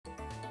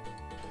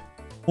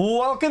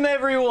Welcome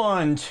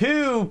everyone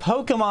to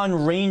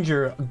Pokemon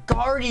Ranger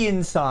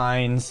Guardian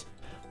Signs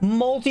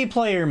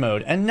multiplayer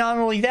mode. And not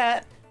only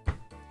that,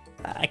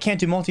 I can't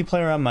do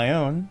multiplayer on my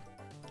own.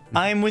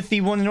 I'm with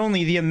the one and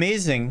only, the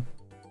amazing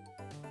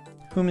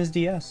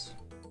Wh0misDS.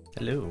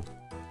 Hello.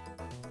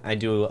 I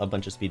do a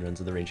bunch of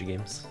speedruns of the Ranger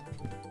games.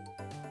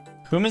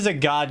 Whom is a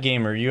god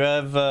gamer. You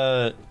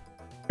have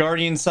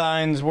Guardian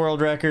Signs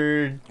world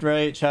record,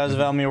 right? Shadows of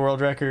Almia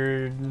world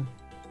record.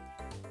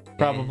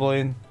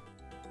 Probably.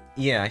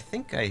 Yeah, I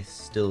think I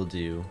still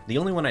do. The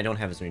only one I don't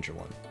have is Ranger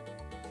 1.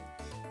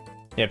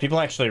 Yeah,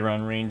 people actually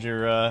run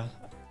Ranger a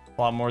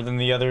lot more than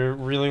the other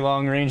really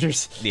long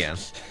Rangers. Yeah.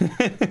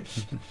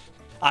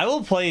 I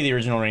will play the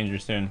original Ranger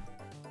soon.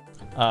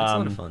 It's a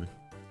lot of fun.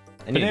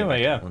 But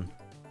anyway, yeah.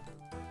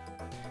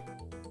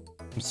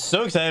 I'm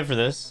so excited for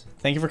this.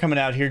 Thank you for coming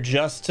out here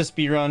just to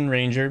speedrun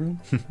Ranger,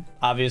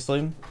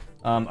 obviously.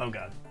 Oh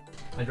god,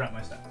 I dropped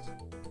my styles.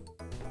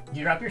 Do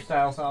you drop your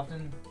styles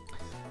often?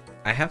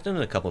 I have done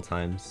it a couple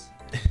times.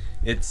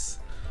 It's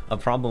a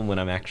problem when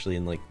I'm actually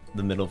in like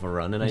the middle of a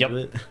run and I do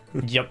it.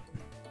 Yep.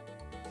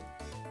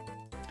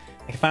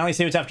 I can finally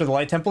see what's after the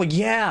Light Temple.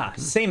 Yeah,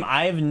 same.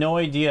 I have no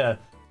idea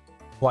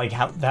like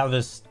how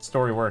this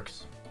story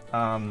works.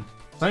 So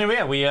anyway,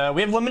 yeah,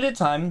 we have limited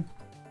time.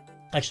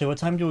 Actually, what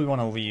time do we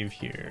want to leave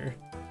here?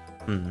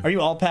 Are you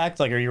all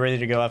packed? Like, are you ready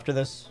to go after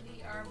this?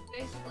 We are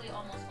basically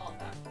almost all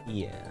packed.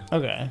 Yeah.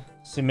 Okay.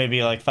 So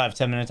maybe like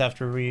 5-10 minutes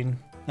after we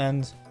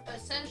end.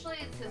 Essentially,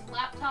 it's his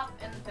laptop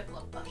and the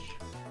Piplup push.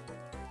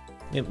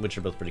 Yep, which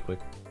are both pretty quick.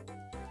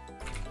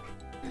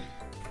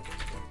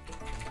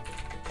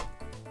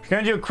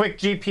 Gonna do a quick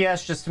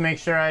GPS just to make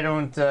sure I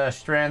don't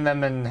strand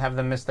them and have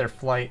them miss their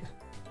flight.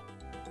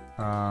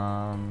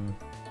 Yeah,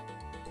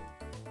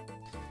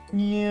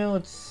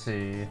 let's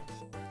see.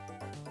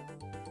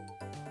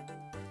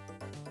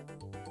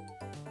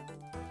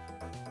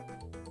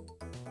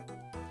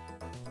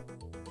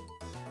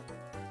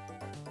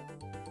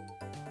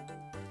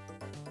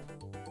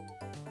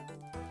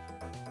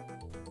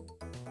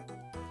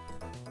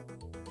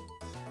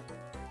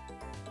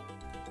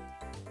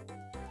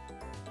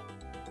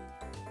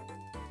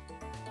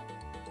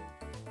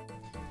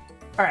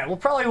 All right, we'll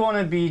probably want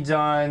to be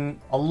done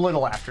a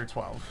little after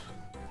 12.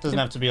 Doesn't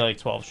have to be like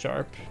 12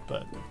 sharp,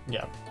 but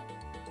yeah.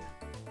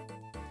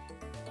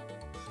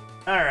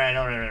 All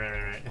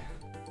right.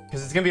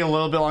 Because it's gonna be a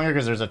little bit longer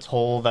because there's a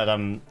toll that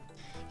you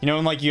know,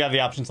 when like you have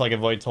the option to like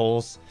avoid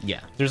tolls.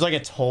 Yeah. There's like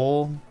a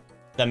toll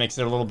that makes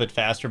it a little bit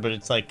faster, but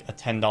it's like a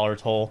 $10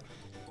 toll,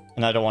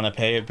 and I don't want to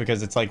pay it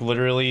because it's like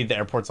literally the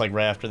airport's like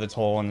right after the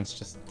toll, and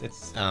it's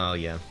Oh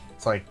yeah.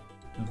 it's like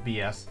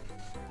BS.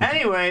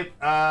 Anyway,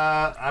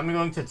 I'm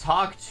going to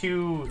talk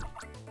to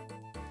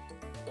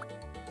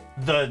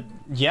the...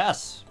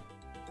 Yes.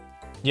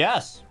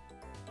 Time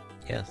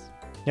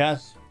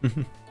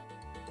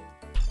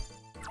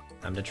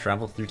to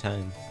travel through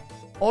time.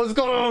 Oh, let's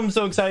go. I'm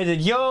so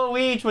excited. Yo,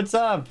 Weech, what's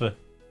up?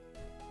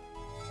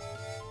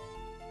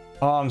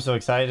 Oh, I'm so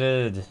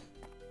excited.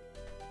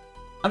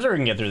 I'm sure we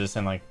can get through this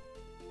in like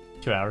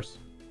 2 hours.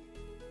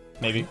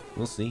 Maybe.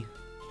 We'll see.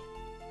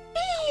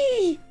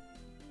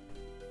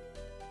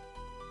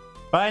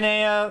 Bye,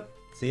 Naya.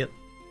 See ya.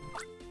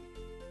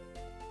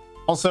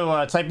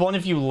 Also, type 1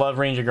 if you love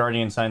Ranger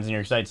Guardian Signs and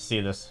you're excited to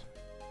see this.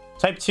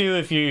 Type 2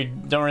 if you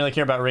don't really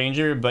care about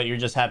Ranger, but you're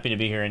just happy to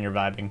be here and you're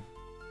vibing.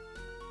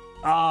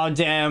 Oh,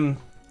 damn.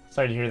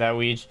 Sorry to hear that,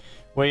 Weech.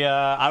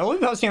 I will be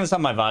posting this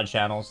on my VOD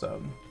channel, so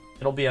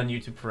it'll be on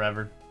YouTube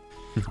forever.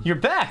 You're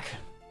back!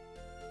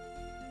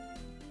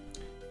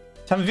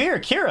 Tamavir,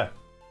 Kira!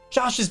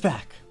 Josh is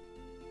back!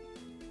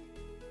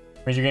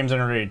 Ranger Games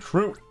Underrated.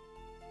 True.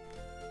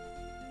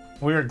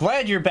 We're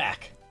glad you're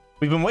back.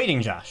 We've been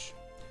waiting, Josh.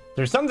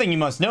 There's something you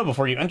must know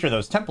before you enter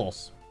those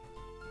temples.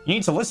 You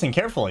need to listen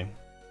carefully.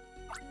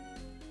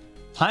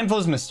 Time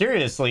flows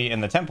mysteriously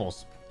in the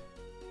temples.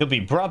 You'll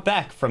be brought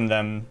back from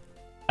them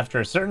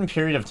after a certain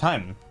period of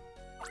time.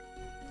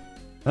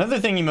 Another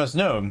thing you must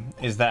know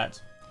is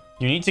that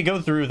you need to go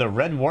through the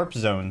red warp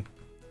zone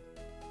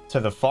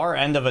to the far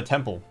end of a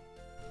temple.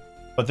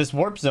 But this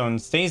warp zone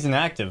stays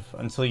inactive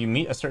until you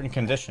meet a certain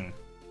condition.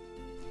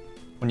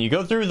 When you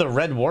go through the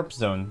red warp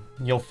zone,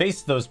 you'll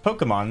face those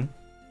Pokemon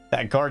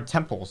that guard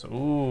temples.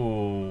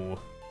 Ooh.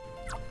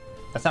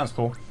 That sounds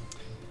cool.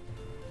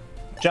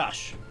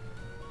 Josh.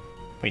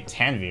 Wait,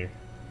 Tanvir.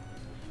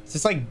 Is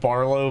this like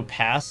Barlow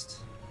past?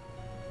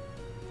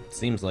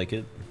 Seems like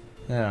it.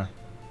 Yeah.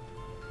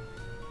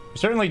 We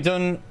certainly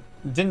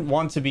didn't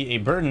want to be a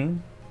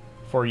burden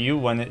for you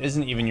when it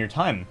isn't even your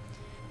time.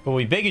 But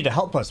we beg you to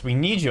help us. We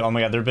need you. Oh my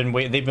god,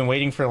 they've been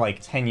waiting for like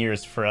 10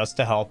 years for us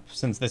to help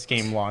since this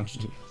game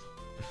launched.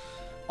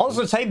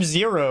 Also, type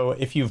 0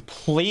 if you've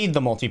played the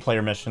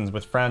multiplayer missions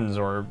with friends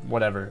or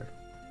whatever.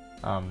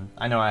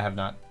 I know I have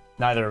not.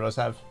 Neither of us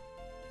have.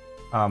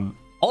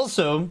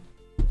 Also,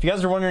 if you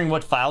guys are wondering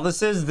what file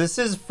this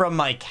is from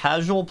my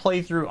casual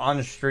playthrough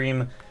on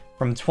stream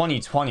from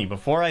 2020,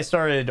 before I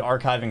started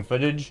archiving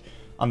footage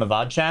on the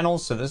VOD channel.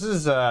 So this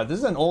is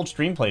an old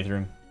stream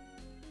playthrough.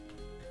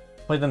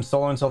 Play them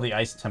solo until the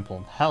Ice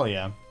Temple. Hell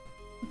yeah.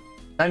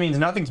 That means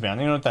nothing to me. I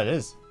don't even know what that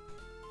is.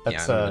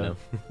 That's, yeah, I don't know.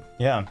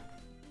 yeah.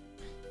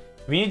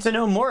 If you need to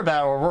know more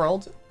about our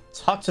world,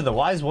 talk to the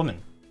wise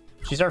woman.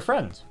 She's our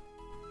friend.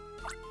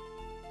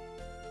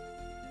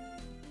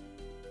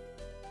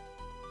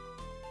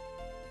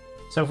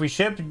 So if we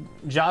ship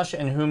Josh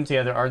and Whom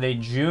together, are they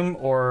Joom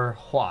or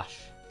Hwash?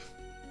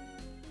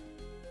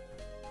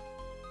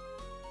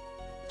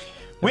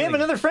 We have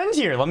another friend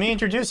here. Let me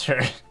introduce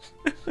her.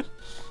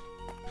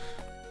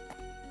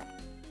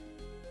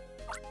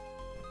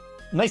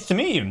 Nice to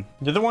meet you.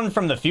 You're the one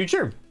from the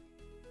future?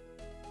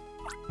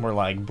 We're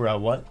like, bro,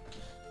 what?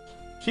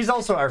 She's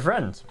also our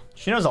friend.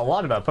 She knows a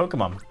lot about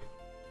Pokemon.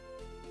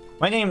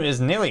 My name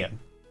is Nelia.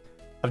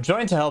 I've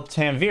joined to help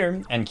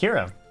Tanvir and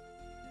Kira.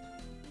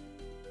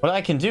 What I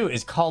can do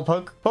is call a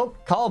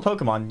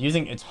Pokemon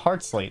using its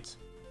heart slate.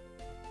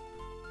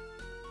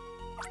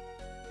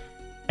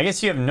 I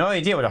guess you have no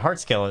idea what a heart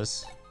scale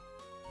is.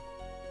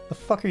 The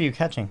fuck are you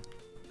catching?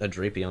 A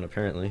Drapion,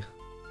 apparently.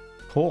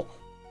 Cool.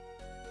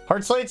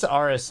 Heart slates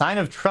are a sign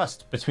of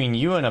trust between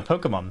you and a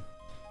Pokemon.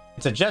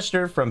 It's a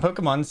gesture from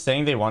Pokemon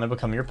saying they want to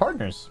become your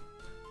partners.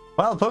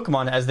 Wild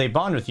Pokemon, as they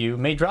bond with you,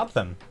 may drop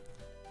them.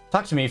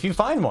 Talk to me if you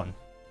find one.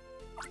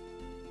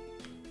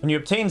 When you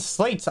obtain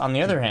slates, on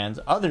the other hand,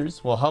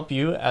 others will help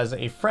you as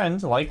a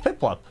friend like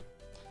Piplup.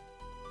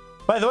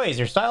 By the way, is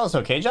your stylus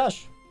okay,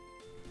 Josh?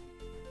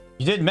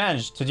 You did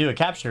manage to do a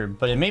capture,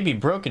 but it may be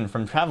broken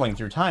from traveling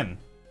through time.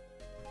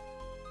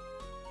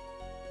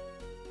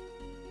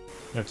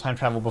 You know, time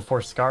travel before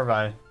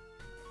Scarvi.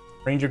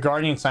 Ranger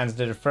Guardian Signs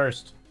did it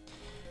first.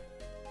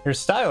 Your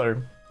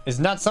styler is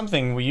not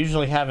something we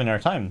usually have in our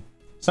time.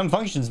 Some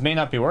functions may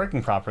not be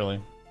working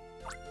properly.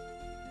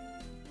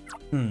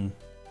 I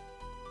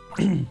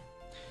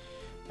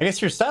guess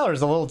your styler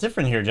is a little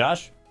different here,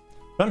 Josh.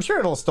 But I'm sure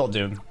it'll still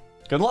do.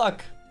 Good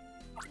luck.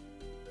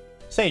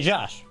 Say,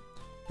 Josh,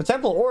 the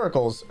Temple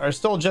Oracles are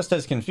still just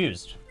as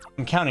confused.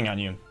 I'm counting on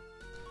you.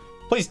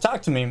 Please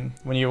talk to me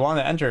when you want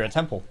to enter a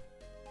temple.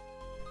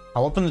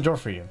 I'll open the door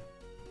for you.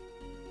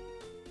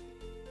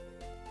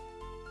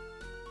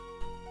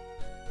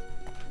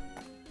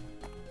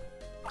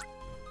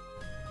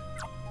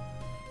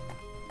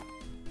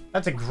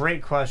 That's a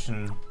great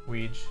question,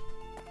 Weege.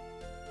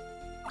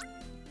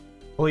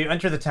 Will you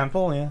enter the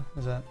temple? Yeah,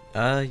 is that?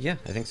 Yeah,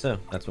 I think so.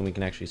 That's when we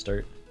can actually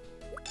start.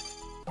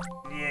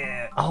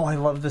 Yeah. Oh, I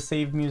love the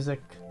save music.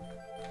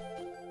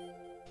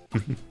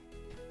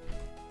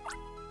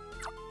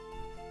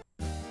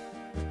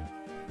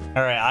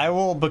 Alright, I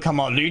will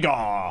become a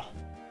leader.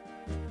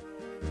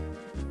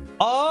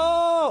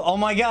 Oh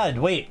my god,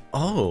 wait.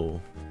 Oh.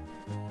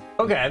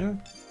 Okay.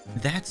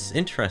 That's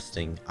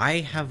interesting. I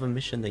have a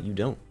mission that you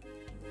don't.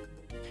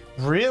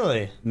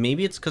 Really?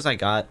 Maybe it's because I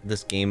got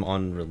this game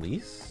on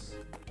release?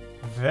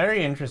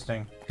 Very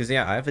interesting. Because,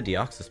 yeah, I have a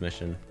Deoxys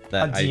mission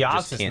that I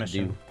just can't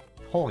do.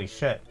 Holy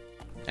shit.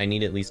 I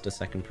need at least a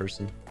second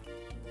person.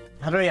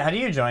 How do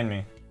you join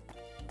me?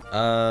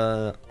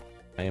 I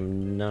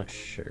am not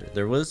sure.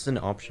 There was an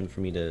option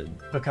for me to...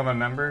 Become a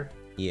member?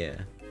 Yeah.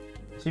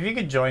 See if you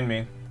could join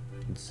me.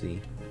 Let's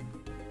see.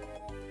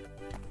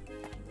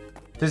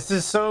 This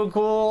is so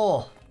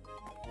cool.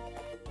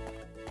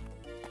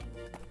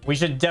 We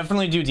should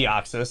definitely do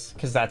Deoxys,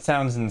 because that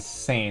sounds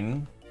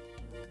insane.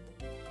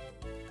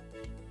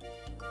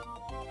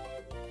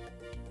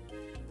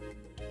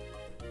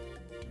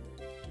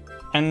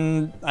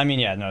 And, I mean,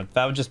 yeah, no,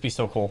 that would just be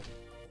so cool.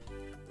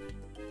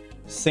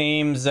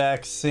 Same,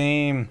 Zach,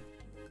 same.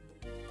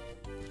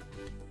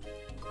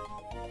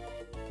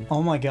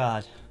 Oh my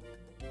god.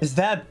 Is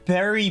that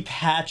Berry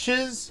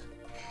Patches?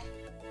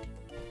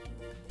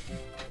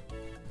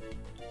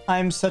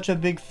 I'm such a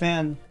big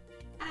fan.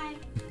 Hi.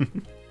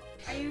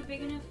 Are you a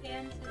big enough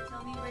fan to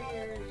tell me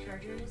where your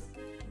charger is?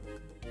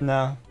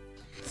 No.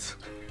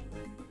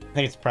 I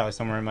think it's probably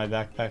somewhere in my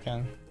backpack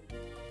end.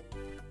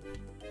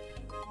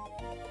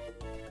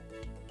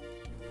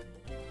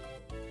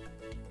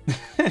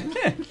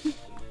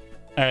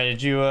 Alright,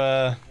 did you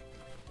Alright,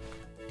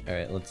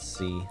 let's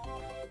see.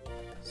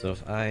 So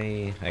if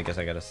I guess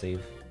I gotta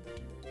save.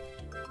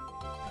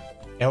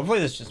 Yeah, hopefully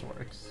this just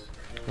works.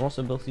 We're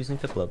also both using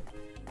Piplup.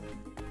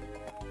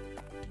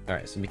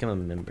 Alright, so become a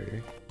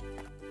member.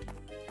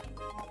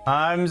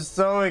 I'm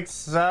so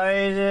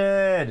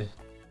excited!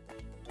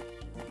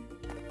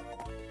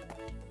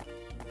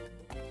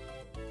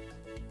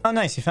 Oh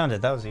nice, you found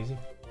it. That was easy.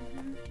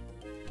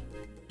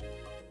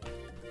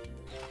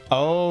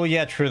 Oh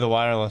yeah, true, the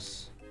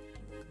wireless.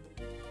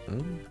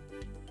 Mm.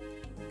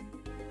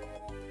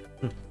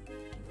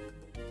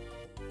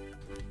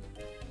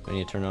 I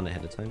need to turn it on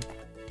ahead of time.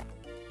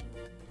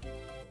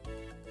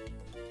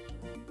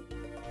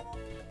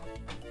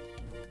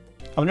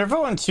 I wonder if I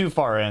went too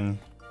far in.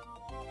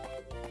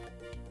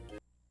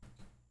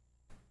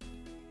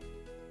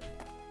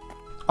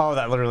 Oh,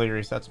 that literally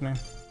resets me.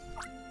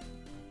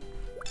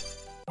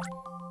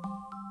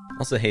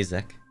 Also, hey,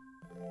 Zach.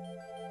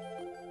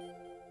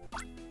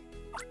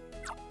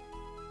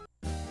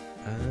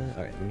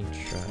 Alright, let me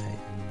try.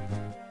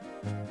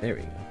 There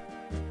we go.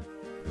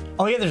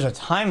 Oh yeah, there's a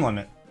time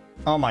limit.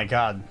 Oh my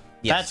god.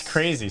 Yes. That's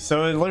crazy.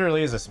 So it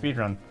literally is a speed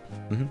run.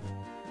 Mm-hmm.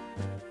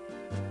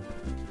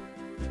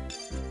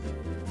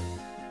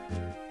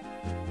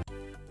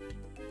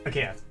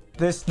 Okay, yeah.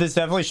 This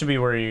definitely should be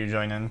where you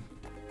join in.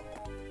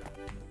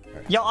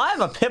 Yo, I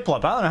have a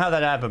Piplup. I don't know how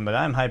that happened, but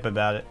I'm hype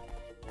about it.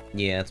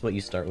 Yeah, that's what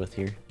you start with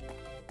here.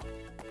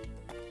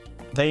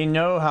 They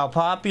know how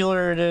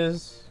popular it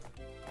is.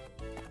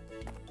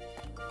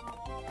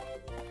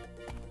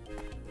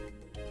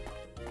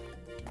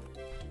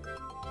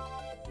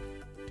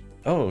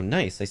 Oh,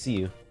 nice. I see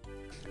you.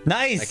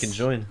 Nice. I can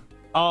join.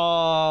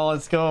 Oh,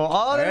 let's go.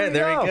 Oh, there, Alright,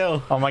 there we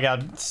go. Oh my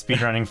god,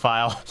 speedrunning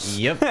file.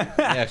 Yep.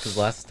 Yeah, because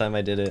last time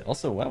I did it.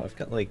 Also, wow, I've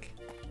got like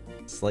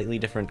slightly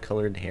different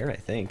colored hair, I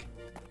think.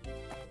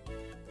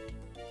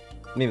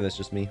 Maybe that's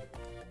just me.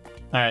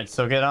 Alright,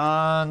 so get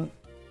on.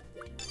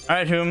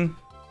 Alright, Whom.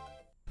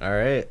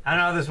 Alright. I don't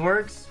know how this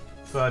works,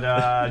 but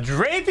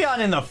Drapion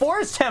in the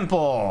Forest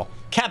Temple!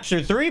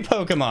 Capture 3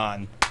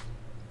 Pokemon!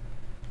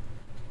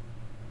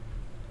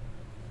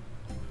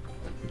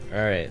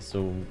 Alright,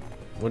 so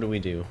what do we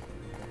do?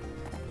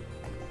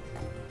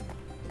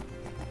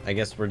 I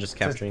guess we're just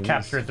capturing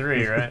Capture these.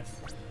 3, right?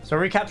 So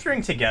are we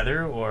capturing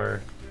together, or...?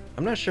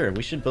 I'm not sure.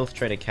 We should both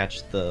try to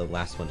catch the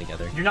last one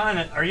together. You're not in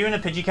a... Are you in a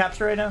Pidgey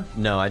capture right now?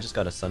 No, I just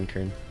got a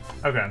Sunkern.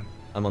 Okay.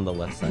 I'm on the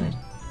left side.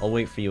 I'll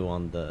wait for you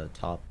on the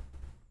top.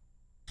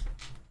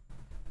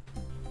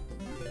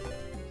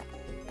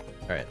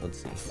 Alright,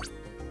 let's see.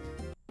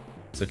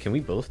 So can we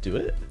both do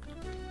it?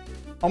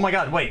 Oh my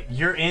god, wait,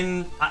 you're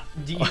in...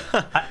 do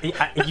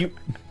you,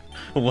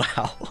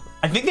 Wow.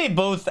 I think they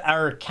both...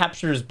 Our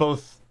captures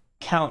both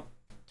count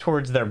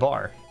towards their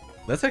bar.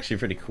 That's actually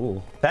pretty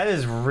cool. That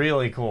is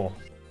really cool.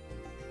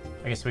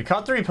 Okay, so we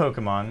caught 3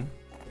 Pokemon.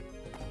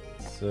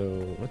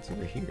 So, what's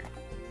over here?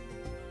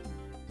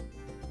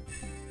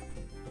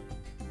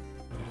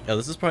 Oh,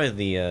 this is probably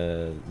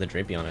the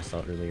Drapion I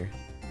saw earlier.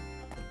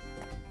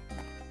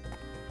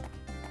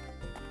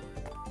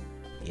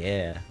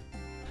 Yeah.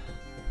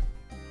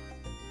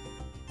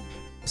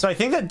 So I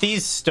think that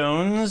these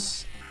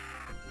stones,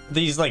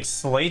 these like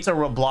slates, are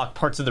what block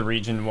parts of the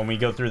region when we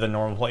go through the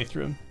normal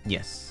playthrough,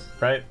 Yes.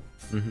 right?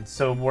 Mm-hmm.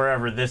 So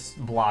wherever this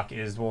block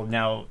is will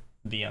now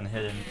be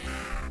unhidden.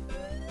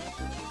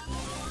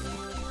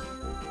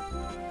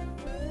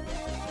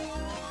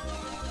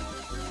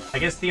 I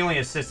guess the only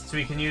assists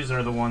we can use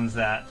are the ones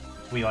that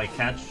we like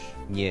catch.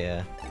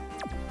 Yeah.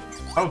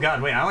 Oh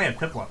god, wait, I only have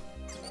Piplup.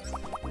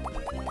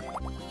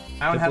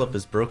 I don't Piplup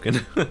is broken.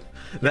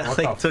 That What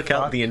like the took fuck?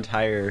 out the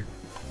entire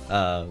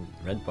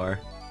red bar.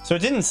 So it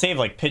didn't save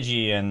like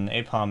Pidgey and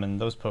Apom and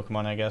those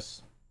Pokemon, I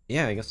guess.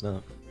 Yeah, I guess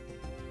not.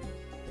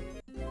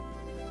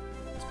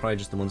 It's probably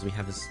just the ones we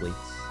have as slates.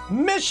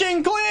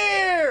 Mission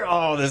clear!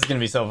 Oh, this is gonna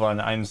be so fun.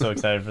 I'm so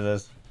excited for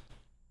this.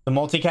 The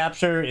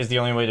multi-capture is the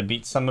only way to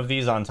beat some of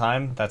these on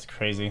time. That's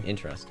crazy.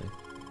 Interesting.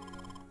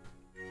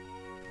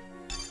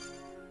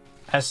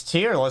 S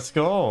tier, let's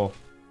go.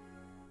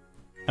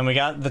 And we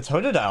got the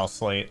Totodile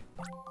slate.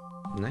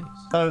 Nice.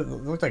 Oh, it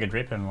looked like a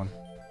Drapion one.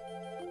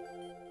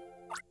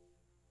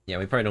 Yeah,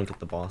 we probably don't get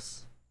the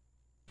boss.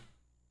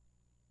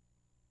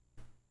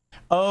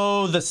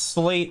 Oh, the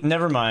slate.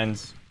 Never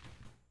mind.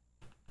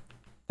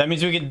 That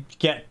means we could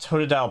get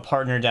Totodile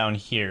partner down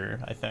here,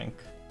 I think.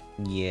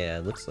 Yeah,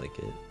 it looks like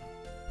it.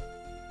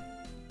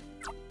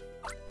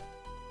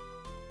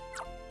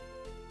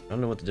 I don't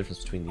know what the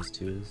difference between these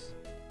two is.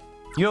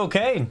 You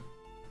okay?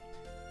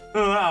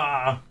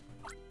 Ah.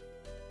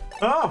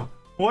 Oh,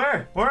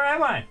 where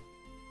am I?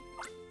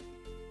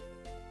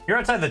 You're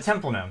outside the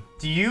temple now.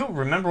 Do you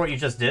remember what you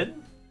just did?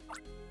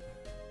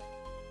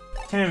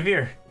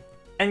 Tanvir.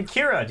 And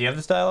Kira, do you have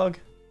this dialogue?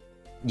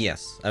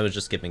 Yes, I was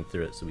just skipping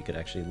through it so we could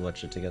actually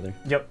watch it together.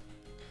 Yep.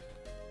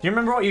 Do you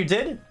remember what you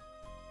did?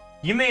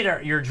 You made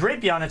your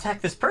Drapion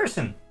attack this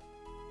person.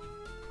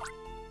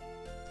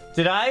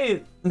 Did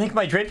I make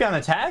my Drapion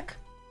attack?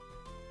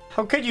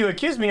 How could you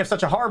accuse me of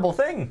such a horrible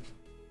thing?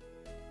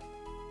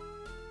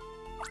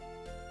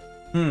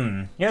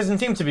 He doesn't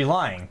seem to be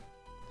lying.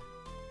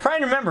 Try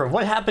and remember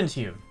what happened to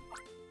you.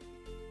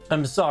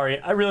 I'm sorry,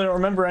 I really don't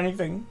remember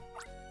anything.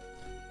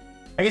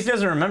 I guess he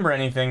doesn't remember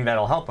anything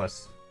that'll help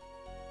us.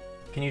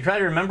 Can you try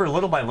to remember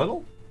little by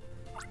little?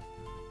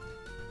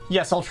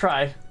 Yes, I'll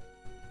try.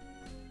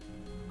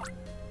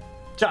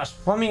 Josh,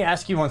 let me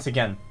ask you once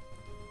again.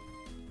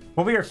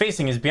 What we are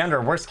facing is beyond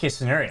our worst case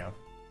scenario.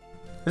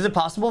 Is it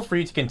possible for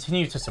you to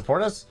continue to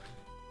support us?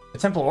 The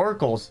temple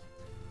oracles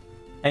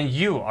and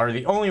you are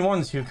the only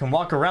ones who can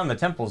walk around the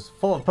temples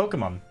full of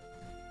Pokemon.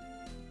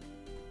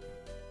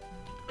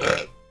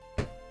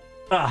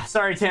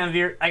 Sorry,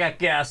 Tanvir, I got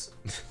gas.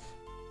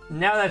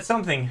 Now that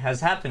something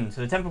has happened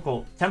to the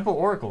temple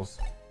oracles,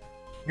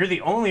 you're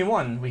the only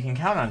one we can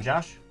count on,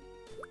 Josh.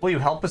 Will you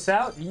help us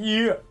out?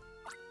 Yeah.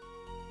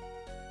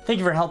 Thank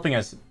you for helping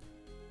us,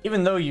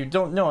 even though you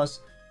don't know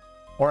us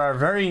or our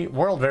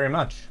world very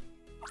much.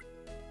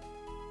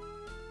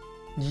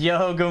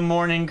 Yo, good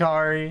morning,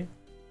 Kari.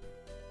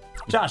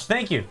 Josh,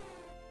 thank you.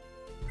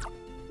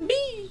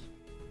 Bee.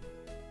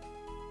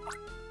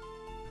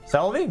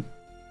 Selby,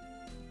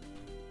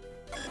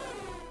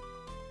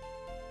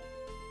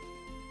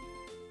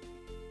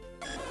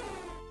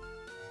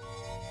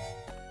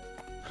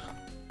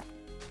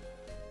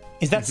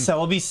 Is that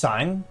Celebi's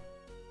sign?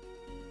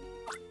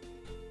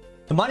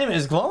 The monument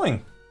is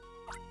glowing.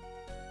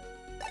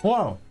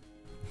 Whoa.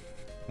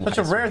 Such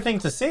a rare thing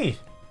to see.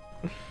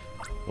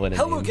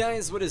 Hello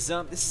guys, what is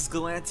up? This is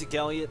Galactic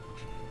Elliot.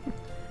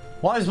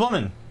 Wise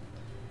woman,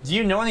 do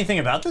you know anything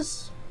about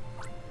this?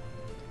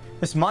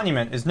 This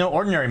monument is no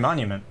ordinary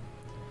monument.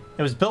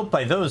 It was built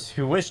by those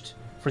who wished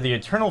for the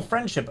eternal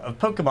friendship of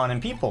Pokemon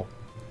and people.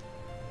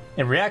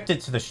 It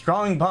reacted to the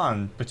strong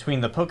bond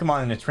between the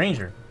Pokemon and its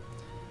ranger.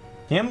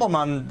 The emblem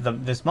on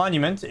this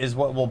monument is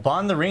what will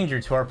bond the ranger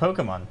to our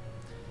Pokemon.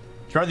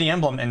 Draw the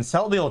emblem and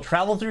Celebi will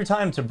travel through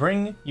time to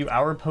bring you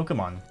our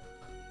Pokemon.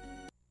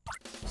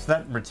 So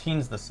that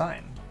retains the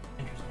sign.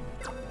 Interesting.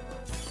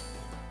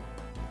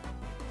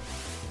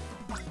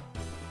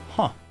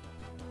 Huh.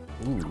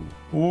 Ooh.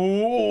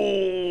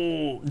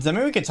 Ooh. Does that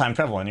mean we could time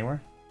travel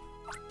anywhere?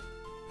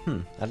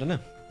 I don't know.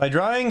 By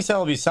drawing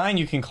Celebi's sign,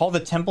 you can call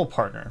the temple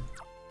partner.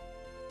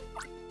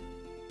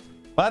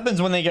 What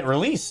happens when they get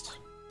released?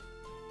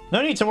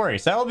 No need to worry.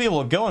 Celebi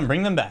will go and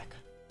bring them back.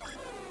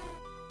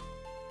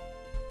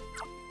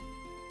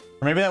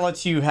 Or maybe that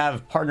lets you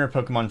have partner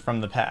Pokemon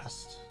from the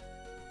past.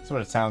 That's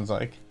what it sounds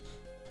like.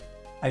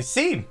 I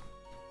see.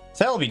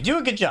 Celebi, do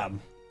a good job.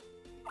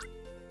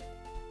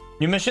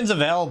 New missions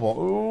available.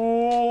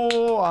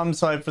 Ooh, I'm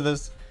psyched for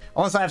this.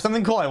 Unless I have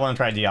something cool, I want to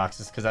try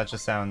Deoxys, because that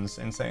just sounds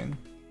insane.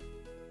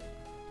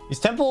 These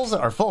temples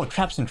are full of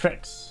traps and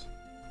tricks.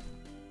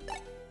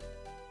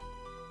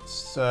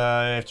 So,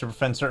 you have to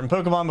defend certain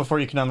Pokemon before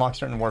you can unlock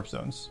certain warp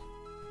zones.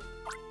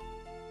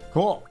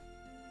 Cool.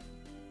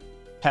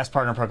 Past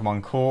partner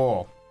Pokemon,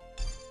 cool.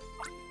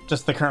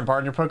 Just the current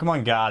partner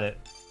Pokemon, got it.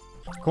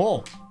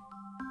 Cool.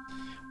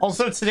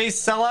 Also, today's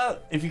sellout,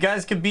 if you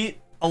guys could beat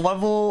a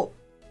level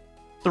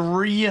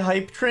 3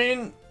 hype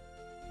train,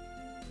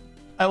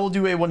 I will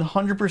do a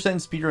 100%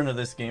 speedrun of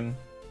this game.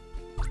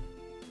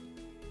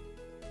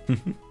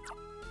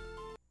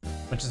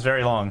 Which is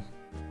very long.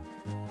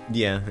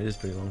 Yeah, it is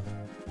pretty long.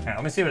 Alright,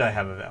 let me see what I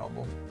have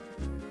available.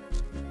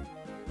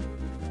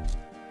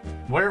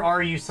 Where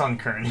are you,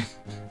 Sunkern?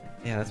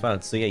 Yeah, that's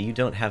wild. So yeah, you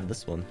don't have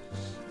this one.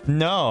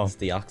 No. It's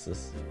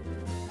Deoxys.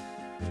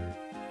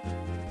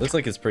 Looks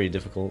like it's pretty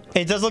difficult.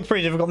 It does look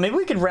pretty difficult. Maybe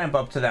we could ramp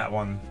up to that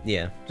one.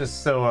 Yeah.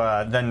 Just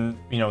so then,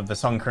 you know, the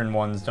Sunkern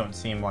ones don't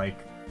seem like...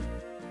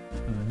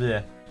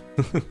 bleh.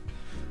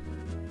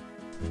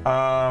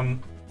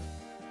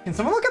 Can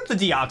someone look up the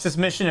Deoxys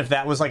mission if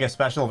that was like a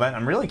special event?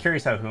 I'm really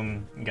curious how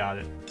whom got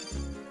it.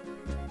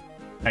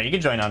 Alright, you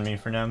can join on me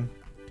for now.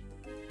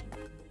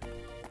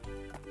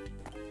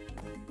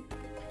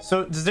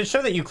 So, does it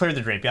show that you cleared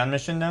the Drapion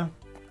mission now?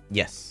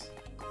 Yes.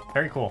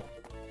 Very cool.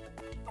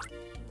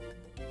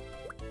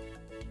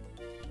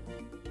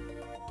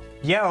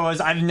 Yeah,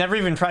 I've never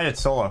even tried it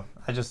solo.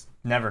 I just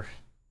never.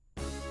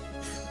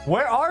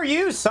 Where are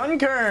you,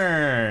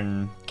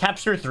 Sunkern?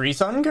 Capture 3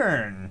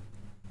 Sunkern.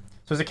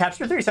 So is it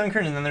Capture 3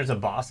 Sunkern and then there's a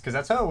boss? Because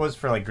that's how it was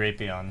for like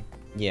Drapion.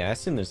 Yeah, I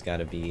assume there's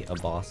gotta be a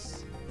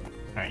boss.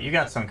 Alright, you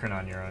got Sunkern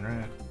on your own,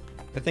 right?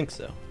 I think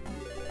so.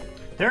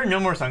 There are no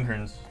more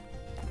Sunkerns.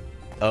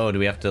 Oh, do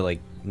we have to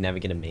like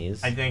navigate a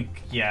maze? I think,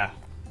 yeah.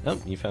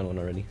 Oh, you found one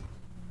already.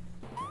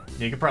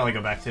 Yeah, you could probably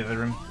go back to the other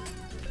room.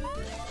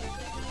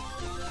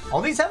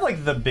 All these have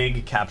like the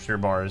big capture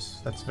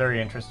bars. That's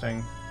very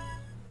interesting.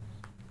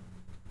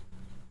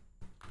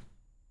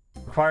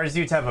 Requires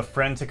you to have a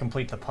friend to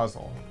complete the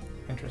puzzle.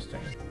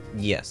 Interesting.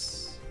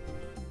 Yes.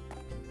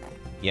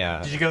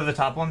 Yeah. Did you go to the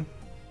top one?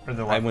 Or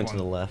the left I went one?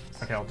 to the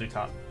left. Okay, I'll do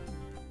top.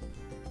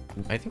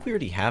 I think we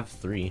already have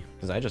 3,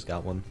 because I just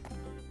got one.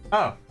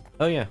 Oh.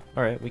 Oh yeah,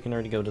 alright, we can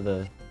already go to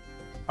the...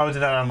 Oh,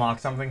 did that unlock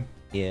something?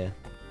 Yeah.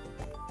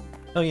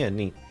 Oh yeah,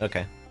 neat.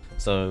 Okay.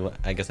 So,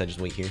 I guess I just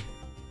wait here.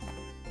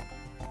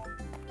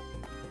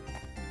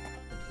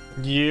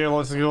 Yeah,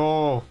 let's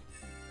go.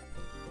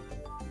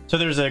 So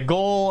there's a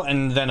goal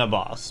and then a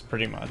boss,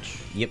 pretty much.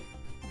 Yep.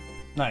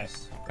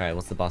 Nice. Alright,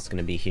 what's the boss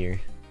gonna be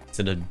here? Is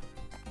it a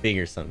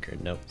bigger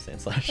Sunkern? Nope,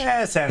 Sandslash.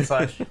 Yeah,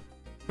 Sandslash.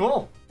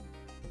 Cool.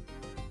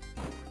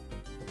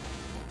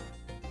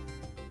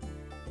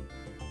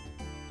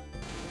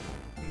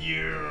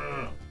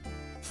 Yeah.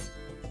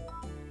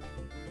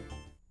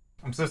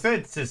 I'm so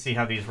excited to see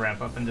how these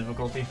ramp up in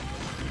difficulty.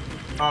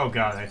 Oh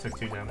god, I took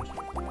 2 damage.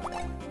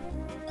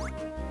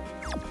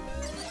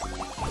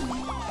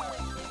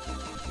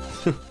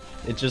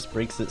 It just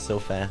breaks it so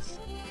fast.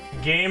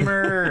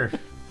 Gamer!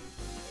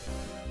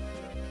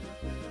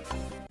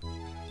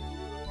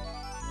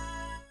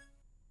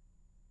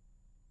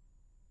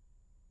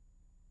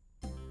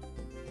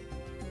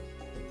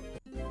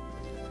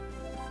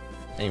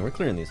 Hey, we're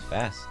clearing these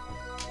fast.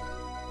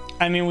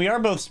 I mean, we are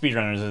both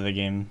speedrunners of the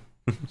game,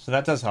 so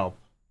that does help.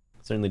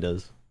 Certainly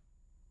does.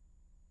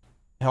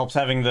 It helps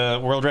having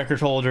the world record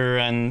holder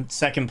and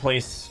second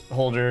place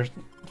holder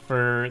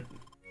for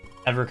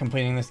ever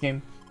completing this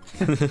game.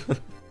 To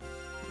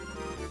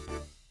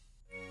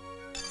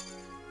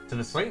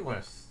the slate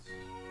list.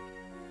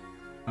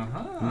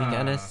 Uh-huh. We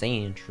got a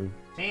Sandshrew.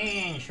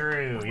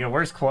 Sandshrew. Yo,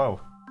 where's Quo?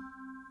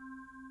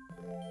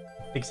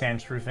 Big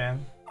Sandshrew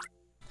fan.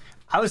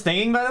 I was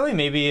thinking, by the way,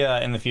 maybe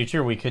in the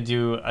future we could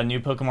do a new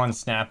Pokemon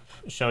Snap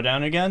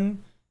Showdown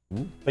again,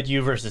 but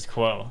you versus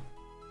Quo.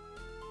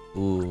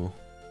 Ooh.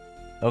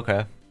 Okay.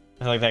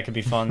 I feel like that could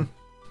be fun.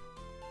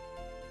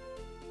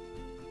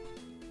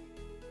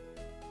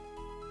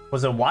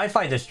 Was a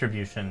Wi-Fi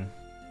distribution.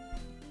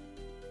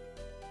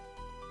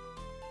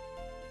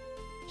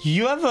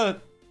 You have the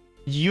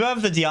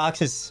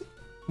Deoxys,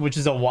 which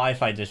is a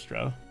Wi-Fi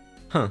distro.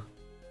 Huh.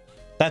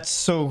 That's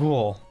so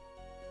cool.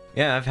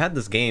 Yeah, I've had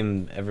this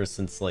game ever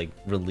since like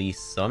release,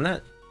 so I'm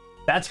not.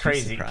 That's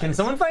crazy. Can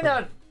someone find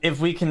out if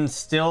we can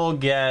still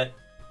get?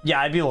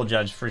 Yeah, I'd be able to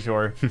judge for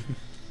sure.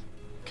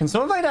 Can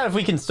someone find out if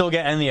we can still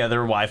get any other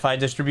Wi-Fi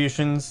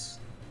distributions?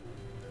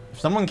 If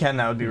someone can,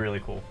 that would be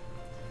really cool.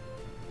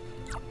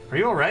 Are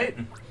you all right?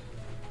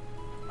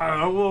 I don't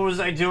know. What was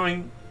I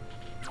doing?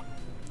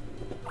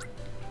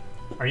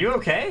 Are you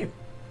okay?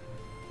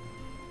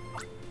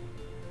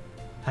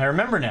 I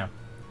remember now.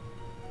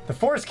 The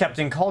Forest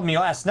Captain called me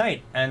last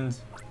night, and...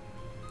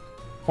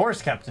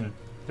 Forest Captain,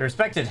 the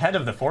respected head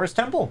of the Forest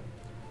Temple?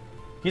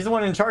 He's the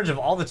one in charge of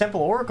all the temple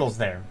oracles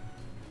there.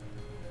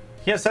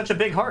 He has such a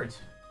big heart.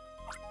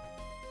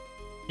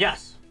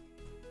 Yes.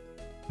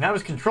 And that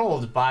was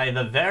controlled by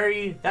that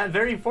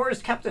very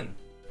Forest Captain.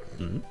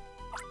 Mm-hmm.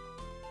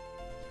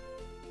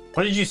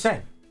 What did you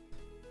say?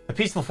 The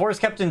peaceful Forest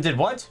Captain did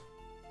what?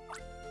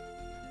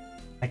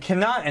 I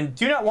cannot and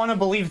do not want to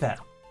believe that.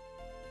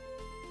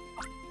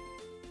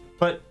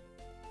 But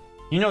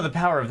you know the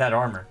power of that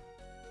armor.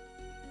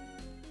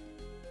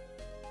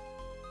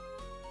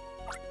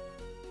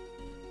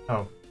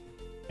 Oh.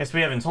 Guess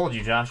we haven't told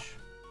you, Josh.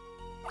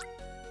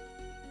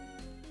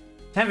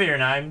 Tenvir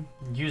and I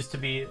used to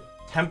be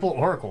temple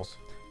oracles,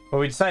 but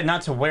we decided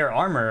not to wear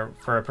armor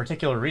for a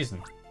particular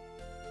reason.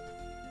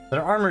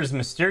 Their armor's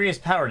mysterious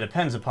power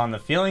depends upon the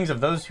feelings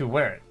of those who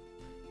wear it.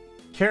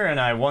 Kira and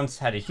I once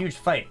had a huge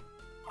fight.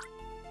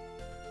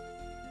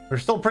 We were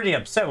still pretty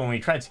upset when we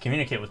tried to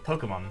communicate with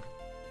Pokemon.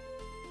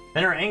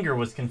 Then our anger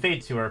was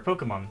conveyed to our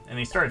Pokemon, and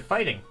they started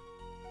fighting.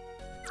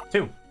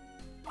 Too.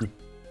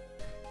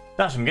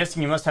 Josh, I'm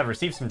guessing you must have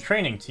received some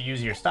training to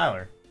use your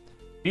styler.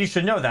 But you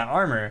should know that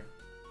armor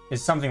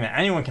is something that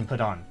anyone can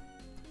put on.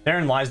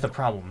 Therein lies the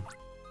problem.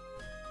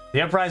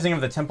 The uprising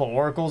of the Temple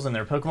Oracles and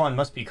their Pokemon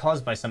must be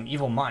caused by some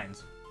evil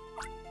minds.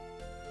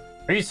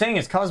 Are you saying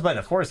it's caused by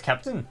the Forest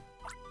Captain?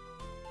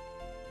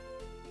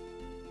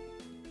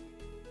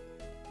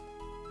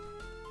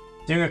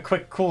 Doing a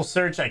quick cool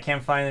search, I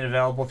can't find it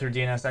available through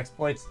DNS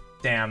exploits.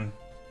 Damn.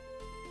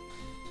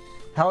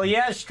 Hell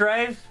yeah,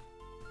 Strife!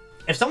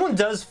 If someone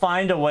does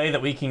find a way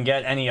that we can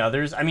get any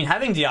others, I mean,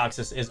 having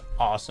Deoxys is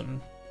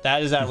awesome.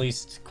 That is at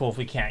least cool if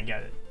we can't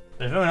get it.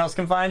 But if anyone else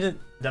can find it,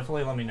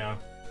 definitely let me know.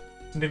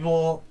 Some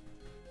people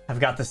have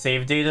got the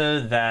save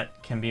data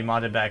that can be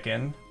modded back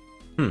in.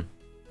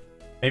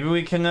 Maybe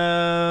we can,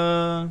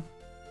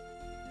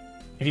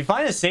 if you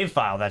find a save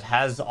file that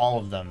has all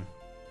of them.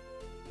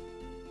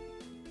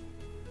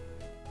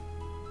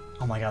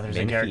 Oh my god, there's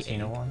a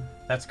Garatina one.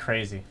 That's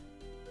crazy.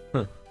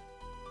 Huh.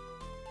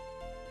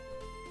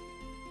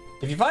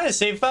 If you find a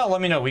save file,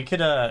 let me know. We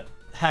could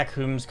hack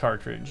Wh0mis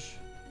cartridge.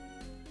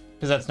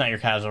 Because that's not your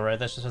casual, right?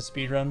 That's just a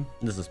speedrun?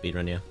 This is a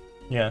speedrun, yeah.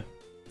 Yeah.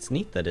 It's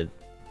neat that it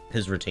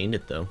has retained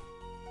it, though.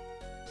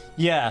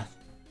 Yeah.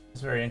 It's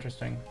very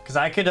interesting. Because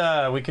I could,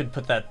 we could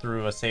put that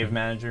through a save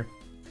manager.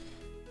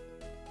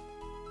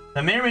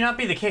 That may or may not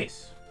be the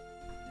case.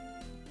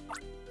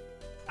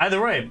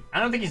 Either way, I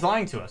don't think he's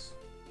lying to us.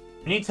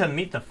 We need to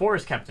meet the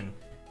Forest Captain,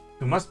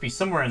 who must be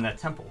somewhere in that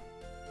temple.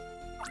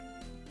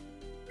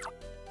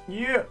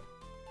 Yeah.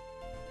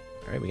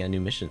 Alright, we got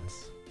new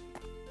missions.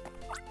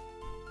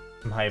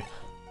 I'm hype.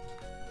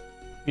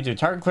 We do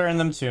target clear on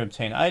them to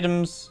obtain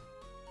items.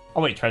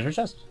 Oh wait, treasure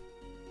chest?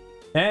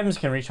 The items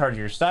can recharge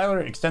your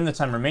styler, extend the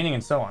time remaining,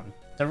 and so on.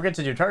 Don't forget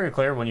to do target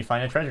clear when you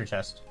find a treasure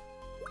chest.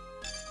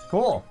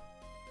 Cool.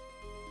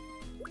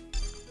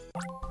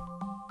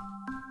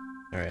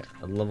 Alright,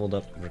 a leveled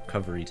up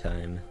recovery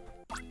time.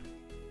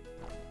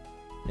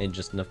 I had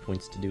just enough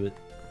points to do it.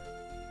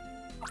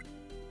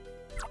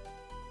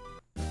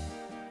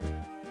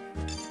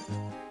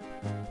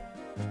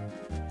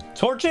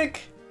 Torchic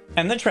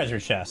and the treasure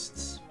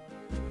chests.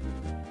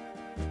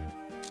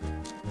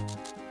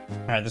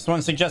 Alright, this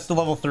one suggests a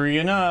level 3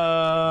 and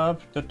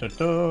up.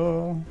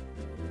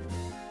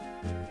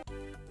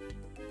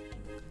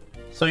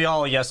 So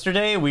y'all,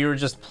 yesterday we were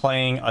just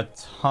playing a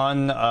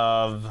ton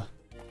of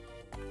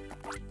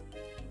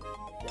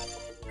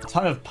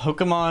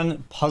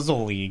Pokemon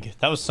Puzzle League.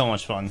 That was so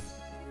much fun.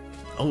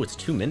 Oh, it's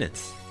 2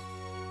 minutes.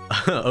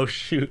 Oh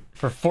shoot.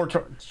 For 4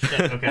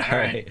 shit, okay,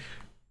 alright.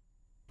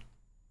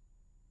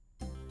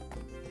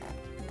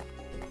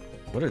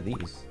 What are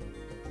these?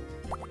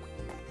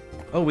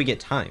 Oh, we get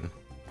time.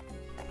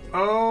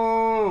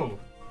 Oh!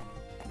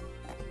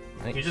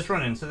 Nice. You just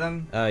run into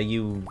them?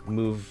 You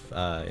move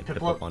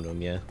Piplup onto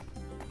them, yeah.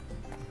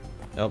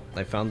 Oh,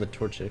 I found the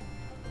Torchic.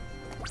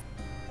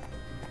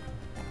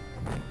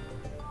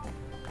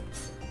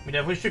 We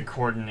definitely should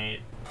coordinate.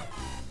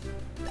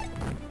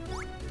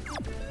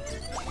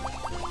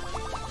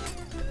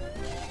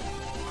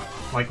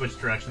 like which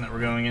direction that we're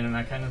going in and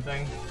that kind of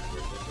thing.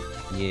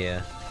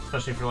 Yeah.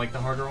 Especially for like the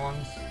harder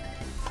ones.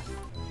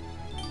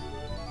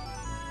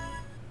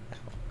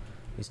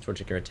 These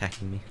Torchic are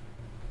attacking me.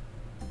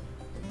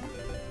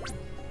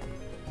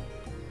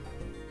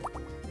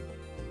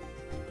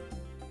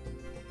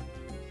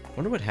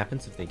 Wonder what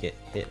happens if they get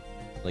hit,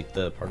 like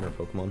the partner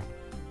Pokemon.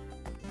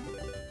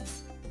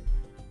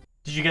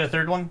 Did you get a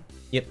third one?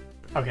 Yep.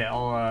 Okay,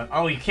 I'll,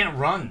 oh, you can't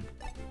run.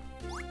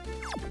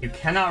 You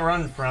cannot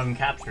run from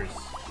captures.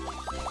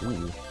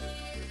 Ooh.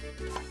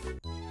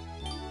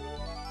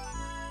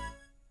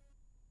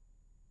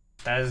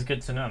 That is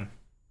good to know.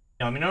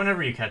 Yeah, let me know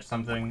whenever you catch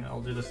something.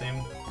 I'll do the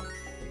same.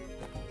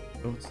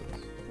 Oh, what's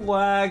this?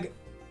 Flag.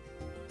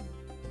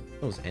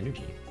 Oh, it's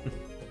energy.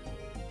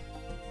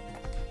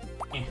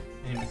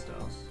 Enemy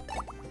styles.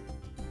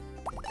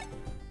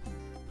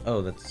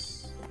 Oh,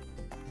 that's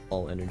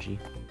all energy.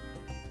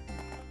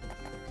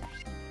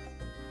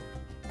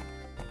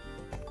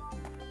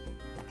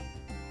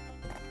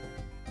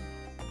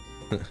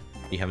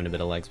 You having a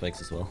bit of lag spikes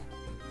as well?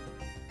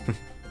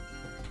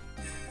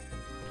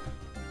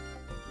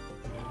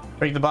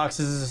 Break the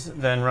boxes,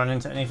 then run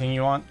into anything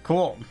you want.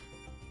 Cool.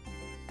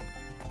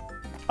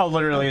 Oh,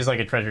 literally is like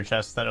a treasure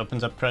chest that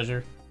opens up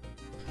treasure.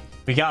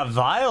 We got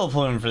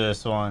Vileplume for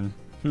this one.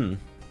 Hmm.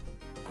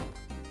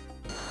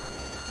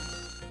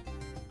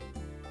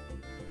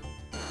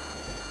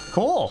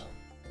 Cool.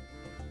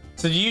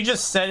 So do you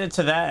just set it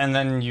to that and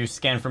then you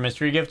scan for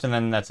mystery gift and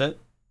then that's it?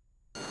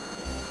 Oh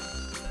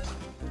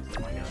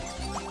my god.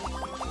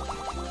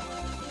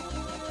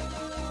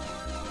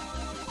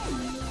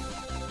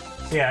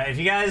 So yeah, if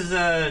you guys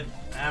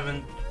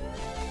haven't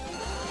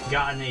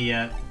gotten it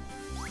yet,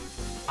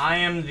 I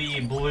am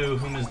the blue,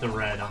 whom is the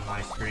red on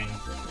my screen.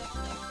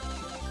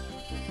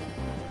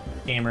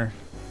 Gamer.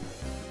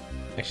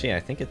 Actually, I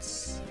think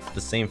it's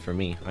the same for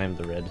me. I am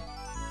the red.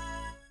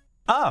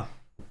 Oh.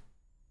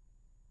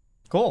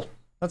 Cool.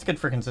 That's good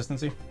for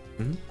consistency.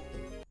 Mm-hmm.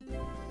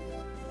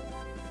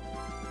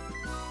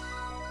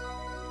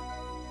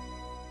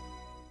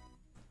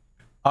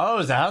 Oh,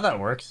 is that how that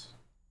works?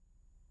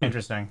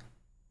 Interesting.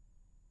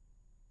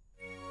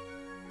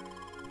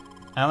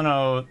 I don't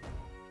know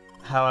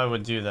how I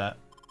would do that.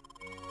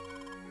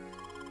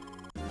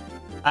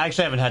 I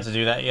actually haven't had to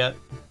do that yet.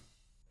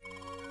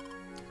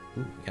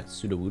 Ooh, we got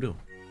Sudowoodo.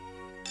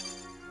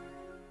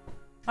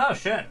 Oh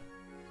shit.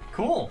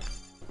 Cool.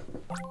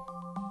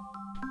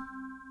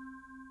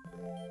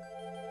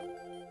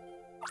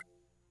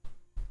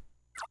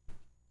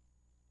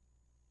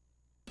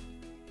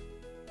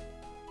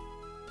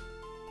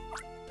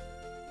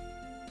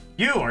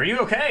 Are you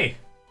okay?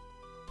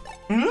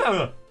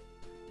 I'm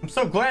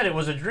so glad it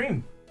was a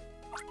dream.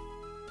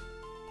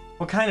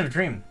 What kind of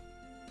dream?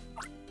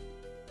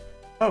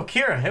 Oh,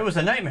 Kira, it was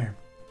a nightmare.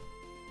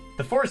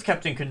 The forest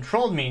captain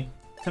controlled me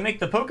to make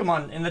the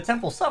Pokemon in the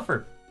temple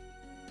suffer.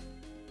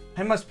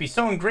 I must be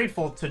so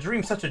ungrateful to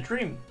dream such a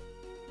dream.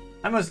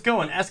 I must go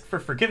and ask for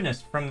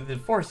forgiveness from the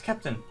forest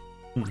captain.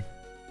 It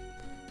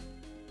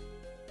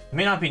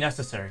may not be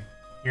necessary.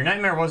 Your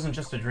nightmare wasn't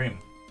just a dream.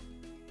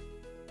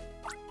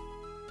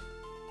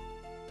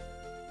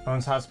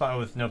 Phone's hotspot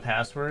with no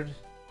password?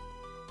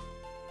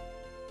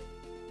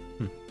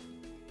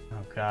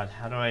 Oh god,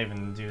 how do I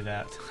even do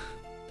that?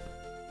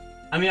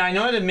 I mean, I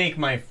know how to make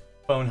my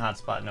phone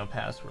hotspot no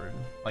password.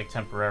 Like,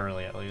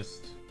 temporarily, at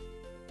least.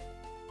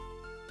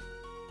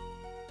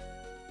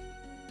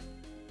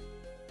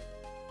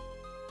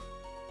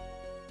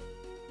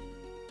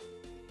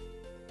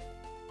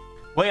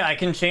 Wait, I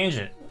can change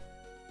it.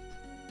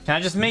 Can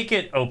I just make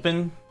it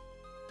open?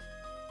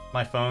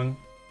 My phone?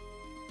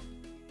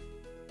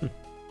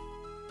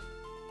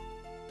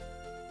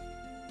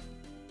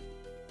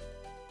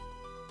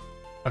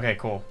 Okay,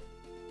 cool.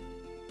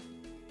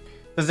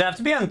 Does it have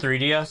to be on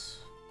 3DS?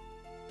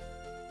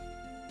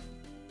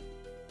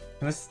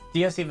 Can this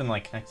DS even,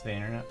 like, connect to the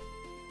internet?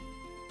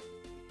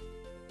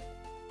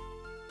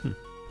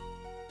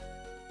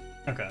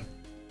 Okay.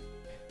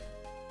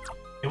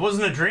 It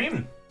wasn't a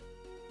dream?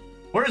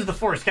 Where is the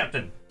forest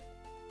captain?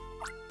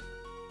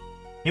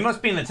 He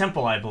must be in the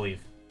temple, I believe.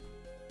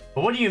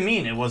 But what do you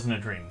mean it wasn't a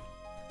dream?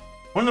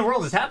 What in the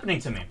world is happening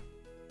to me?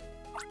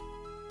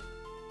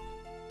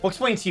 We'll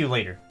explain to you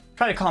later.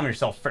 Try to calm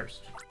yourself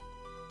first.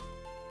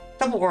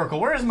 Temple Oracle,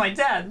 where is my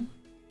dad?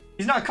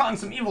 He's not caught in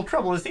some evil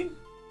trouble, is he?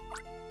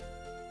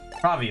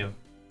 Ravio,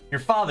 your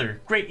father,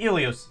 Great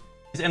Ilios,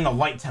 is in the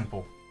Light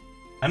Temple.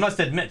 I must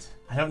admit,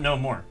 I don't know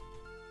more.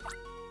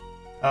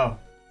 Oh,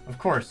 of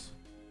course.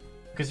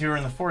 Because you were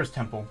in the Forest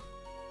Temple.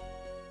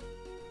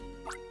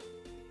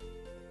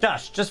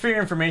 Josh, just for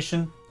your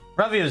information,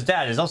 Ravio's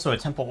dad is also a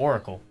Temple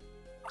Oracle.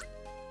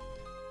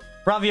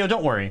 Ravio,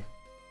 don't worry.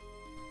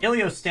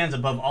 Ilios stands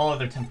above all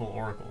other Temple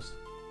Oracles.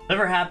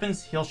 Whatever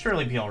happens, he'll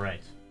surely be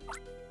alright.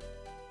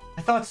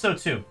 I thought so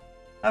too.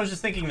 I was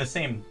just thinking the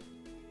same.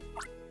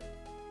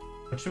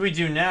 What should we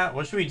do now?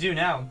 What should we do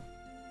now?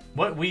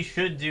 What we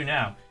should do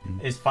now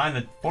is find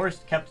the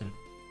forest captain.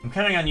 I'm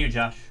counting on you,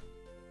 Josh.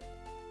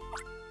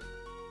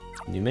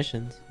 New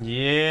missions.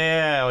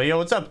 Yeah. Yo,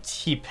 what's up,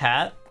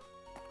 T-Pat?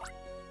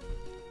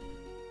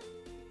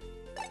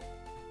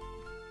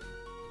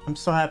 I'm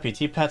so happy.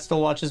 T-Pat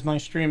still watches my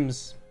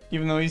streams,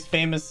 even though he's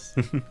famous.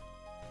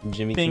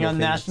 Jimmy being Kimmel on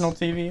famous. national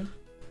TV.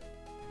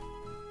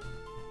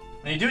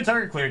 When you do a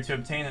target clear to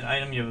obtain an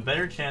item, you have a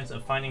better chance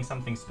of finding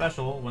something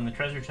special when the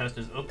treasure chest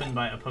is opened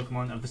by a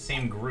Pokemon of the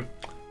same group.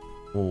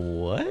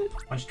 What? Why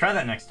don't you try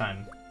that next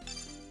time?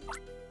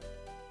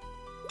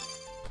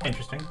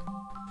 Interesting.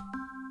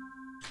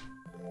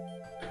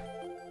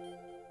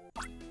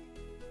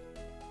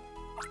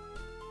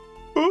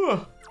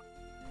 Ooh!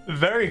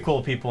 Very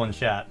cool people in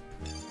chat.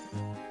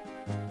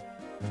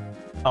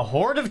 A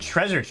horde of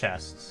treasure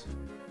chests.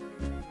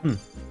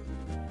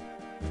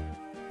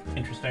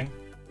 Interesting.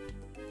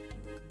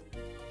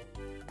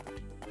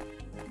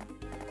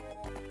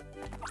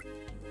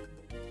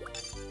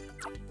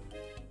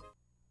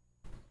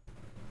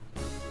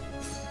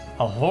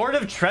 A horde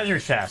of treasure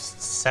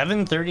chests.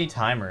 7:30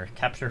 timer.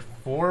 Capture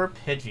 4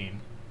 Pidgey.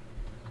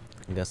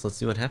 I guess let's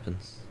see what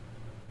happens.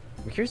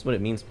 I'm curious what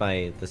it means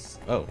by this.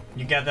 Oh.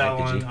 You got that Hi,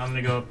 one. Pidgey. I'm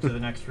gonna go up to the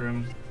next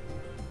room.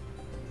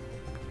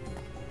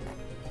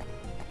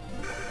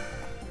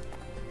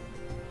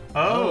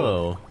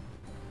 Oh.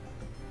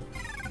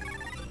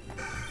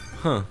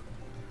 Huh.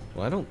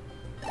 Well,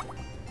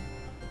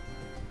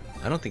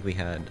 I don't think we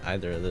had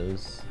either of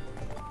those.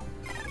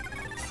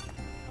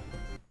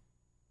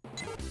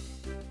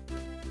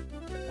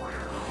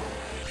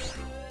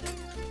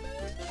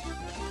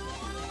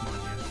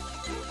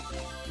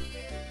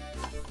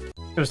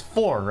 It was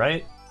 4,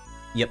 right?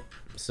 Yep.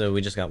 So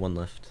we just got one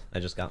left. I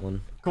just got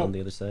one Cool. on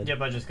the other side.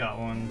 Yep, I just got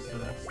one, so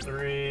that's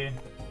 3.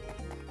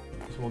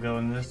 So we'll go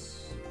in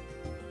this.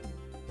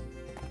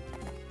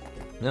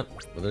 Yep.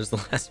 Well, there's the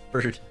last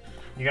bird.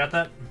 You got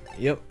that?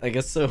 Yep, I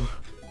guess so.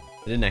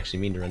 I didn't actually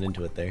mean to run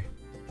into it there.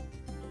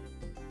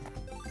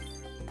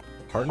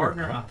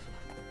 Partner up.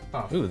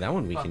 Oh. Ooh, that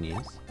one we can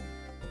use.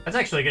 That's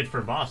actually good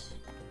for boss.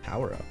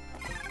 Power up.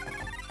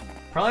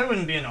 Probably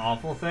wouldn't be an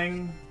awful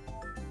thing.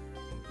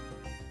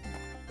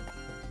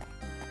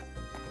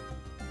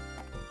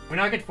 We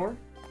not get 4?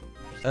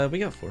 We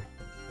got 4.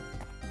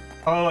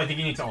 Oh, I think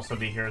you need to also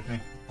be here with me.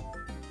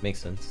 Makes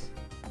sense.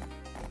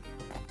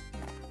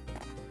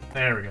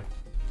 There we go.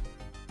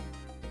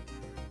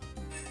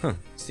 Huh.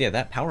 So yeah,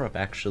 that power up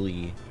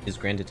actually is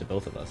granted to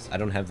both of us. I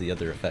don't have the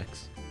other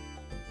effects.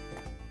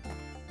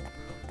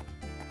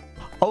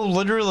 Oh,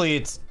 literally,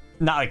 it's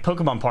not like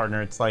Pokemon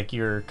partner. It's like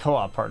your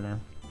co-op partner.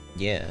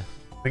 Yeah.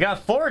 We got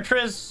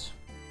Fortress.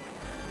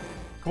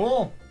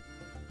 Cool.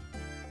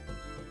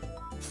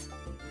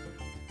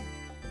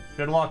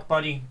 Good luck,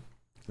 buddy.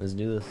 Let's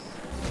do this.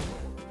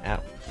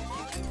 Ow.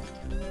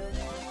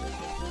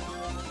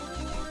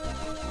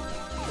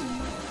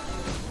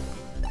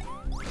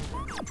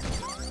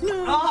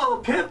 No.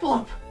 Oh,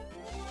 Piplup.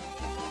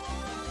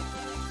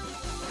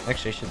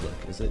 Actually, I should look.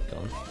 Is it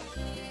gone?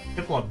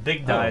 Piplup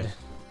big died.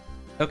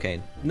 Okay.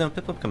 No,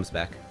 Piplup comes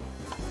back.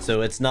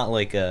 So it's not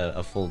like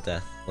a full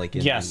death like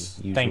in Yes,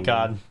 the usual thank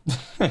God.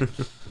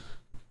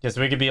 Yes,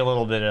 we could be a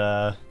little bit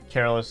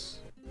careless,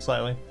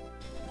 slightly.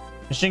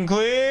 Mission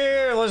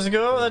clear! Let's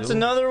go! That's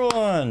another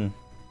one!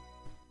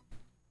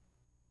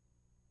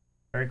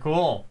 Very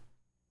cool.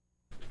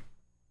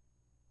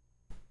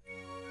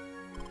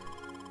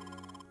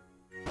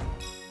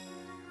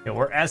 Yeah,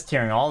 we're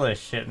S-tiering all this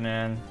shit,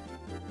 man.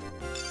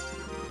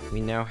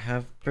 We now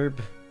have Burb.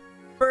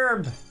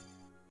 Burb!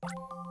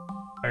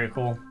 Very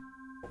cool.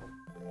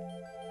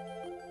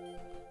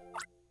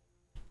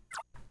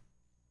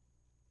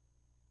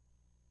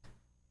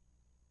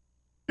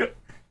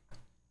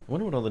 I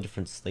wonder what all the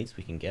different slates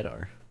we can get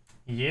are.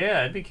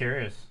 Yeah, I'd be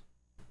curious.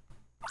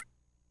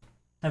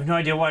 I have no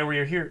idea why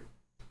we're here.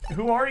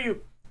 Who are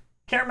you?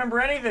 Can't remember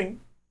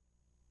anything.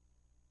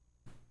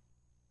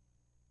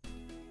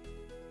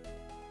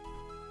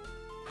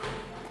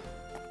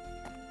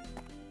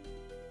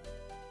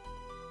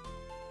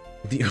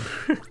 The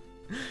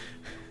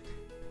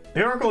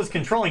The Oracle is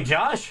controlling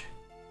Josh?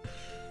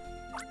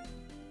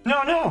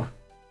 No!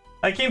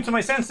 I came to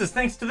my senses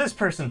thanks to this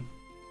person.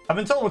 I've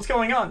been told what's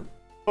going on,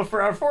 but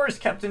for our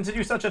forest captain to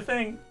do such a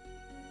thing...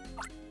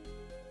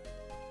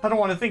 I don't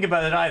want to think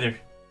about it either.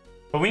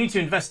 But we need to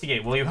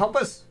investigate. Will you help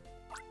us?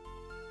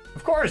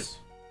 Of course!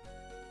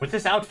 With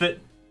this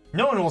outfit,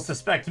 no one will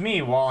suspect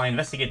me while I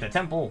investigate the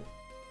temple.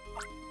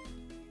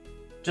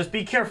 Just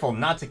be careful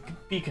not to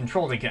be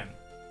controlled again.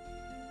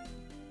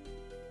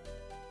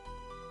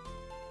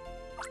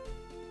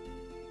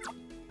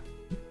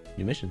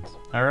 new missions.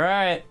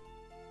 Alright.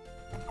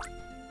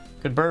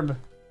 Good burb.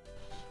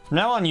 From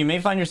now on, you may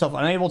find yourself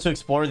unable to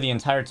explore the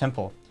entire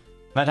temple.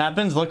 When that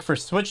happens, look for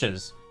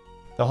switches.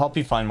 They'll help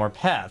you find more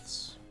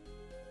paths.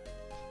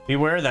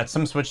 Beware that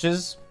some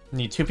switches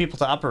need 2 people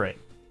to operate.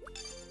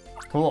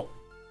 Cool.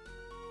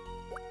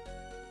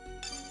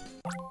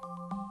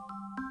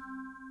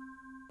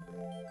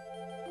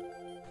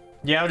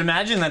 Yeah, I would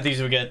imagine that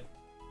these would get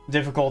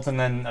difficult and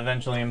then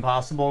eventually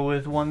impossible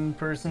with one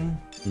person.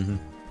 Mm-hmm.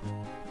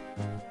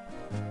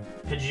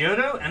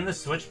 Pidgeotto and the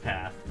switch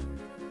path.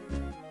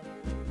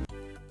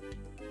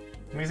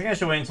 I think I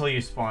should wait until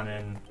you spawn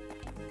in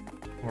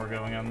before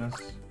going on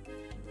this.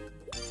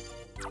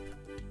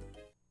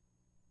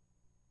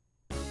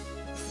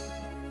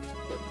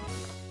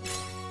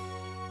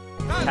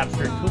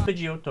 Captured two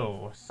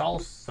Pidgeotto.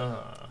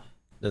 Salsa.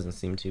 Doesn't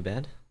seem too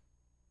bad.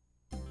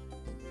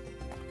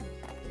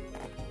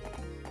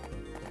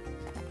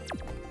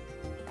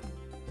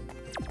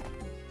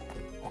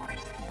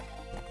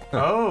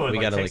 Oh, we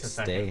it gotta like takes a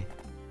second. stay.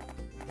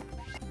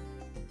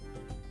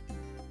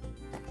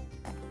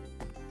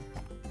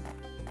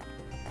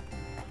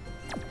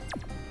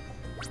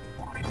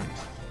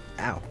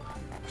 Ow.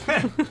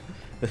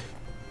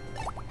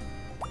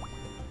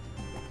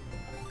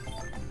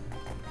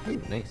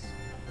 Ooh, nice.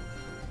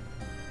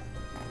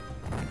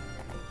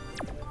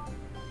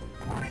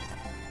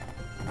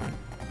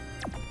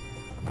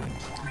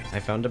 I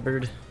found a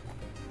bird.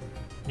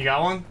 You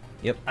got one?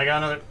 Yep. I got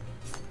another.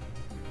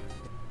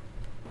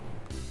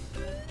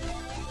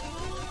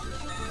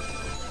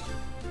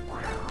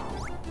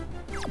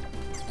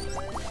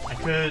 I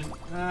could,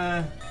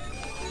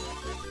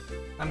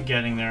 I'm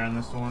getting there on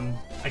this one.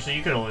 Actually,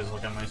 you could always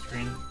look at my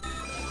screen.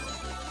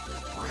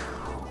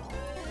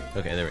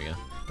 Okay, there we go.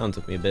 That one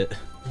took me a bit.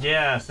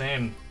 Yeah,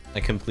 same.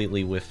 I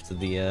completely whiffed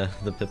the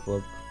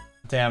Piplup.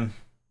 Damn.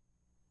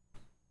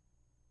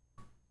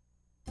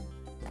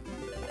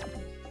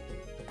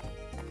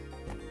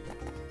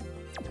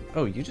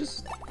 Oh, you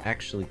just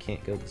actually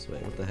can't go this way.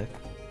 What the heck?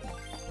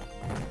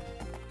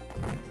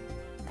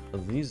 Oh,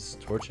 these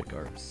Torchic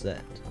are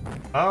upset.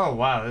 Oh,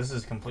 wow, this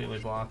is completely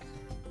blocked.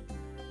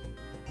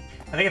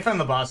 I think I found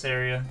the boss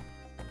area.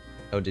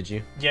 Oh, did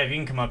you? Yeah, if you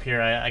can come up here,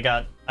 I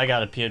got a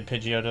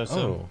Pidgeotto, so...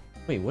 Oh,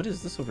 wait, what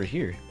is this over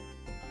here?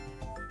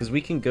 Because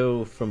we can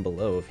go from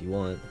below if you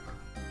want.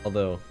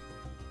 Although,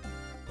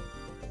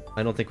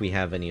 I don't think we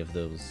have any of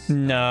those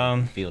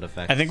No. field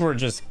effects. I think we're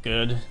just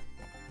good.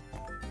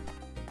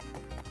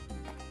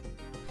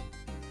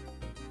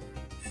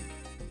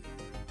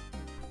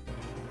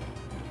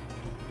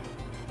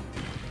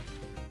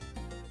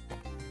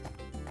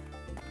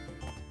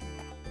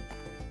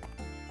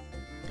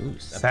 Ooh,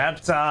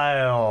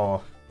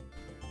 Saptile.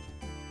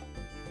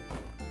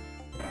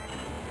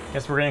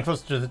 Guess we're getting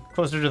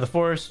closer to the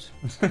forest.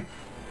 This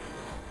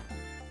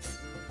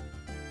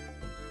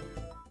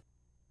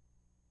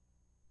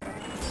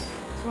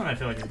one I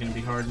feel like is gonna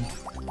be hard.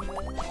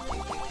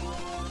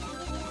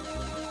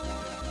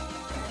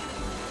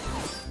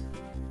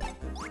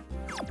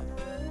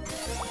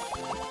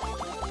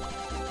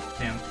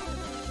 Damn.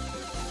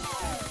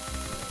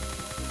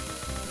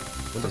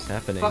 What is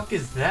happening? What the fuck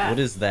is that? What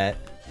is that?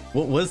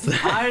 What was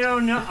that? I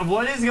don't know.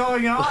 What is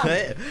going on?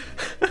 What?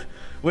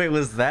 Wait,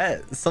 was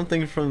that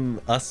something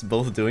from us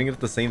both doing it at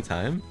the same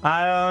time?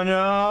 I don't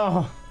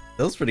know.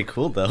 That was pretty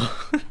cool, though.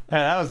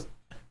 Yeah,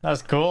 that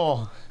was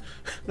cool.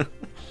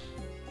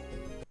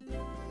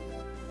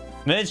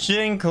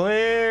 Mission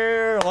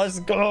clear. Let's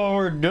go.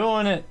 We're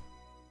doing it.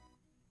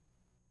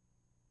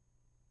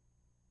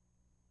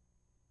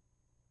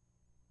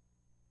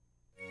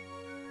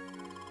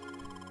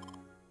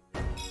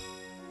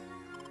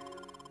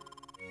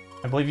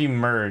 I believe you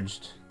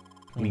merged.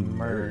 We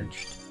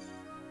merged.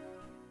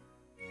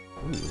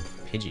 Ooh,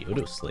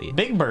 Pidgeotto Slate.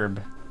 Big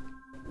Burb.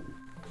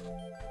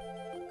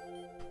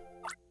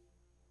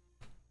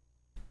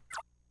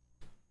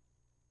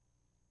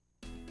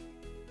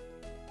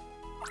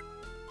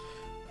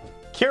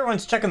 Kira went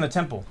to check on the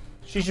temple.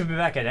 She should be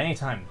back at any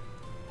time.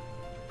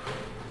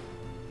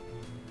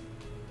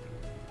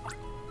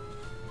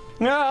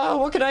 Ah,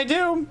 what can I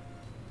do?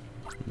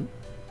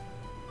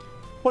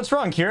 What's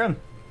wrong, Kira?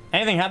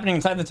 Anything happening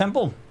inside the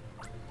temple?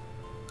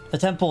 The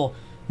temple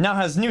now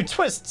has new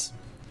twists.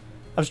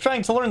 I was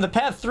trying to learn the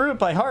path through it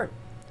by heart,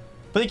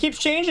 but it keeps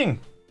changing.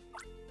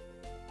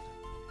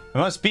 It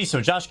must be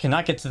so Josh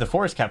cannot get to the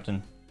forest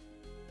captain.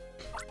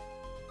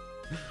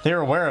 They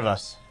are aware of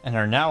us and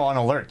are now on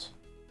alert.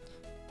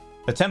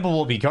 The temple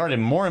will be guarded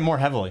more and more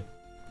heavily.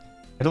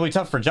 It'll be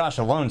tough for Josh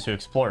alone to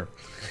explore.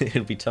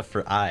 It'll be tough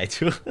for I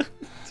to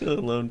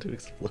alone to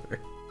explore.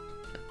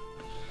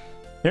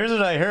 Here's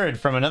what I heard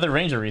from another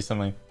ranger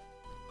recently.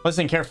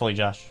 Listen carefully,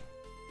 Josh.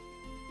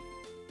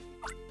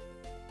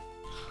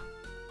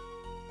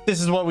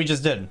 This is what we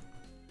just did.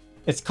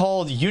 It's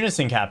called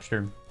Unison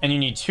Capture, and you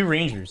need 2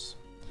 rangers.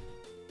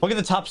 Look at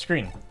the top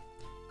screen.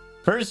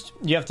 First,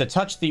 you have to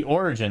touch the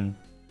origin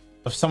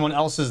of someone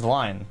else's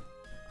line.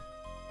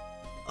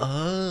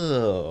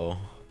 Oh.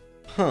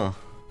 Huh.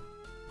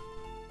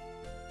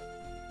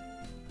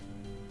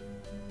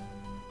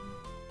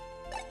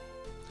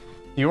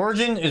 The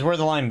origin is where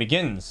the line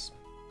begins.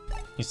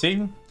 You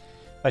see?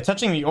 By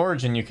touching the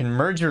origin, you can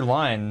merge your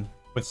line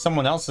with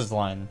someone else's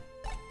line.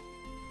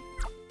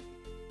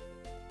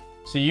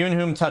 So you and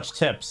whom touch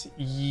tips.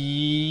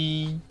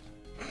 Yes.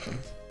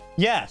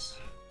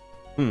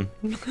 You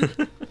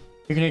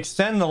can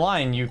extend the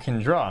line you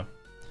can draw.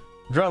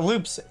 Draw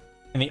loops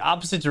in the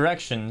opposite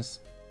directions.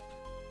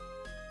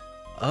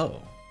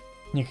 Oh.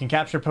 You can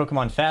capture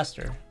Pokemon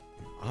faster.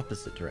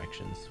 Opposite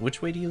directions.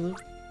 Which way do you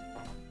loop?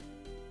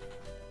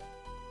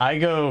 I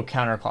go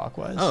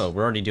counterclockwise. Oh,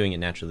 we're already doing it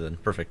naturally then.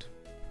 Perfect.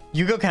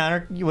 You go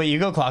you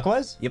go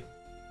clockwise? Yep.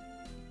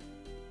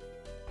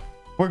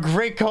 We're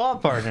great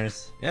co-op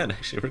partners. Yeah, it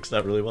actually works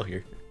out really well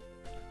here.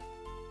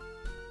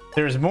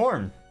 There's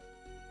more.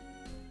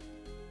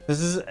 This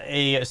is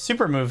a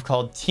super move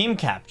called Team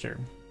Capture,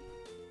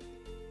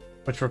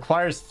 which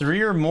requires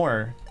 3 or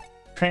more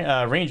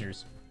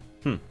rangers.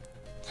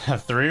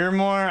 3 or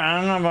more? I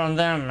don't know about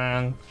that,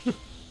 man.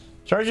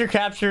 Charge your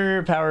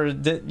capture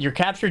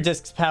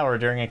disc's power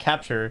during a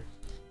capture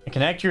and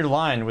connect your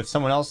line with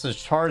someone else's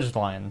charged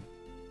line.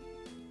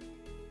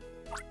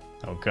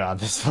 Oh god,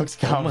 this looks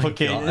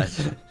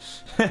complicated.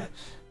 Oh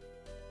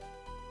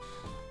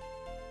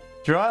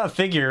Draw a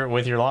figure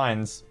with your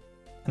lines,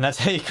 and that's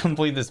how you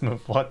complete this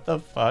move. What the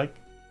fuck?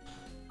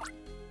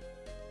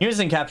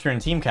 Using capture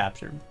and team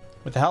capture.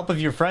 With the help of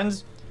your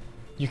friends,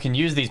 you can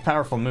use these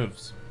powerful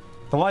moves.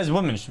 The wise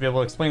woman should be able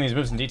to explain these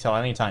moves in detail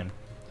at any time.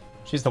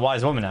 She's the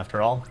wise woman,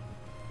 after all.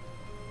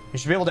 You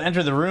should be able to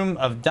enter the room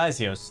of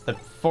Daisios, the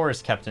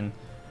forest captain,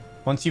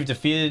 once you've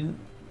defeated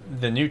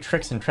the new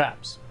tricks and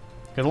traps.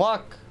 Good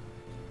luck!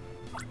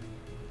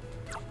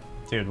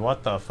 Dude,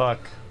 what the fuck?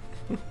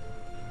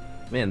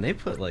 Man, they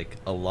put like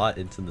a lot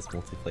into this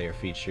multiplayer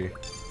feature.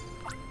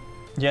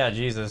 Yeah,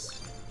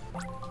 Jesus.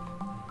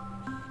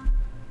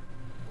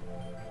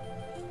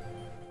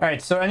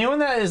 Alright, so anyone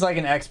that is like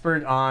an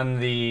expert on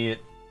the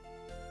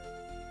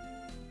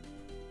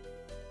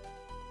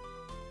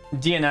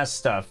DNS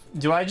stuff,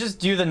 do I just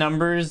do the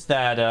numbers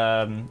that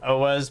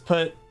OWA's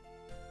put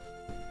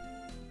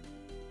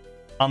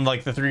on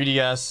like the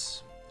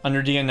 3DS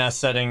under DNS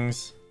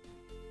settings,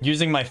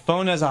 using my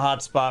phone as a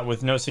hotspot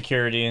with no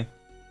security,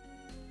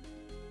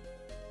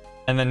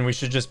 and then we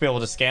should just be able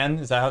to scan?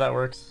 Is that how that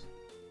works?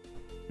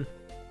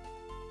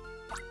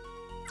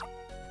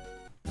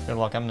 Good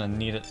luck, I'm gonna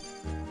need it.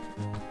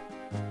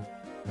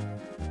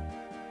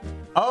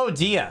 Oh,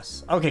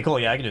 DS. Okay, cool,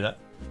 yeah, I can do that.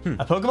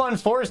 A Pokemon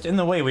forest in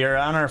the way. We are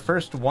on our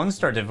first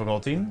 1-star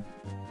difficulty.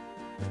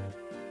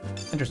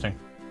 Interesting.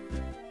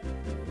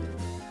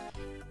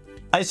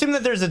 I assume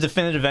that there's a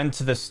definitive end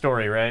to this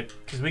story, right?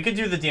 Because we could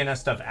do the DNS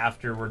stuff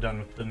after we're done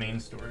with the main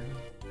story.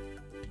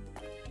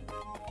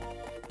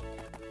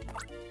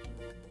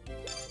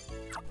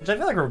 Which I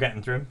feel like we're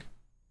getting through.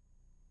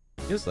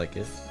 Feels like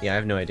it. Yeah, I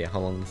have no idea how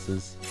long this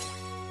is.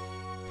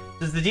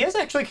 Does the DS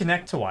actually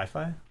connect to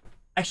Wi-Fi?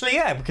 Actually,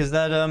 yeah, because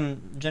that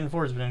Gen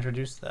 4 has been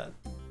introduced to that.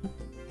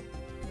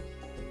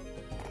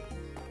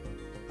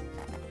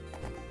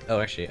 Oh,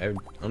 actually, I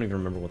don't even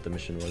remember what the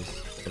mission was.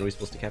 What are we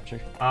supposed to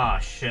capture? Ah,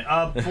 shit. 4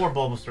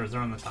 Bulbasaurs.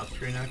 They're on the top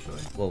screen, actually.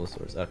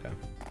 Bulbasaurs, okay.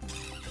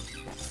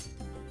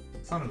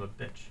 Son of a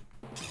bitch.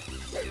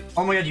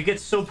 Oh my god, you get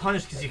so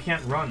punished because you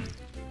can't run.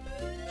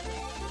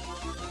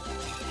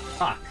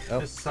 Fuck. Oh.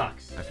 This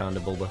sucks. I found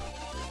a Bulba.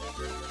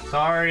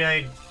 Sorry,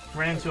 I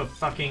ran into a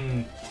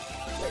fucking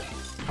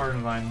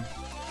Cardivine.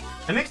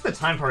 It makes the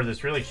time part of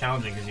this really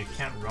challenging because you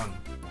can't run.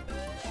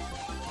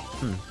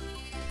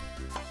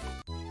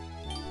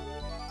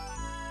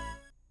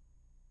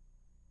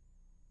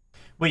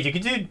 Wait, you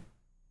could do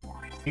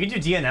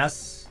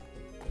DNS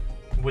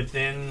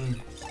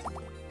within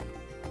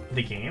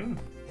the game?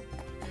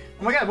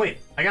 Oh my god, wait,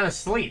 I got a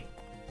slate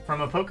from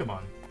a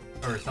Pokemon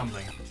or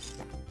something.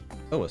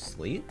 Oh, a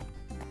slate?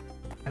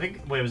 I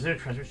think, wait, was there a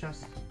treasure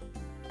chest?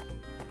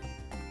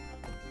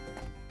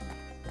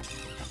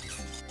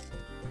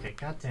 Okay,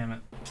 god damn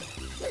it.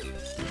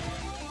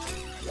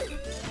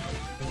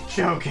 I'm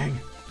joking.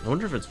 I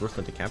wonder if it's worth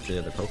it to capture the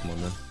other Pokemon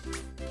then.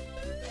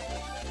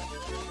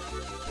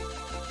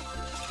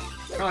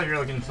 Probably if you're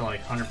looking to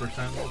like 100%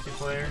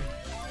 multiplayer.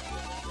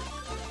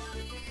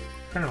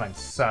 Cardivines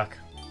suck.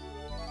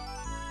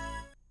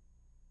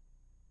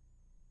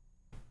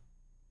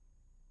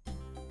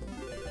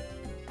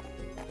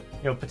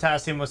 Yo,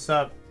 Potassium, what's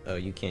up? Oh,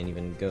 you can't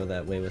even go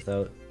that way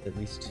without at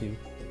least 2.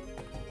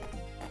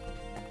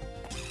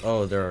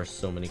 Oh, there are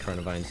so many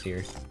Carnivines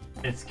here.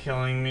 It's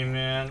killing me,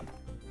 man.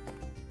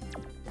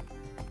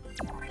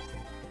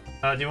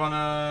 Do you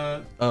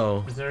wanna...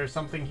 Oh. Is there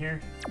something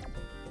here?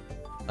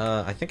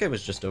 I think I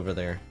was just over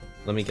there.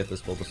 Let me get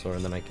this Bulbasaur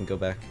and then I can go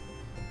back.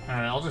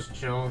 Alright, I'll just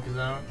chill because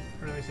I don't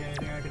really see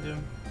anything I could do.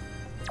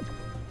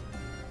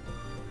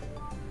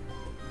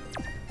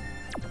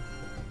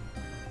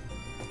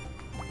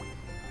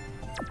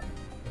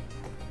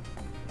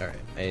 Alright,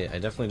 I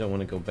definitely don't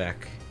want to go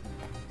back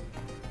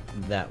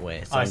that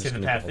way. So Oh, I I'm see just the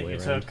gonna path go that all the you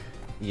way around. took.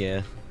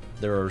 Yeah,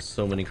 there are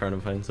so many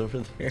Carnivines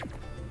over there.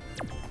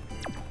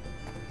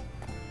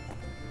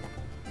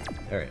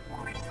 Alright.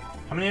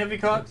 How many have you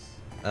caught?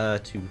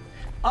 2.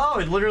 Oh,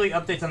 it literally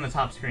updates on the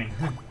top screen.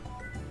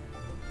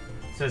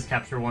 It says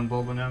capture 1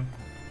 Bulba now.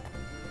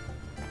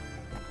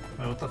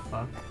 Wait, what the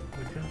fuck?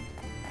 Okay.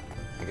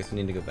 I guess we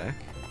need to go back.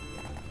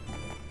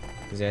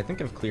 Because yeah, I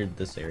think I've cleared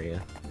this area.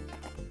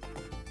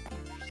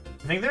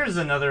 I think there's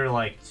another,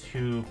 like,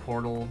 2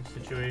 portal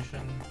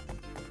situation.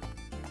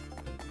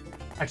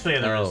 Actually,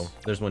 yeah, there is. Oh,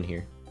 there's one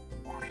here.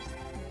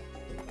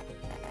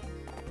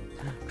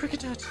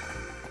 Cricketot!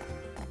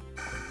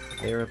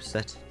 They're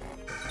upset.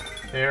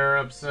 They're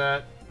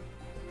upset.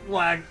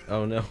 Lag.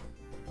 Oh no.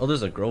 Oh,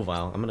 there's a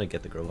Grovyle. I'm gonna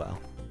get the Grovyle.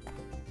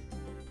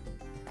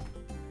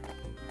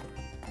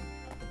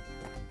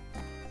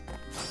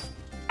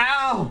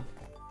 Ow!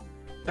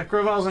 That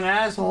Grovyle's an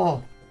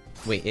asshole.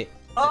 Wait, it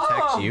Oh!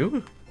 attacked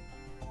you?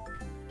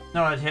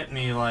 No, it hit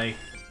me like...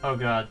 Oh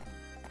god.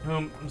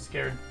 I'm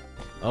scared.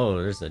 Oh,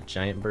 there's a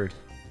giant bird.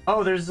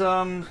 Oh, there's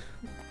a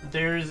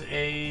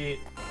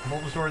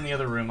Bulbasaur in the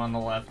other room on the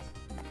left.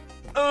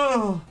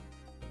 Oh!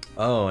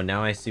 Oh,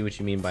 now I see what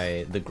you mean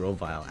by the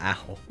Grovyle.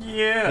 Ow.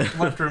 Yeah!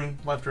 Left room,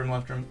 left room,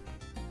 left room.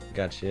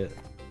 Gotcha.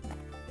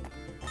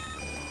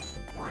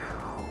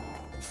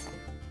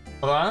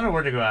 Although I don't know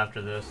where to go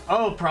after this.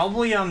 Oh,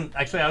 probably,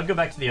 actually I would go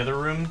back to the other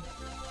room.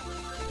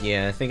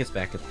 Yeah, I think it's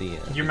back at the...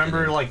 Do you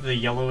remember, like, the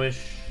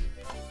yellowish,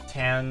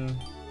 tan,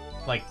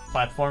 like,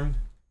 platform?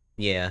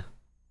 Yeah.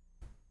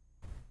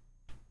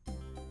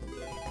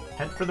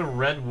 Head for the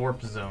red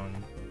warp zone.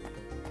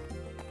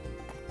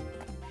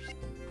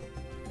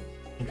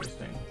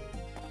 Interesting.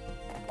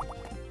 I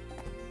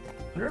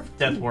wonder if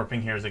death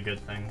warping here is a good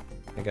thing.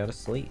 I got a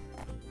slate.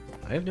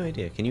 I have no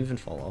idea. Can you even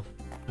fall off?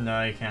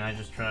 No, you can't. I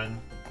just tried.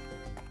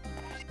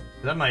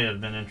 That might have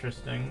been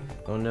interesting.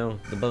 Oh no,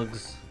 the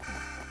bugs.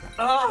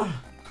 Oh!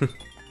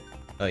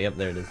 Oh, yep,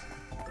 there it is.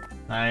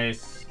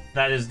 Nice.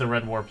 That is the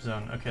red warp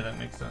zone. Okay, that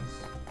makes sense.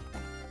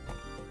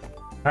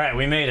 Alright,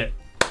 we made it.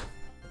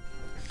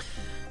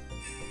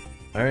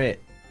 Alright,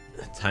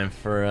 time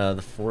for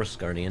the Forest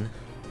Guardian.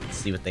 Let's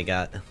see what they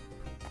got.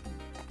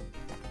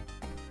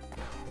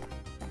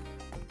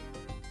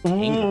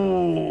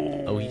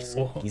 Ooh. Oh,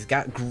 he's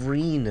got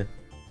green.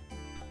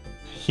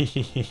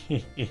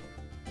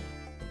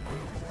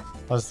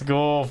 Let's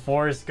go,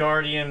 Forest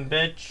Guardian,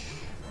 bitch.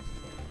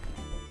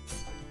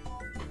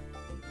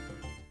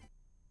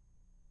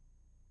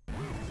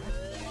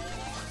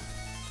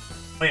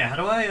 Oh yeah, how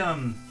do I,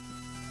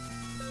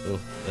 Oh,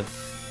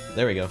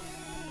 there we go.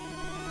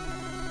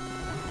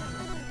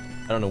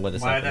 I don't know what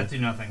this is. Why did that do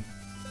nothing?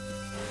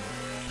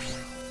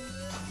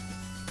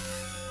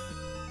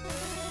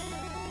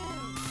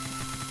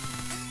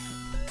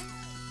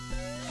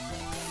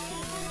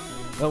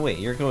 Oh wait,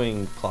 you're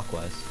going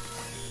clockwise.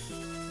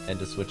 I had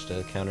to switch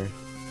to counter.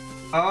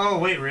 Oh,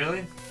 wait,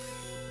 really?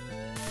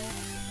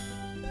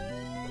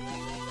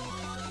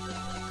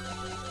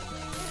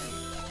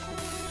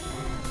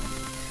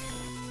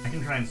 I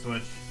can try and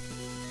switch.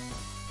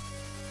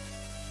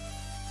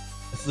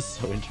 This is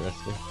so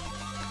interesting.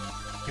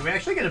 Can we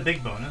actually get a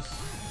big bonus?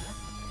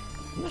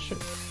 I'm not sure.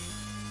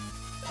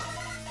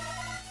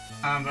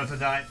 I'm about to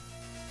die.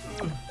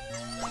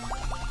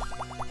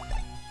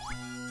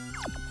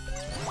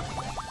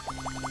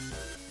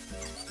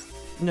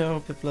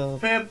 No, Piplup.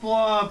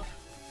 Piplup!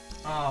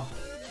 Oh.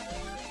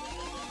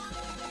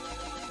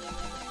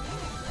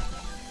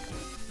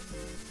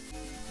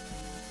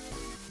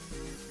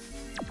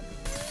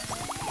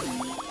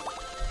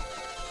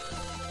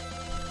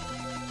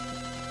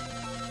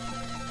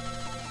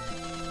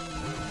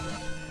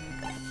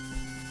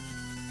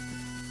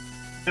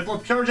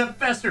 Piplup, charge up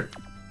faster!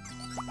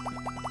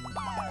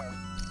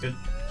 Good.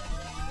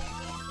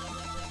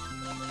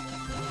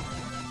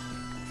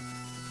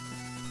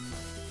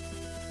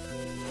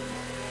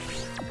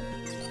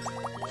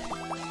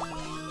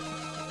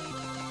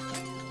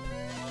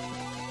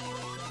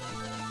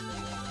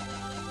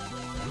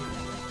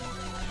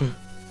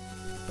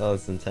 Oh,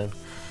 it's intense.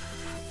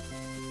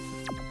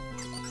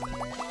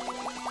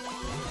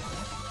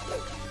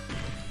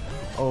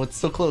 Oh, it's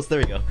so close. There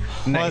we go.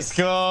 Nice. Let's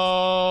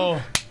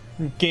go!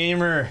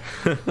 Gamer.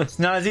 It's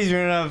not as easy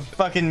when you have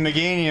fucking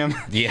Meganium.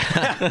 Yeah.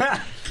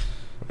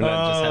 We're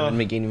not just having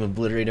Meganium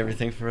obliterate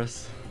everything for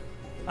us.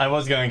 I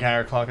was going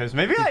counterclockwise.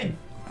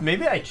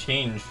 Maybe I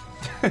changed.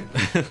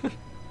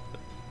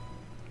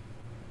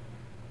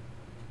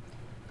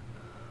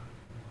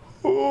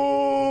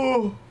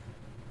 Oh!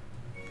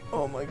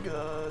 Oh my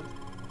god.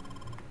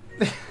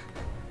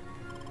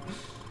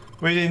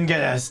 We didn't get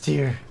S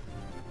tier.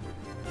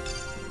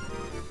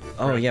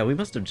 Oh yeah, we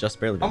must have just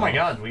barely been Oh my off.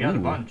 god, we got a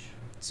Ooh. bunch.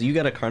 So you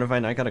got a Carnivine,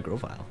 and I got a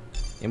Grovyle.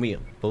 And we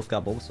both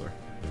got Bulbasaur.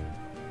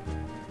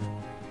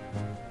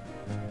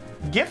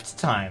 Gift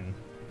time.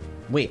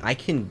 Wait, I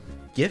can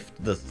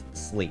gift the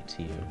slate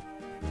to you.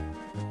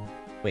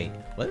 Wait,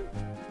 what?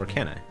 Or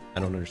can I? I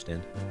don't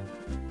understand.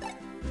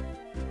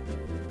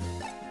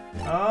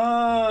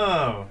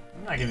 Oh,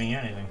 I'm not giving you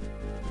anything.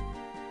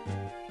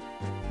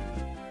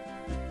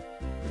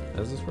 How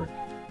does this work?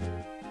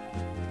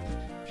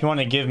 If you want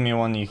to give me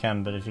one, you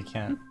can, but if you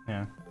can't,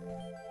 yeah.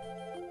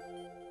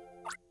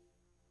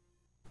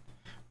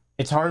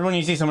 It's hard when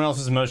you see someone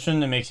else's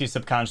emotion, it makes you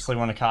subconsciously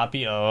want to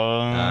copy.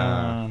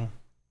 Oh.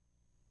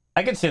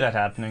 I could see that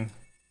happening.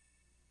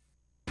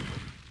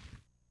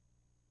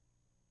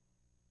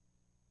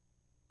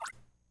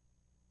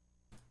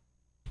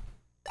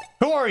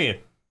 Who are you?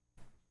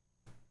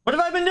 What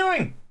have I been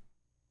doing?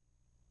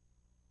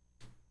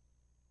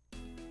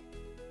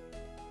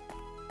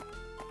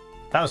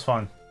 That was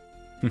fun.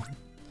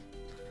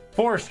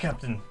 Forest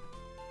Captain.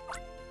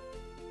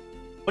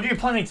 What are you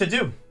planning to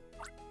do?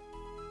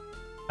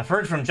 I've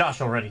heard from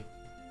Josh already.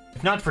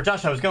 If not for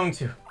Josh, I was going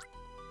to.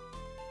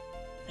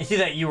 I see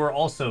that you were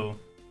also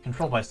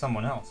controlled by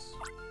someone else.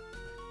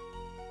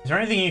 Is there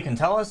anything you can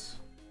tell us?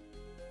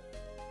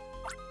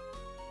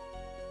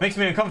 Makes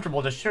me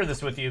uncomfortable to share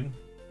this with you.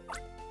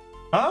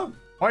 Huh?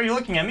 Why are you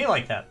looking at me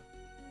like that?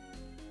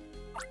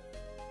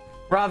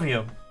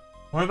 Ravio,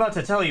 what I'm about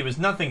to tell you is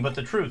nothing but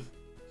the truth,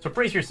 so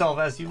brace yourself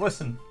as you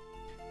listen.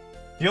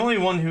 The only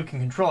one who can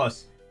control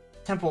us,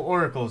 Temple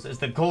Oracles, is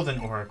the Golden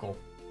Oracle.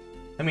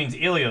 That means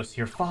Ilios,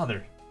 your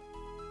father.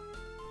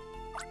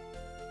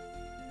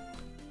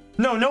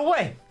 No, no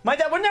way! My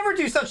dad would never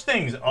do such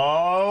things!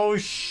 Oh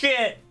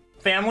shit!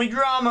 Family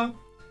drama!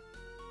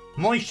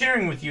 I'm only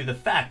sharing with you the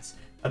facts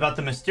about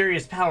the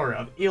mysterious power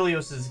of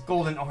Ilios's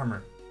golden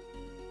armor.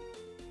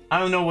 I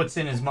don't know what's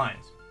in his mind.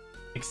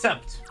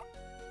 Except...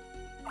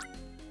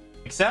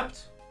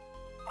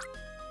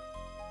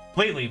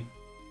 Lately,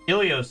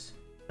 Ilios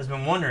has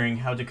been wondering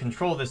how to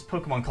control this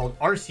Pokemon called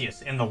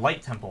Arceus in the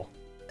Light Temple.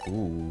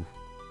 Ooh.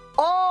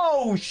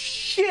 Oh,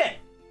 shit!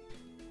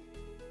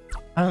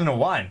 I don't know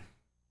why.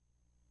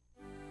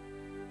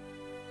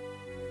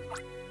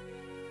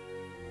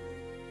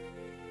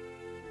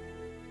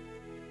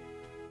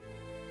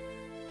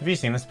 Have you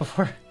seen this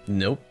before?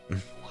 Nope.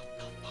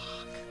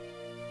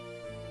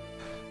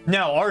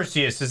 Now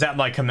Arceus is at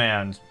my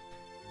command.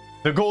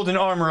 The golden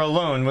armor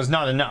alone was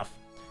not enough,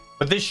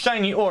 but this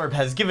shiny orb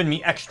has given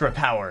me extra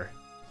power.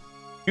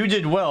 You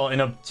did well in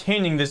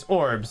obtaining this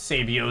orb,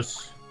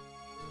 Sabios.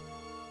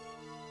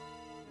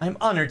 I'm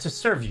honored to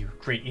serve you,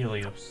 great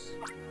Ilios.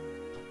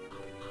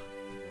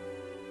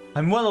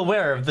 I'm well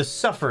aware of the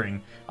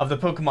suffering of the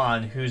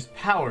Pokemon whose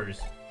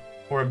powers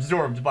were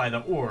absorbed by the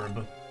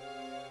orb,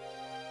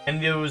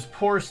 and those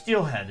poor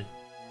Steelhead.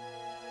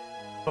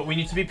 But we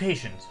need to be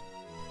patient.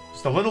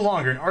 Just a little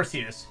longer and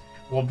Arceus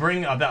will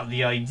bring about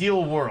the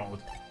ideal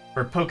world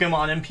for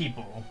Pokemon and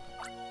people.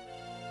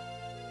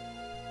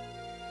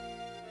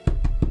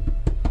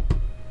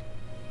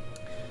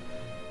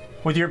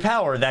 With your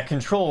power that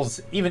controls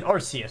even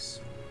Arceus,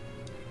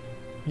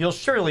 you'll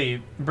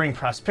surely bring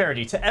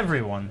prosperity to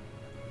everyone.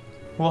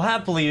 We'll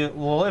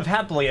live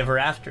happily ever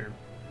after,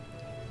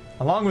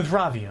 along with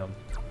Ravio.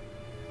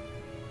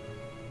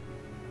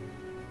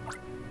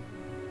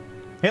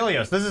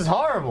 Helios, this is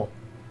horrible.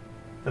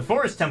 The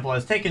Forest Temple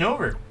has taken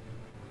over.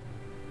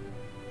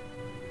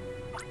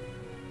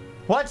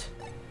 What?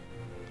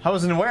 I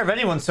wasn't aware of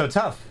anyone so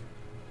tough.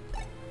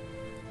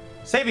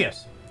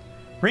 Sabios,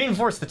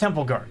 reinforce the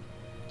temple guard.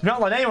 Do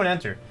not let anyone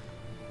enter.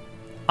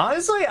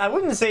 Honestly, I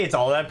wouldn't say it's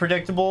all that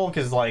predictable,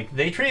 because, like,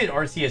 they treated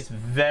Arceus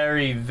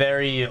very,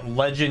 very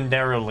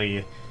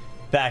legendarily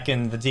back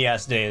in the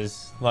DS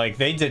days. Like,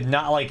 they did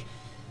not, like...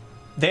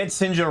 They had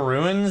Sinjo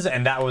Ruins,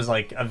 and that was,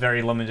 like, a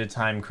very limited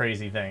time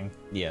crazy thing.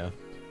 Yeah.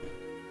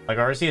 Like,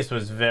 Arceus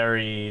was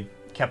very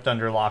kept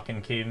under lock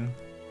and key.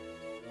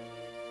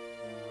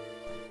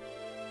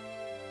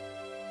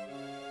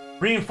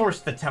 Reinforce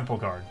the temple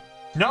guard.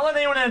 Do not let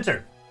anyone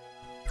enter.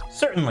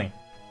 Certainly.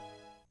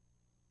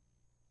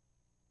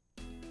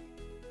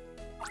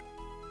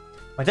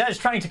 My dad is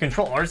trying to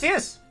control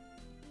Arceus?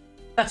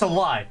 That's a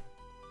lie.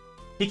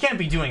 He can't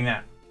be doing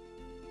that.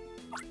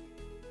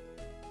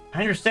 I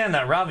understand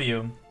that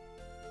Ravio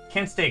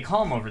can't stay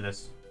calm over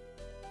this.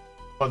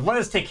 But let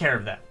us take care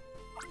of that.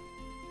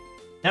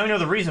 Now we know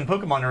the reason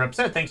Pokemon are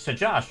upset thanks to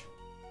Josh.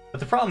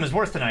 But the problem is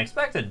worse than I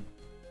expected.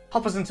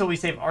 Help us until we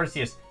save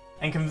Arceus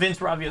and convince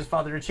Ravio's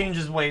father to change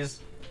his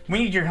ways. We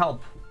need your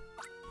help.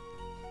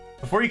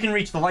 Before you can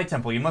reach the Light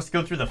Temple, you must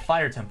go through the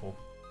Fire Temple.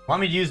 Allow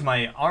me to use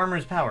my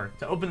armor's power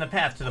to open the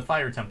path to the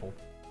Fire Temple.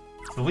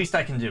 It's the least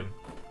I can do.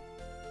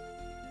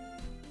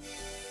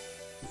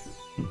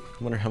 I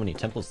wonder how many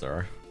temples there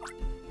are.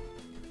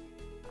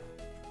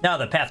 Now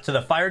the path to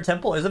the Fire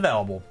Temple is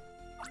available.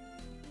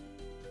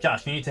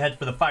 Josh, you need to head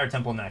for the Fire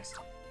Temple next.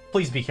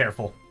 Please be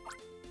careful.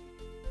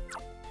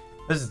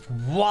 This is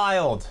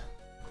wild.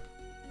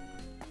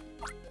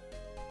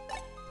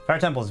 Fire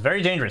Temple is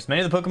very dangerous.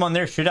 Many of the Pokemon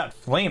there shoot out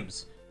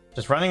flames.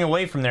 Just running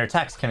away from their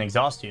attacks can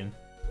exhaust you.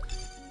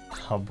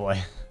 Oh boy.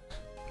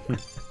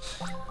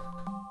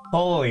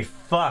 Holy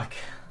fuck.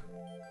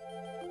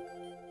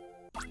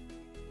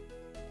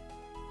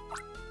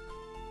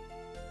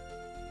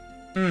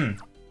 Yo,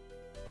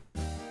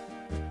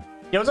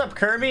 what's up,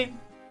 Kirby?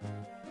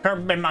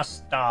 Kirby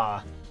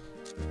Master.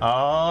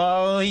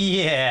 Oh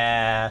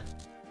yeah.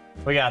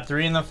 We got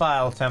 3 in the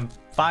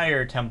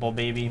Fire Temple,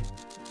 baby.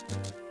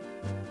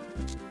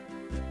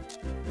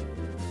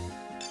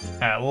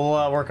 Alright,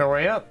 we'll work our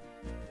way up.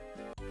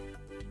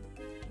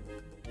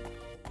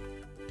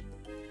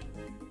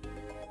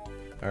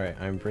 Alright,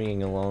 I'm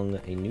bringing along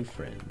a new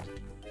friend.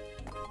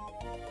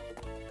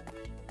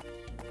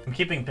 I'm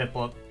keeping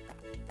Piplup.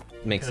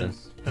 Makes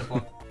sense.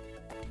 Piplup.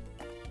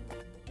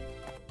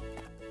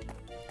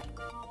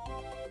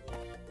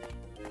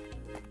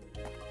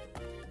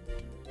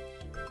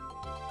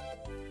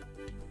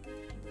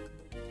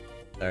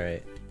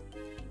 Alright.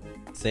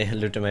 Say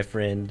hello to my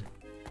friend.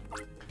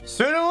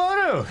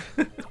 Sudowoodo!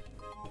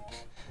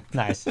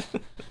 Nice.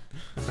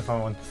 That's a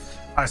fun one.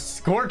 A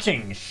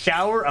scorching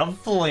shower of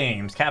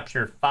flames.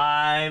 Capture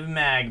 5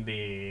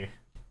 Magby.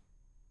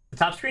 The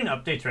top screen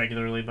updates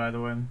regularly, by the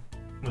way,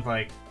 with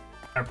like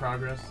our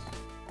progress.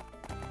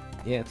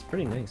 Yeah, it's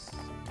pretty nice.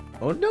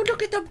 Oh no,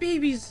 look at the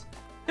babies!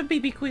 The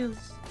baby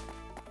quills!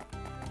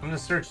 I'm gonna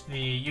search the...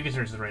 You can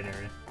search the right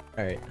area.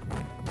 Alright.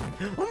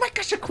 Oh my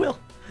gosh, a quill!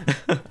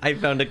 I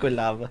found a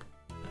quillava.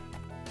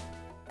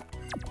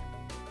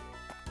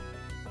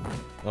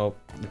 Oh,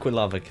 the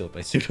quillava killed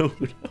my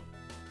Sudowoodo.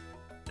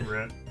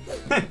 Rip.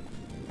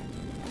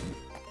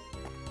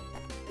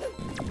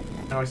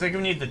 Now, looks like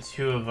we need the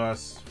two of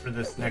us for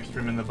this next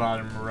room in the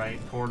bottom right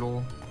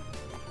portal.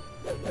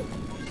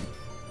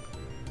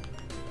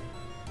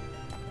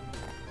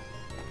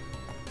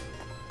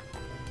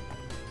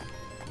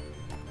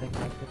 I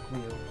got the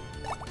quill.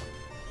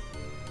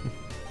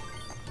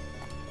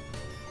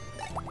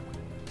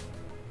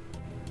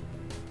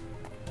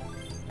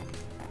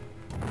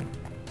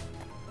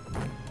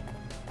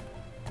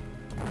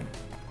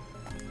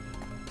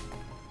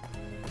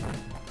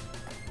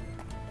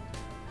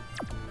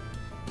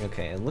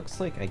 Okay, it looks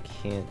like I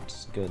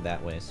can't go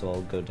that way, so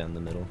I'll go down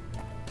the middle.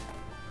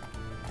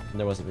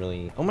 There wasn't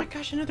really... Oh my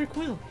gosh, another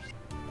quill!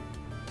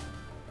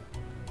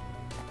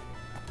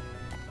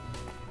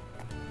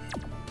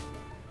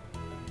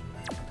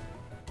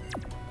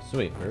 So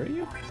wait, where are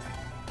you?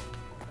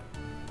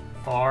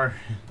 Far.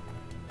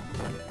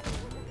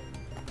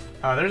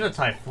 Oh, there's a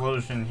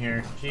Typhlosion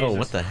here. Jesus Oh,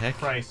 what the heck?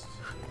 Christ.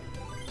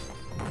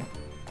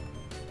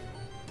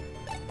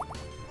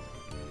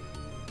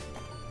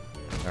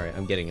 Alright,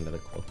 I'm getting another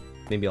quill.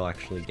 Maybe I'll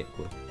actually get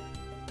quill.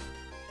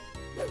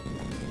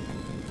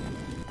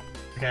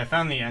 Okay, I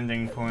found the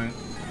ending point.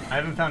 I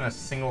haven't found a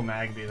single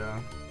Magby though.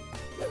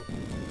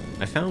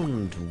 I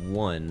found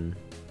one.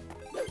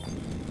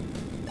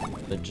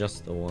 But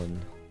just the one.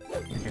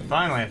 Okay,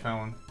 finally I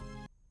found one.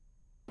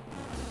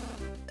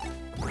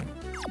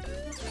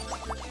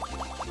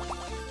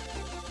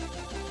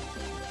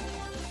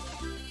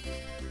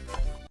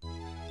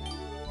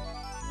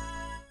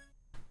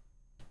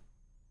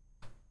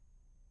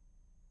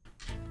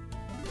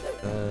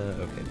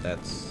 Okay,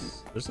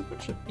 that's... There's a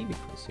bunch of baby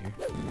quills here.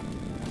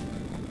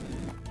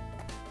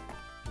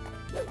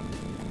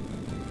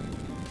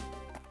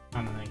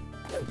 I'm gonna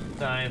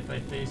die if I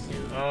face you.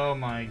 Oh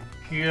my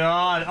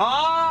god.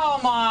 Oh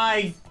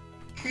my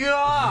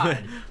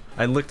god!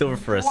 I looked over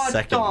for a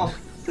second. What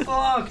the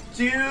fuck,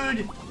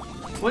 dude?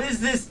 What is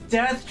this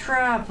death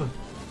trap?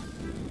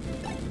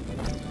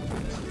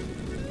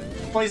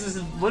 This place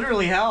is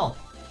literally hell.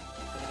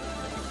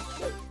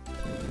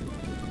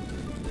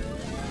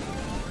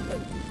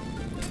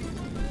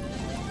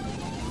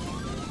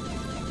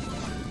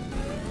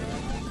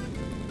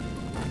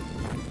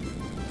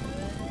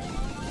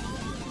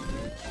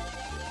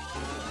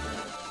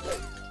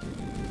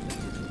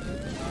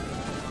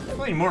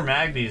 Probably more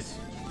Magbies.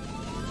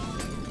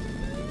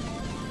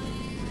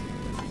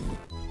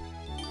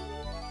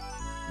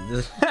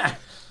 This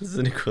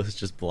Zinniquil is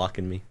just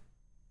blocking me.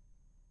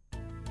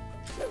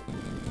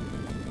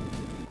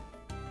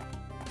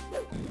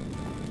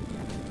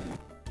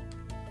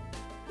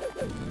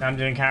 I'm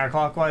doing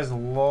counterclockwise.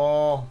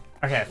 Lol.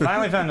 Okay,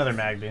 finally found another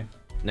Magby.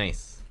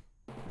 Nice.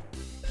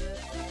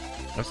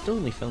 I've still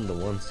only found the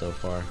one so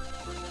far.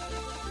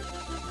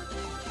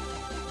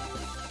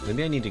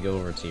 Maybe I need to go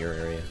over to your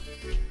area.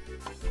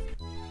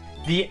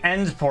 The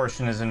end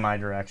portion is in my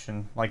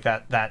direction. Like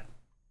that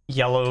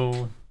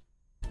yellow,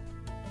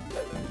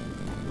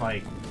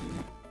 like,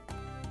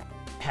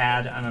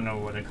 pad. I don't know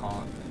what to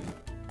call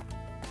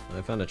it.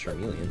 I found a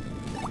Charmeleon.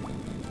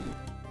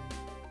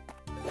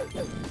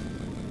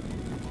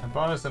 I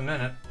bought us a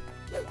minute.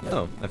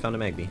 Oh, I found a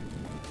Magby.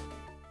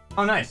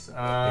 Oh, nice.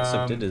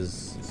 Except it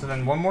is... So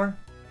then one more?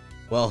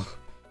 Well,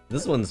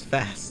 this one's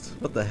fast.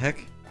 What the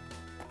heck?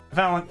 I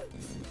found one.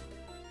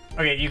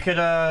 Okay, you could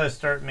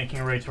start making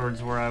your way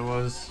towards where I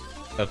was.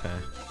 Okay.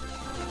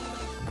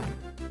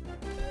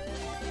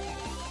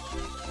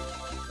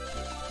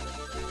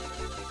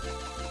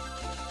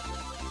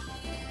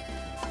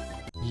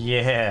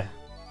 Yeah.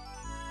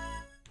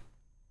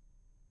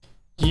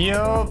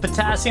 Yo,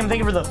 Potassium, thank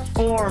you for the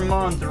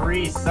 4-month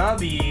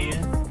resubby.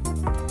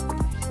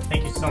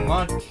 Thank you so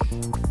much.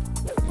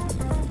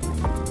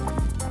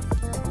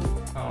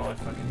 Oh, I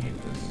fucking hate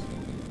this.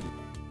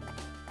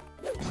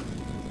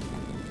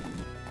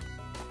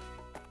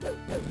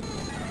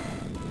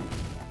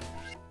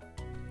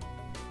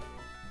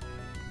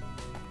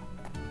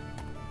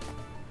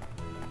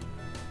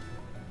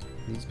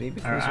 These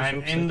baby Alright, quills are so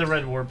I'm in the upset.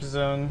 red warp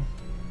zone.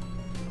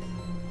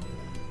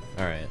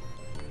 Alright.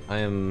 I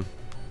am...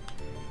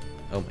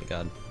 Oh my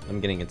god. I'm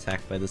getting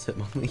attacked by this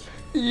Hitmonlee.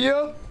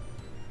 Yep.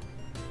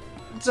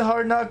 It's a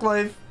hard knock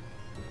life.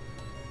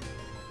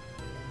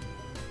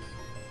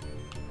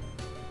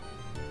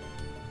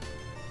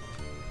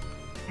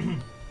 I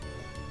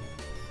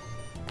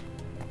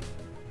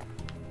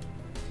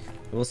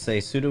will say,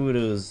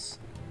 Sudowoodo's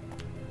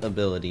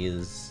ability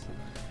is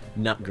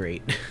not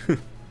great.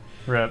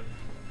 Rip.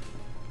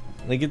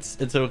 Like,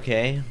 it's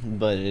okay,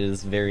 but it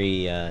is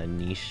very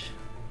niche.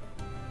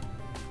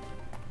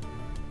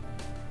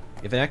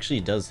 If it actually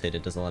does hit,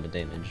 it does a lot of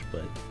damage,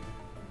 but...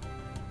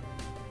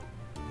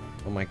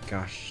 Oh my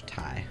gosh,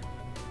 Ty.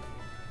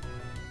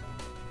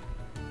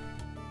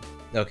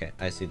 Okay,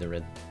 I see the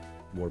red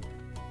warp.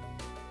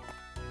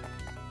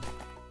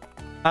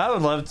 I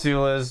would love to,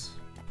 Liz.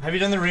 Have you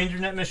done the Ranger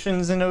Net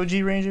missions in OG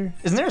Ranger?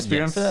 Isn't there a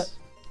speedrun for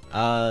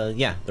that?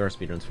 Yeah, there are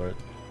speedruns for it.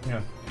 Yeah. I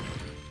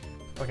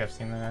feel like I've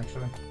seen that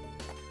actually.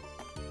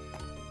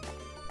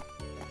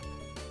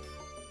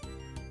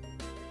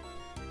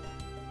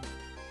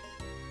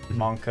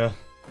 Monka.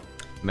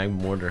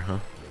 Magmortar, huh?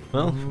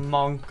 Well,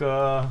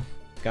 Monka.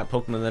 got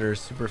Pokemon that are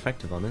super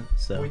effective on it,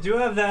 so. We do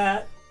have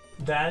that.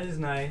 That is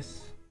nice.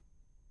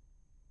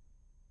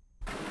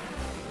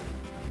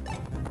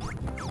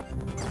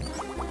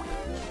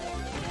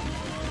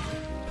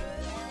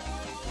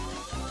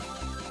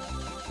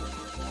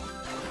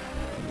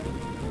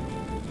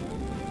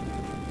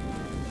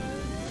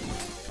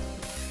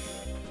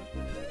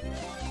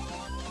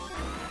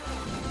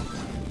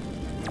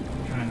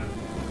 Trying to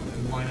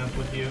line up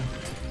with you.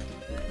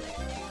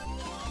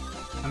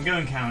 I'm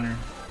going counter.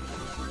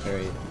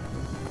 Alright.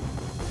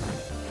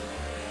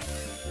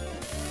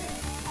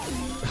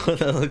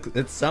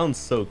 It sounds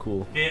so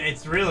cool.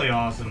 It's really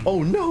awesome.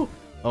 Oh no!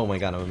 Oh my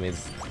god, I'm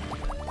amazed.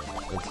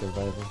 It's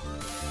survival.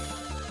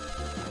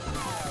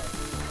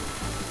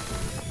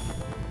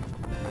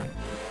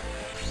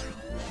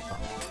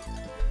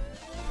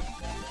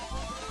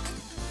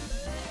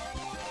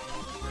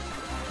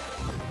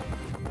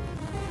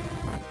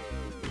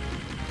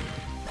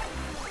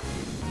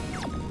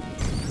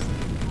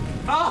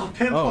 Oh,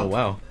 pimple! Oh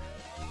wow.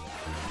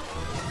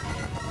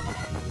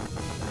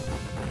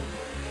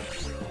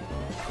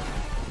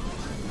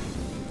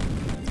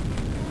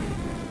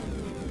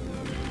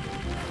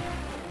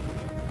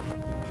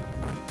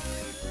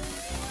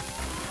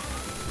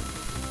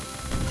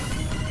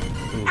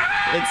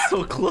 It's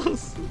so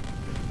close.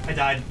 I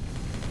died.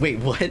 Wait,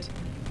 what?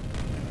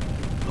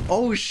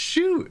 Oh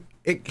shoot!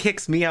 It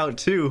kicks me out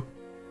too.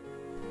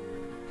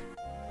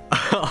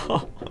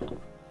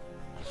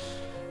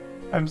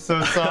 I'm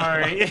so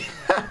sorry.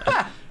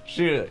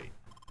 Shoot.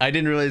 I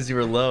didn't realize you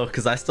were low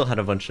because I still had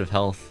a bunch of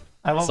health.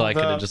 So I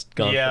could have just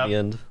gone for the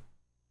end.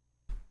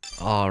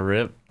 Aw,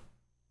 rip.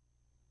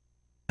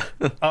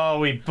 Oh,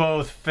 we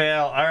both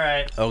fail.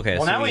 Alright. Okay,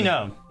 well, so now we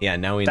know. Yeah,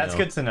 now we know. That's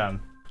good to know.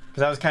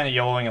 Because I was kind of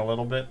YOLOing a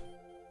little bit.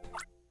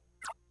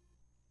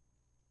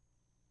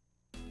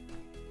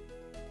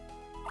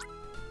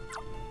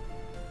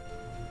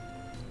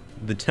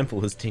 The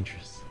temple is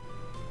dangerous.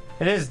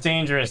 It is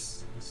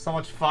dangerous. So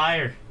much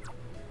fire.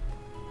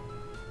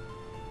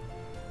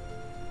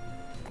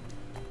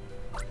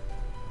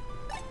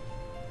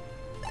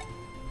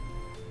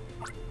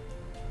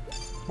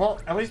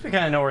 Well, at least we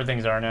kind of know where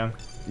things are now.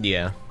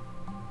 Yeah.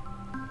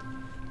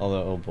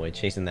 Although, oh boy,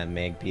 chasing that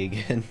Magpie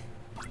again.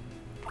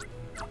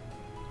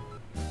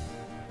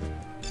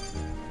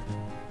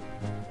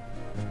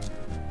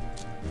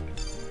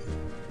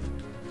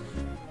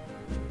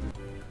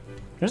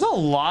 There's a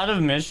lot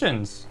of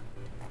missions.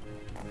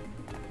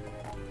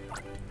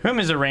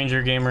 Whom is a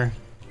ranger gamer?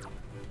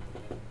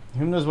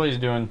 Who knows what he's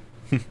doing?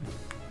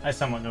 I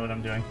somewhat know what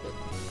I'm doing.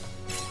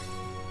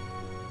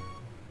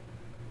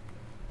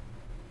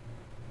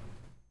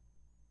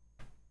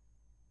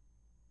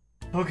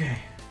 Okay.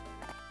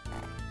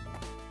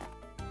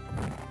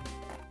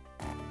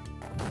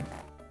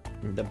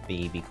 The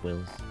baby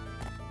quills.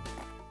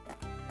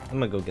 I'm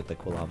gonna go get the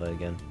Quilava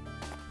again.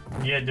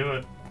 Yeah, do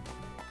it.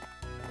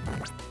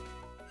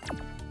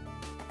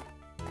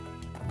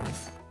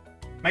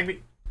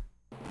 Magby.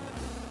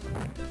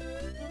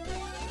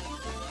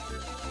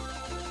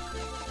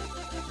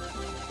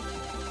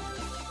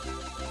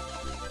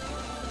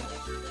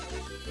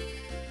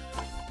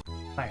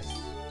 Nice.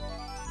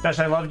 Josh,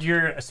 I loved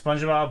your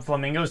SpongeBob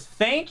flamingos.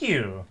 Thank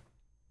you.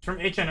 It's from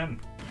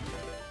H&M.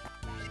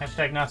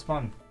 Hashtag not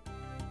spun.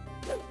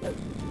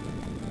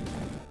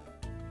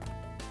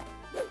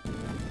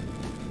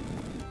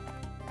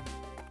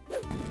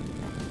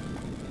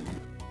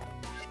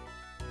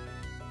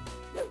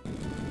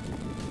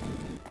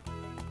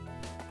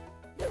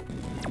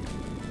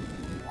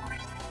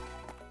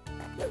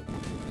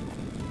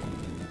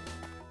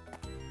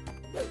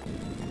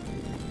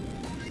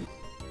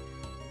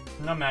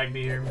 No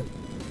Magby here.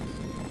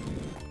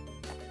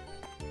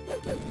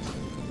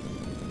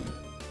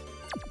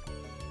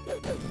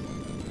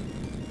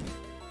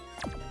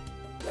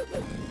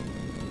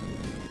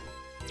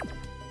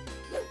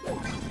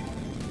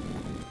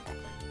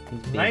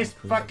 Nice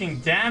fucking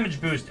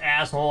damage boost,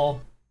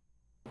 asshole.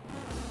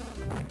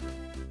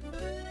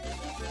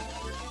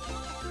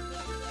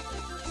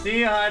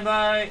 See ya, hi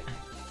bye.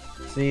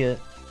 See ya.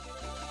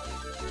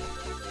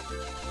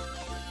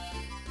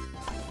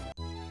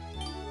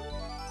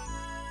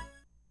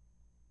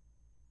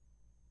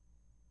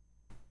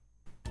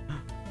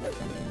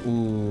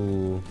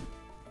 Ooh.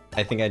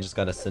 I think I just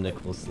got a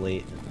cynical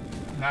slate.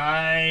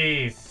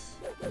 Nice.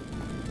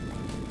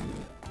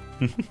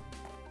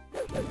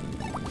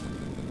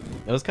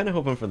 I was kind of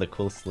hoping for the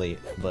cool slate,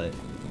 but...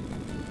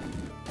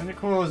 And the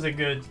cool is a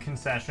good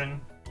concession.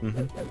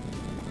 I'm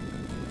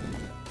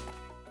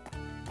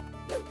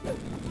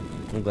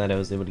glad I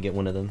was able to get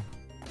one of them.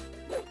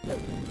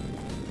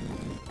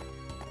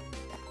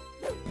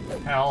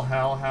 Hell,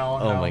 hell, hell,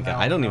 Oh hell, my god, hell,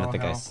 I don't even hell,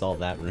 think I hell. saw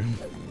that room.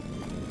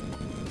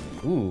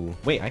 Ooh,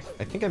 wait, I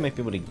think I might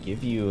be able to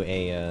give you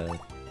a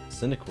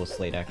Cynical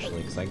Slate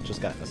actually, because I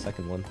just got a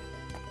second one.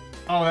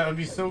 Oh, that would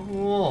be so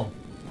cool.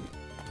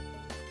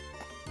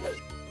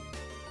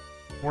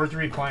 Worth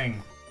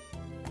replaying.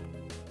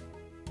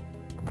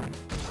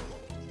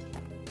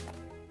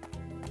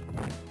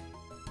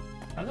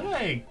 How did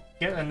I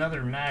get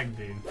another mag,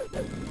 dude?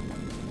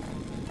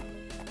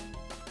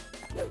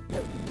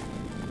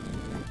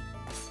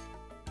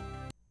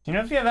 Do you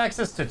know if you have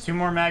access to 2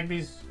 more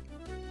Magbies?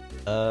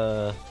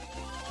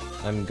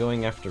 I'm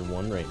going after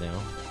one right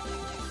now.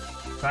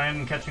 So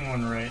I'm catching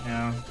one right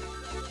now.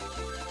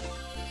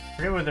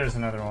 Forget where there's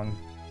another one.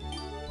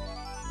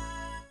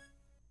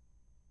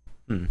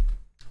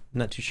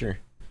 Not too sure.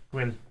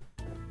 Well,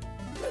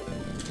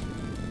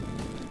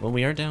 Well,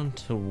 we are down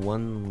to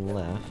one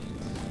left.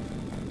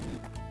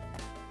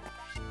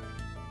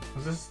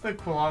 was this the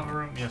Quilava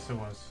room? Yes, it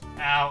was.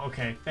 Ow,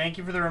 okay. Thank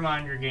you for the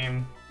reminder,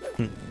 game.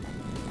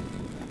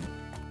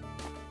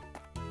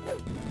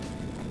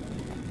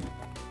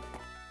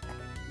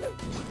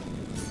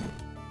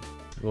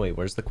 Wait,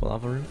 where's the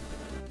Quilava room?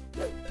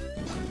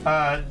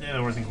 Yeah,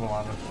 there wasn't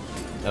Quilava.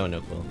 Oh,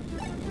 no Quill.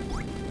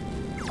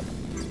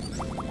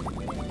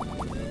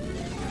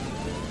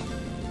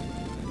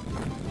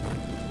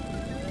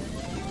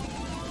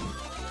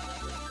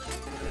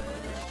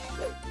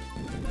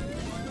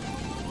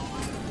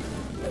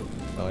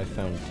 Oh, I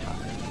found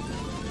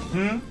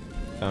Ty.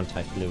 Found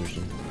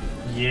Typhlosion.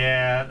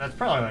 Yeah, that's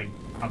probably like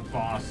a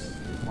boss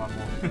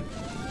level.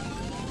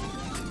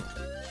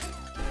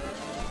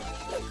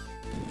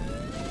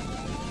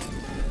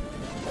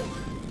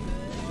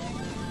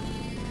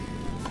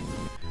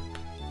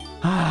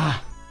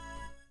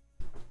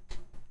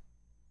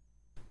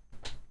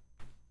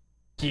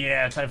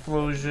 Yeah,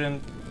 Typhlosion.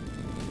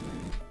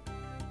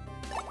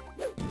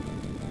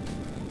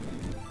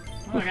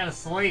 Oh, I got a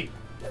slate.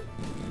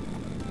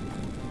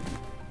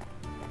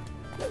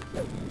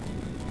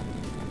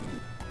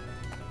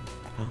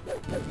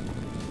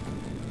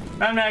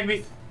 Found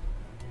Magby.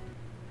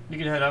 You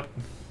can head up.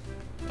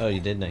 Oh,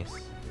 you did? Nice.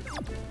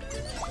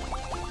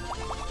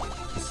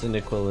 The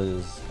Cyndaquil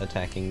is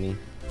attacking me.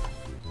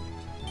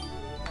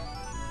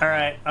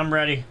 Alright, I'm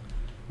ready.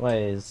 Why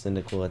is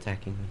Cyndaquil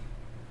attacking me?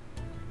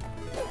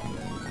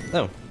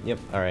 Oh, yep,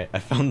 alright. I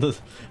found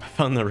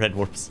the red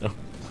warp stone.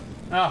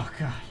 Oh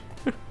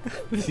god.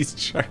 These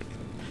charts.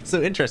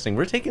 So interesting.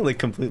 We're taking like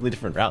completely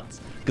different routes.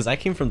 Because I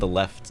came from the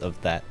left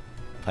of that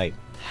pipe.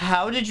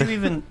 How did you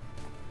even...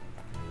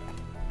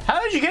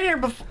 How did you get here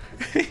before?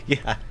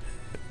 Yeah.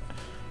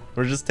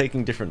 We're just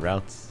taking different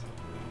routes.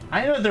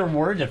 I know there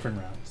were different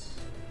routes.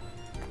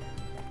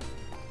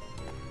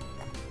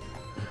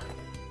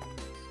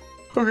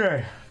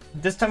 Okay.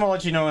 This time I'll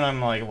let you know when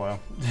I'm like low.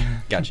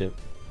 Gotcha.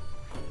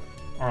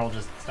 Or I'll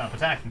just stop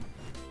attacking.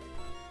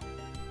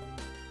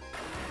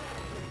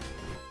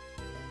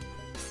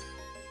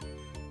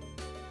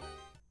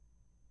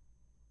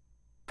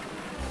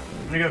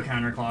 I'm gonna go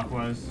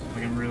counterclockwise.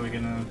 Like I'm really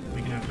gonna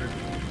weaken after.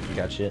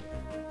 Gotcha.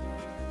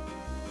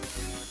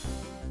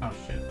 Oh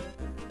shit.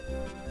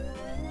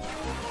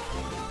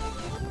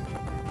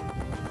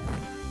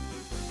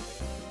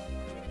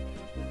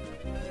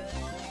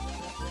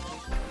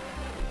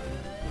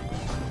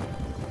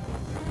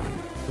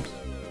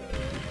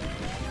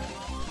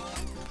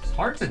 It's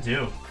hard to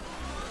do.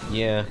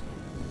 Yeah.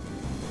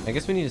 I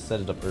guess we need to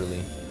set it up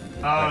early.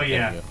 Oh Alright, there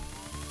yeah. we go.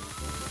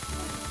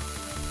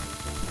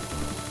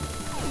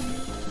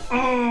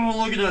 Oh,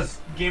 look at us,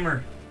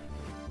 gamer.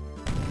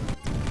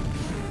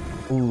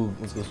 Ooh,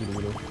 let's go through the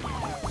window.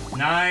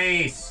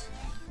 Nice.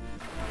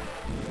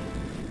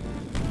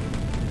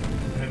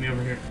 Hit me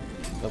over here.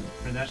 Oh,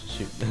 For that.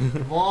 shoot.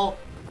 Wall.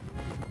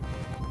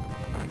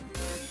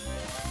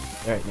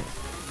 Alright, nice.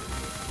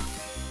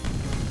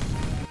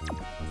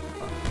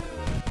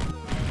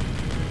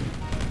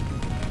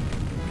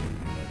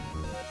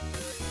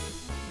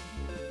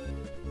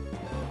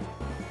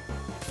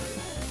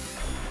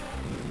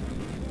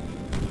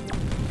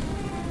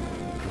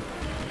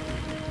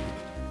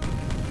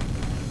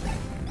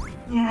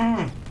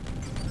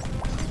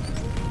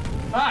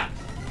 Ah!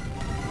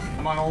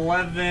 I'm on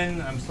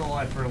 11. I'm still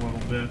alive for a little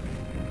bit.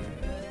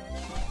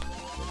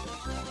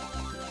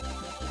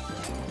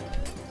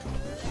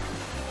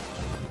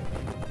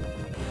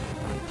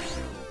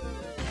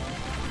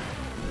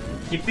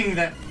 Keeping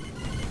that...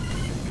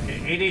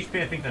 Okay, 8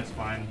 HP, I think that's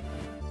fine.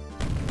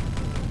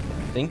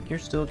 I think you're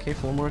still okay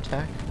for one more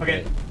attack?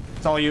 Okay,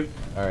 it's all you.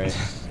 Alright.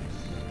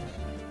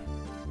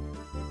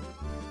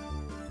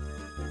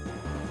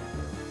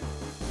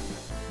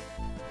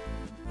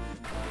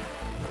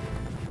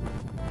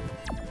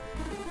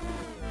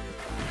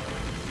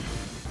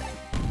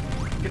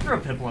 Get throw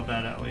a Piplup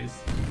at least.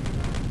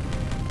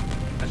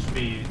 That should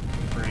be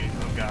great.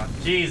 Oh god.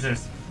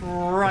 Jesus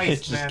Christ, It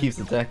just man. keeps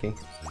attacking.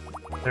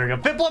 There we go.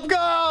 Piplup,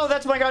 go!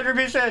 That's my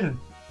contribution!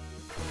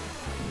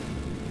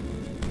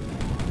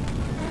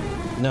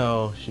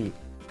 No, shoot.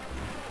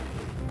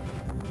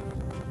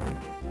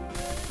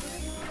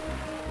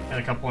 Got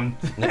a couple one.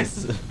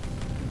 Nice.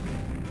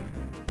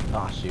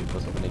 Oh shoot, I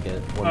was hoping to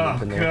get one Oh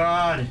move in there.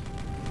 god.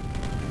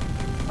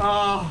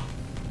 Oh,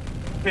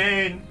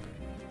 pain.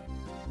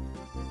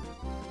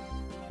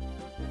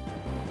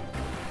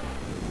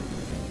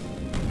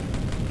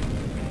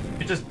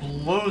 It just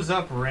blows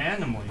up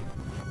randomly.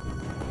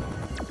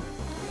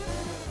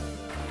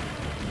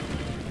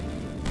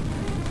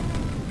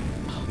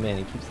 Oh man,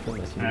 he keeps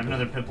killing us. I have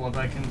another Piplup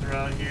I can throw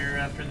out here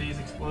after these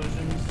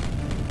explosions.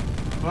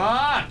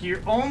 Fuck,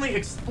 you're only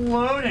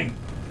exploding.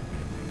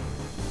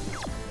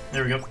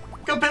 There we go.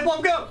 Go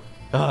Piplup, go!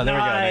 Oh, there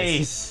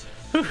nice.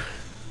 We go. Nice.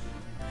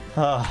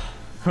 Oh,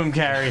 whom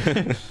carry?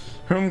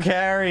 Whom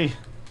carry?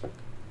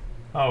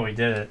 Oh, we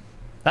did it.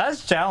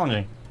 That's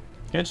challenging.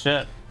 Good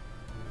shit.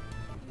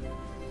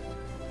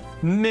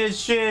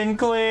 Mission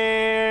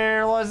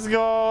clear. Let's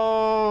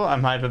go.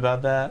 I'm hype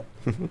about that.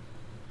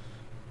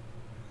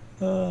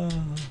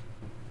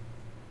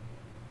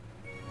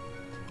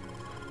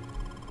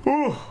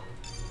 Ooh.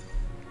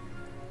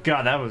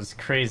 God, that was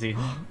crazy.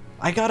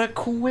 I got a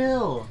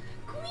quill.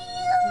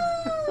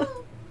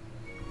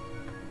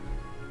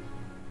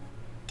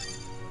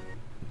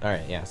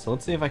 Alright, yeah, so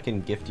let's see if I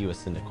can gift you a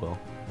Cyndaquil.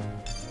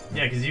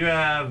 Yeah, because you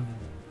have...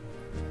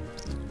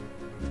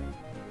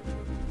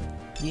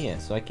 Yeah,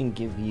 so I can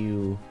give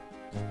you...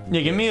 Yeah,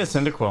 give me a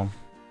Cyndaquil.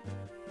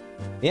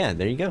 Yeah,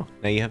 there you go.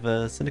 Now you have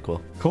a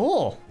Cyndaquil.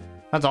 Cool.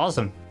 That's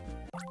awesome.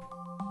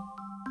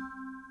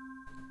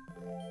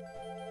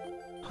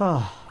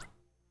 That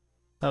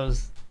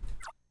was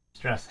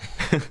stressing.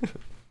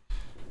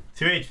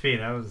 2 HP,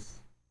 that was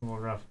a little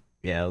rough.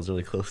 Yeah, it was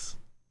really close.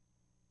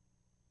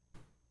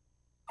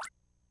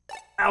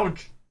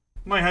 Ouch!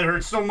 My head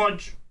hurts so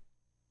much!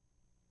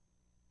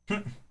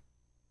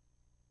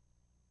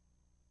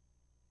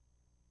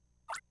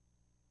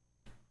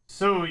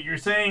 So, you're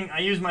saying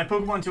I use my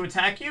Pokemon to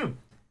attack you?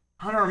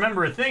 I don't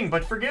remember a thing,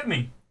 but forgive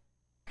me.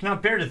 I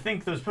cannot bear to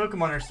think those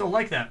Pokemon are still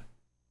like that.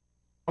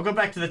 I'll go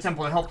back to the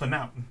temple to help them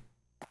out.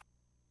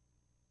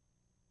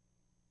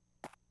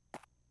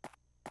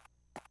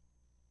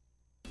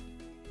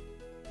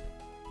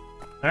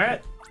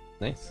 Alright.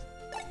 Nice.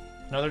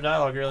 Another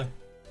dialogue, really.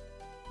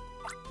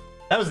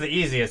 That was the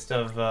easiest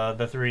of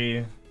the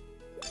 3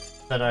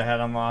 that I had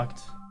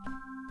unlocked.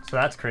 So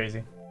that's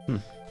crazy.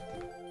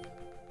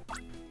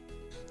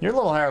 You're a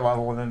little higher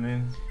level than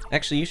me.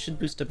 Actually, you should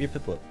boost up your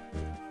Piplup.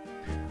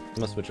 I'm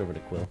gonna switch over to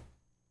Quill.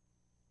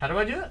 How do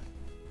I do that?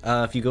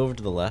 If you go over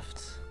to the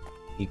left,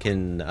 you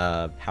can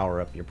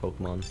power up your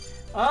Pokemon.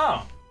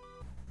 Oh!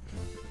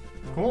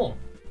 Cool.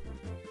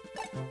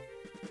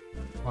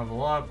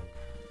 Level up.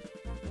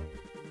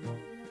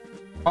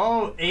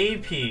 Oh,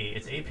 AP.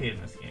 It's AP in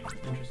this game.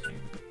 Interesting.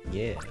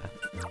 Yeah.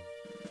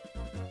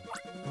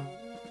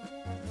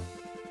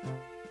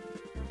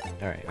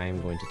 Alright, I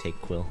am going to take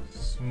Quill.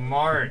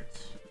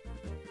 Smart.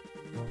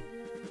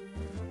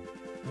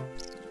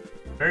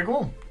 Very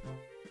cool.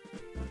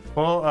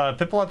 Well,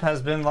 Piplup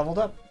has been leveled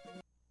up.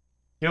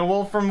 Yo,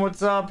 Wolfram,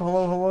 what's up?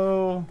 Hello,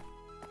 hello.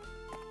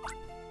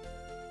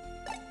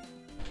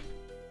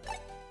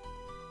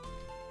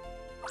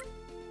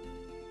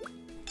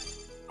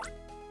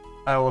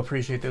 I will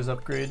appreciate those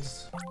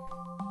upgrades.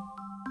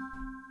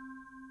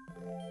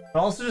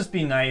 It'll also just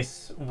be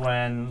nice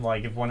when,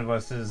 like, if one of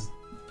us is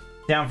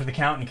down for the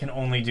count and can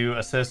only do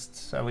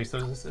assists, at least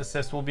those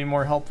assists will be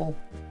more helpful.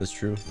 That's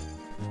true.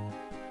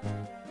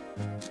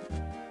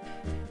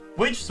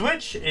 Which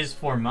switch is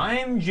for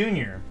Mime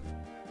Jr.?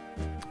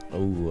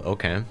 Oh,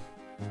 okay.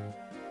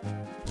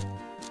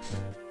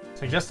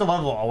 Suggest a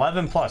level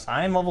 11 plus.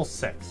 I am level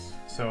 6,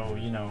 so,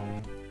 you know.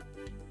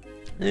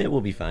 It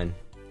will be fine.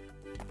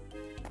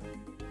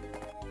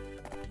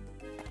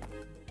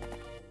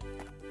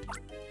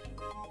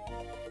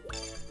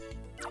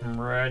 I'm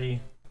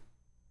ready.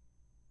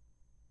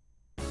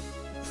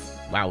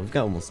 Wow, we've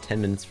got almost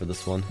 10 minutes for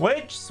this one.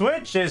 Which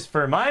switch is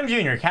for Mime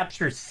Jr.?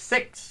 Capture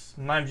 6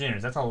 Mime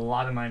Juniors. That's a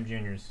lot of Mime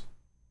Juniors.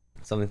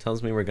 Something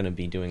tells me we're going to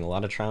be doing a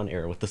lot of trial and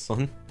error with this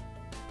one.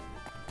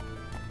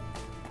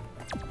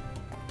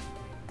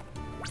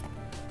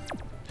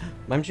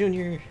 Mime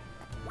Jr.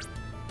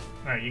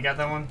 Alright, you got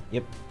that one?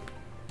 Yep.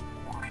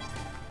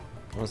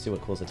 I want to see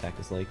what Quill's attack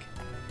is like.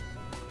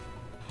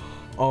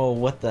 Oh,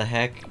 what the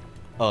heck?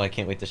 Oh, I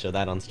can't wait to show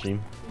that on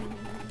stream.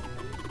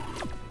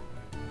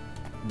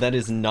 That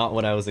is not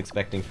what I was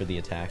expecting for the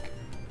attack.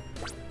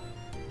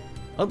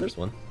 Oh, there's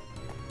one.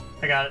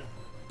 I got it.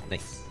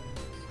 Nice.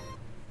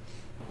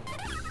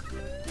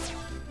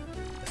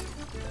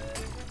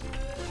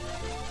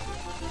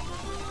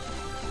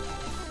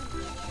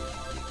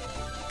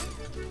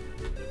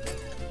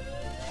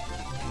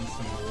 And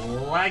some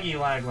laggy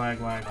lag.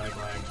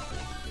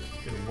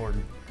 Good lord.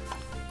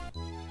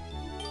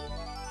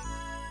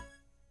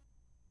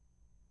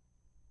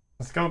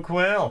 Let's go,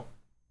 Quill.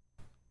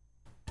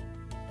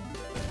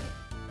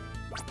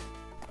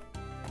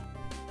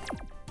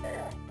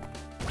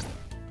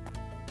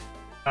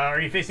 Are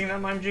you facing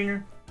that Mime Jr.?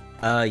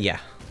 Yeah.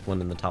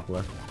 One in the top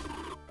left.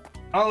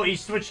 Oh,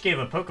 each switch gave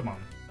a Pokemon.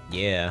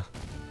 Yeah.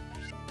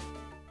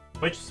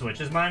 Which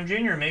switch is Mime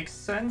Jr. Makes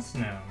sense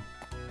now.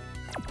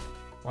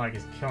 Lag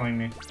is killing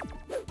me.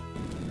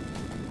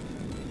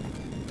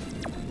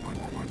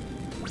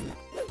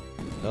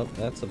 Oh,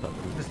 that's a button.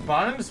 This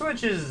bottom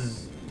switch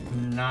is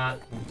not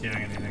doing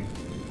anything.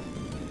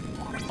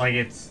 Like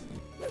it's...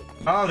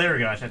 Oh, there we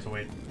go. I just have to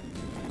wait.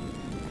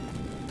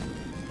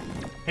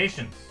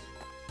 Patience.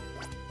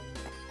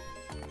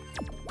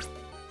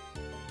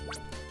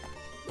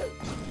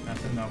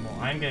 That's a normal.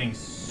 I'm getting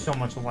so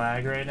much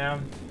lag right now.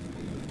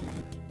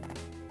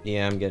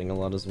 Yeah, I'm getting a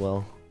lot as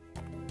well.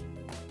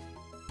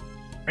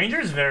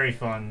 Ranger is very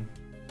fun.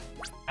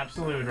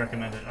 Absolutely would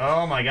recommend it.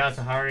 Oh my god, it's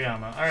a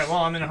Hariyama. Alright, well,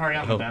 I'm in a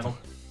Hariyama battle.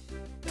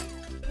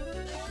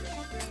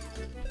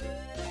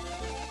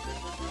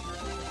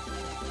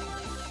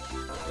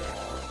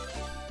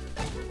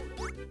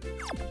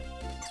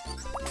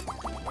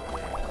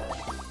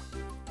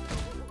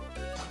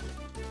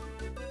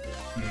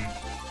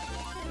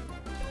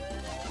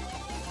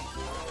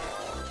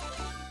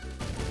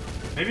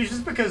 Maybe it's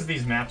just because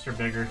these maps are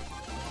bigger.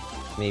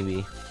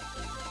 Maybe.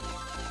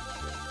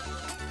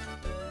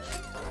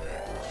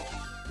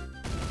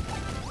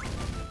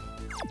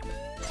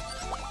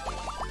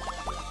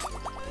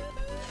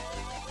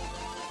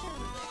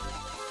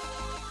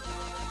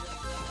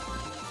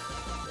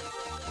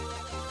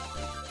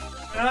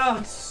 Oh,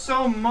 it's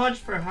so much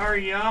for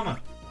Hariyama.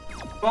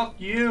 Fuck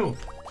you.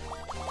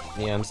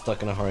 Yeah, I'm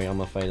stuck in a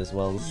Hariyama fight as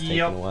well. This is taking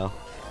a while.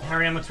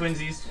 Hariyama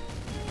twinsies.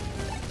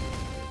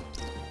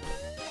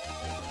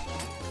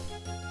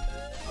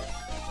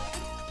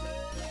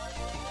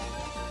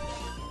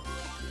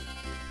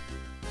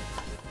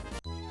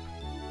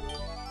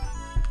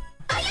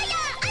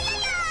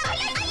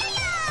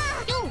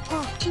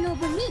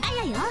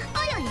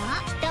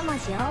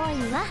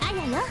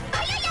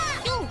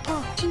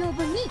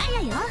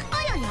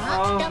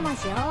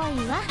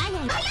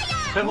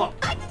 Pivot.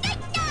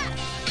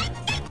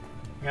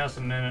 Got us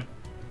a minute.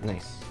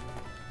 Nice.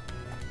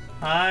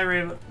 Hi,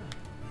 Reba.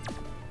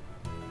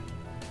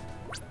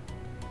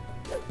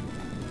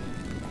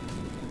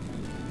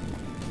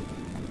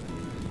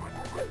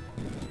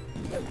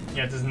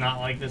 Yeah, it does not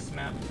like this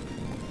map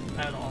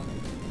at all.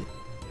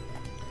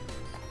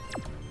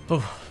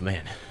 Oh,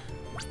 man.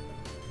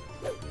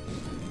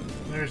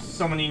 There's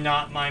so many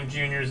not Mime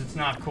Juniors, it's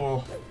not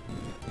cool.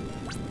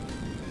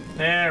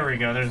 There we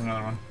go, there's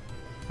another one.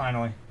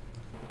 Finally.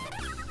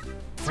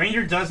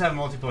 Ranger does have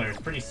multiplayer, it's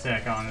pretty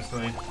sick,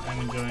 honestly. I'm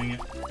enjoying it.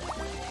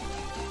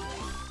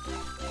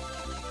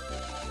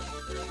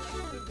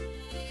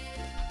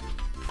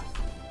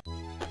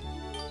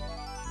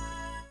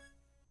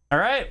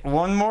 Alright,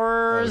 one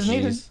more is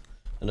needed.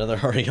 Another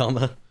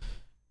Hariyama.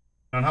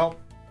 Don't help.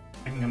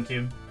 I can come to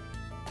you.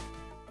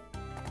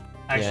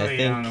 Actually,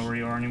 yeah, I don't know where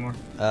you are anymore.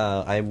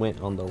 I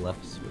went on the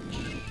left switch.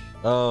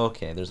 Oh,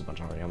 okay, there's a bunch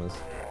of Hariyamas.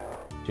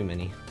 Too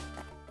many.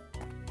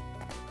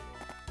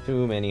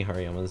 Too many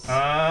Hariyamas.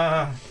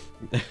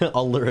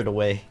 I'll lure it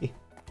away. Shit,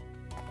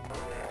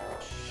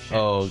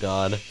 oh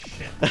god.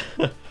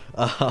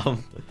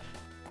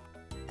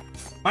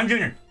 Mime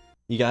Junior.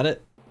 You got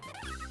it?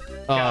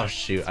 Yeah. Oh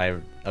shoot,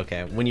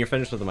 okay. When you're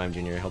finished with the Mime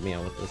Junior, help me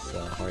out with this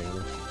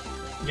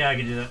Hariyama. Yeah, I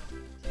can do that.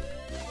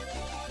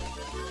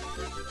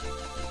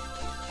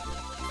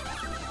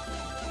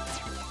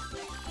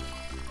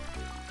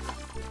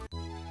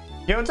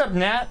 Yo, what's up,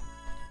 Nat?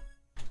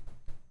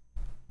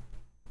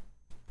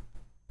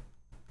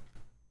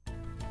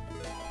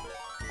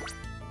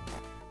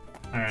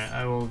 Alright,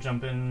 I will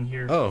jump in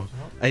here. Oh,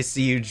 I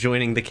see you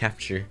joining the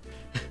capture.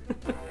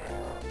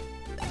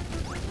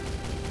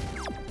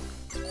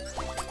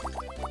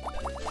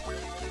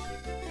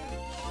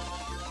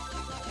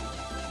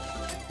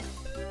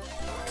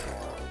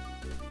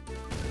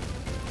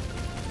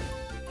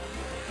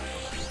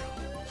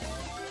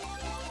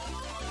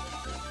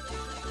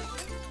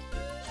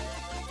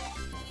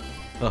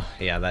 Oh,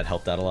 yeah, that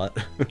helped out a lot.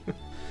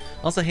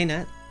 Also, hey,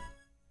 Nat.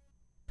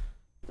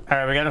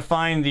 Alright, we gotta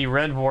find the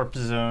red warp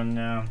zone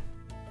now.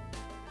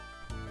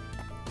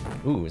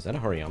 Ooh, is that a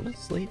Hariyama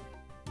slate?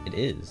 It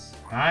is.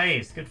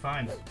 Nice, good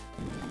find.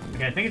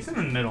 Okay, I think it's in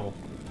the middle.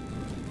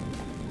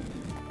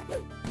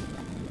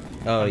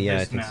 Oh, yeah,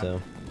 I think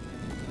so.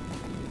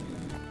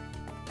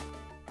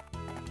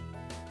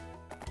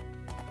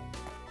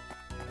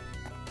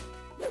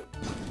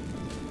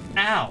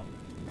 Ow!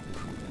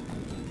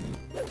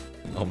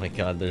 Oh my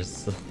god,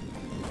 there's a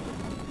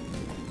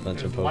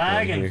bunch of Pokemon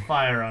lag here. and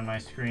fire on my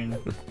screen.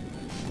 That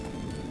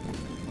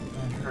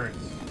hurts.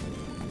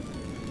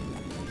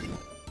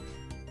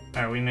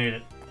 Alright, we made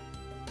it.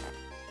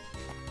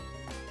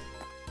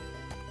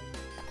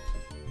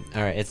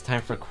 Alright, it's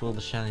time for Quill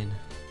to shine.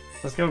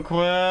 Let's go,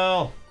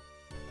 Quill!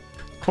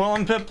 Quill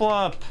and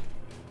Piplup!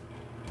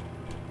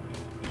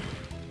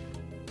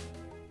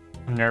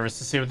 I'm nervous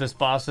to see what this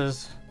boss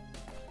is.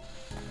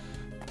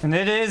 And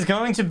it is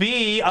going to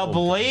be a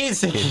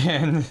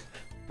Blaziken!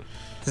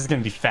 This is going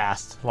to be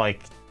fast,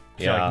 like,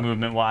 yeah. like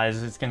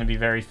movement-wise, it's going to be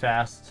very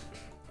fast.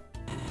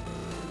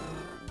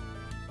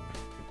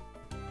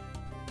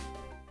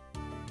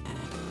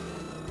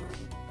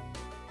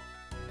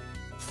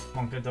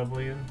 Monka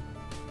W.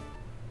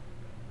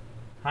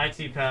 Hi,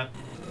 T-Pat.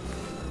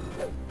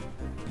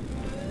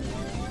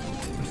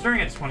 I'm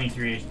starting at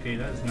 23 HP,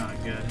 that is not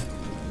good.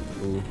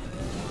 Ooh.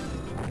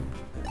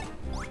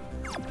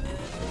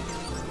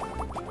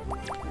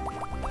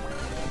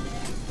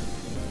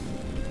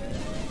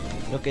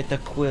 Look at the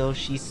quill,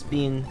 she's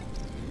spin.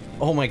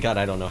 Oh my god,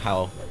 I don't know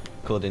how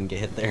Quill didn't get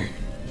hit there.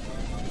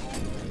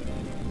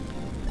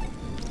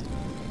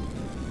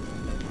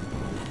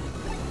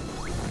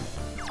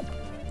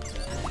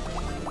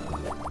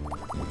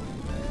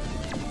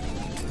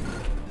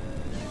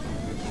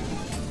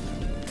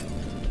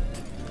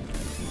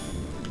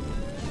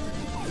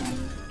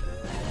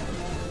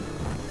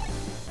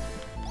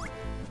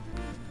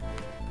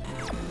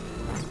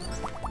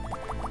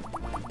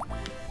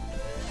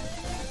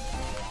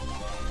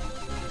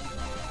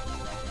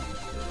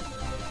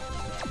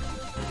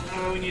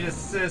 Oh, we need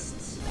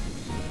assists.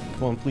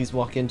 Come on, please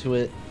walk into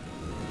it.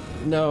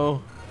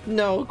 No.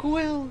 No,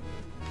 Quill!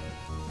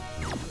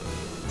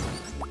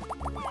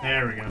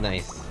 There we go.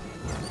 Nice.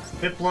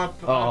 Piplup.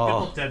 Oh.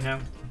 Piplup dead now.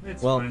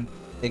 It's Well, fine.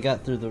 it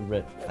got through the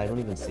red. I don't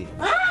even see it.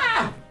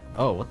 Ah!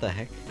 Oh, what the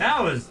heck?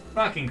 That was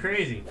fucking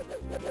crazy.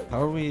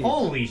 How are we?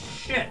 Holy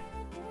shit.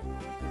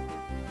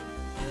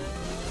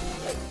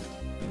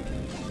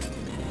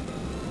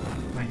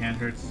 My hand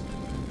hurts.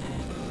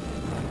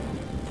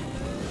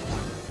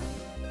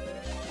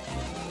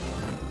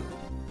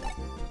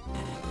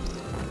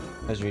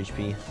 How's your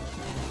HP?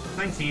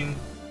 19.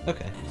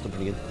 Okay, still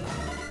pretty good.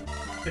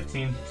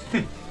 15.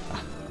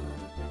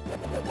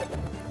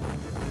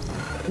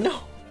 No!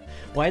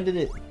 Why did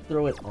it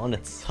throw it on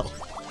itself?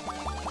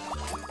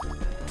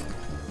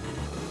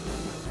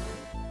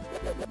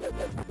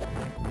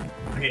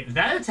 Okay,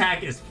 that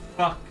attack is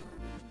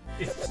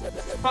it's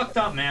fucked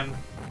up, man.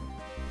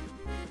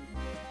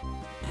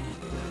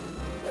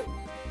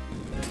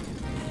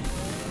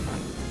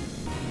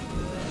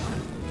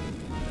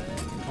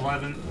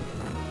 $11.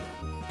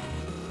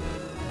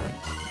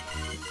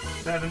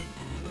 7.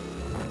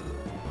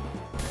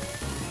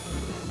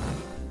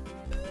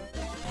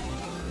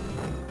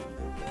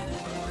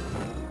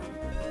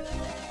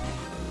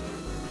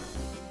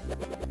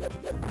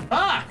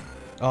 Fuck!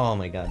 Oh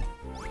my god.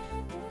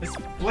 This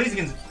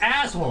Blaziken's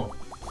asshole.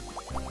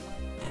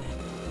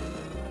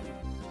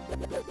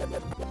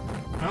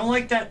 I don't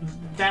like that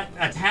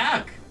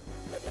attack.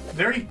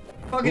 Very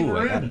fucking Ooh,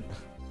 I got rude. it.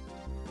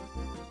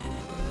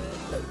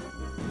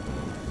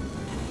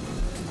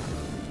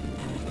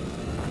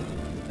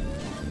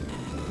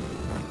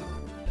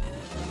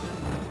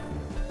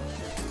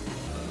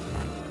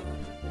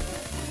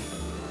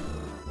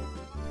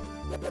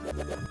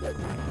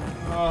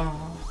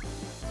 Oh.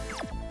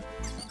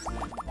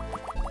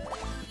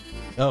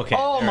 Okay.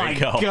 Oh there my we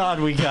go. god,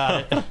 we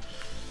got it.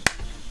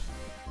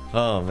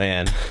 Oh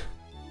man.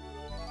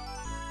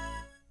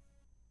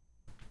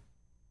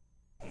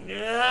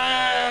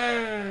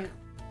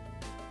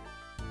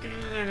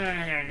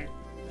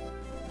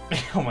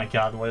 Oh my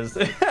god, Liz.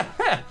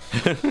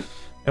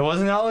 It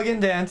was an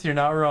elegant dance, you're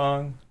not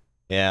wrong.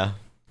 Yeah.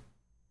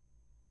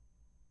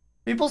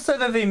 People said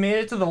that they made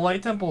it to the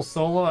Light Temple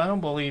solo. I don't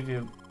believe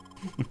you.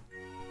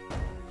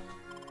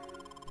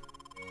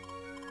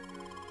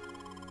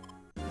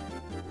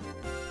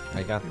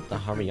 I got the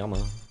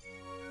Hariyama.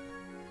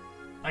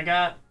 I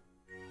got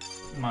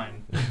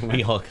mine.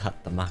 We all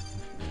got the mine.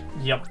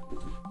 Yep.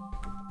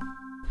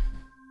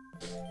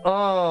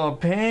 Oh,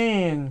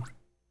 pain.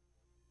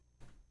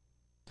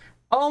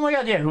 Oh my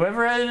god, yeah,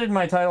 whoever edited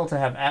my title to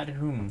have at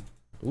whom.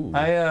 Ooh.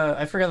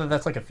 I forgot that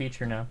that's like a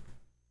feature now.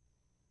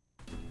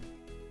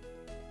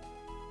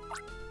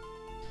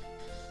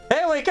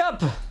 Hey, wake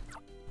up!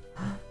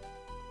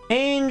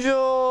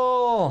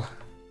 Angel!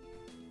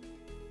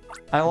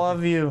 I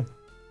love you.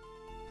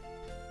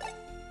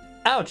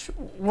 Ouch,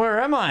 where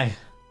am I?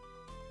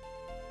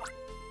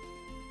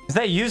 Is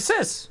that you,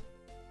 sis?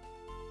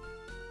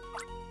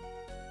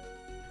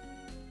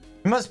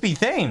 You must be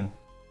Thane.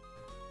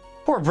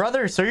 Poor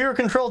brother, so you were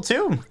controlled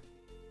too?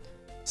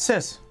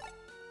 Sis.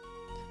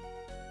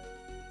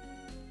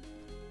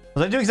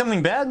 Was I doing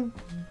something bad?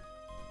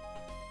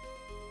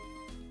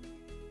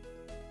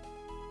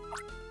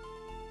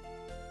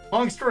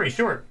 Long story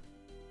short,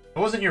 it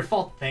wasn't your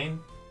fault, Thane.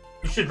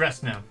 You should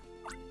rest now.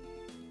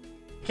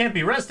 You can't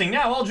be resting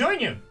now, I'll join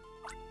you!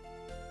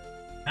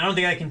 I don't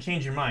think I can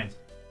change your mind.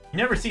 You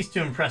never cease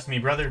to impress me,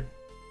 brother.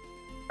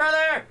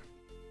 Brother!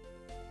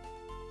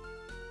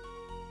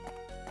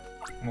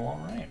 Well,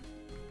 alright.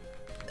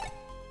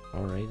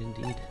 Alright,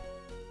 indeed.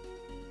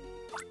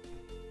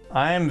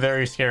 I am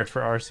very scared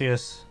for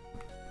Arceus.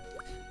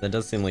 That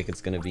does seem like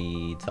it's gonna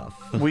be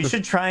tough. We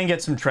should try and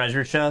get some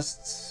treasure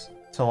chests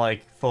to,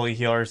 like, fully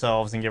heal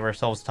ourselves and give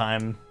ourselves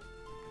time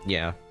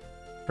Yeah.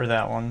 for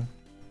that one.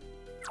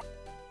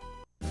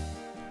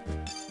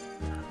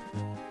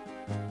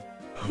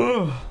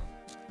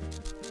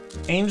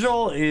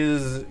 Angel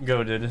is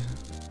goated,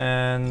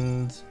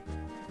 and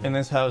in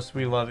this house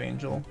we love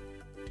Angel.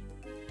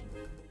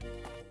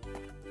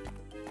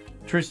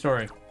 True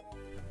story.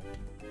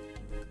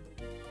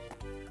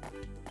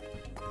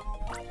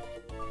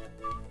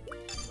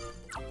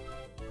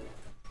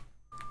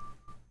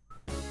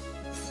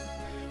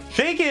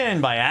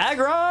 Shaken by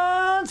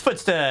Aggron's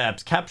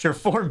footsteps. Capture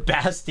 4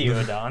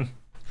 Bastiodon.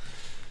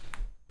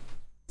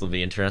 This will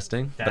be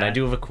interesting. But I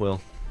do have a Quill.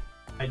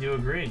 I do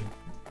agree.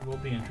 It will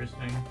be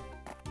interesting.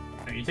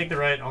 Alright, you take the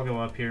right, I'll go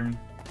up here.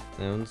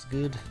 Sounds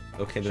good.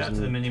 Okay, Shout out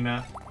to the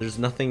mini-map. There's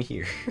nothing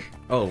here.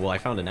 Oh, well, I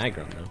found an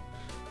Aggron,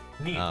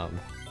 though. Neat.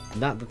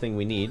 Not the thing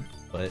we need,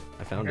 but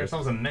I found it.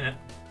 Ourselves a minute.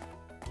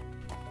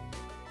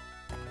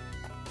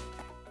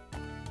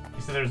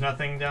 You said there's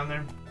nothing down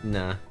there?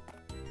 Nah.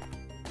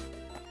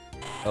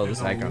 Oh,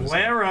 this Aggron's...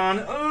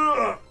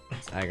 Ugh!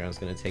 This Aggron's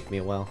gonna take me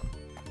a while.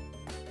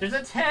 There's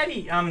a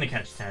Teddy! I'm gonna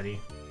catch Teddy.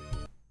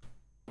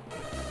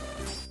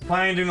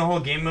 Planning on doing the whole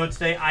game mode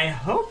today? I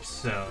hope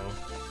so.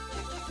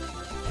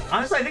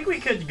 Honestly, I think we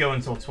could go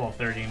until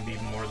 12:30 and be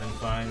more than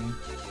fine.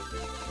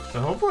 So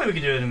hopefully we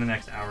can do it in the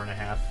next hour and a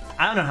half.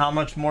 I don't know how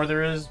much more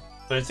there is,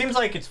 but it seems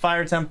like it's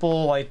Fire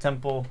Temple, Light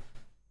Temple.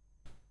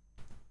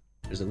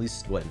 There's at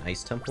least, what, an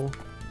Ice Temple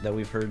that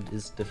we've heard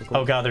is difficult?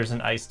 Oh god, there's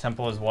an Ice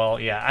Temple as well.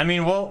 Yeah, I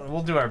mean,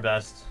 we'll do our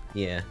best.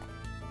 Yeah.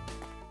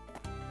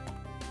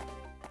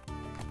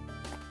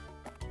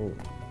 Oh.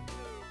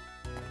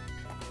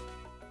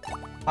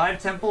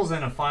 5 temples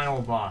and a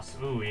final boss.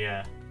 Ooh,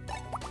 yeah.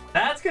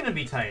 That's gonna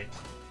be tight.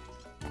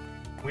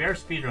 We are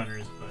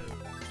speedrunners, but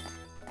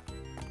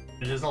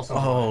it is also...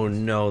 Oh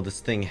no, this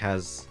thing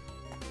has...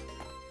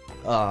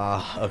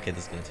 okay,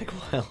 this is gonna take a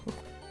while.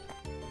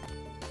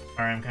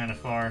 Alright, I'm kind of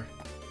far.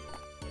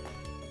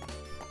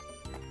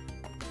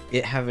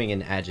 It having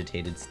an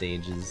agitated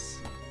stage is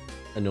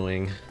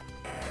annoying.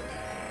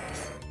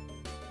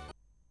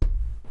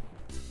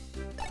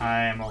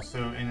 I am also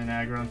in an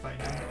Aggron fight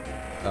now.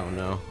 Oh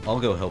no, I'll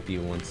go help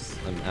you once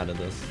I'm out of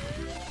this.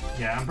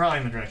 Yeah, I'm probably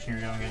in the direction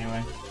you're going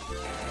anyway.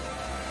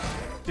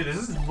 Dude, this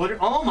is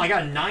literally... Oh my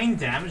god, 9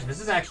 damage? This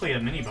is actually a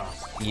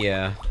mini-boss.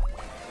 Yeah.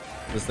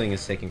 This thing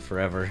is taking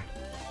forever.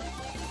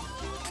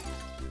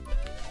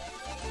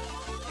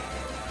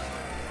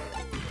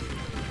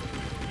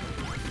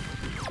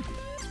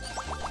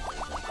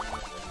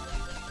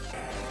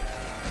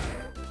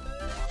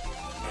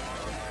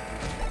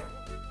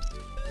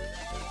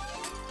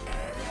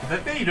 The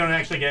fact that you don't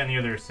actually get any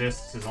other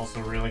assists is also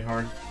really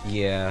hard.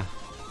 Yeah.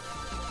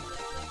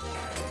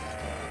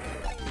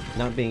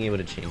 Not being able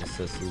to chain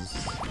assist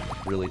is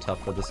really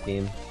tough for this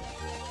game.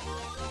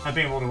 Not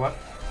being able to what?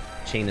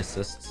 Chain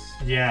assists.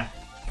 Yeah,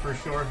 for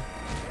sure.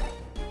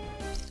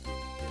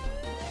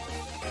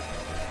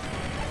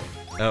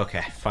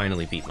 Okay,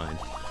 finally beat mine.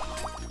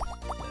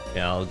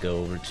 Yeah, I'll go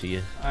over to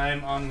you.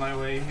 I'm on my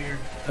way here.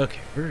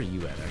 Okay, where are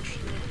you at,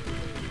 actually?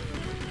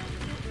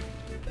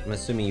 I'm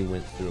assuming you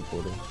went through a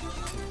portal.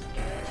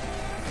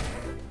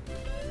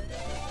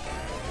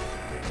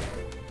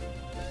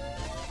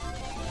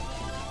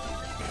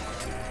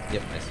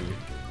 Yep, I see you.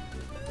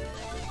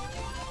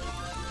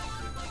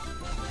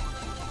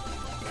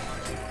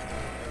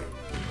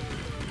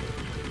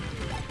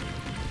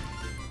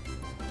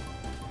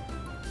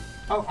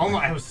 Oh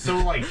my, I was so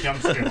like jump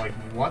scared, like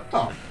what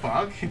the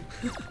fuck?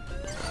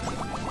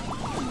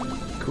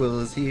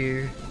 Quill is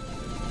here.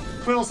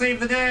 Quill save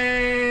the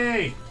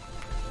day!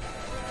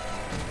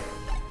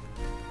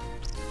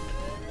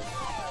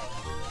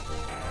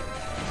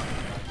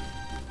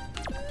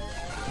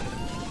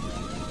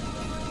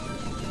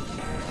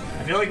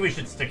 I feel like we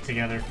should stick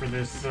together for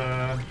this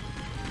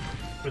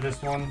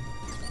one.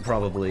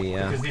 Probably,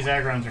 yeah. Because these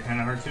Aggrons are kind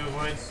of hard to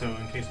avoid, so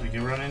in case we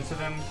do run into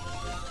them.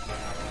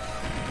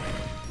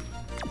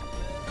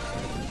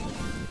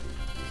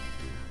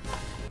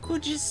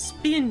 Could you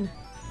spin?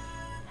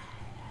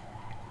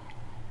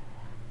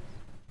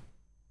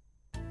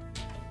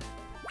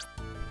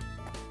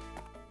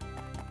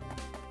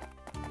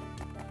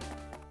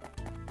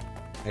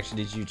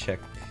 Actually, did you check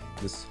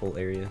this whole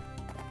area?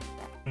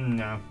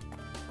 No.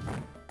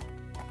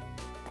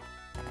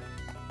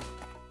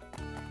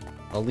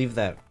 I'll leave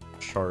that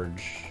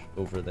charge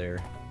over there.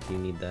 Do you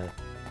need that?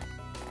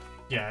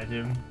 Yeah, I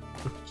do.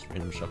 Just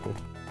random shuckle.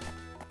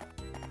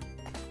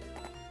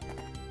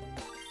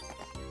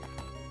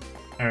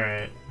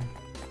 Alright.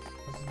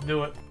 Let's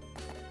do it.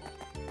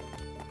 I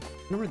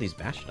wonder where these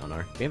Bastiodon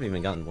are. We haven't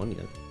even gotten one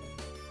yet.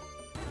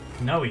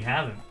 No, we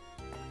haven't.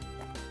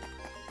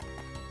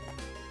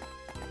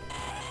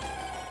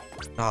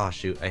 Ah,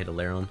 shoot. I hit a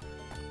Laron.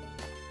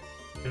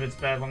 If it's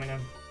bad, let me know.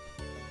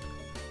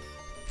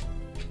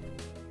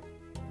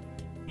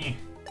 Eh.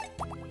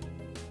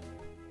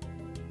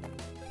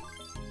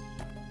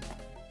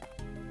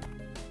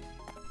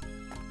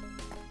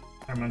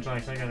 Alright,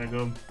 Munchlax, I gotta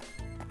go.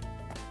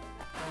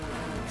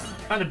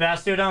 Found a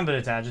Bastiodon, but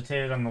it's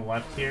agitated on the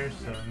left here,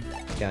 so...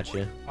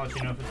 Gotcha. I'll let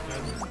you know if it's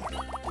dead.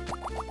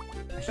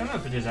 Actually, I don't know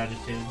if it is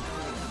agitated.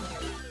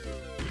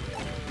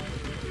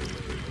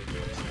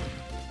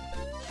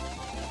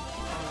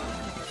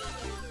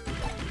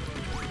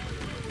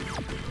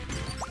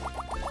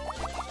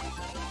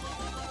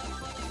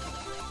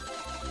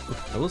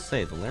 I will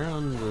say, the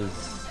Laron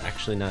was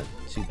actually not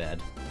too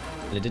bad.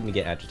 And it didn't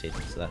get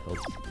agitated, so that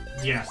helps.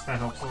 Yes, that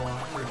helps a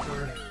lot, for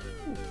sure.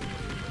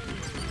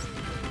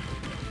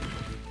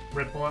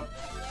 Ripple up.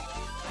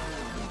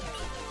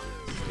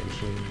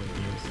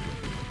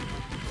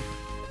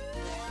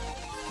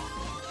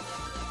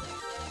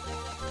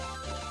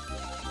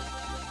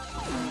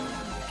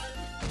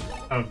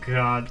 Oh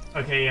god.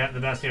 Okay, yeah, the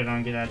Bastion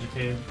don't get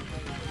agitated.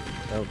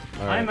 Oh,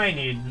 alright. I might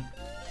need...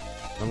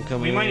 I'm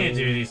coming. We might need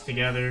to do these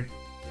together.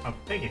 Oh,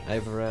 thank you.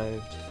 I've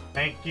arrived.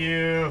 Thank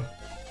you.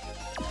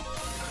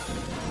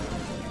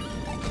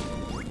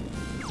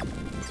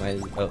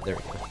 Oh, there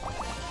we go.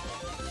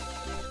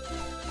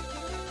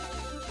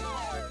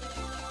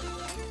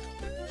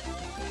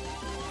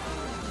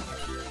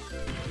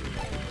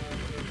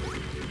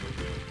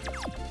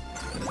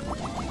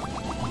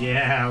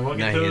 Yeah, look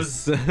at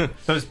Nice.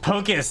 those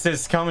poke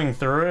assists coming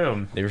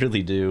through. They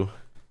really do.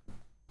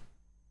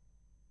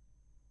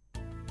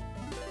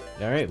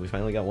 Alright, we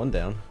finally got one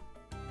down.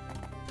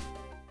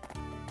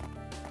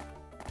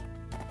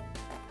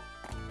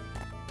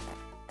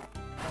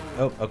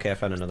 Oh, okay, I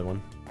found another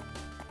one.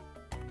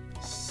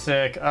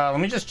 Sick. Let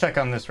me just check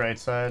on this right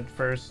side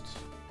first.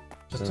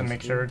 Just to Sounds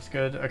make good. sure it's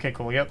good. Okay,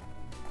 cool, yep.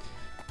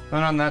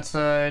 Then on that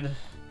side,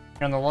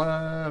 here on the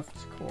left,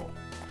 cool.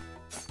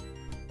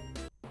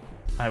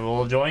 I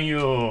will join you.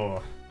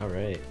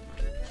 Alright.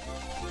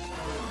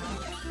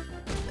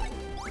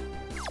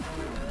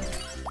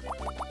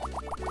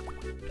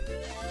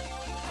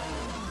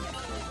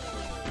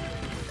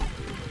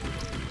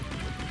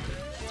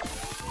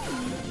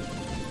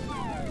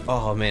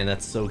 Oh man,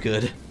 that's so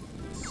good.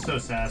 So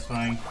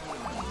satisfying.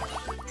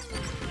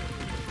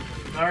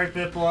 Sorry,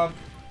 Piplup.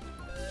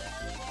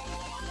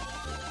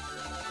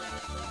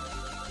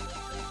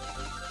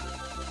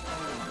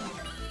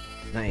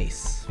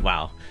 Nice.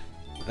 Wow.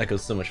 That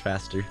goes so much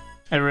faster.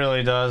 It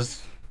really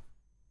does.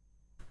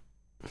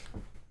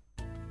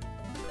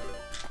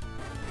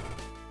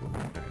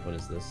 Alright, what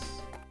is this?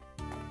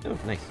 Oh,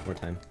 nice. More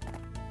time.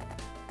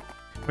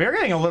 We are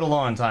getting a little low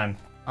on time,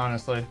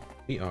 honestly.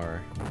 We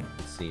are.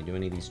 Let's see. Do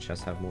any of these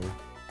chests have more?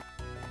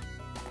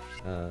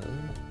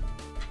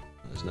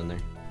 There's none there.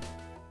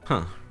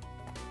 Huh.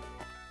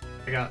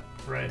 I got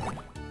red.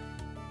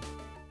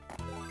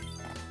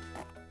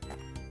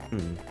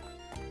 Hmm.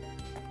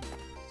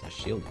 It's a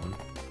shield one.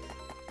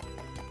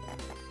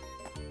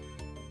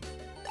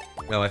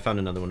 Oh, I found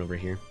another one over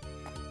here.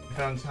 I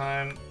found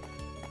time.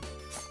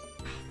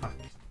 Fuck.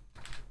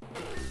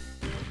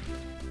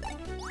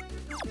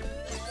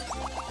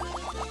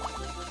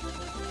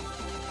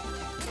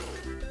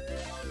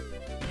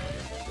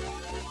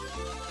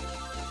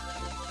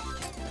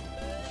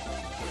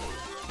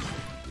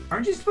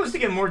 Aren't you supposed to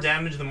get more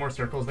damage the more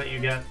circles that you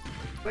get? I feel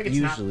like it's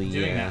Usually, not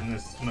doing yeah. that in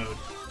this mode.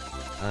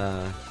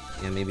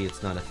 Yeah, maybe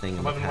it's not a thing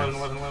in the 11, past.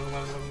 11, 11, 11,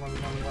 11, 11,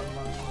 11, 11,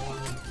 11,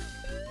 11.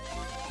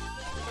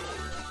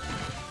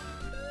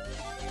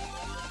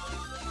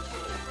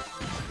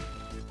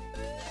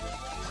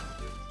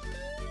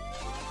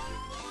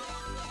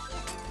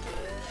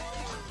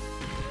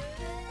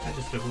 I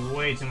just took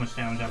way too much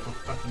damage after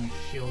fucking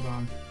shield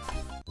on.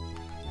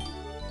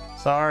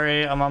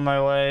 Sorry, I'm on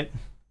my way.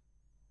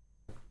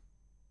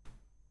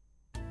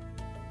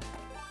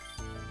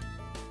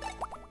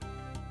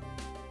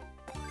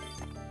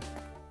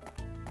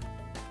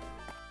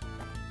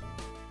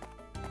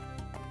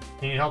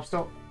 Do you need help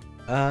still?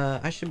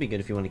 I should be good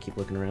if you want to keep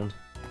looking around.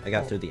 I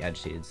got through the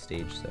agitated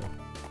stage, so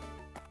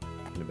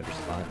I'm in a better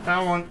spot.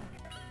 Found one.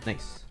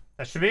 Nice.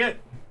 That should be it.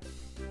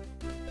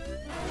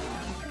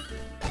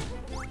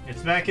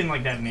 It's back in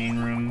like that main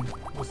room.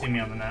 We'll see me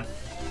on the map.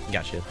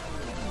 Gotcha.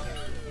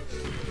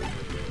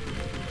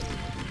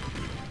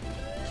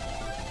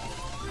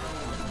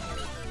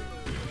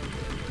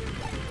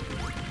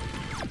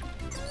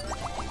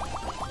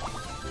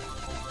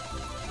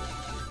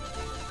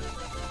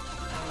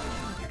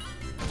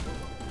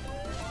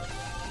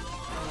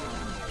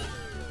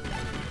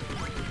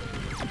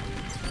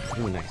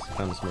 Ooh, nice.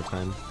 Found us more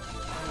time.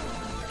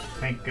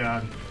 Thank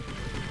God.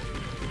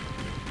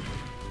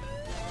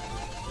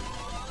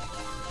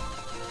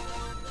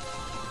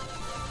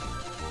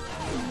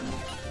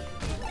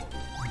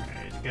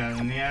 Alright, got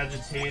in the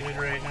agitated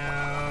right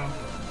now.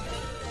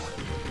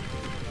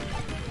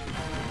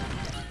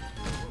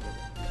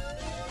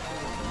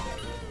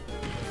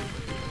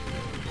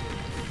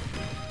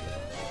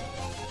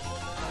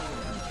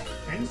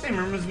 Are you in the same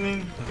room as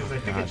me? Because I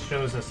think it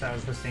shows us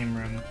as the same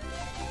room.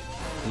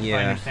 If I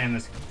Yeah, understand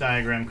this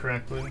diagram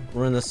correctly.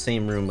 we're in the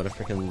same room, but a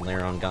freaking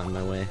Laron got in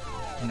my way.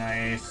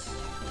 Nice.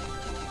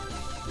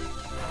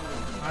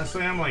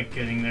 Honestly, I'm like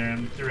getting there.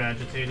 I'm through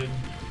agitated.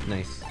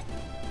 Nice.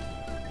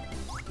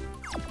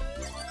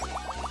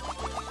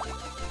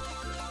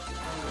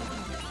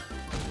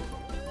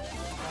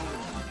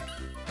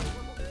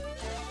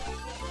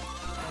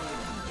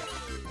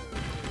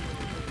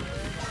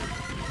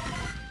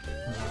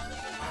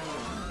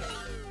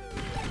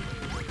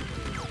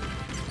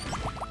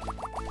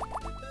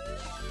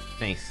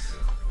 Nice.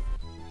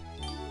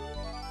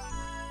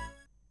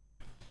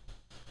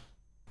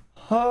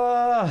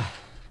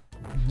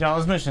 Y'all,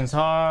 this mission's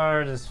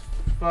hard as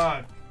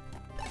fuck.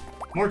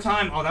 More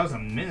time. Oh, that was a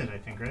minute, I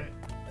think, right?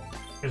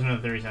 There's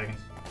another 30 seconds.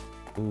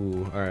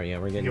 Ooh, alright, yeah,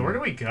 we're getting... Okay, where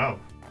do we go?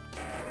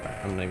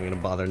 I'm not even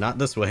gonna bother. Not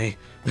this way.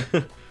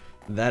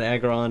 That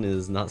aggron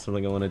is not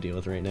something I want to deal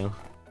with right now.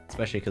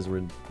 Especially because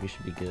we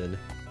should be good.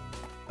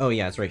 Oh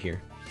yeah, it's right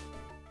here.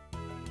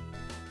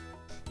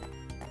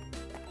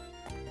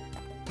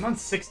 I'm on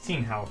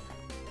 16 health.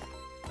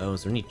 Oh,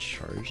 is there any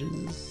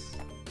charges?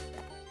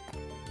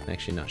 I'm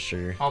actually not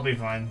sure. I'll be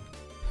fine.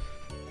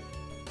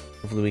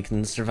 Hopefully we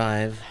can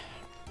survive.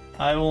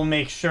 I will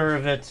make sure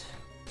of it.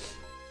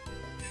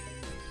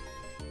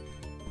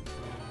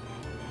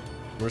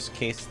 Worst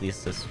case, the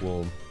assist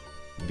will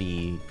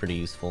be pretty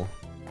useful.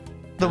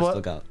 The I've what?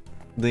 Still got,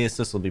 the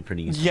assist will be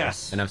pretty useful.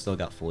 Yes. And I've still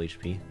got full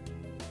HP.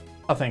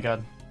 Oh, thank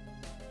God.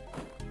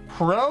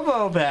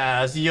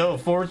 Probobaz, yo,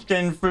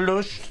 Fortune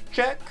Flush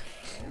check.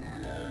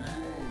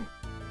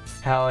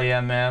 Hell yeah,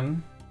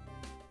 ma'am.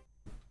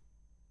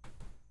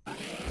 What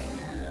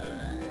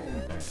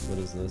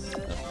is this?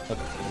 Oh,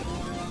 okay.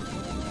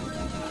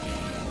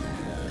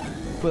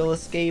 Quill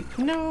escape.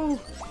 No!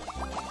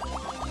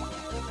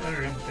 There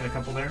we go. Get a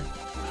couple there.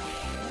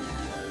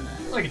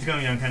 Looks like it's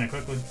going down kind of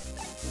quickly.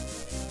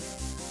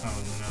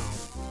 Oh no.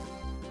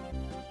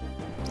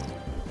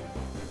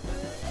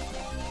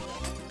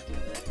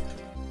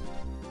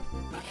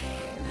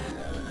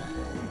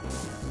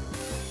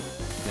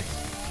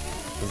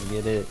 Let's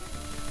get it.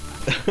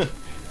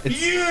 It's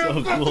Yeah,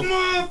 so fuck cool. 'em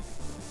up!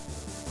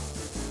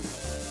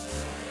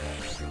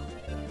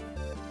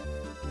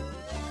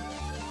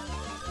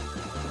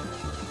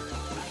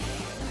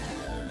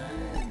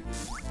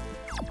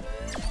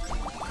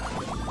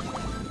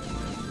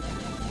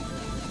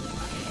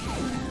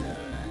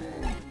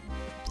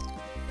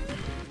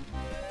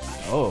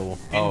 Oh,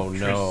 oh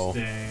no.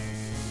 Interesting.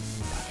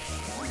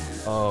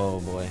 Oh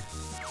boy.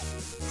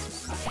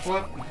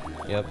 What?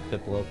 Yep,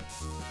 Piplup.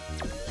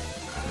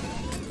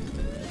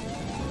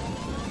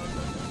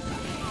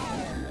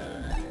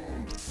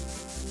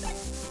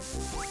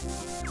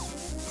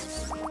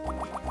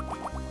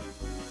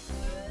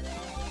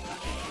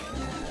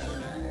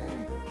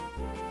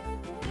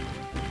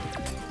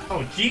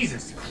 Oh,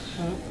 Jesus.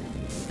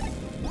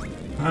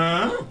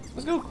 Huh?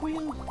 Let's go,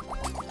 Queen.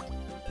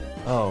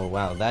 Oh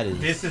wow, that is.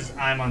 This is.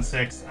 I'm on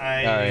 6.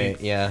 Alright,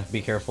 yeah,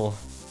 be careful.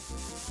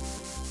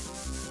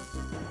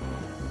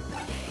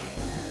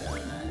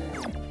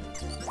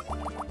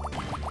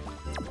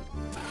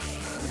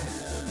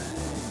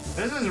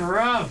 This is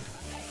rough.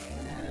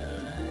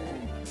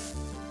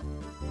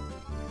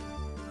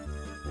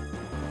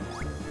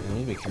 You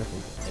need to be careful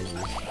with the edges.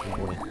 Oh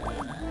boy.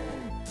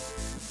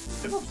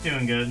 Pipple's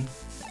doing good.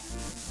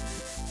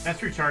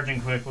 That's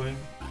recharging quickly.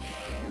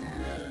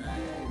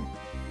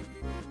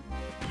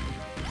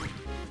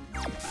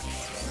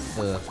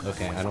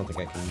 Okay, I don't think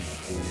I can do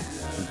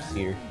hoops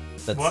here.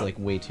 That's What? like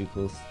way too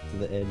close to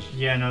the edge.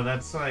 Yeah, no,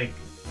 that's like.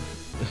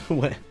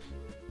 What?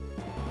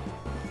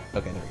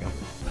 Okay, there we go.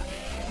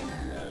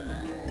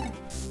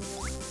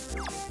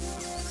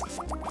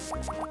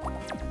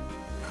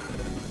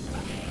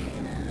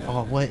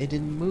 Oh, what? It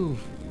didn't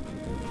move.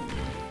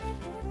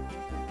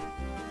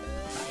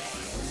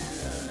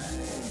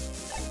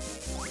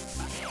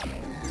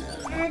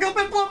 Go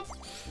Pipple!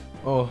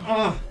 Oh.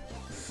 Oh.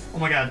 Oh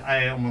my God,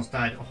 I almost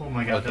died. Oh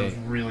my God, that Okay.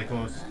 was really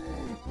close.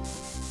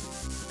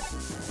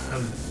 That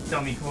was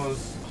dummy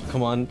close.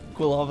 Come on,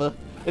 Quilava.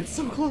 It's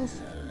so close.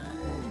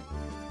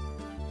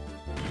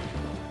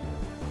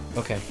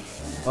 Okay.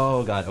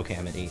 Oh god, okay,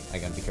 I'm at 8. I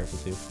gotta be careful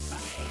too.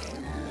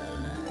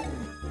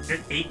 You're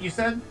at 8, you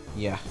said?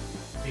 Yeah.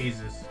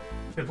 Jesus.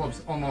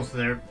 Piplup's almost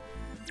there.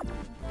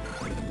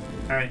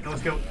 Alright,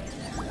 let's go.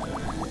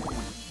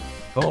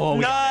 Oh,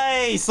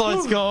 Nice!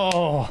 Let's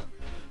go!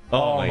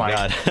 Oh my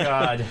god.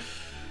 God.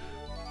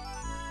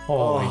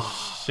 Holy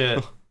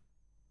shit.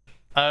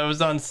 I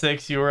was on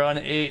 6, you were on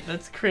 8.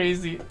 That's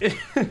crazy.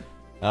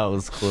 That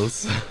was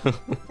close.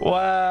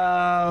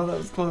 Wow, that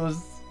was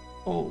close.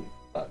 Holy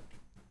fuck.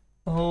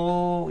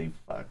 Holy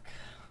fuck.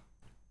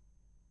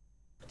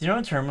 Do you know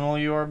what terminal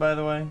you are, by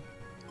the way?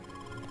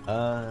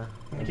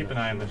 Keep an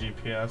eye on the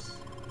GPS.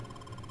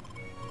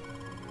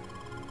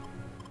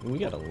 We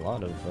got a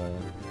lot of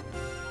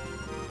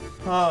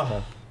Oh,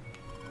 stuff.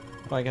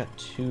 Oh, I got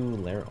 2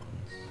 Larons.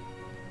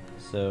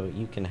 So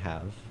you can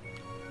have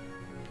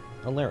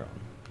a Laron.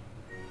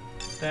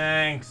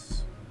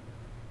 thanks.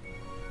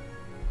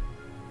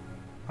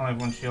 I only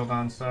have 1 shield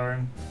on, sorry.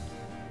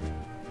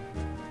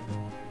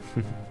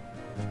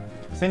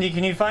 Cindy,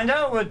 can you find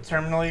out what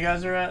terminal you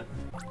guys are at?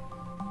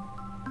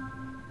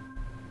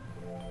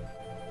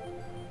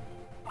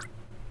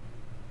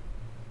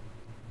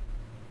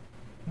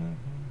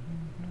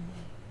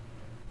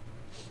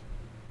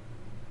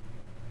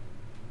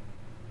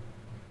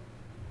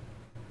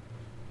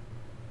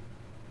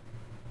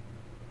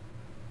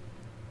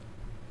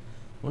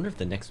 I wonder if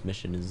the next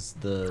mission is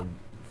the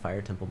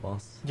Fire Temple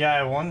boss. Yeah,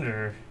 I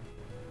wonder.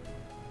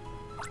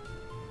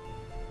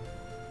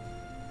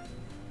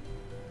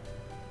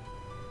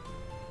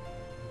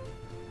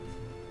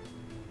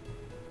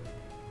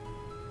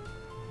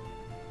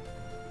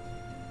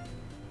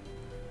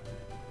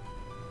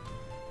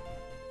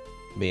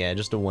 But yeah,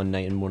 just a 1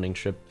 night and morning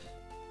trip.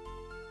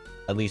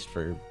 At least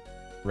for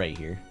right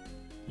here.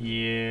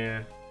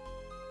 Yeah.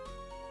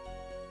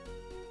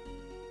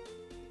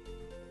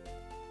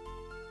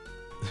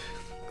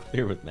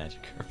 Clear with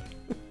magic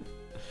carpet.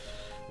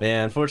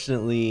 Man,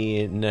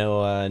 unfortunately,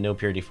 no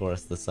Purity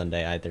Forest this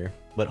Sunday either.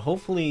 But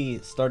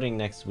hopefully, starting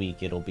next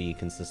week, it'll be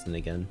consistent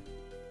again.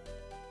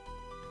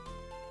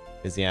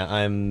 Because, yeah,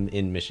 I'm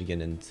in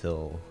Michigan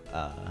until,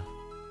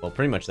 well,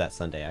 pretty much that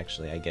Sunday,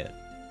 actually. I get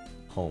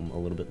home a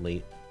little bit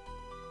late.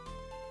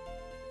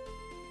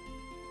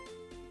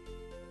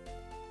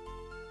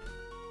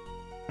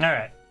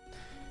 Alright.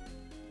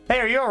 Hey,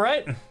 are you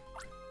alright?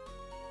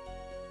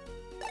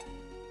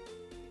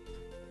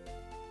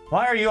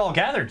 Why are you all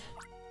gathered?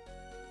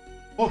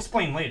 We'll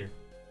explain later.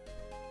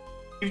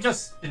 You've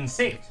just been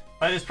saved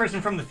by this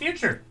person from the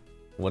future.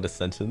 What a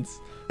sentence.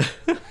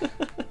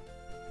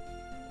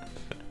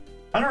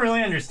 I don't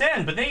really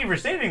understand, but thank you for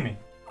saving me.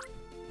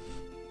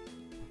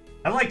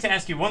 I'd like to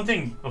ask you one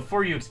thing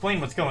before you explain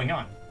what's going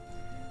on.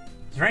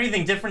 Is there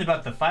anything different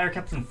about the Fire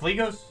Captain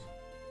Flegos?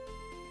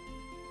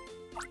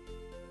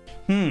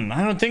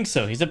 I don't think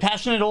so. He's a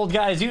passionate old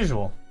guy as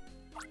usual.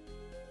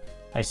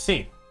 I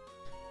see.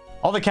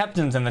 All the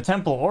captains and the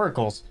temple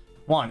oracles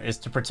want is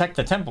to protect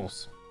the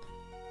temples.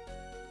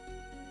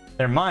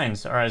 Their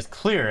minds are as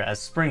clear as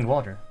spring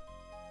water.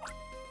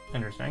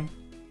 Interesting.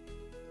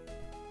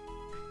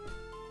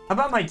 How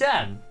about my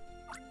dad?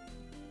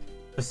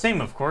 The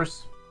same, of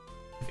course.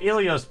 If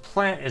Ilios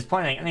is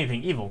planning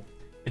anything evil,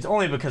 it's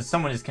only because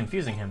someone is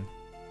confusing him.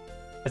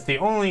 That's the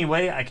only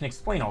way I can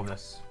explain all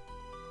this.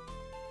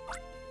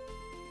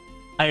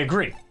 I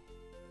agree.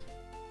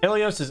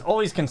 Ilios is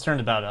always concerned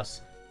about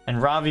us, and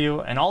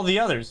Raviu, and all the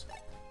others,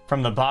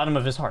 from the bottom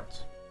of his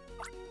heart.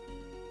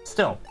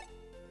 Still,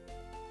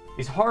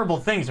 these horrible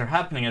things are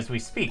happening as we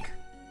speak.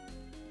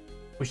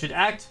 We should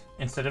act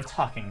instead of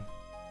talking.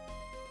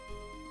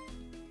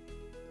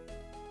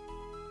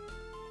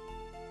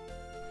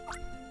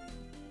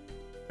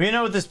 We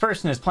know what this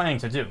person is planning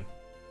to do.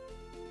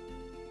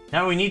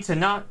 Now we need to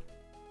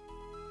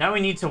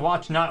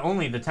watch not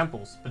only the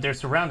temples, but their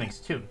surroundings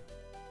too.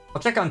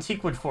 I'll check on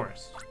Teakwood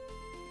Forest.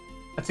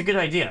 That's a good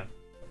idea.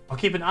 I'll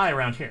keep an eye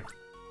around here.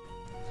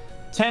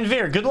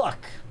 Tanvir, good luck!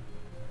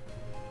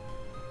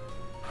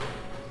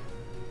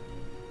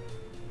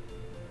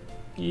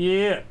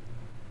 Yeah.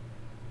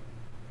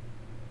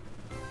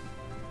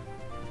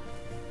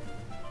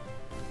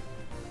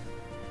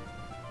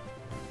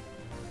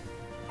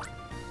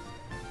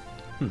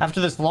 After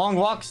this long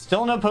walk,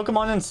 still no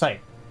Pokemon in sight.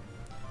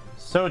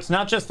 So it's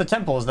not just the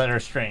temples that are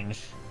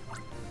strange.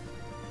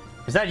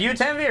 Is that you,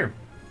 Tanvir?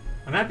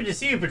 I'm happy to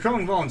see you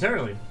patrolling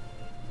voluntarily.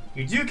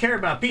 You do care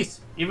about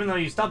peace, even though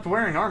you stopped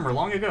wearing armor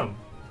long ago.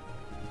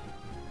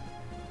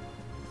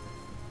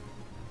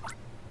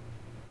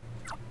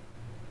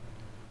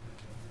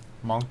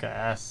 Monka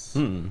ass.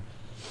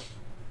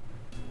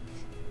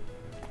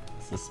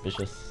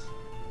 Suspicious.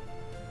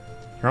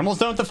 You're almost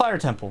done with the fire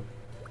temple.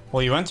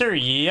 Will you enter?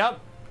 Yep.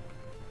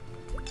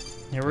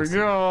 Here we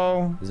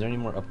go. Is there any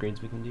more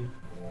upgrades we can do?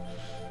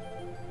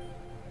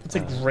 That's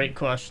a great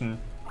question.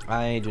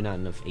 I do not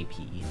have enough AP.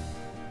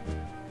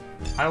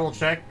 I will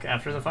check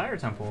after the fire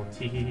temple.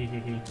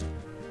 Teehehehe.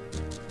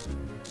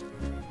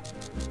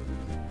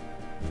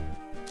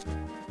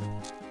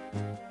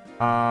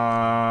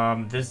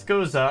 This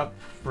goes up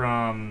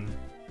from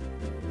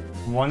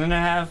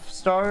 1.5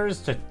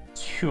 stars to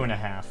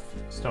 2.5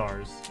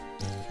 stars.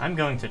 I'm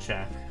going to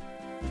check.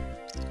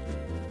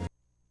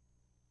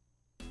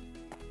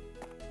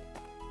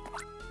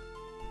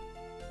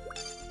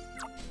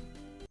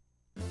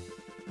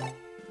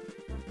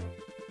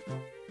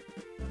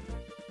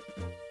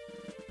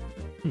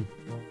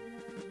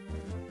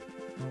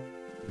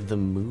 The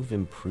move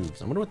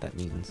improves. I wonder what that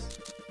means.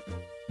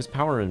 Because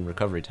power and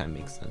recovery time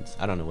makes sense.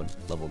 I don't know what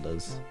level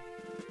does.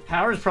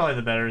 Power is probably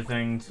the better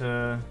thing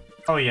to...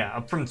 Oh yeah,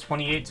 up from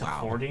 28 to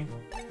 40.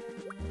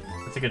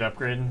 That's a good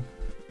upgrade.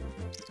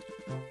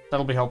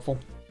 That'll be helpful.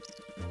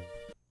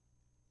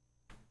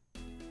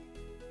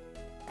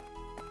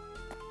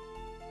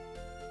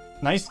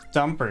 Nice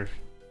dumper,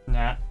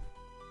 Nat.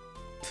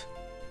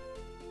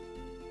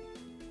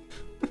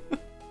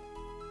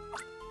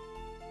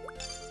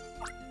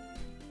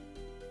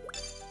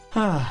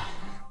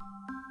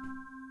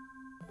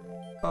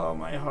 Oh,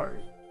 my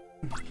heart.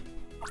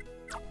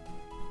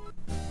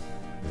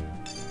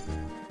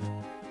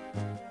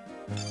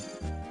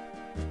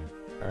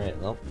 Alright,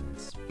 well,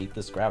 let's beat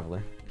this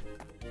Graveler.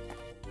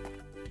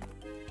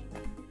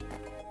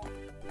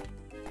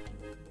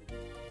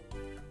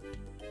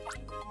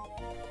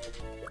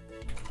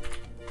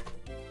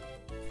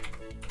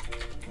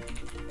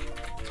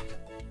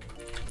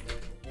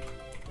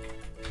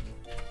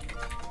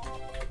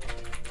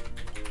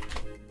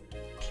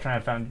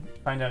 Trying to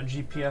find out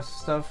GPS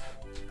stuff.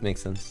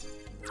 Makes sense.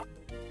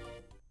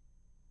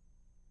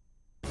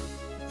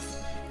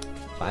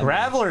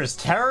 Graveler's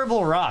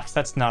terrible rocks.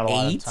 That's not a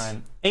lot of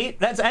time. 8?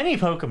 That's any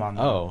Pokemon.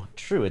 Though. Oh,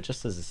 true. It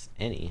just says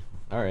any.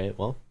 Alright,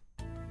 well.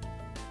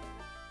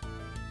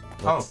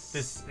 Oh,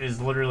 this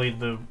is literally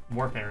the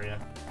warp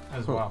area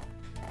as well.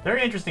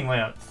 Very interesting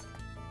layout.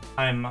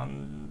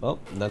 I'm Well,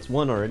 that's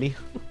one already.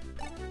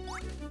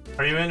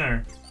 Are you in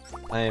or?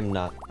 I am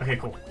not. Okay,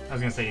 cool. I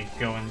was gonna say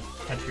go and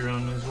catch your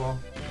own as well.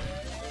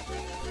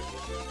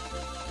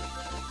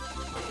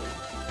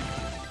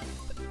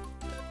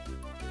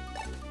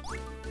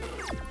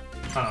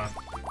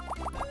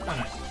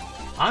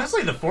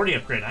 Especially the 40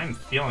 upgrade. I'm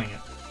feeling it.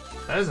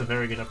 That is a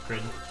very good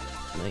upgrade.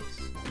 Nice.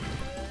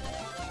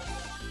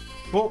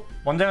 Cool.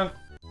 One down.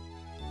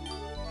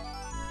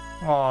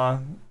 Aw.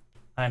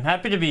 I'm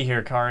happy to be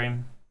here, Kari.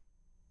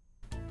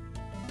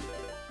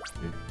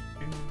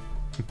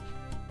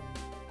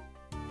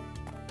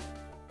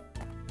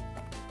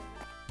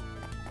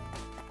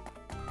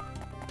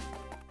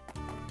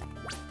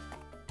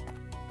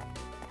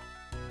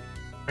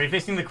 Are you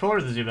facing the Quill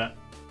or the Zubat?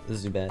 The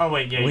Zubat. Oh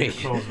wait, yeah, your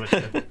Quill's with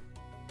you.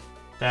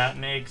 That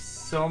makes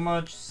so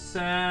much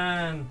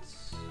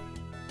sense.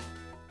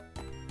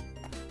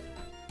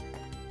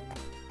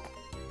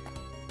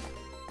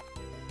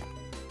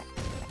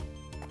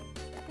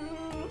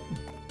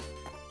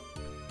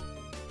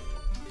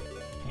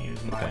 Can't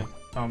use my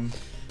thumb.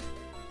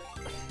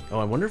 Oh,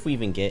 I wonder if we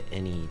even get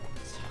any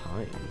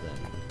time then.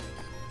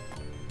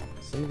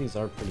 Some of these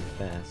are pretty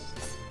fast.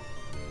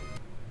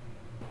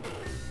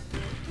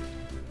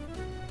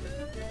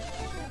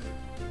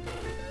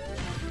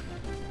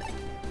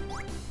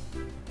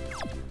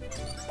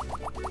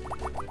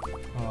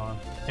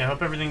 Yeah, I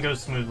hope everything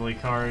goes smoothly,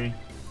 Kari.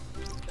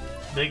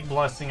 Big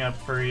blessing up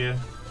for you.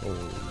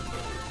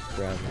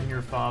 Oh, and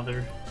your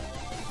father.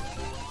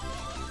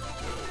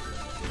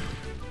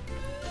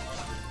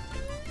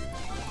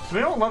 So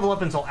we don't level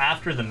up until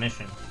after the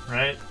mission,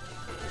 right?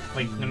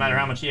 Like, no matter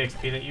how much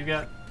EXP that you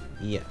get?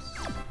 Yes.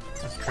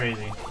 That's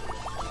crazy.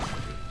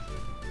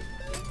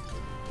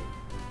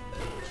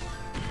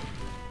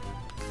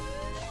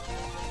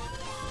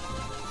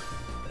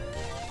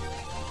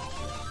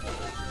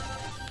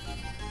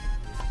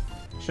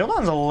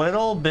 Shieldon's a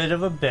little bit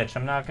of a bitch,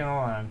 I'm not gonna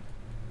lie.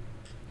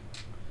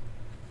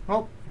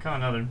 Oh, caught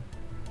another.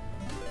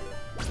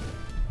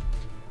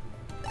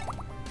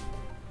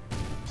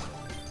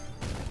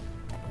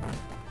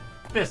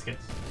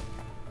 Biscuits.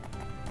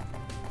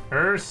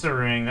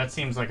 Ursaring, that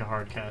seems like a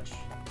hard catch.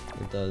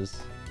 It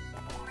does.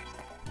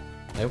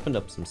 I opened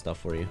up some stuff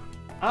for you.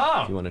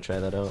 Oh! If you want to try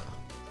that out.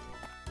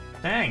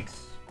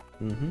 Thanks.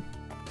 Mm-hmm.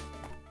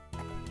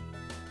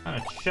 On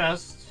a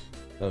chest.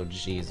 Oh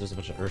jeez, there's a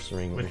bunch of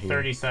Ursaring over with here.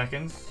 30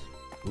 seconds.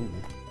 Ooh.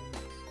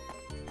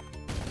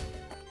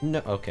 No,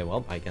 okay,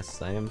 well, I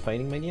guess I am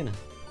fighting my Diana.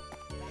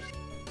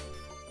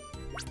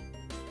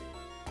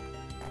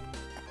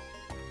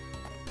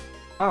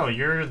 Oh,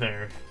 you're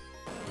there.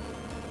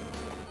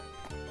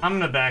 I'm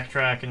gonna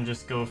backtrack and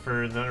just go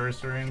for the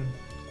Ursaring.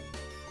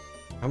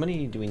 How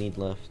many do we need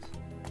left?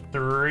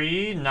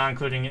 3, not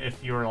including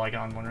if you're like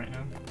on one right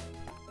now.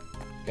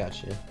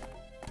 Gotcha.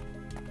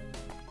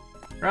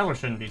 Rattler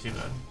shouldn't be too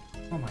bad.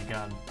 Oh my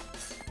god.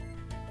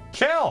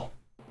 Chill!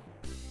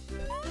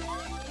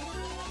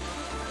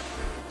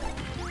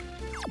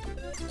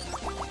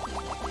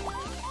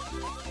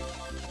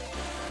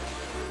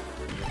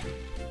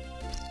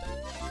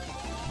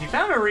 If you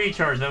found a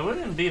recharge, that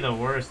wouldn't be the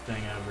worst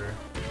thing ever.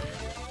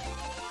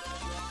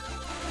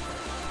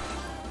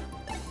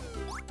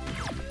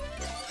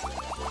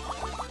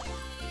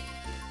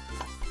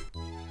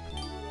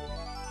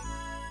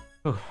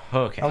 Ooh,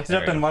 okay. I looked it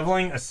up, and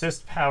leveling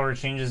assist power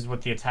changes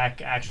what the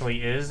attack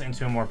actually is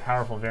into a more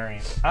powerful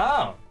variant.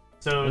 Oh!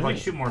 So, like,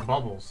 shoot more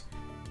bubbles.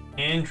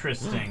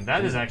 Interesting.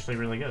 That is actually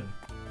really good.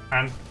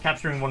 I'm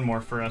capturing one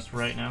more for us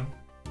right now.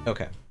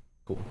 Okay,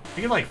 cool. If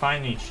we could, like,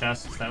 find any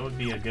chests, that would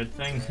be a good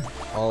thing.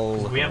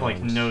 We have, like,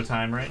 around. no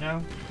time right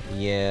now.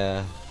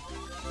 Yeah.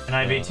 And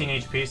I have 18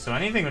 HP, so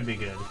anything would be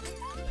good.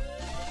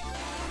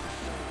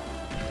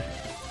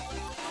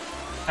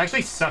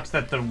 Actually sucks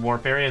that the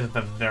warp area is at the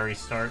very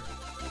start.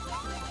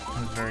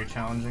 It's very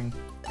challenging.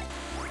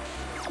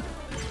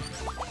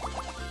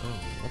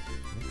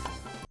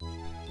 Oh,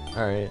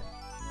 alright.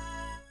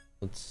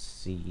 Let's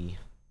see.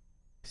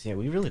 'Cause, yeah,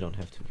 we really don't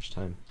have too much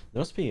time.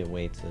 There must be a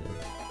way to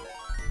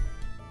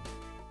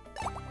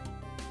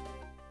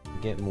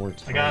get more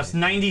time. I got us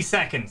 90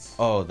 seconds.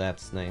 Oh,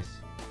 that's nice.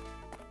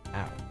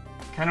 Ow.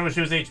 Kind of wish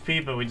it was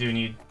HP, but we do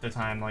need the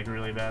time, like,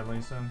 really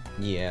badly, so...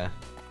 Yeah.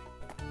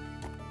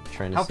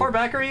 Trying to How see. far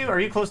back are you? Are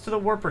you close to the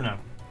warp or no?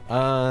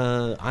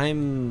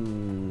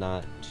 I'm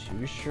not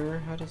too sure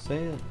how to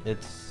say it.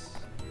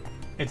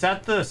 It's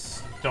at the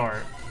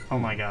start. Oh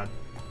my god.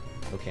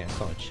 Okay, I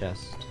saw a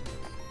chest.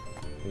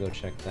 I'll go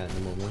check that in a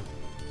moment.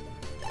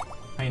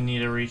 I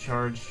need a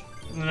recharge.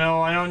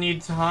 No, I don't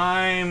need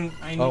time.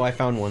 Oh, I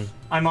found one.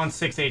 I'm on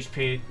 6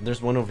 HP.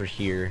 There's one over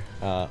here.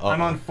 I'm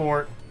on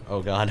 4.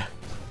 Oh god.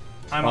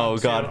 I'm on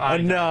 2.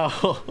 God. No.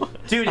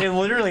 Dude, it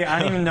literally, I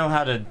don't even know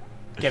how to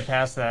get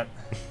past that.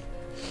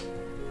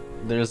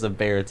 There's a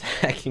bear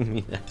attacking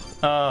me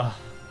now.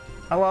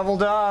 I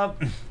leveled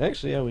up.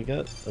 Actually, yeah, we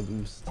got a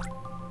boost.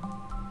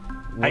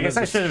 I guess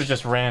I should have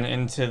just ran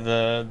into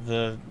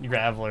the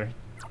Graveler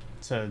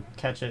to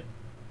catch it.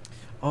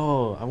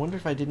 Oh, I wonder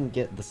if I didn't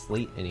get the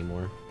slate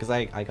anymore. Because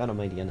I got a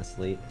Mightyena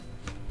slate.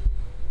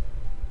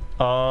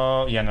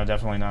 Oh, yeah, no,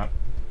 definitely not.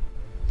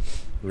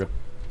 Rip.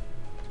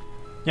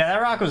 Yeah, that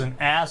rock was an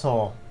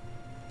asshole.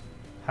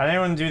 How did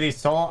anyone do these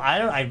solo?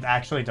 I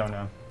actually don't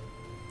know.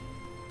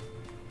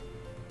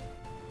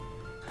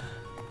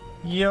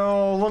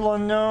 Yo, little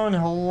unknown,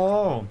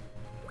 hello.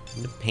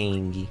 The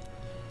Pangy.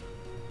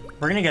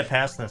 We're gonna get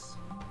past this.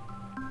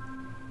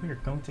 We are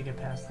going to get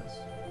past this.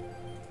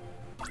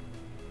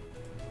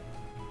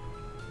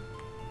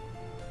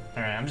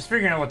 Alright, I'm just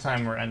figuring out what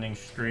time we're ending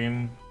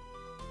stream.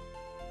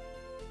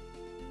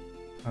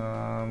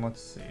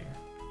 Let's see.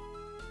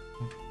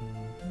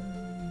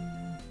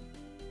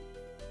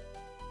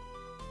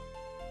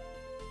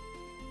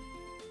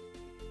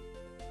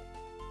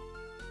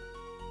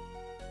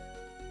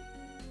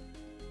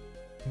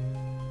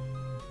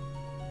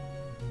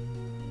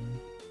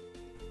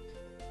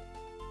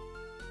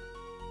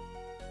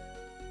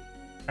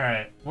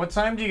 Alright, what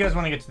time do you guys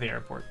want to get to the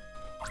airport?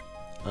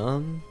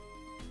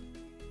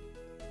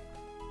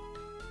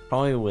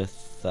 Probably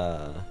with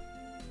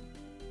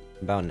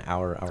about an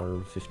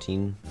hour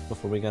 15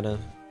 before we gotta.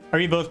 Are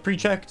you both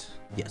pre-checked?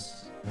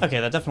 Yes. Okay,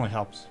 that definitely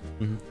helps.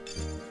 Mm-hmm.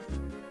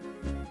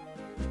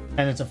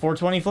 And it's a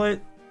 420 flight?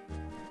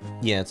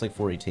 Yeah, it's like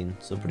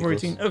 4:18, so pretty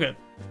 418. close. Okay.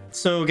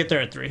 So get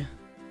there at 3.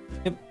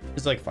 Yep.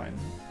 It's like fine.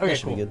 That Okay,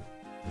 should cool. be good.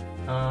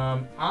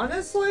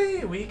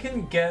 Honestly, we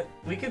can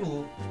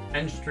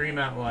end stream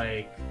at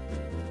like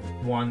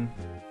 1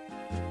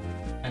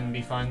 and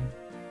be fine.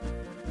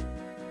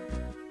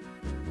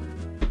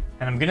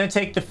 And I'm gonna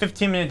take the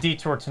 15-minute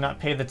detour to not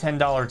pay the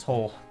 $10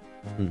 toll.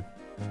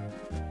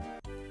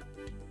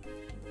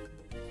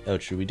 Oh,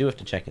 true. We do have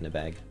to check in a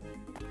bag.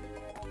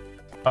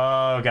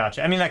 Oh,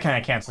 gotcha. I mean, that kind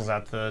of cancels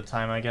out the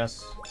time, I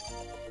guess.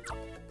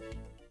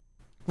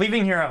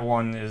 Leaving here at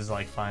 1 is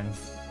like fine.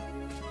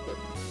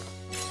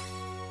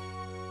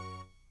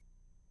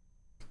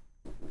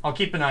 I'll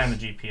keep an eye on the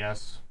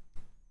GPS.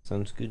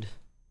 Sounds good.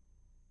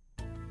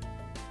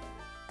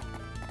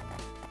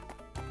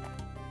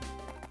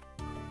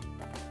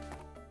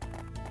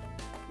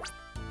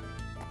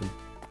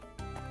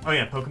 Oh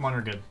yeah, Pokemon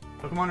are good.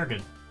 Pokemon are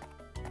good.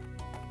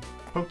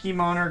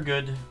 Pokemon are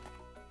good.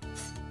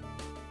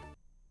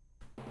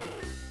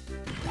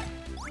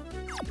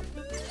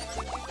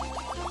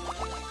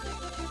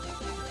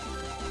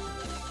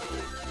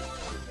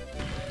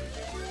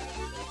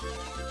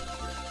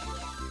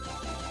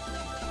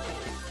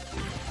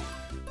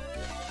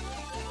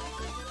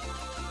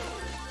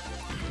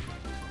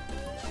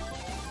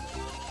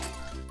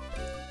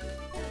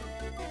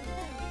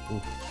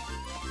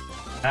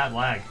 Bad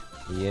lag.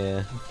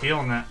 Yeah. I'm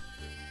feeling that.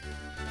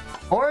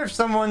 Or if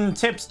someone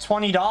tips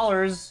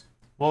 $20,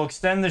 we'll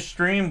extend the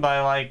stream by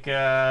like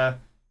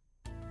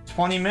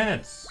 20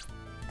 minutes.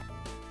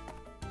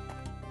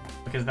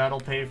 Because that'll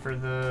pay for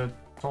the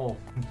toll.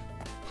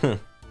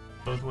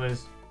 Both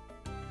ways.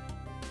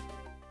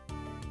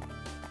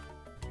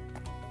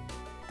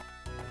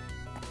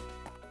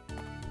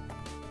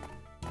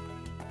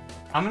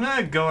 I'm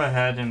gonna go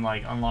ahead and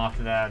like unlock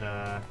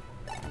that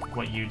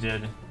what you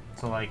did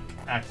to like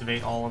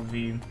activate all of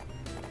the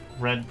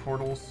red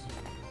portals.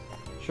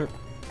 Sure.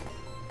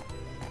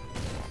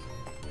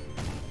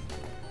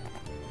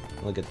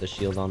 I'll get the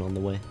shield on the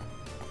way.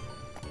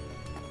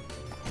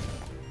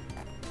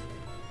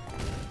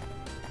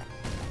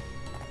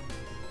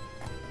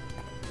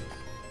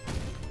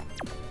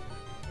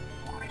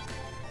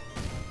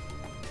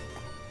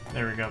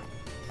 There we go.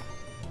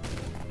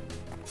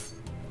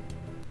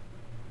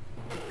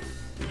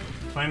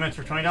 20 minutes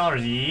for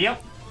 $20.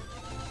 Yep.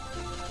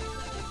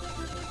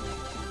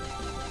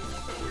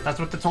 That's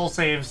what the toll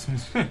saves.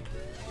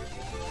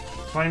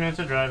 20 minutes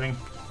of driving.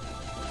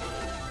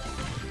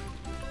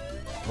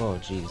 Oh,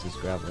 jeez, he's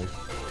graveling.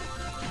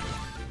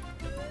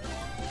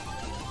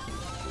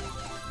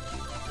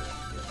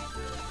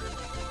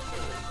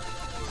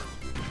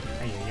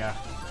 Yeah.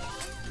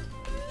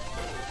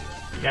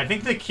 Yeah, I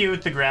think the key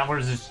with the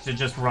Gravelers is to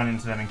just run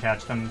into them and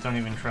catch them. Don't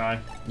even try.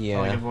 Yeah.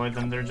 To, like, avoid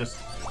them. They're just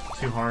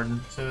too hard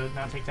to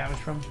not take damage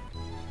from.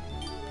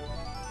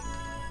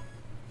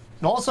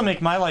 It'll also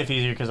make my life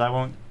easier because I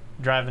won't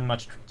drive in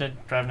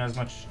as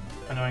much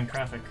annoying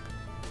traffic.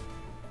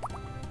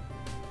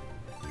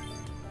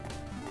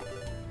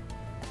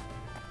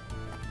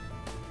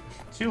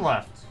 Two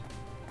left.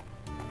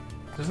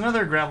 There's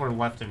another Graveler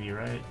left of you,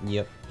 right?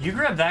 Yep. You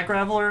grab that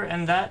Graveler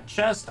and that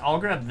chest, I'll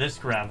grab this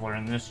Graveler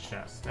and this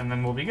chest, and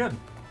then we'll be good.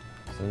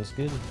 Sounds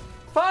good.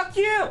 Fuck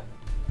you!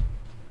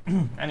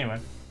 Anyway.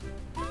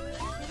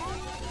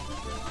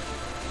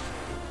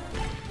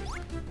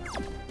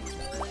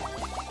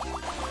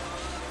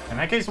 In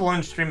that case, we'll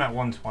end stream at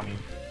 120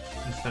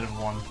 instead of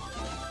 1.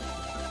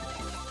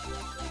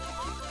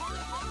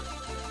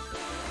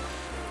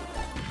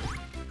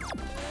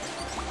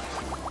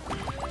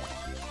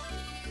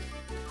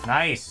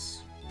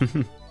 Nice.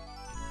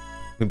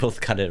 We both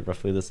cut it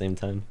roughly the same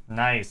time.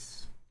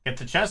 Nice. Get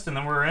the chest and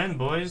then we're in,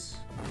 boys.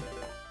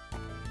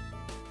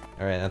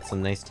 Alright, that's a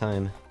nice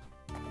time.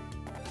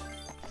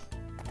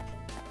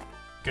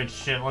 Good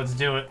shit, let's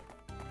do it.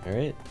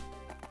 Alright.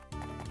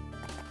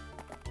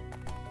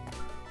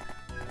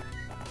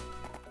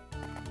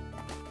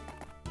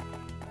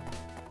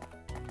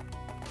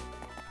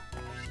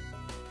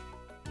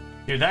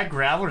 Dude, that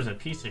Graveler's a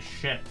piece of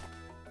shit.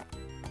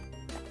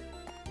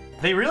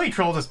 They really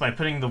trolled us by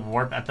putting the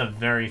warp at the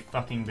very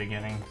fucking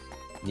beginning.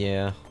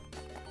 Yeah.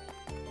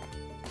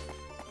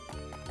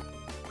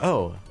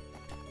 Oh,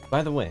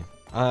 By the way,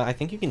 I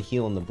think you can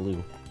heal in the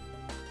blue.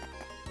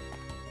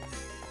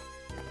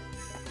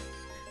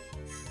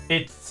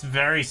 It's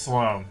very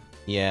slow.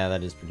 Yeah,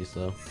 that is pretty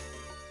slow.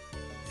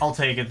 I'll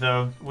take it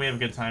though. We have a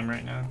good time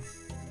right now.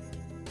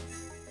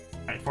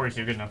 Alright,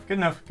 42, good enough. Good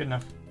enough, good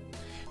enough.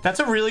 That's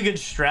a really good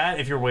strat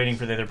if you're waiting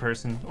for the other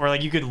person. Or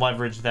like you could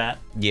leverage that.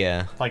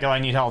 Yeah. Like, oh, I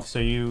need health, so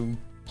you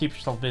keep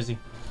yourself busy.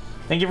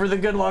 Thank you for the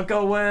good luck,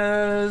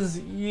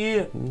 Wh0mis.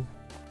 Yeah. Ooh.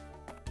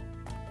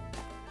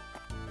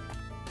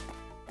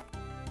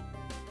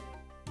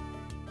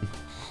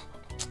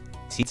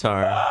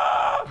 T-Tar.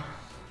 Ah!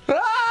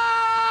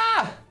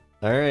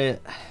 Alright.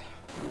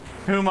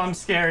 Whom I'm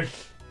scared.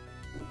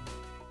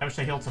 I wish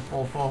I healed to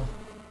full.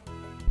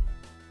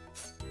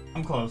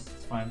 I'm close,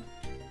 it's fine.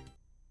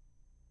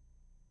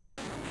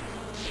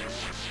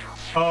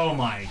 Oh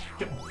my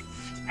god.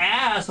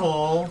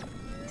 Asshole!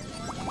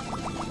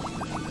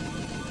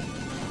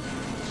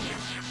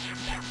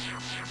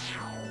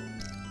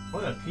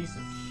 What a piece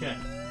of shit.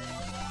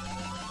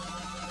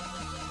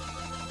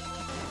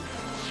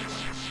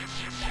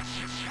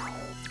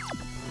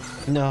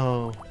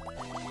 No.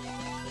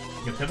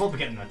 Your Piplup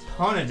getting a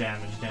ton of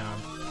damage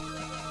down.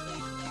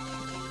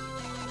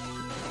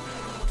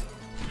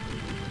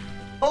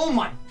 Oh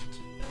my!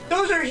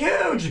 Those are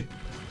huge!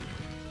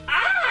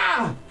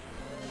 Ah!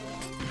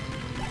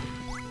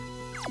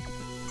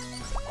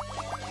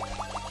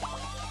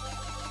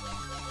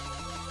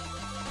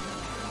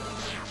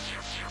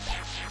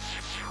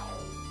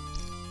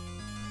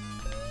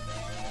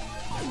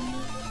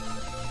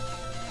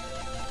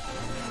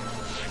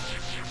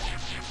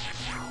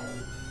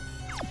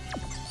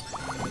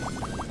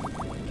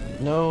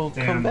 No,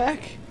 Damn. come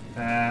back.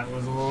 That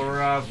was a little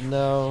rough.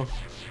 No.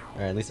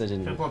 Alright, at least I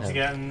didn't. Piplup's have-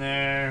 getting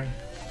there.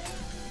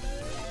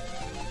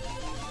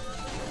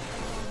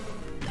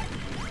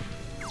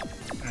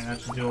 Alright,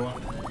 that should do a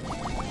lot.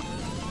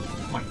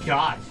 Oh my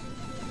god.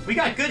 We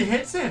got good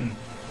hits in.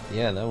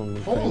 Yeah, that one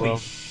was pretty Holy well.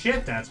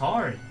 shit, that's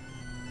hard.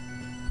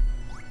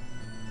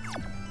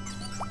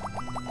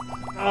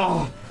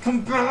 Oh,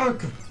 come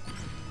back!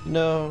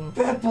 No.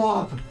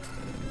 Piplup!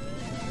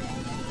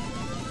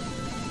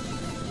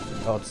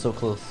 Oh, it's so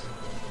close.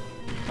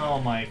 Oh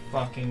my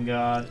fucking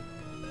god.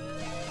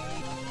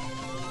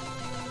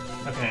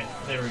 Okay,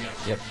 there we go.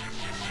 Yep.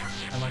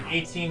 I'm on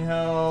 18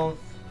 health.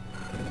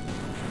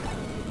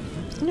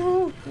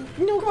 No.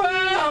 No.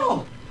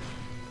 Wow!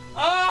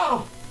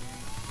 Oh!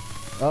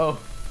 Oh.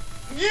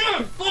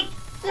 Yeah! Let's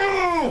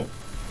go!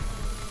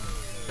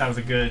 That was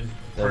a good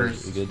That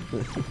first. was good.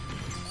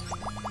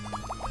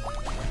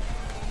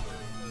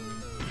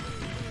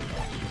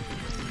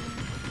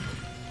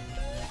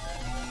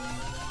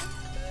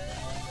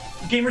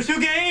 Gamers 2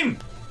 game!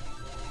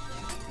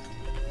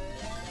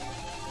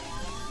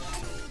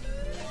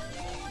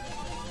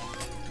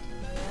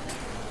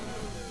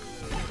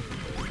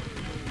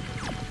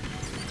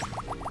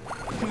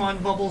 Come on,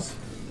 Bubbles.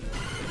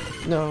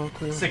 No,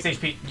 clearly. 6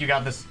 HP. You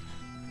got this.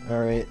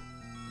 Alright.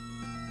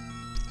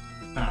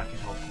 Ah, I can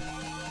help.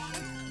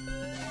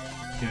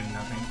 Doing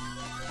nothing.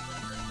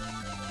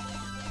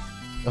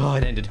 Oh,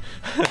 it ended.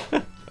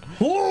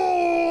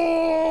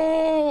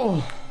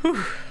 Whoa!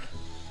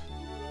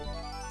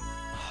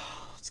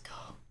 Let's go.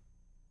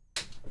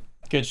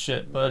 Good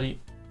shit, buddy.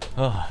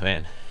 Oh,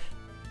 man.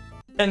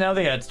 And now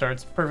the ad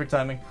starts. Perfect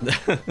timing.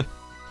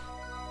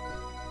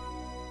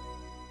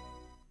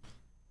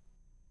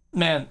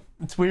 Man,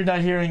 it's weird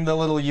not hearing the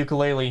little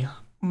ukulele.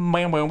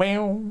 Meow, meow,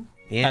 meow.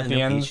 Yeah, At the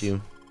no end.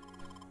 Pichu.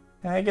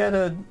 I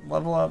gotta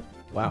level up.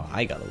 Wow,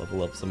 I gotta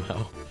level up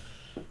somehow.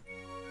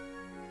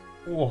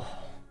 Oh,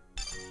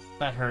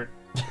 that hurt.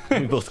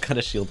 We both got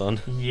a shield on.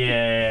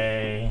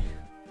 Yay.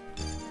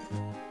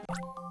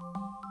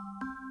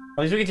 At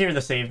least we get to hear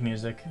the save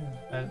music.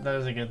 That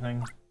is a good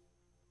thing.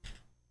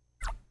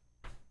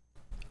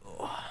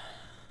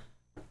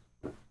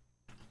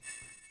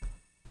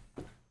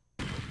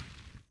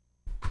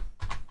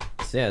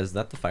 So yeah, is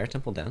that the fire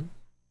temple down?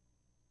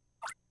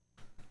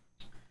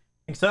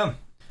 Think so.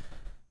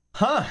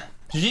 Huh.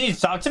 Did you need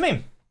to talk to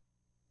me?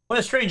 What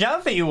a strange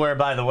outfit you wear,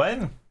 by the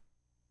way.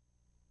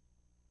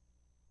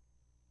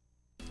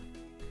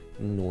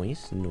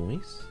 Noise,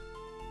 noise.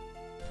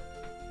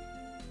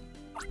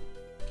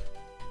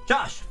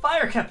 Josh,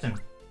 fire captain.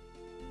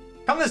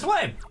 Come this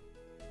way.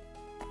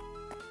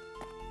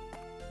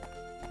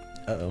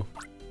 Uh-oh.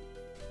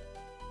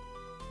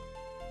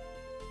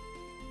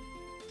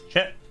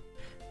 Shit.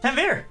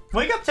 Tanvir,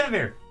 wake up,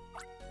 Tanvir.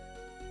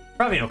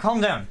 Ravio,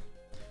 calm down.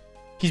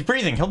 He's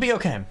breathing. He'll be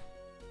okay.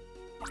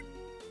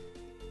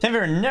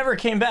 Tanvir never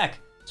came back,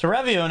 so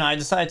Ravio and I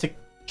decided to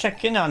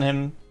check on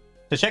him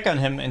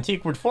in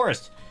Teakwood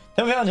Forest.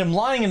 Then we found him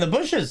lying in the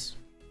bushes.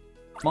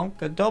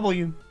 Monka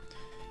W.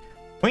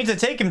 We need to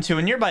take him to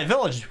a nearby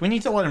village. We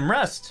need to let him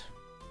rest.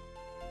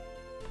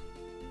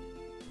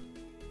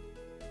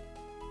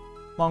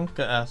 Monka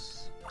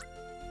S.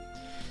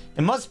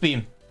 It must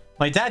be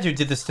my dad who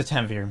did this to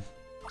Tanvir.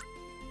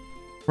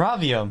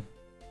 Ravio,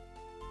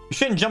 you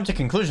shouldn't jump to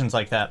conclusions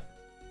like that.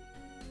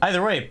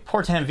 Either way,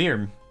 poor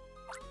Tanvir.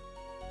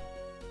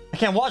 I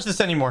can't watch this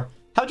anymore.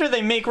 How dare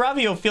they make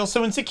Ravio feel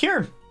so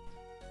insecure?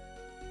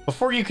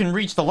 Before you can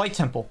reach the Light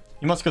Temple,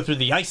 you must go through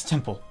the Ice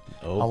Temple.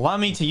 Oh. Allow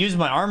me to use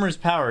my armor's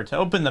power to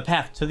open the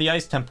path to the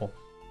Ice Temple.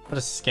 What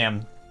a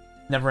scam.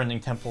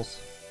 Never-ending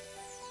temples.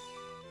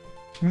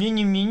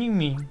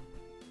 Me.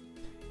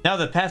 Now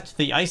the path to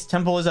the Ice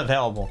Temple is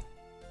available.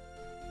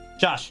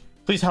 Josh,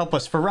 please help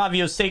us for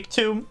Ravio's sake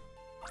too.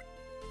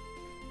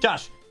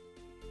 Josh,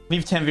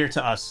 leave Tanvir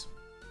to us.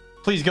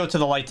 Please go to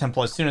the Light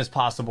Temple as soon as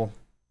possible.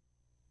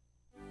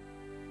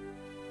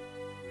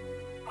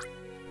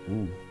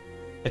 Ooh.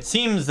 It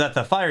seems that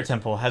the Fire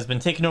Temple has been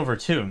taken over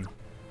too.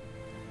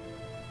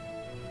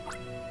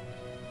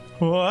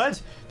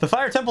 What? The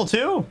Fire Temple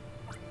too?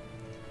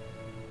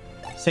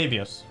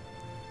 Sabios,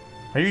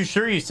 are you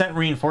sure you sent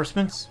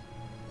reinforcements?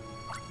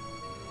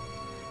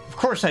 Of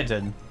course I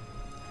did.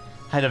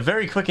 I had a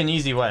very quick and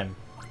easy way.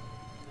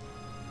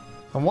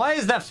 And why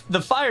is that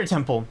the Fire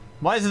Temple?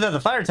 Why is it that the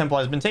Fire Temple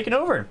has been taken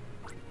over?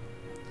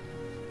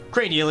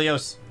 Great,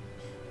 Ilios.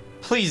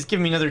 Please give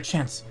me another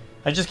chance.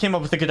 I just came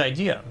up with a good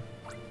idea.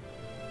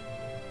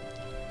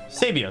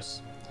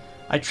 Sabios,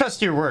 I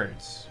trust your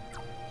words.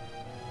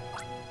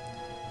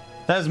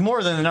 That is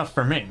more than enough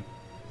for me.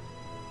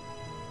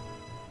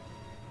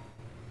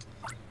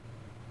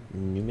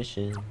 New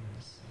missions.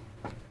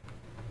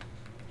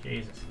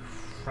 Jesus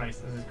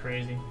Christ, this is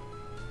crazy.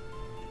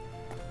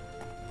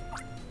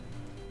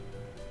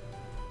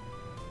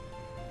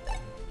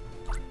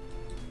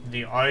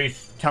 The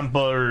Ice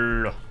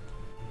Temple.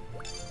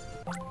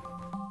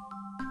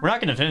 We're not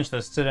gonna finish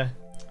this today.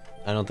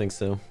 I don't think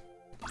so.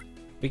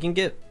 We can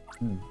get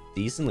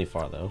decently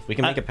far though. If we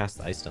can make it past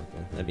the Ice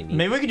Temple, that'd be neat.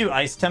 Maybe we could do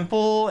Ice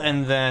Temple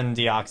and then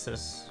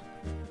Deoxys.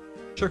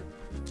 Sure.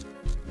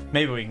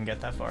 Maybe we can get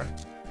that far.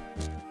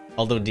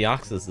 Although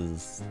Deoxys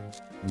is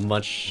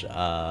much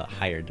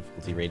higher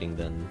difficulty rating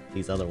than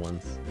these other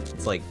ones.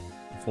 It's like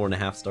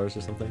 4.5 stars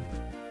or something.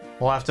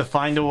 We'll have to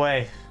find a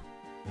way.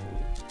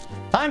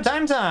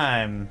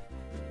 Time!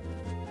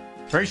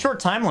 Very short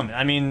time limit.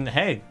 I mean,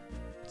 hey,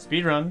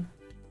 speedrun.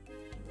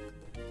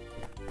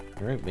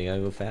 Alright, we gotta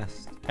go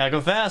fast. Gotta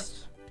go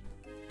fast.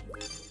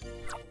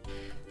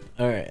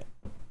 Alright.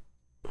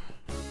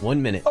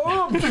 1 minute.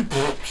 Oh,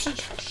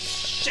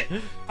 shit.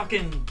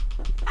 Fucking.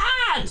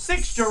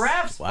 6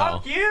 giraffes. Wow.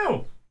 Fuck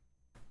you.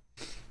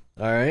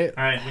 Alright.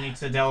 Alright, we need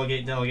to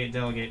delegate.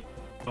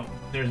 Oh,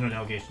 there's no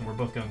delegation. We're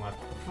both going left.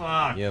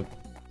 Fuck. Yep.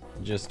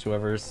 Just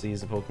whoever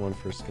sees a Pokemon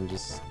first can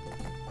just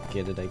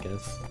get it, I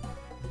guess.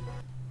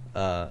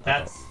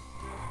 That's.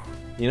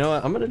 You know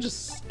what? I'm gonna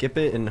just skip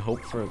it and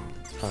hope for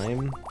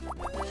time.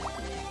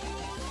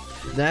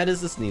 That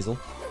is the Sneasel.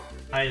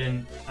 I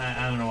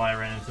don't know why I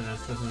ran into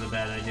this. This is a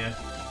bad idea.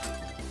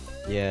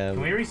 Yeah.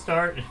 Can we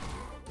restart?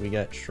 We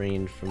got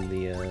trained from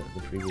the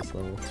previous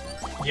level.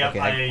 Yep,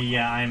 Okay,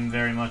 I'm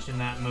very much in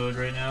that mode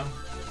right now.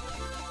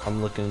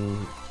 I'm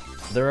looking.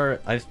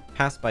 I've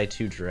passed by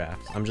 2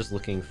 giraffes. I'm just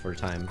looking for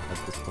time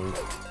at this point.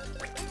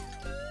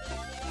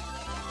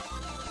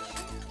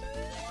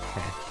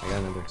 Okay, I got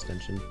another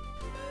extension.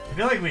 I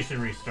feel like we should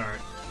restart.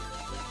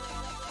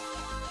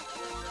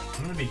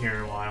 I'm gonna be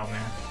here a while,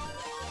 man.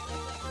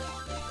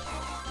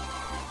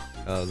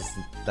 Oh, is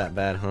that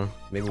bad, huh?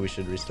 Maybe we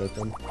should restart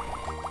them.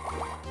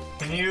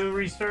 Can you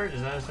restart?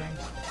 Is that a thing?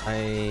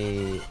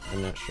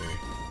 I'm not sure.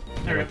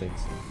 There I we don't go. think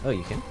so. Oh,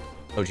 you can?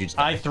 Oh, did you just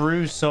I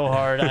threw so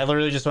hard. I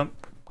literally just went.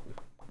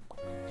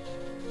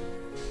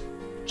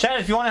 Chat,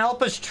 if you want to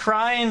help us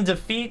try and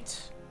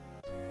defeat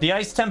the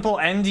Ice Temple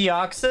and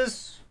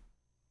Deoxys,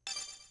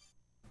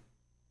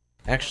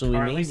 Actually,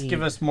 or at least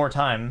give us more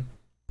time.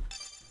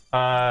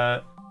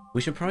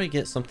 We should probably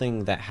get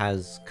something that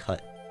has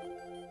cut.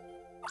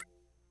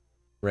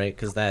 Right?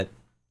 Because that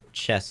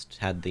chest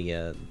had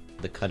the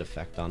cut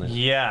effect on it.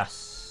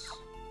 Yes.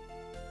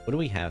 What do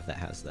we have that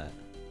has that?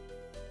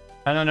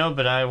 I don't know,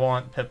 but I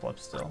want Piplup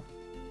still.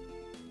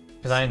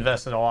 Because I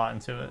invested a lot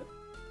into it.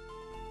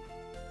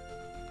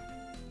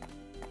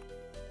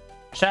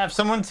 Chat, if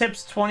someone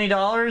tips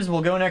 $20,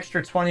 we'll go an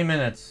extra 20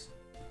 minutes.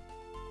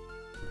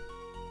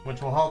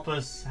 Which will help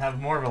us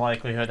have more of a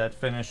likelihood at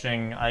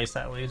finishing Ice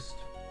at least.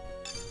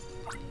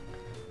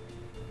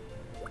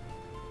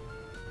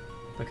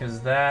 Because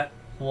that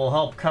will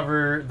help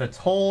cover the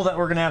toll that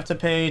we're going to have to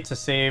pay to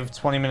save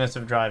 20 minutes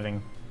of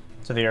driving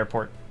to the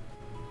airport.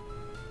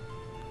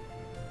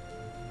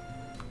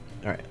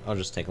 Alright, I'll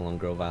just take along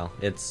Grovyle.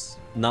 It's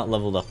not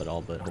leveled up at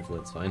all, but hopefully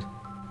it's fine.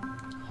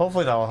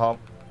 Hopefully that will help.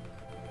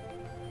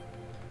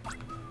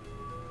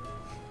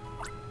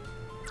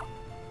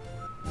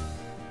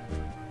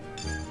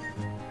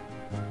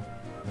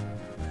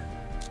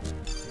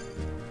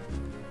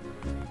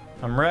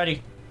 I'm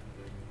ready.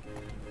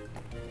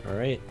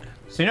 Alright.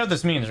 So you know what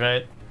this means,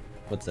 right?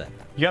 What's that?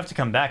 You have to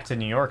come back to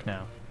New York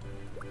now.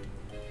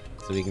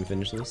 So we can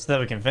finish this? So that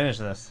we can finish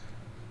this.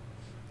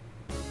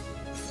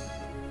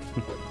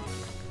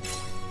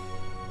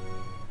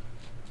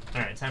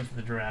 Alright, time for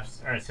the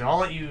giraffes. Alright, so I'll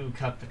let you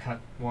cut the cut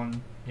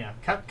one. Yeah,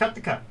 cut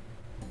the cut.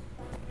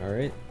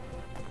 Alright.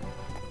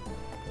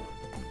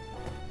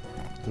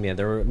 Yeah,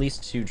 there were at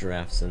least 2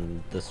 giraffes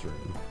in this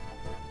room.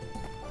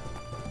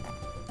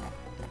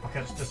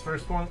 catch this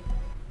first one.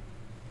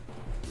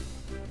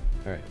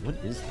 Alright, what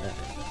is that?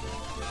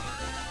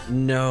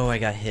 No, I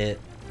got hit.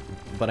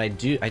 But I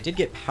did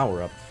get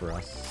power up for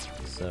us,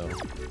 so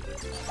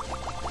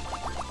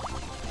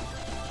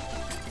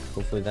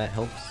hopefully that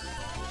helps.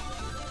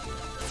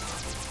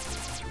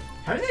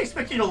 How do they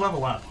expect you to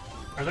level up?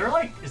 Are there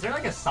like, is there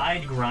like a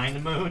side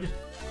grind mode?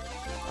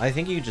 I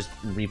think you just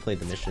replay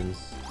the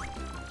missions.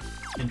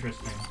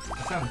 Interesting.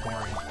 That sounds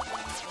boring.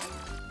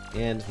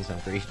 And doesn't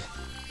sound great.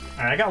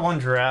 Alright, I got one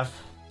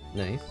giraffe.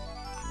 Nice.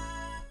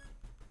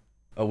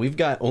 Oh, we've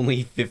got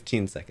only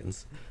 15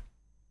 seconds.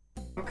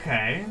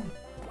 Okay.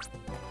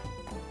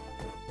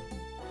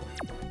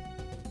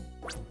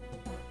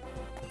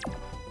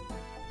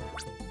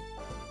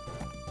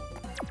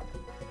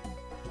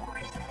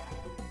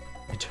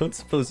 I don't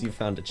suppose you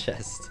found a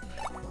chest.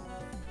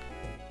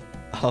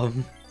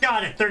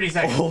 Got it, 30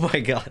 seconds. Oh my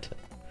god.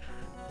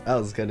 I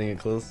was cutting it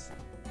close.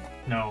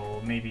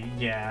 No, maybe,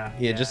 yeah.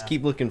 Yeah, just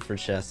keep looking for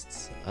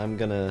chests. I'm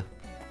gonna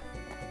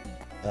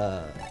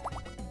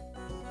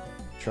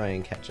try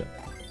and catch up.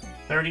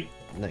 30.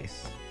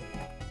 Nice.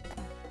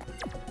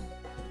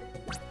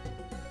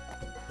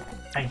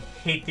 I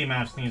hate the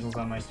amount of sneasels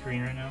on my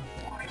screen right now.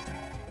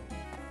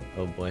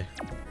 Oh boy.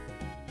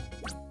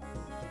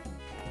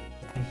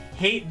 I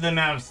hate the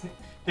amount of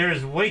there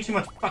is way too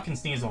much fucking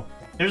sneasel.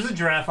 There's a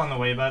giraffe on the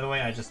way, by the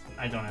way. I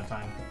don't have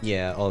time.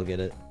 Yeah, I'll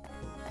get it.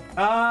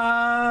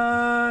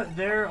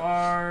 There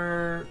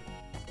are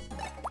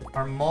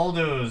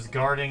Armaldos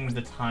guarding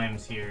the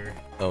times here.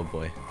 Oh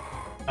boy.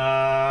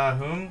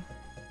 Whom?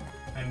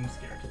 I'm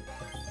scared.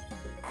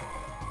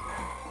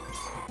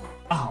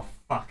 Oh,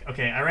 fuck.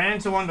 Okay, I ran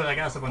into one, but I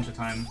got us a bunch of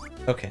time.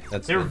 Okay,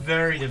 that's They're good.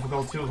 very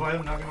difficult to avoid,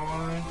 I'm not gonna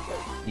lie.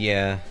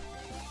 Yeah.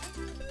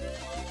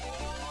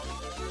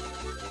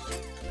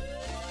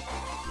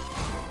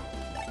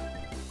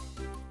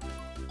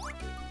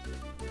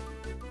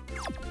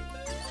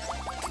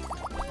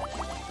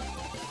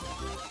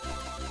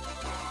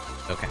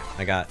 Okay,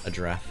 I got a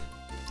giraffe.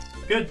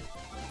 Good.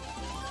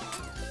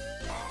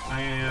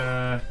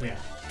 Yeah.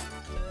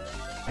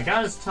 I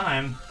got his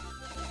time.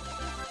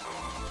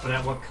 But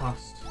at what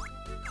cost?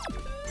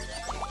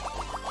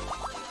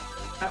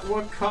 At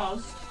what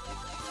cost?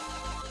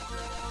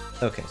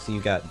 Okay, so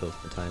you got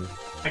both the time.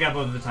 I got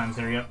both of the times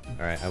there, yep.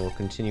 Alright, I will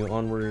continue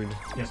onward.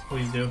 Yes,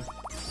 please do.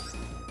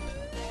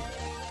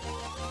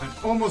 I'm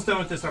almost done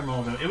with this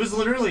Armaldo. It was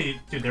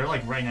literally... Dude, they're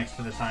like right next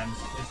to the times.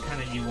 It's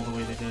kind of evil the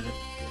way they did it.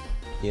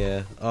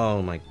 Yeah.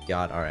 Oh my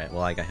god. Alright,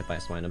 well I got hit by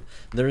a swinum.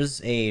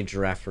 There's a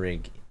giraffe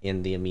rig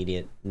in the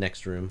immediate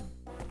next room.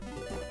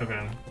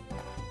 Okay.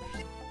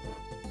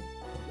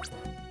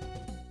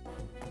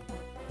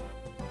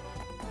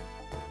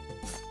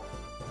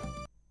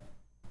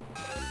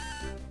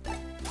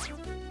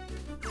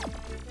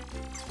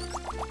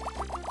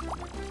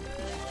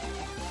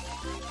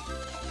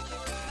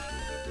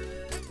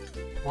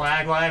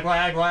 Lag, lag,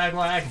 lag, lag,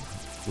 lag.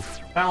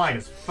 That lag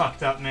is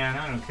fucked up, man.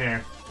 I don't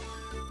care.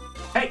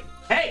 Hey!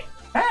 Hey!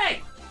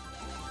 Hey!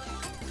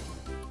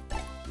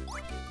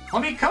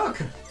 Let me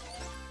cook!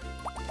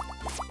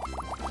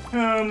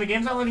 The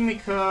game's not letting me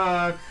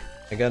cook.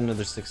 I got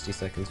another 60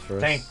 seconds for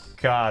us. Thank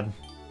God.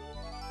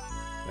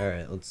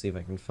 Alright, let's see if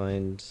I can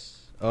find...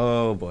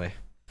 Oh boy.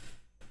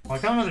 Well, I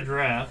found another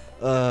giraffe.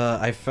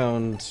 I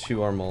found 2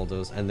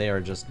 Armaldos, and they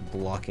are just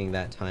blocking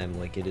that time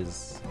like it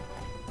is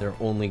their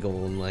only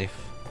goal in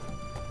life.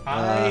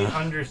 I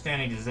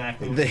understand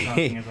exactly what you're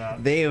talking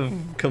about. They have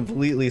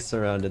completely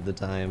surrounded the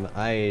time.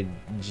 I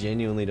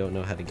genuinely don't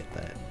know how to get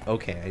that.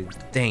 Okay,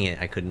 dang it,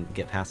 I couldn't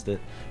get past it.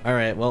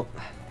 Alright, well,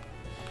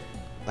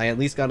 I at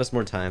least got us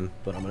more time,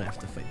 but I'm gonna have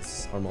to fight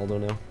this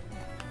Armaldo now.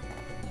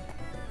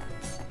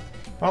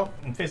 Well,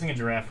 I'm facing a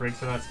giraffe rig,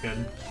 so that's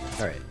good.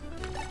 Alright.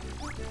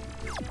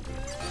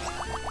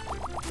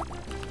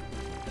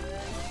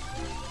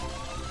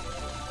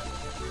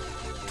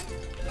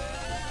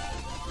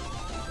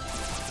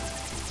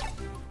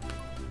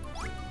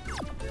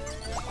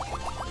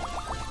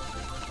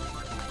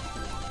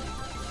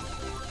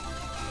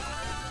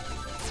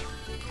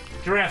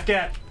 Giraffe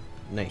get!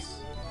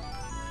 Nice.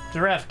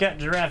 Giraffe get,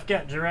 giraffe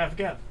get, giraffe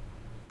get.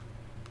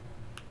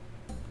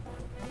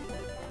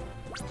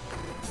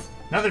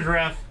 Another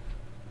giraffe.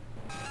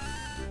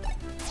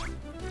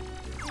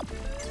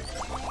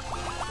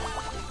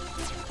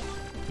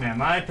 Man,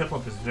 my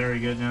Piplup is very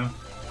good now.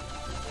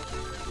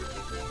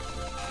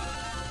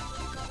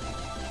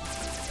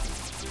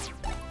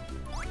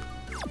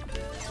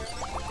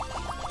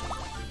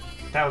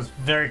 That was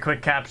very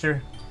quick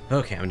capture.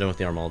 Okay, I'm done with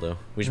the Armaldo.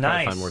 We should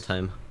probably find more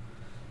time.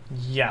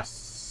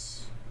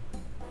 Yes.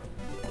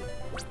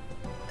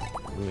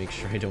 Let me make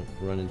sure I don't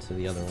run into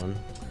the other one.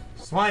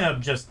 Swineup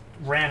just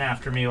ran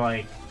after me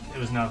like it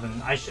was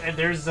nothing.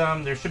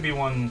 There should be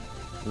one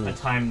a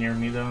time near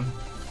me though.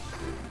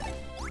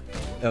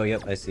 Oh,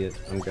 yep, I see it.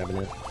 I'm grabbing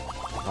it.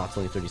 Oh, it's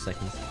only 30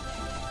 seconds.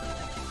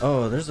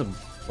 Oh, there's a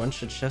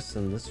bunch of chests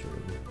in this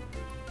room.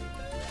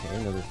 Okay,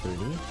 another 30.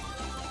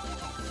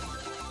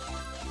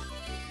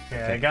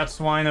 Okay, I got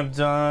Swineup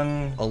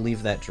done. I'll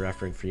leave that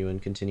giraffe rig for you and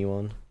continue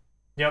on.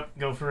 Yep,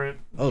 go for it.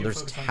 Oh, You there's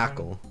focus on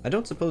tackle. I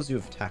don't suppose you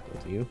have tackle,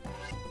 do you?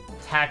 time.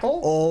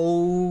 Tackle?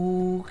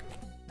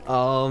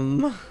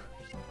 Oh.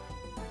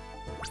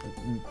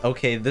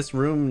 Okay, this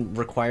room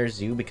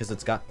requires you because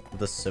it's got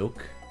the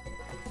soak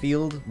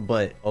field,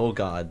 but oh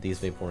god, these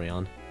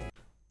Vaporeon.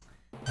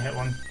 I hit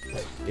one.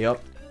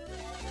 Yep.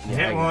 You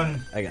hit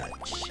one. I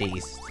got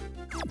chased.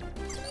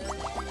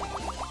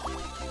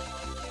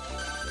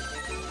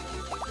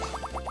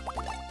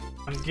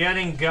 I'm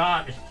getting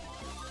got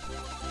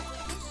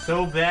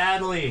so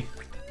badly.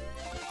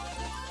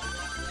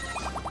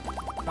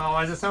 Oh,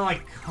 why does it sound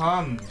like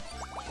cum?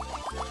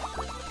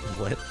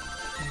 What?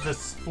 The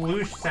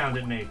sploosh sound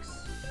it makes.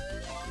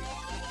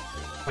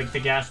 Like the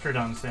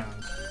Gastrodon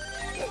sound.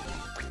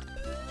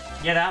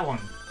 Yeah, that one.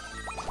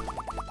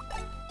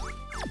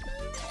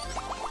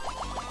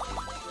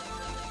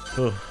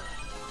 Whew.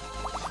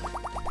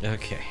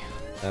 Okay,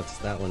 that's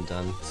that one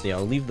done. So yeah,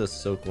 I'll leave the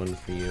soak one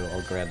for you.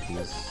 I'll grab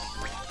these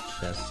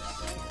chests.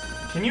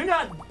 Can you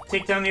not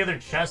take down the other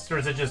chests, or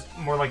is it just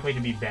more likely to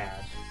be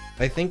bad?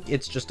 I think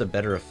it's just a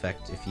better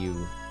effect if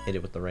you hit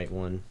it with the right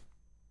one.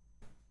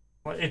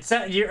 What,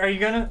 are you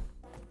gonna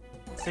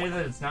say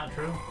that it's not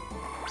true?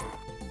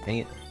 Dang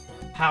it.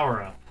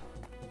 Power up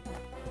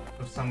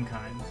of some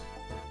kind.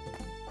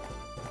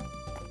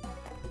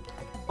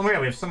 Oh my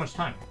god, we have so much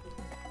time.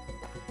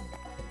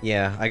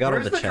 Yeah, I got all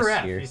Where's the the chests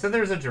giraffe? here. You said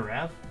there was a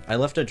giraffe? I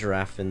left a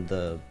giraffe in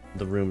the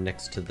room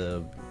next to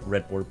the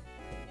red warp.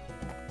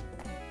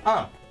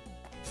 Oh.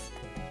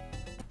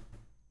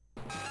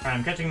 Alright,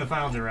 I'm catching the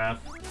final giraffe.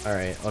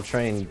 Alright, I'll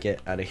try and get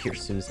out of here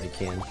as soon as I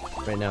can.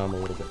 Right now I'm a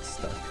little bit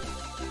stuck.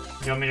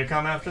 You want me to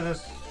come after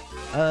this?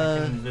 I can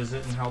Uh,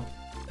 visit and help.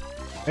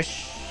 I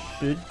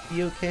should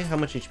be okay. How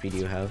much HP do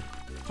you have?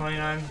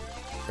 29.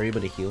 Are you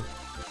able to heal?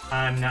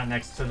 I'm not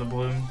next to the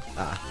bloom.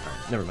 Ah,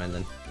 alright, never mind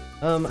then.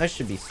 I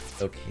should be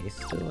okay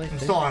still, I I'm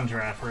think. still on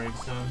giraffe rig,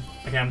 so...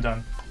 Okay, I'm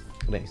done.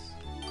 Nice.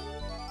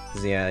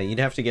 'Cause, yeah, you'd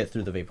have to get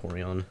through the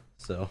Vaporeon,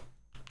 so...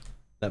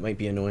 That might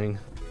be annoying.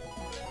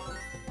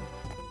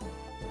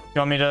 You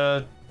want me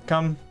to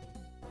come?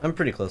 I'm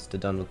pretty close to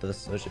done with this,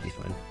 so it should be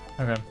fine.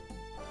 Okay.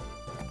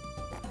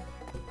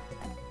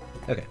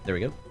 Okay, there we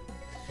go.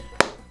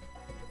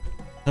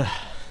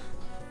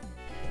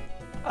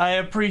 I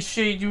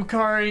appreciate you,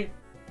 Kari.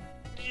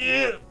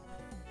 Yeah.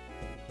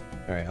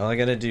 Alright, all I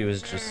gotta do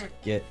is just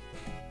get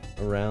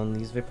around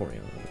these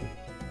Vaporeon.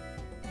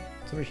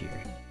 It's over here.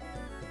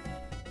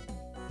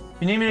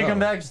 You need me to come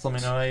Oh. back? Just let me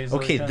know. I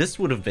easily Okay, can. this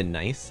would have been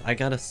nice. I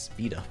got a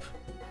speed up.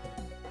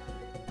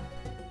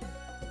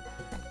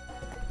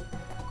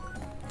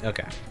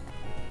 Okay.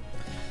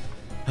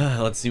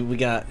 Let's see what we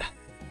got.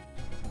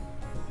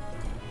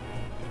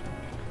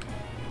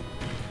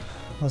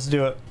 Let's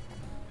do it.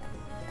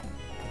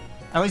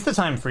 At least the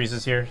time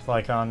freezes here,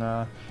 like on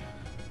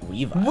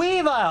Weavile.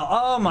 Weavile!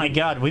 Oh my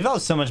god,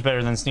 Weavile's so much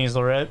better than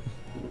Sneasel, right?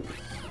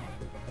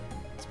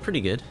 It's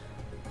pretty good.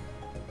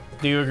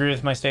 Do you agree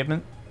with my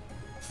statement?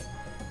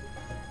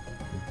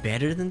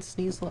 Better than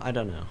Sneasel? I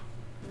don't know.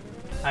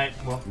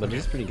 But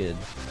it's pretty good.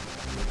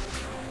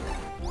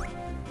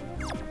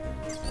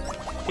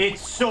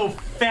 It's so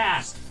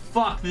fast!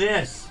 Fuck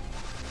this!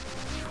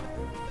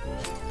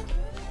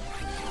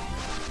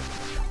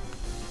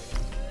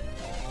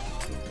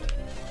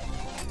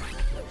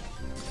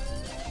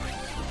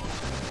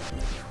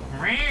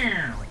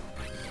 Meow.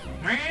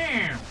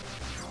 Meow.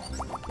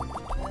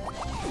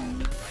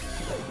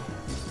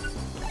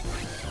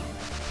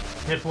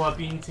 Piplup,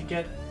 you need to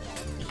get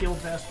healed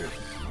faster.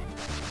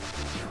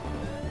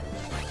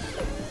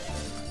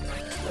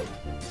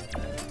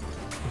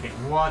 Okay,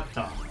 what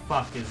the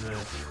fuck is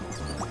this?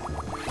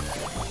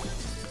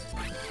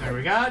 There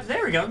we go.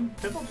 There we go.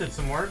 Piplup did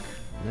some work.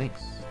 Nice.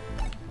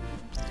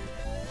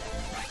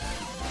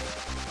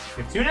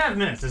 We have 2.5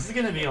 minutes. This is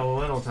gonna be a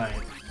little tight.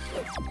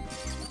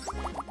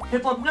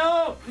 Piplup,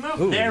 no!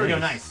 Move! Ooh, there we go.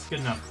 nice. Nice. Good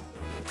enough.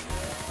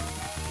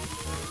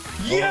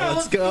 Yeah, let's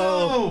let's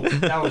go. go!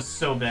 That was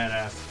so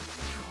badass.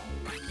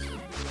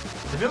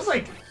 It feels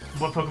like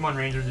what Pokemon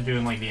Rangers are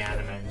doing like the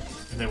anime.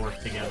 If they work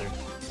together.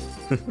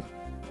 I feel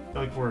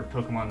like we're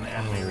Pokemon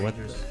anime what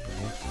Rangers.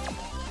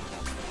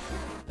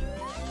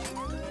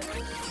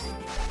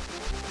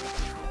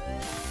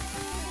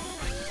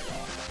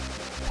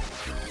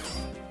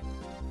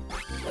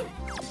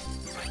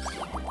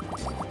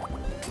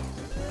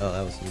 Oh,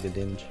 that was some good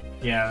damage.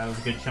 Yeah, that was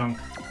a good chunk.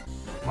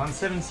 I'm on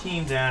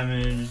 17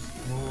 damage.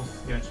 A little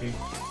sketchy.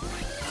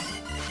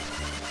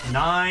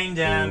 9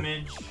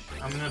 damage.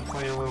 I'm gonna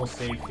play a little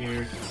safe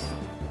here.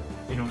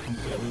 They don't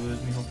completely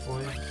lose me,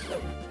 hopefully.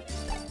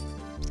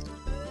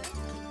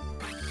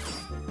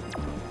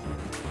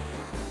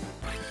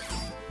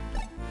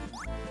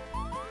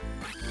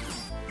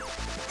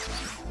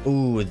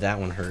 Ooh, that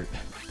one hurt.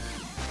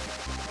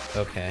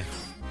 Okay.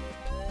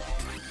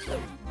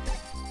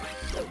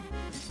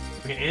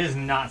 Okay, it is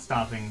not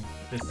stopping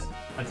this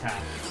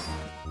attack.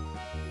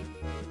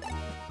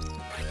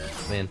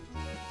 Man.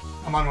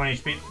 I'm on 1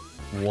 HP.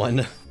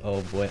 1.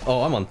 Oh boy.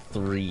 Oh, I'm on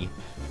 3.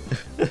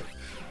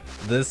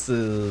 This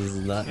is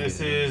not This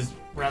good. is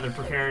rather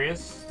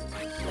precarious.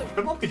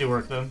 Piplup could do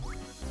work, though.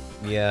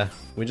 Yeah,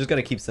 we just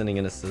gotta keep sending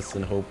in assists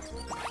and hope.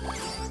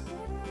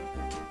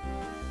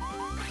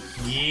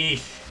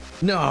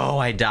 Yeesh. No,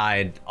 I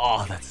died.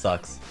 Oh, that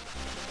sucks.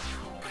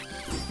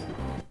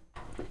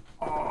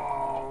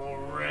 Oh,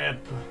 rip.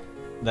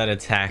 That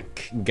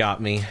attack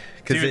got me.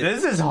 Dude,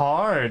 this is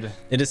hard.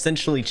 It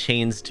essentially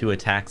chains 2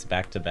 attacks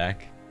back to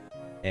back.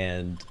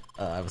 And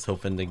I was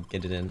hoping to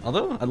get it in.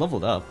 Although, I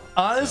leveled up.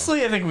 Honestly,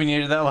 so. I think we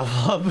needed that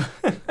level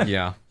up.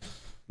 Yeah,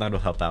 that'll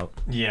help out.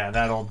 Yeah,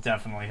 that'll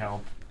definitely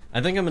help.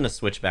 I think I'm going to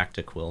switch back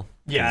to Quill.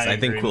 Yeah, I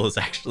think Quill is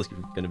actually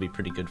going to be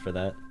pretty good for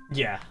that.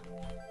 Yeah.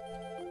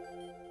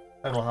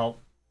 That'll help.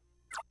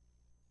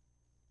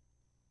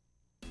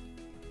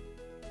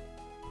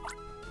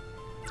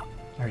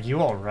 Are you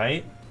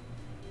alright?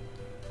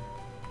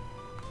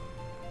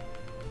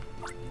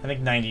 I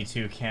think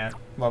 92 can't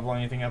level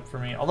anything up for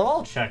me. Although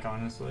I'll check,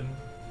 honestly.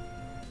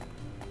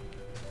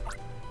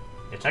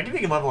 Yeah, check if you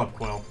can level up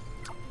Quill.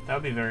 That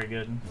would be very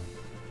good.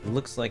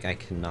 Looks like I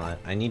cannot.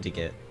 I need to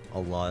get a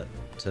lot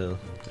to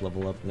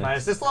level up next. My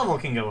assist level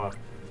can go up.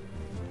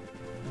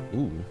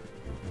 Ooh.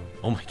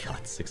 Oh my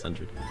god,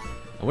 600.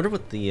 I wonder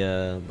what the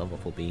level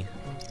will be.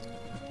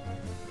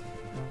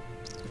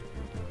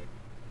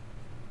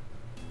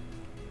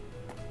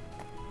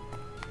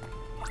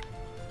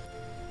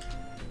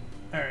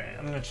 Alright,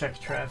 I'm gonna check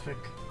traffic.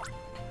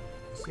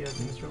 See how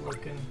things are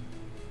looking.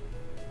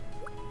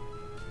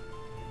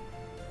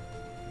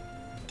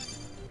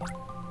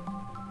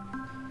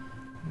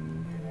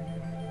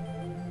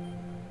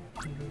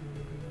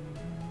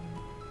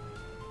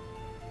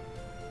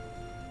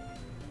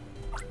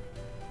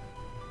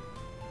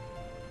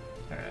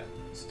 Alright,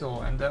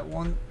 still end at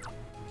 1.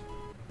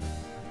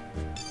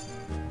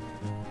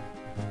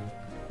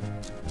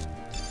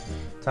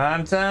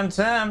 Time!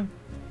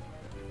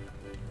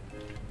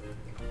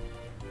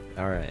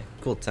 Alright,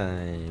 cool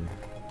time.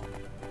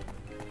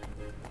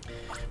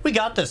 We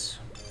got this.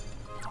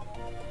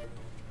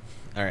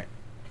 Alright.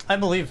 I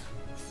believe.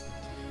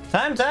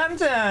 Time!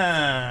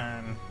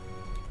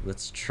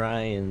 Let's try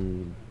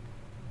and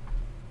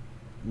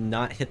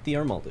not hit the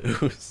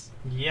Armaldos.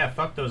 Yeah,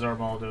 fuck those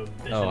Armaldo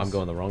bitches. Oh, I'm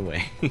going the wrong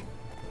way.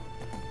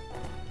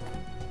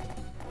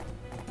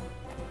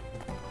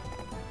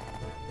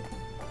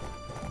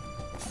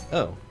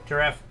 Oh.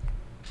 Giraffe.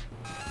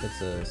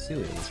 It's a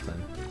Celia this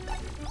time.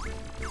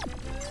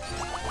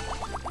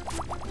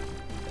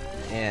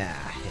 Yeah,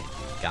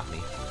 it got me.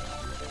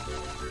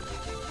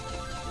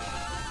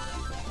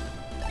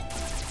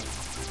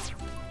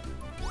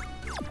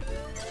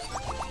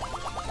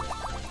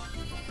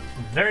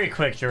 Very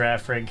quick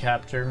giraffe rig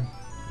capture.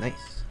 Nice.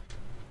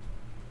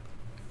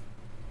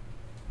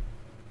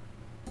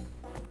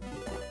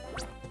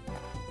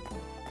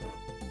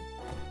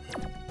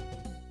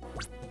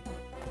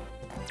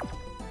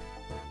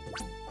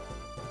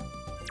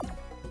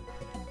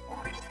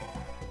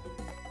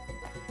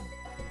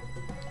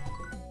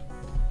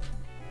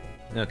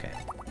 Okay.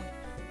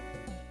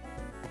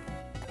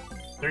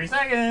 30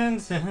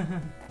 seconds!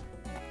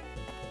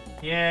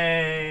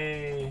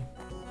 Yay!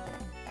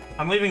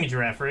 I'm leaving a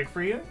giraffe rig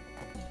for you.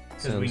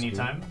 Because we need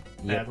time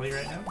badly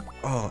right now.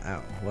 Oh,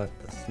 ow. What?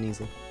 The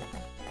sneasel.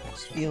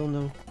 Spiel,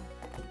 no.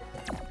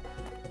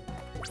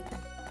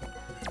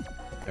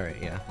 Alright,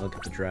 yeah. Look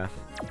at the giraffe.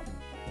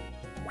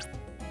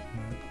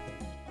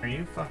 Are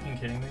you fucking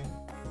kidding me?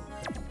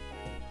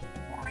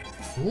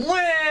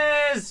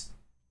 Liz!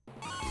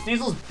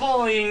 Sneasel's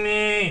bullying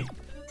me!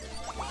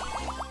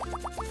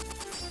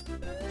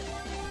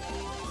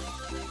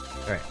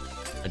 Alright.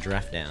 A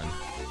giraffe down.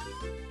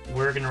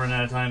 We're gonna run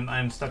out of time.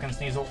 I'm stuck on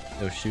Sneasel.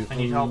 Oh shoot. I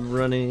need help.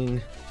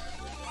 Running.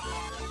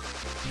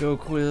 Go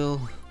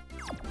Quill.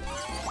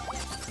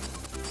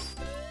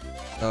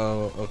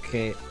 Oh,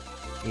 okay.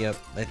 Yep,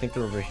 I think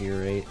they're over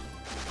here, right?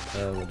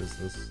 What is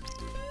this?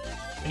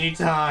 I need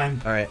time.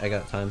 Alright, I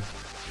got time.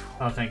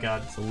 Oh, thank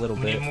God. It's a little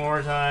We bit. need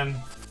more time.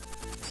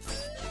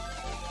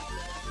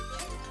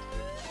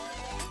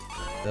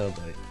 Oh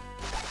boy.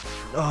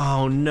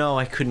 Oh no,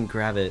 I couldn't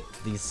grab it.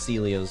 These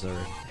Celios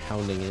are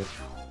hounding it.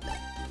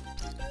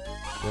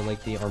 They're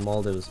like the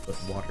Armaldos, but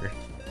water.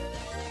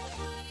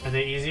 Are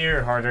they easier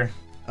or harder?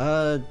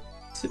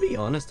 To be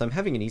honest, I'm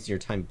having an easier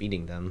time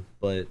beating them,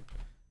 but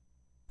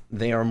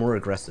they are more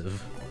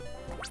aggressive.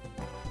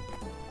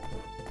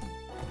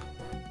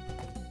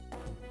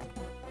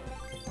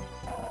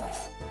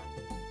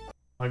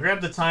 I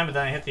grabbed the time, but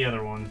then I hit the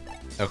other one.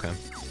 Okay.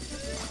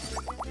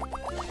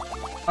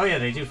 Oh yeah,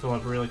 they do fill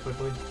up really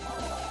quickly.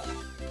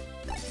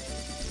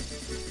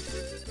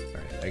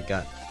 Alright, I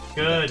got...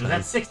 Good. Was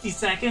that 60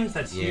 seconds?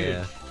 That's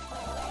yeah. huge.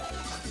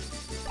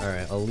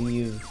 Alright, I'll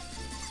leave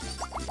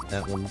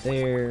that one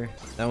there.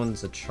 That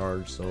one's a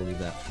charge, so I'll leave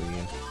that for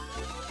you.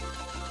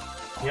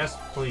 Yes,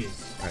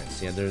 please. Alright,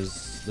 so yeah,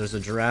 there's a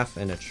giraffe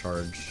and a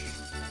charge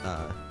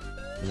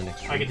in the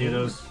next room. I could do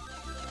those.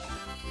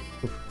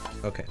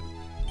 Okay.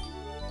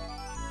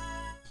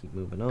 Keep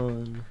moving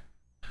on.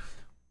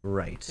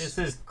 Right. This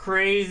is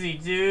crazy,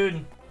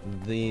 dude.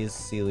 These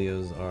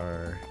Celios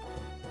are...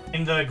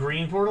 In the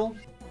green portal?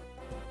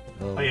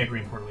 Oh yeah,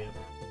 green portal,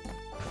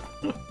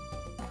 yep.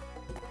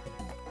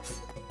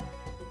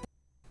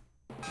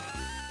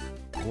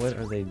 What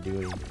are they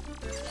doing?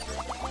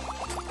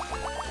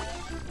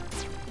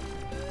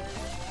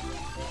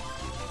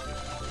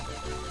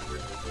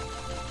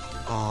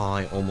 Oh,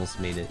 I almost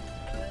made it.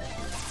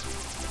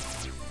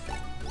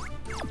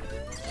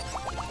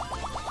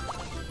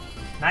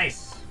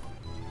 Nice.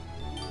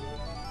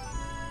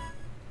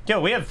 Yo,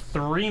 we have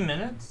 3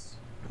 minutes?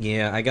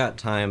 Yeah, I got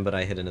time, but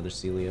I hit another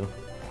Celio.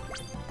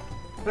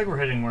 I think we're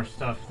hitting more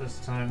stuff this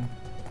time.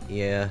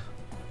 Yeah.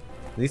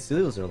 These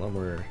Celios are a lot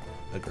more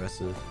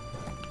aggressive.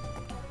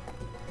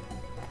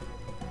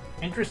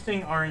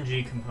 Interesting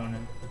RNG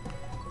component.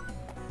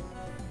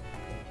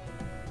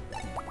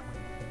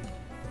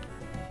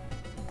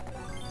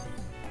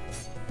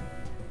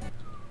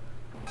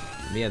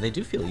 Yeah, they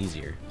do feel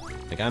easier.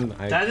 Like I'm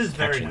that is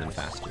very catching nice.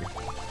 them faster.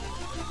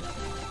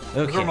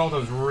 Those Okay.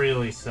 Remotos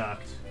really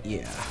sucked.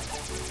 Yeah.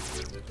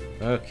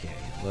 Okay,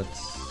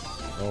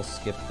 I'll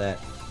skip that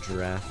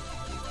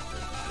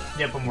giraffe.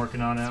 Yep, I'm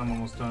working on it. I'm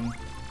almost done.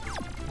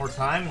 More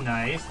time?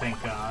 Nice,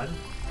 thank God.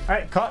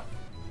 Alright, caught.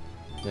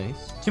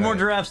 Nice. Two more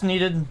giraffes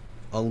needed.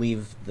 I'll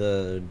leave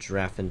the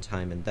giraffe in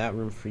time in that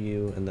room for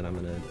you, and then I'm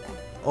gonna...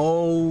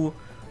 Oh,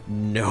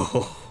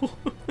 no.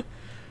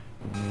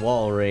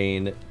 Wall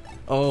rain.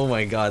 Oh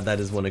my god, that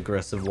is one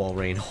aggressive wall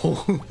rain.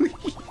 Holy...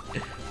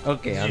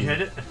 Okay, Did you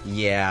hit it?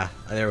 Yeah,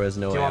 there was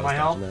no Do you way want I was my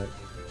help? dodging that.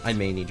 I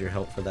may need your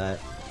help for that.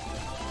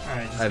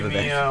 Alright, just I have give a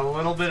me bag. a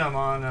little bit. I'm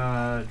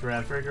on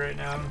draft rig right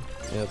now.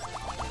 Yep.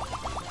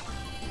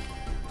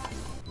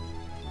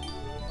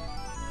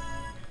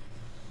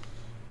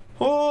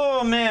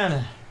 Oh,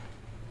 man.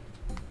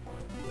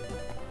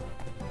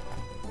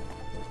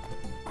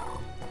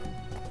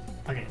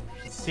 Okay,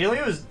 Phil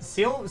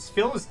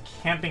was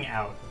camping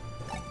out.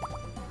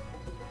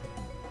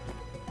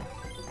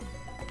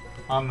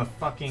 On the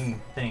fucking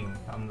thing,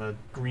 on the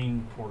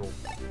green portal.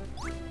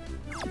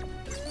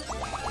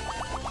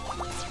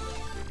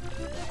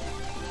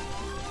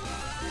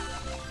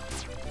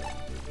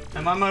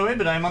 I'm on my way,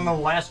 but I'm on the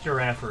last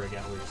giraffe rig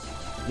at least.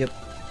 Yep.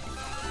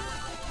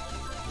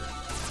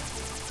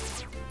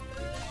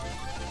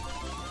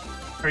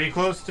 Are you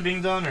close to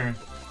being done, or?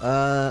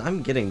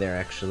 I'm getting there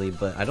actually,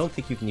 but I don't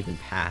think you can even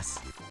pass.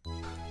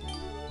 You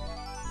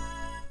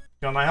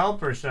want my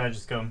help, or should I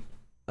just go?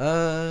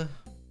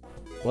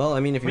 Well,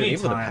 I mean, if We you're need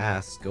able to time.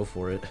 pass, go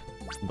for it.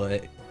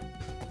 But...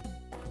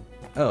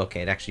 Oh,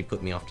 okay, it actually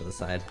put me off to the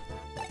side.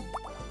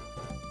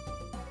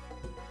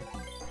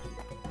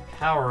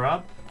 Power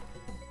up.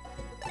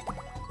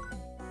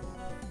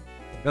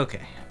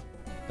 Okay.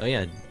 Oh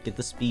yeah, get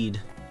the speed.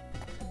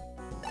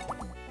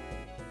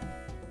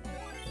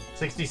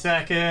 60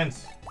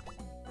 seconds.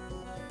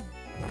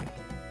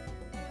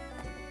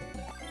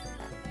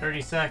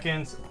 30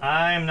 seconds.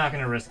 I'm not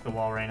gonna risk the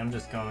wall rain. I'm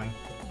just going.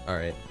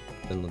 Alright,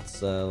 then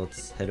let's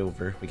head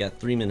over. We got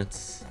 3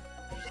 minutes.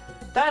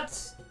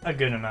 That's a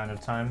good amount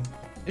of time.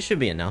 It should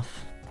be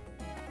enough.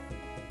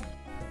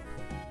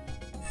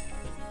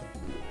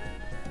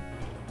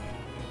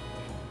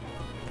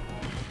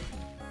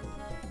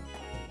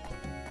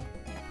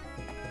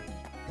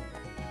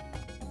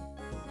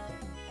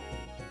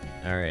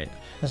 Alright.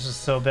 This was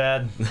so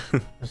bad.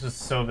 This was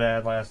so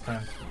bad last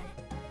time.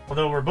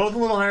 Although we're both a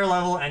little higher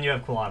level, and you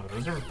have cool lava.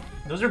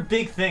 Those are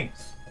big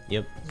things.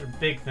 Yep. Those are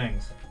big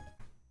things.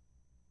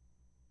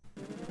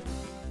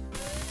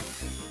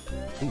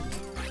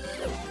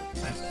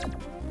 Nice.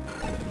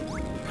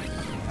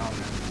 Oh,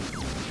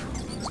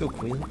 man. Let's go,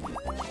 Queen.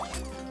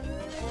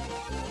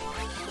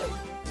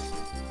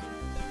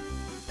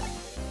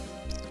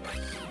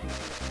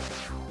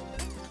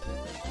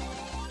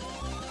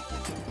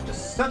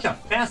 Just such a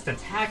fast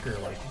attacker.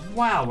 Like,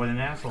 wow, what an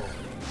asshole.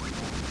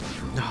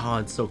 Oh,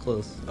 it's so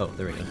close. Oh,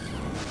 there we go.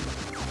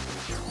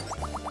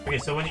 Okay,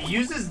 so when it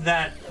uses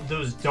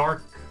those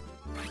dark,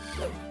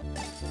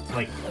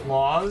 like,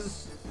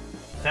 claws,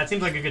 that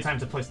seems like a good time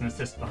to place an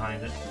assist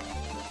behind it.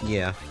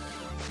 Yeah.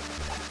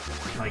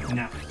 Like,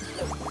 now.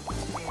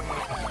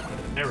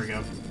 There we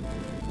go.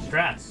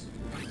 Strats.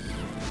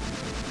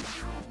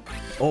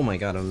 Oh my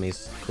god, I'm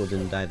amazed Quill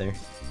didn't die there.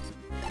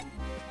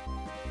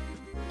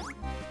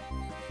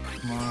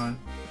 Come on.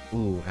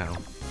 Ooh, ow.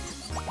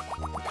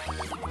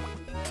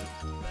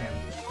 Damn.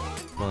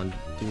 Come on,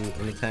 do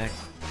an attack.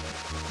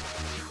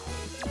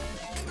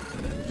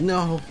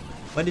 No!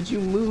 Why did you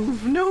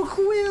move? No,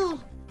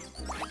 Quill!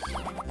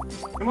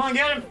 Come on,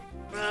 get him!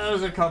 That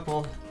was a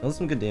couple. That was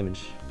some good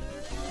damage.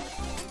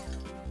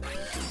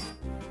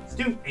 Let's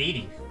do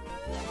 80.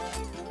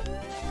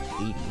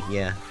 80,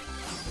 yeah.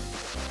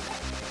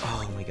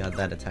 Oh my god,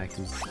 that attack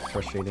is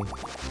frustrating.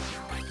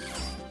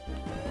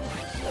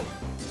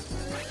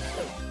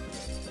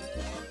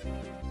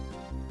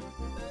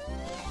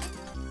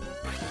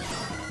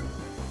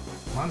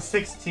 I'm on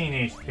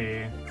 16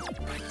 HP.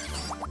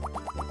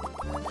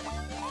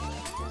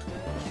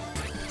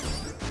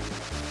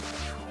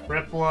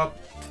 Ripple up.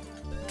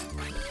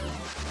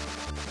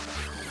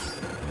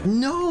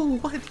 No!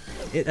 What?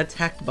 It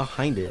attacked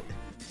behind it.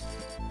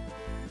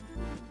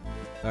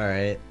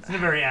 Alright. It's in a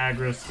very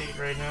aggro state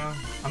right now.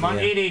 I'm on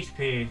 8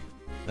 HP.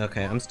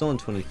 Okay, I'm still on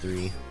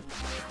 23.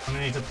 I'm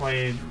gonna need to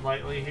play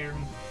lightly here,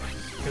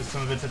 because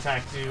some of its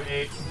attack do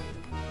 8.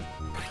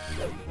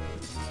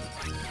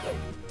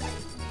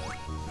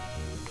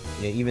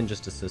 Yeah, even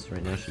just assist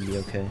right now should be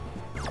okay.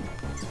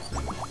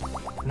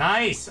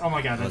 Nice! Oh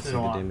my god, that did a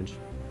lot. Damage.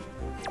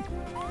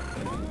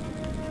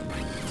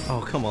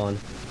 Oh, come on.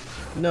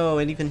 No,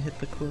 it even hit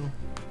the quill.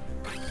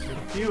 Get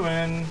a few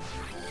in.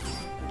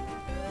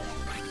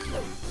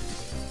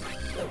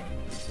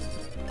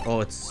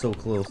 Oh, it's so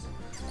close.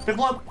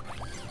 Riplup!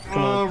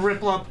 Oh,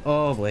 Riplup.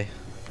 Oh boy.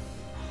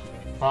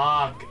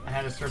 Fuck. I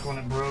had a circle and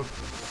it broke.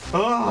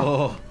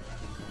 Oh!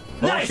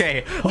 Nice!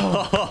 Okay.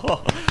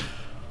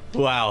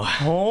 Wow.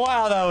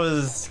 Wow, that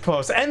was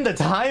close. And the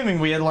timing,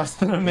 we had less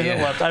than a minute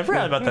left. I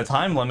forgot about the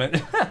time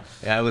limit.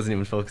 Yeah, I wasn't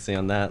even focusing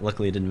on that.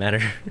 Luckily, it didn't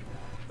matter.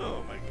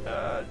 Oh my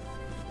god.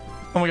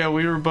 Oh my god,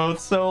 we were both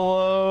so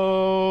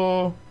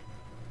low.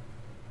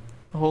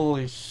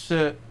 Holy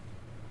shit.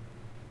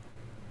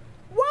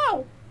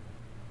 Wow!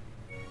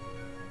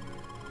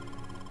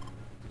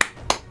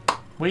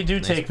 We do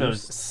Nice take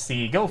those boost.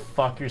 C. Go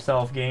fuck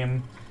yourself,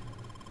 game.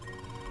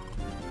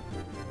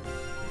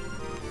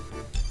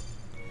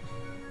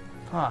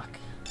 Fuck.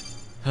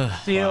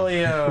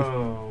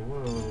 Celio.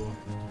 Whoa.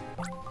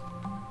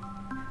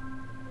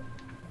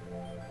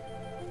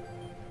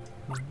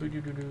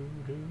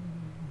 Boo-doo-doo-doo-doo.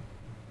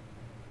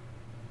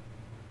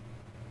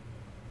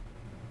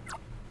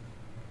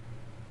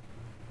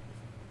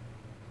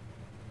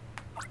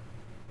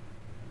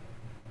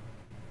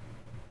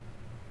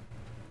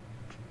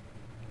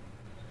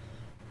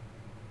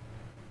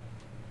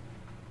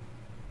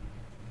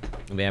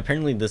 Yeah,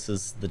 apparently this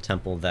is the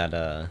temple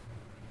that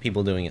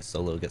people doing it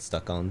solo get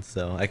stuck on,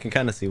 so I can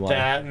kind of see why.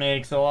 That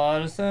makes a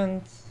lot of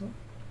sense.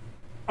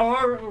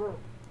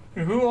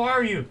 Who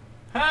are you?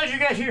 How did you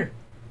get here?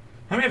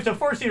 I may have to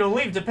force you to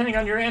leave depending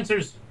on your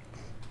answers.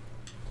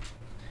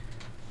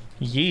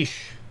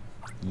 Yeesh.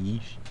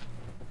 Yeesh.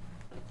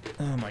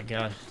 Oh my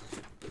god.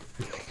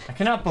 I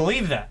cannot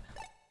believe that.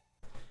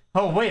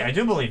 Oh wait, I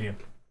do believe you.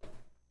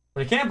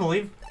 What I can't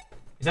believe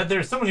is that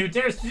there's someone who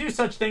dares to do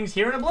such things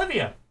here in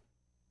Oblivia.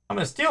 I'm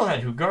a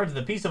steelhead who guards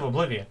the peace of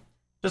Oblivia.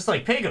 Just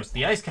like Pagos,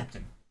 the ice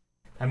captain.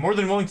 I'm more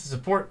than willing to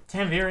support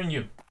Tanvir and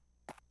you.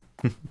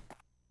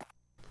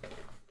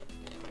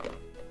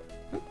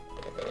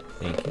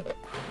 Thank you.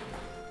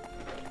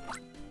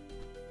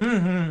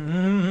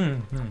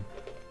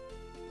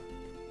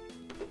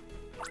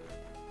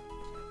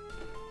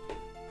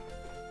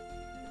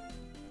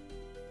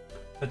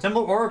 The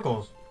Temple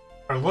Oracles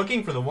are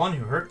looking for the one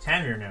who hurt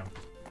Tanvir now.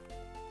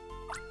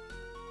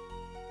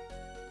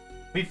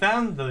 We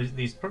found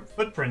these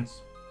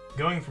footprints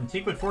going from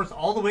Teakwood Forest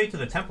all the way to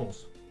the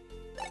temples.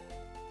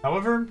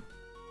 However,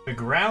 the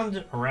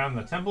ground around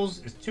the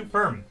temples is too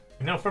firm,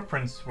 and no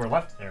footprints were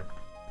left there.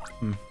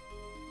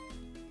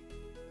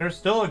 There's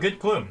still a good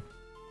clue.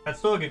 That's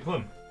still a good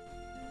clue.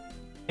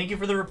 Thank you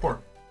for the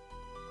report.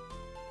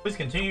 Please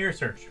continue your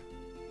search.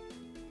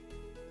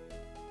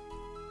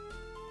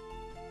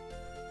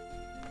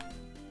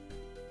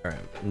 Alright,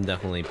 I'm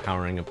definitely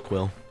powering up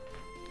Quill.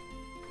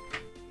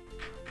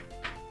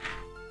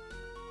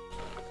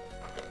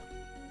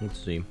 Let's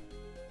see.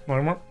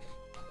 One more.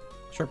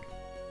 Sure.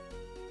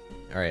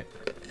 Alright.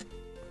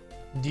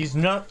 These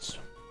nuts.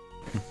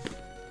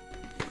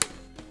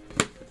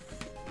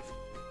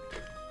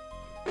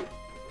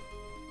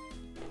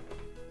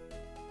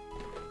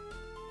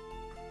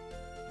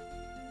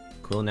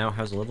 Quill now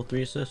has a level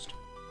 3 assist.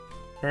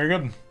 Very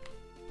good.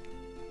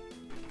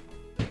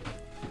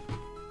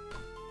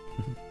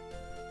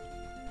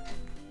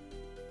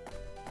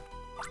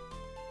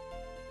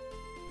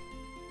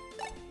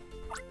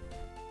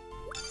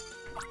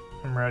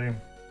 I'm ready.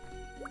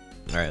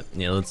 Alright,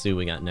 yeah, let's see what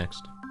we got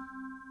next.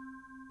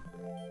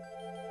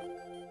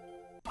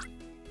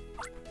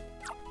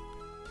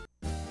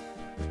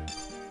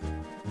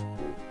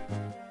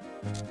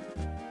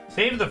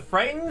 Save the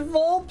frightened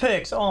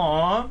Vulpix.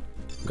 Aww.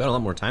 We got a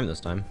lot more time this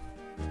time.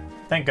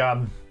 Thank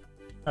God.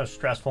 That was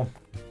stressful.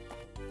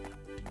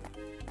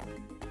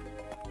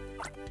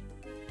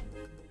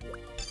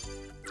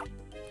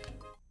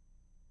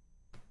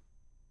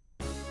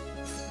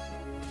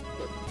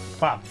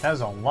 Wow, that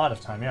was a lot of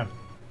time, yeah.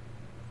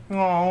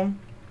 Aww.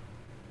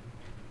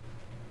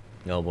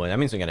 Oh boy, that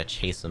means we gotta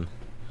chase him.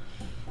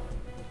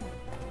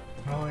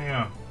 Oh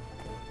yeah.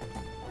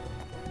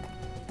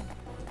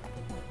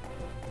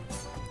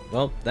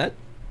 Well, that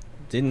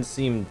didn't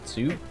seem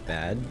too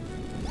bad.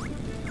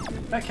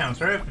 That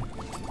counts, right?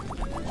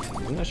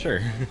 I'm not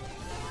sure.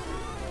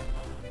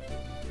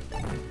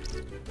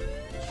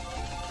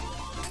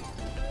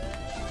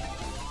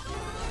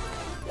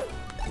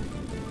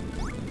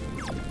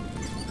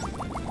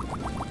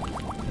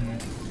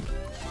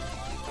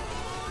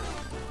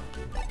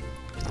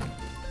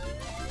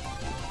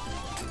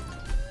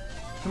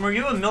 And were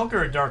you a milk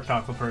or a dark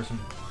chocolate person?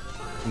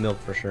 Milk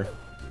for sure.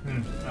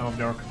 I love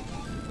dark.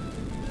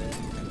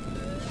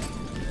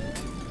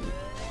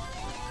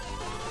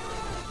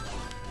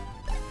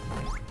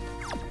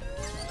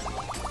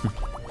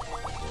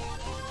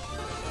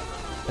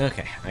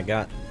 Okay, I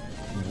got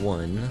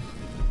one.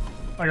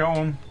 I got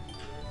one.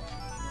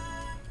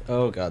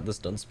 Oh god, this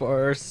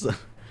Dunsparce.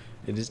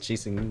 It is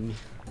chasing me.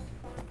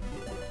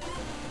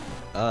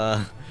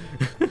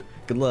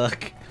 Good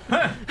luck.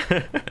 Got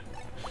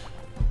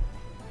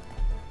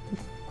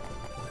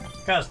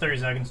us 30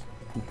 seconds.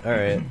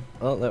 Alright,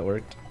 well, that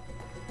worked.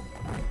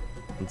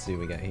 Let's see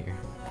what we got here.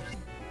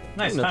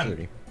 Nice not time.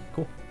 30.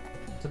 Cool.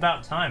 It's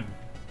about time.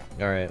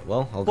 Alright,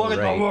 well, I'll go Look at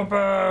the right.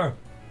 whooper!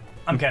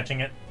 I'm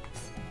catching it.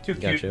 Too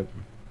cute. Gotcha.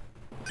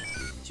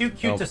 Too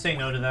cute Oh. to say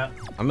no to that.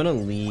 I'm gonna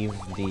leave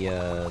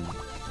the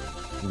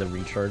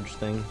recharge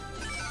thing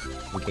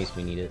in case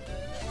we need it.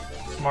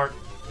 Smart.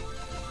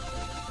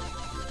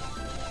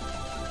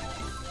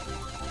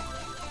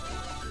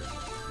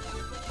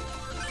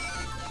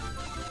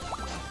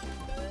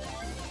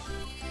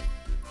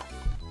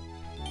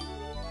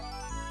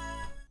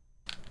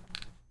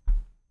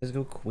 Let's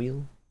go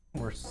Queel.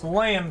 We're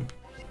slaying.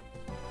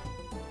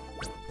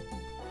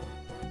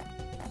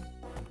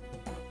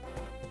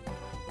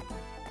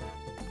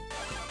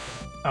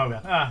 Oh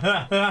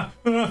god.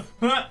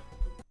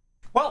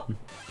 Well,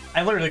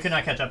 I literally could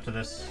not catch up to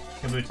this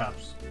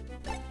Kabutops.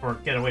 Or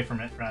get away from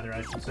it, rather,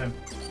 I should say.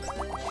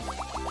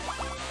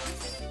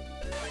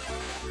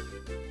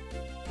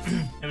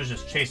 It was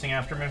just chasing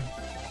after me.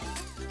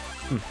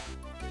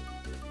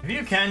 If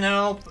you can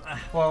help,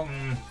 well,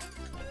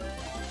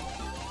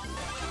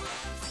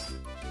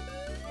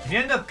 if you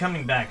end up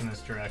coming back in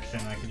this direction,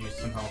 I could use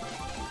some help.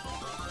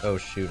 Oh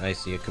shoot, I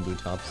see a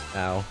Kabutops.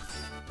 Ow.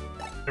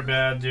 They're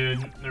bad,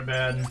 dude. They're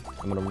bad.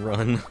 I'm gonna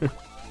run.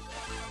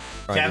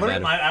 Yeah, Probably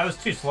bad. I was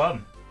too slow.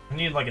 I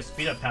need like a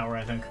speed up power,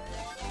 I think.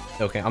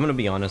 Okay, I'm gonna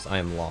be honest, I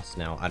am lost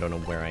now. I don't know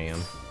where I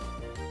am.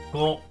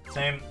 Cool.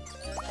 Same.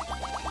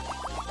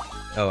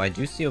 Oh, I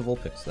do see a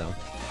Vulpix though.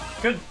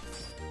 Good.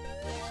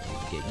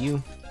 Get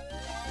you.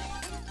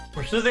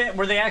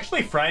 Were they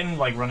actually frightened,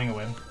 like running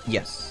away?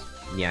 Yes.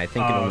 Yeah, I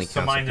think it Oh, only so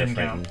counts mine if they're didn't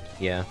count.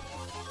 frightened. Yeah.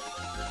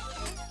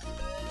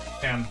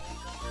 Damn.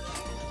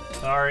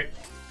 Sorry.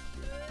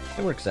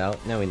 It works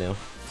out. Now we know.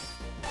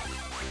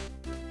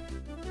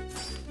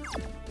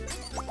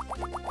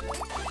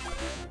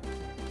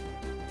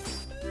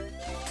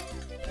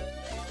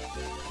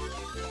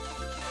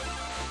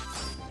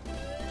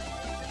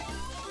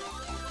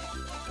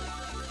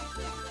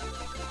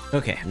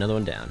 Okay, another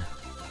one down.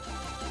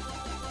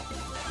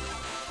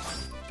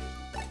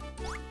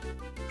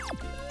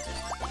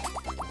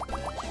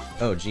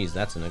 Oh geez,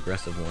 that's an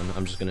aggressive one.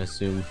 I'm just gonna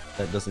assume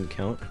that doesn't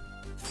count.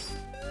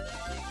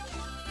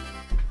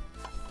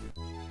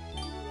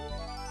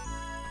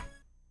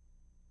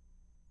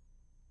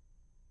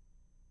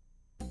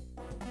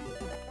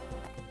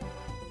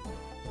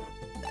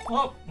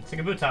 Well, it's a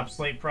Kabutops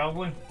slate,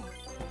 probably.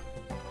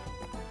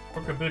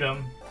 Or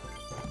Kabuto.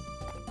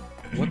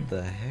 What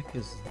the heck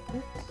is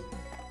this?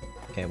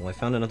 Okay, well I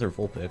found another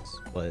Vulpix,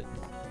 but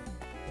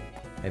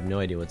I have no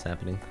idea what's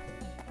happening.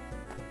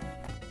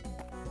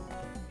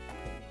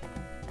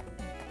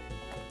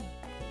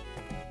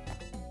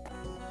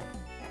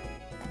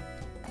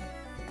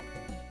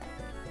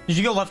 Did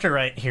you go left or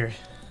right here?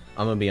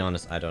 I'm gonna be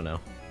honest, I don't know.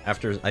 I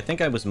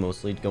think I was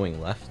mostly going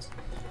left,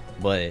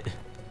 but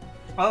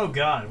Oh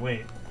god,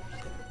 wait.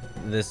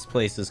 this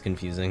place is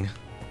confusing.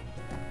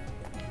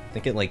 I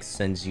think it like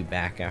sends you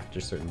back after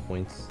certain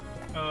points.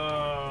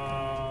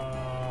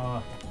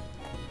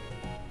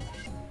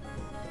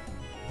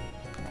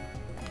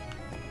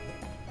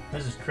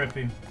 This is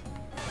trippy.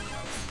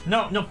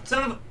 No, no,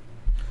 son of a...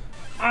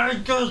 I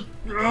just...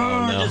 Oh,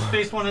 no. just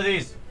faced one of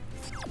these.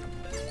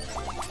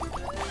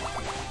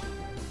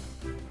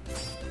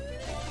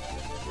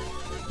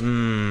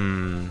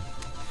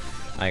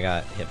 I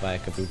got hit by a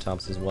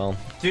Kabutops as well.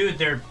 Dude,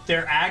 they're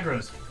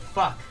aggro's.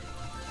 Fuck.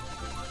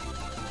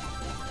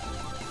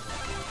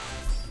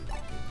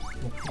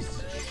 Little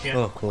pieces of shit.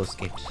 Oh, cool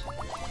escaped.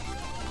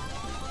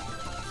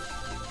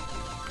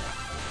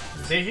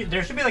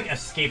 There should be like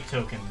escape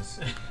tokens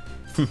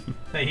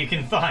that you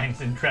can find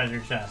in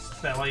treasure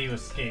chests that let you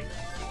escape.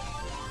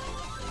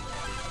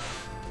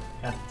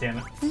 God damn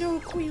it. No,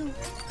 Queel.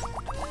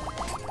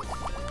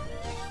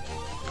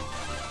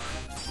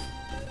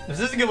 This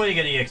is a good way to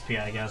get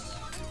EXP, I guess.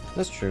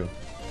 That's true.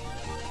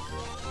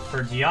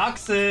 For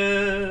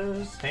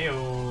Deoxys!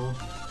 Heyo!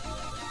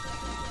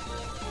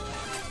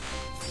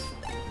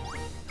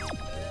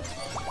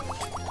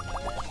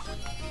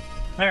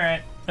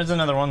 Alright, there's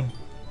another one.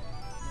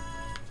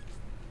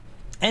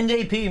 End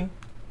AP.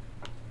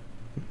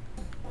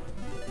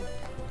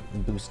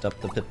 Boost up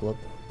the Piplup.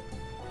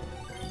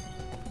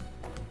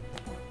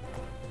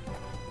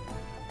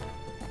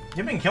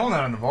 You've been killing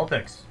that on the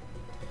Vulpix.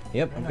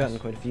 Yep, Very I've gotten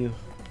nice. quite a few.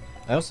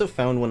 I also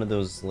found one of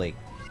those, like,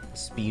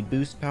 speed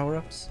boost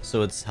power-ups,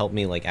 so it's helped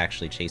me, like,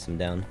 actually chase him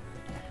down.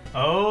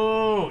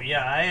 Oh,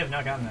 yeah, I have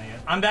not gotten that yet.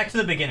 I'm back to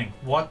the beginning.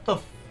 What the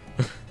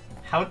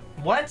How?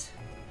 What?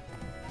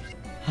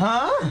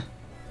 Huh?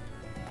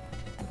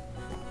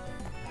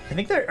 I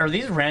think are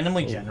these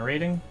randomly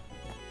generating?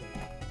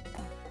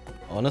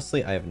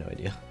 Honestly, I have no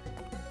idea.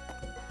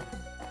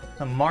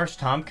 The Marsh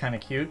Tomp, kind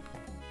of cute.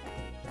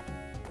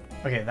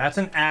 Okay, that's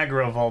an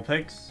aggro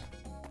Vulpix.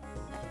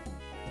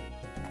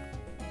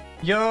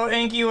 Yo,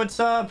 Anki, what's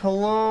up?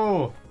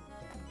 Hello.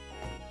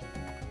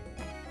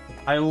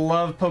 I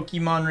love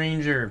Pokemon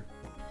Ranger.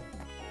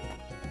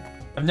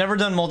 I've never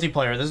done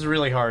multiplayer. This is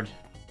really hard.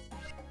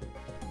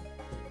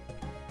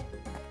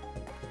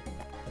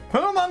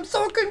 I'm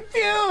so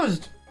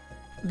confused.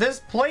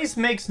 This place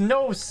makes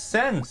no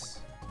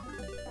sense.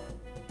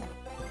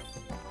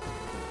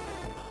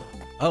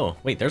 Oh,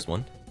 wait, there's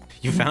one.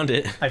 You found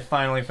it. I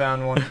finally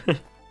found one.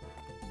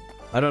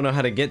 I don't know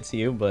how to get to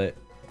you, but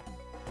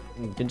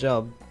good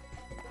job.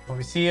 Well,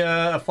 we see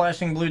a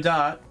flashing blue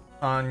dot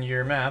on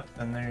your map,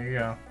 and there you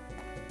go.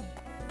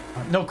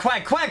 No,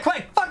 Quack,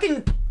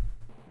 fucking...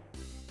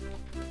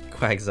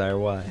 Quagsire,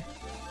 why?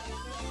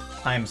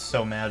 I am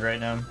so mad right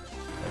now.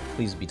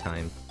 Please be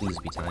time. Please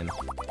be time.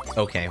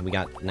 Okay, we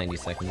got 90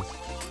 seconds.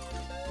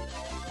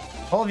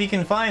 Well, if you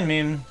can find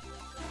me.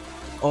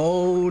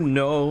 Oh,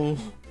 no.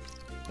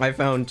 I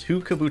found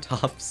 2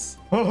 Kabutops.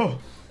 Oh.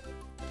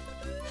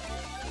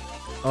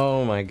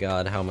 Oh my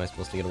god, how am I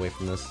supposed to get away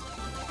from this?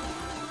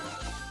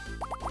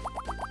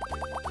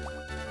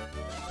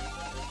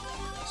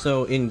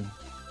 So,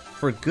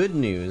 for good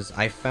news,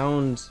 I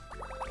found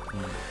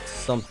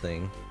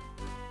something.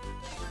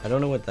 I don't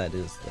know what that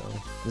is, though.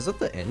 Is that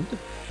the end?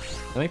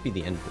 That might be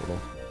the end portal.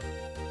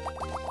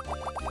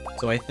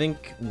 So I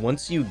think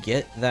once you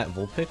get that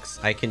Vulpix,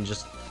 I can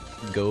just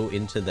go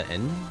into the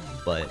end,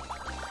 but...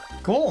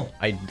 Cool.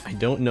 I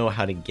don't know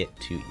how to get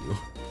to you.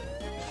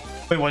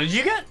 Wait, what did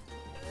you get?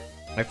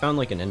 I found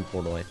like an end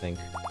portal, I think.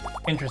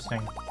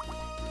 Interesting.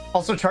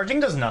 Also,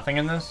 charging does nothing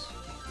in this.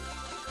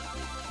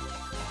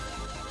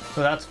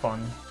 So that's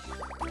fun.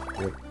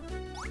 Yep.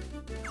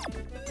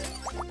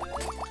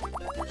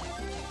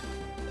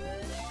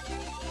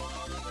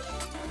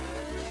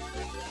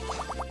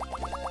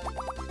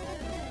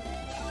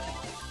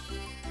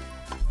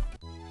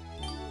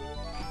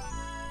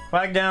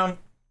 Quag down.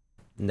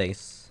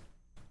 Nice.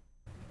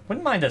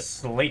 Wouldn't mind a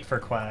slate for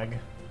Quag.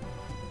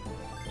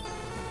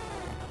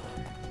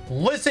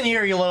 Listen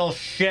here, you little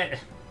shit.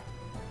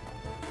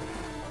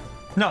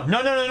 No,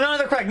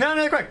 another Quag, no,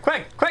 another Quag.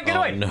 Quag, get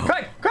away. No.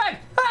 Quag,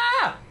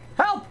 ah!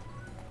 Help!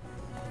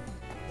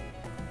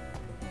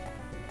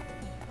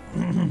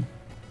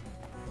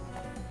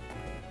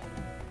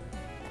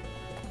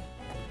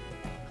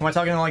 Am I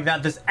talking like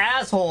that? This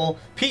asshole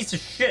piece of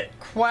shit,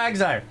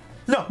 Quagsire.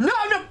 No,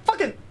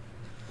 fucking.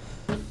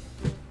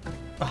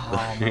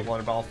 Oh, my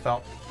water bottle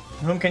fell.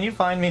 Whom can you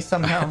find me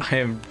somehow? I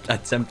am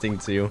attempting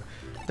to.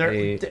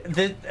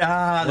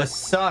 This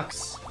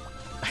sucks.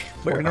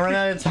 We're gonna run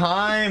out of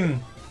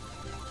time.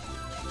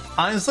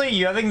 Honestly,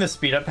 you having the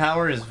speed up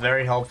power is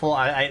very helpful.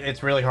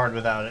 It's really hard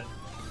without it.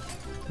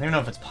 I don't even know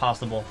if it's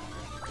possible.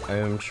 I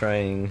am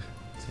trying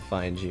to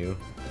find you,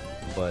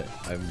 but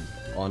I'm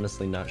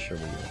honestly not sure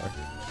where you are.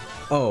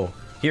 Oh,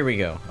 here we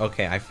go.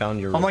 Okay, I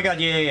found your... Oh my god,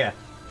 yeah.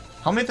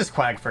 I'll meet this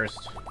Quag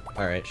first.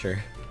 Alright, sure.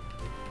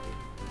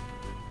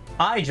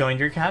 I joined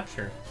your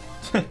capture.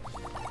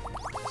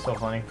 So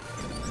funny.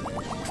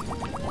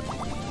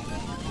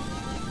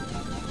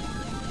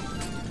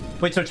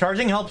 Wait, so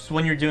charging helps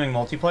when you're doing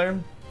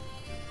multiplayer?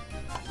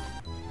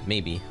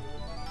 Maybe.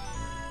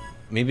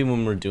 Maybe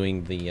when we're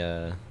doing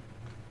the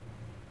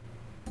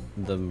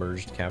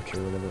merged capture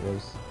or whatever it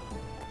was.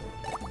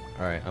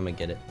 Alright, I'm gonna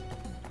get it.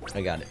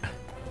 I got it.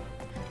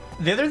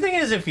 The other thing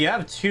is if you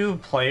have 2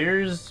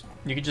 players,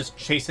 you could just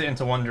chase it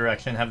into one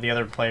direction and have the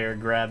other player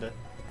grab it.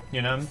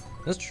 You know?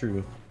 That's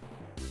true.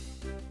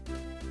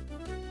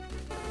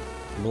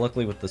 But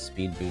luckily with the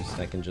speed boost,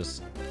 I can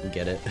just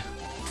get it.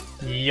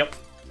 Yep.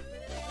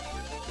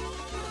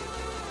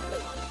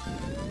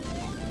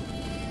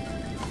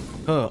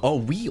 Oh,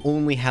 we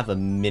only have a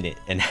minute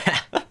and a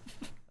half.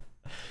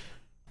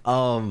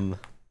 How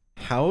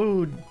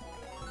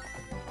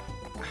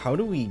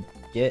do we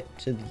get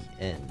to the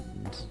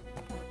end?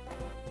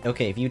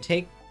 Okay, if you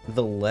take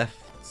the left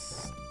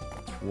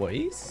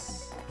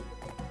twice?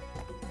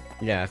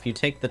 Yeah, if you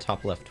take the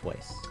top left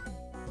twice.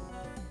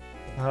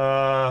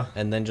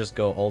 And then just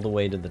go all the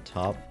way to the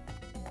top.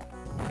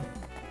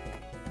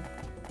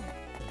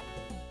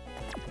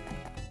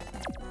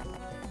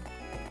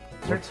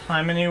 Is there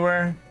time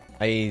anywhere?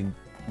 I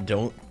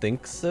don't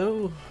think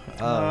so.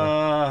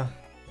 I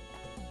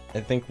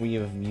think we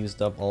have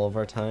used up all of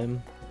our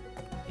time.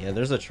 Yeah,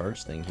 there's a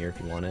charge thing here if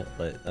you want it,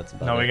 but that's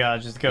about it. No, we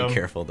gotta just go. Be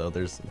careful though,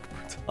 there's some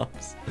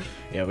tops.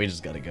 Yeah, we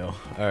just gotta go.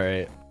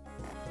 Alright.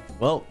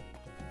 Well,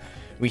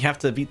 we have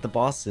to beat the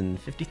boss in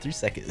 53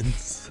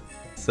 seconds.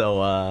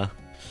 So,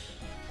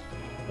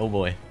 oh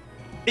boy.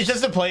 It's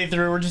just a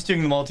playthrough, we're just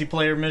doing the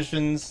multiplayer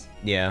missions.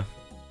 Yeah.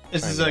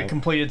 This is a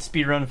completed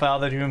speedrun file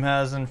that Wh0m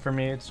has, and for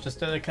me, it's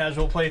just a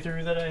casual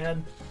playthrough that I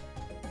had.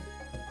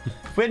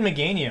 If we had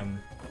Meganium...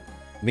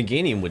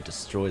 Meganium would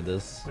destroy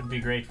this. Would be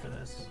great for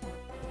this.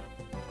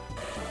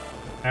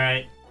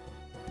 Alright.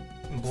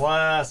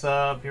 Blast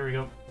up, here we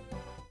go.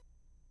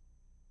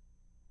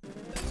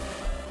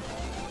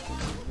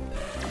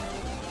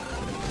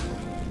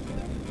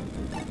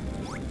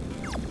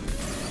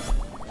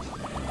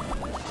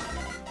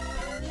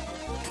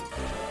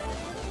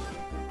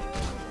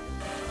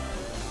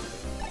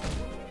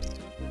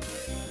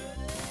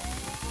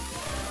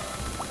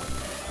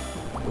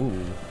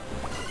 Ooh.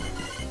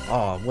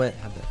 Oh, what?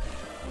 How'd that...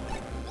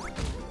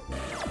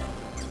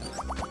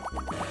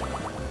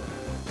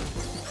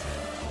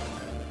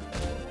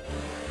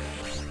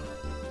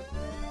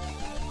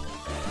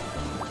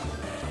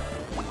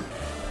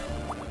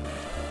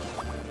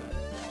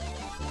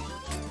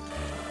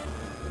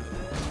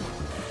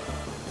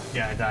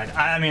 Yeah, I died.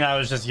 I mean, I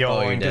was just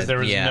YOLOing because there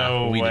was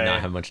no way. We did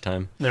not have much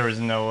time. There was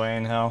no way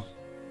in hell.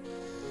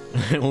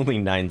 Only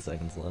 9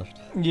 seconds left.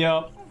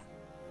 Yep.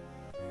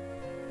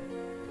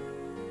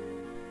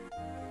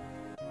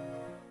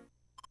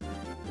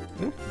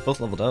 Ooh, both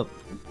leveled up.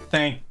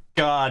 Thank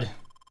God.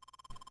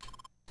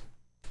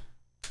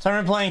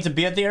 Time we're planning to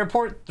be at the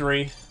airport?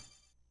 3. If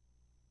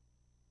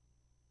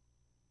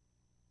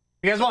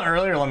you guys want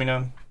earlier, let me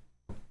know.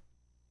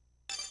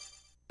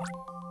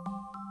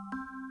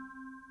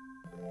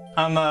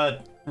 I'm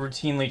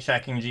routinely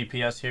checking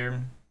GPS here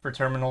for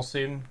terminal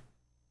soon.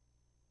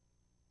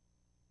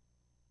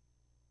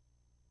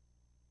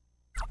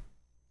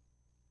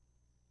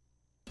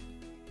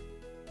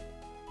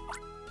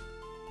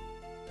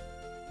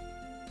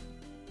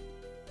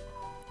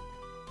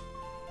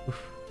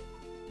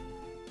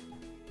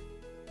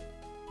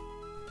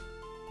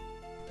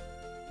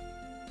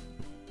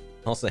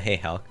 Also, hey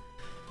Hal.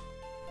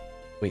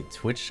 Wait,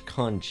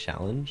 TwitchCon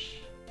challenge?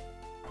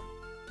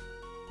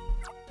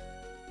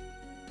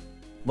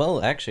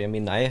 Well, actually, I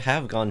mean, I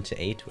have gone to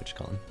a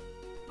TwitchCon.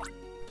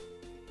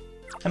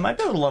 I might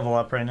be able to level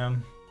up right now.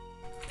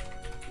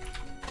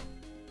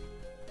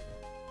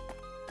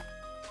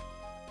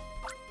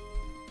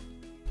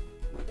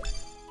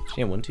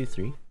 Yeah, 1, 2,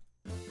 3.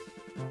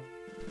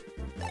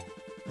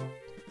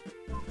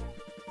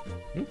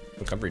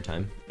 Recovery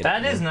time.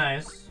 That is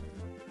nice.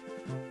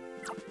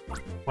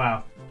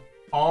 Wow.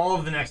 All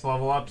of the next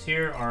level ups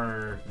here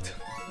are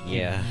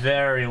yeah,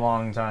 very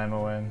long time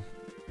away.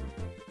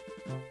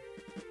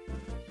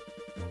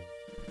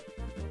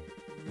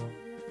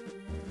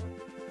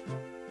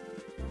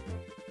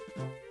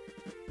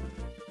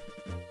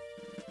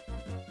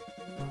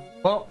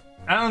 Well,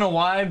 I don't know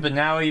why, but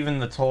now even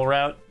the toll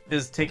route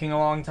is taking a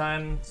long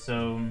time,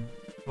 so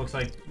looks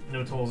like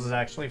no tolls is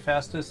actually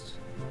fastest.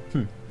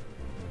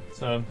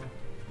 So,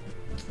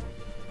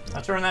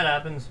 not sure when that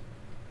happens.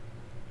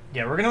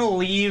 Yeah, we're gonna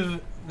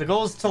leave. The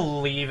goal is to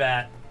leave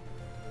at...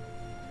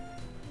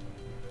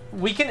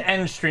 We can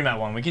end stream at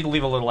 1. We could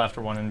leave a little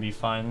after 1 and be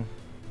fine.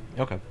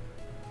 Okay.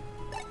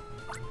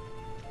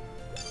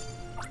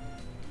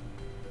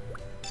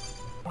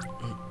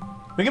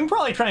 We can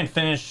probably try and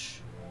finish...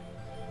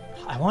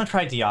 I want to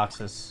try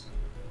Deoxys.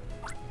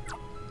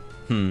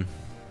 Yeah,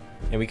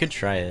 we could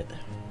try it.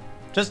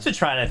 Just to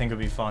try it, I think would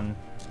be fun.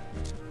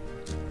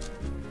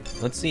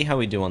 Let's see how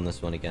we do on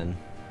this one again.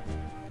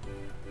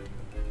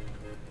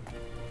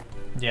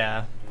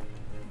 Yeah.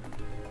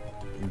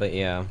 But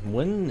yeah,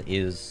 when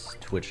is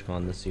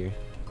TwitchCon this year?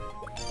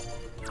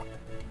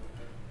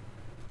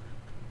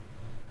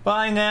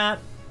 Bye, Nat.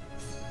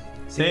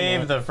 Save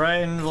Nat. the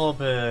frightened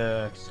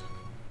Vulpix.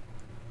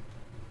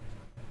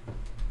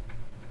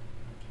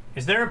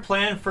 Is there a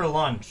plan for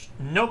lunch?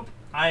 Nope.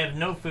 I have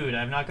no food. I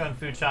have not gone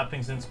food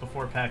shopping since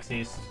before PAX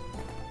East.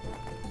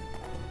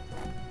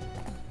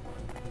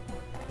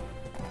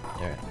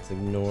 Alright, let's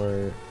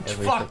ignore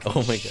everything. Fuck!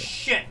 Oh my god.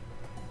 Shit!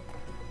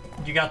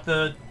 You got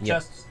the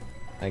chests?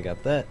 I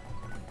got that.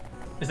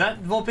 Is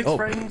that Vulpix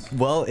frightened?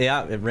 Well,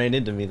 yeah, it ran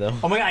into me though.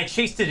 Oh my god, I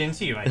chased it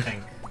into you, I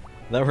think.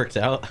 That worked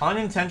out.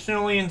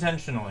 Unintentionally,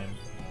 intentionally.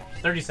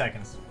 30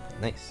 seconds.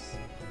 Nice.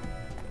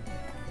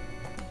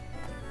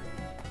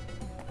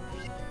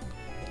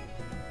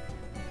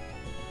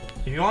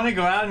 If you want to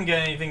go out and get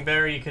anything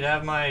better, you could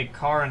have my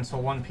car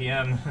until 1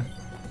 PM.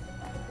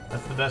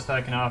 That's the best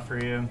I can offer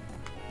you.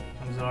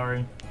 I'm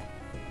sorry.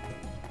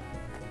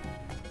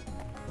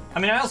 I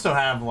mean, I also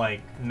have,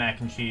 like,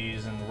 mac and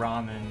cheese and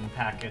ramen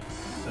packets,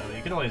 so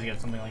you could always get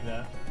something like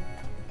that.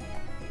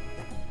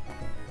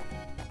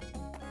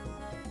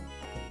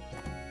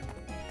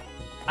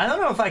 I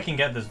don't know if I can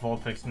get this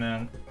Vulpix,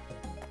 man.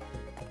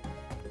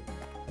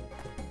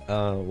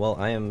 Well,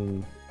 I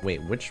am...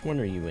 Wait, which one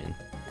are you in?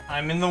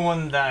 I'm in the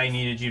one that I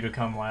needed you to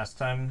come last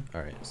time.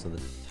 Alright, so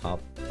the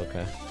top,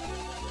 okay.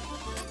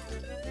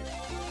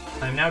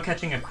 I'm now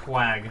catching a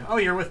quag. Oh,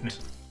 you're with me.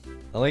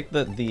 I like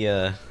that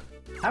the,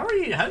 How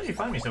did you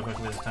find me so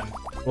quickly this time?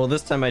 Well,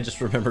 this time I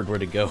just remembered where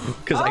to go,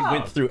 because I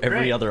went through every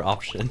great. other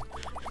option.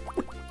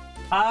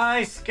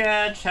 Hi,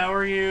 Sketch, how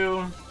are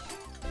you?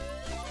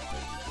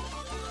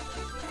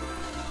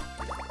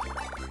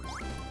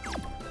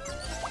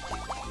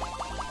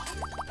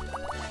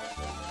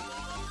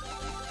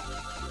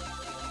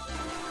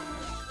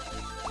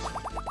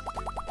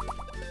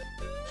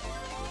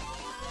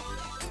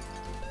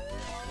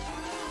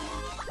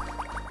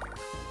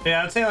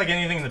 Yeah, I'd say like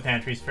anything in the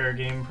pantry's fair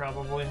game,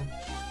 probably.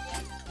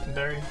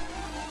 Berry.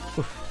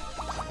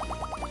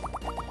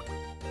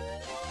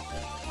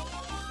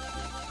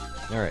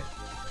 Alright.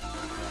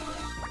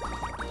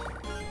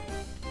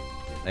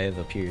 I have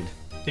appeared.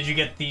 Did you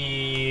get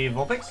the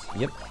Vulpix?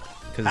 Yep.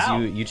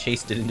 Because you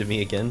chased it into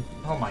me again.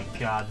 Oh my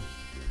god.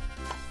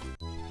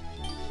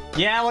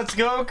 Yeah, let's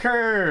go,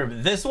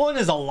 Curb. This one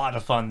is a lot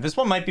of fun. This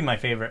one might be my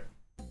favorite.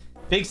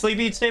 Big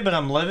sleepy today, but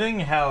I'm living?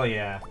 Hell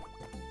yeah.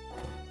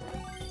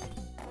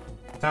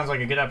 Sounds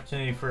like a good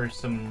opportunity for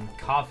some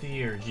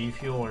coffee or G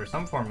Fuel or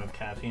some form of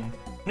caffeine.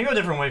 I'm gonna go a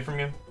different way from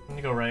you. I'm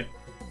gonna go right.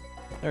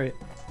 Alright.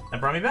 That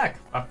brought me back.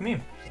 Off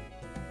me.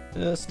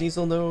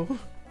 Sneasel, no. I'm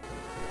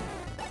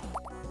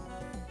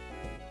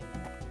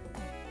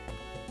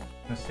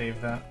gonna save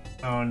that.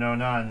 Oh no,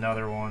 not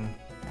another one.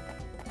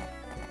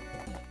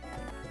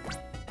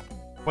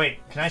 Wait,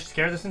 can I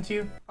scare this into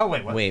you? Oh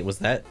wait, what? Wait, was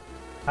that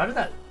How did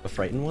that? a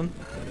frightened one?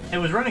 It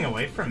was running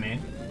away from me.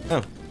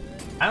 Oh,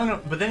 I don't know,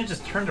 but then it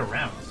just turned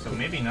around, so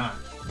maybe not.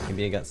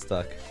 maybe it got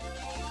stuck.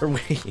 Or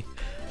wait.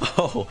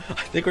 Oh, I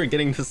think we're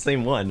getting the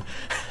same one.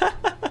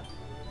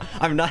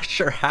 I'm not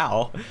sure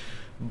how,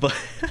 but...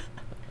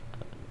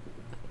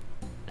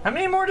 How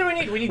many more do we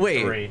need? We need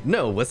Wait, 3.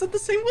 no, was it the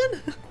same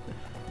one?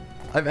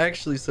 I'm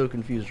actually so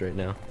confused right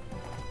now.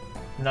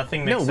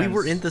 Nothing makes No, sense. we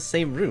were in the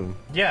same room.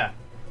 Yeah.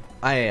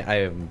 I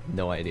have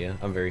no idea.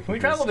 I'm very Can we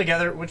confused. travel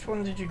together? Which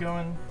one did you go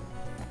in?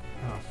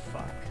 Oh,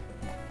 fuck.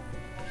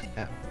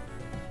 Yeah.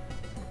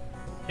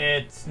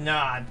 It's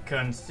not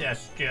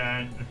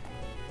consistent.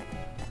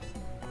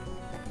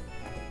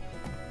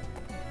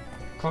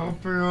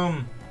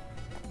 Copium.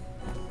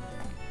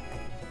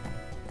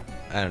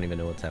 I don't even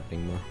know what's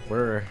happening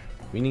though.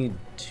 We need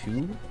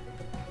 2?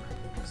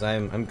 Because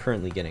I'm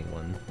currently getting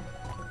 1.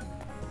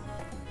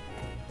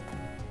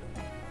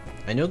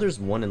 I know there's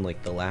one in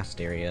like the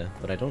last area,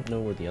 but I don't know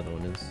where the other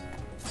one is.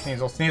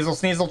 Sneasel, Sneasel,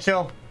 Sneasel,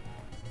 chill.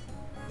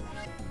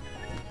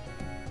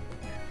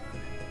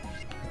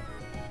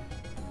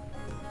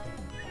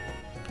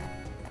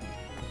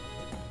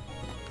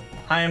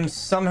 I am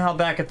somehow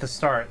back at the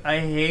start. I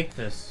hate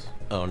this.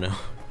 Oh no.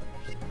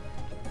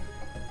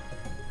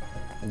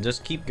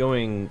 Just keep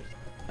going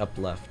up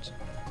left.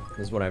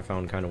 This is what I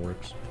found kind of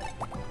works.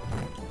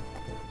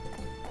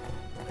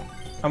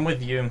 I'm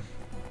with you.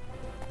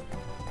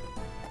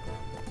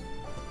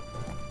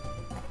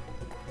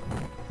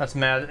 That's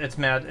mad. It's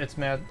mad. It's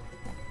mad.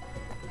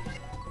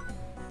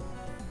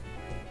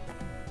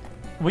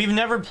 We've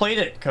never played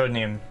it,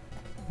 Codename.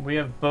 We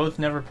have both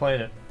never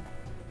played it.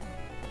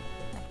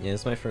 Yeah,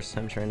 it's my first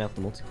time trying out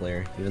the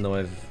multiplayer, even though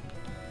I've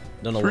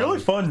done a It's lot really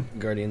of fun.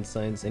 Guardian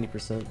signs,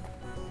 80%.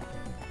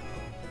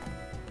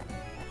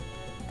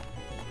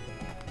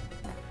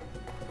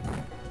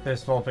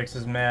 This Vulpix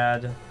is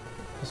mad.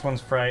 This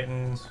one's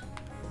frightened.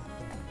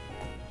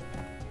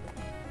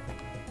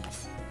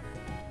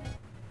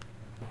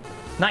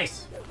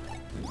 Nice!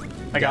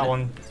 I got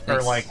one. Or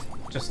Nice. like,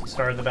 just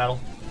started the battle.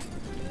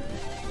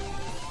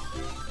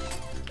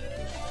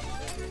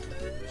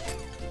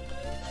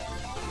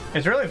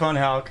 It's really fun,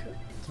 Hulk.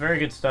 It's very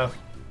good stuff.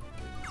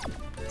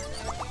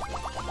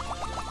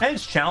 And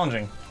it's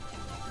challenging.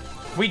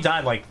 We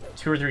died like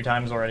 2 or 3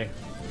 times already.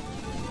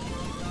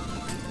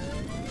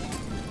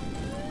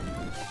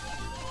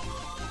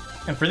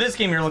 And for this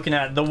game, you're looking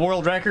at the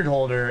world record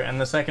holder and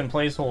the second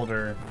place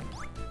holder.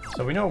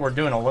 So we know we're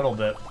doing a little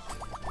bit.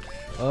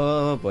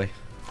 Oh boy.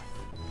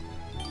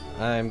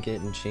 I'm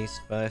getting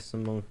chased by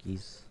some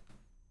monkeys.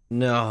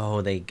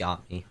 No, they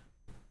got me.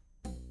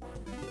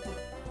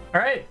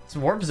 Alright, it's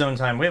warp zone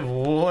time. We have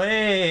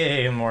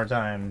way more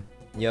time.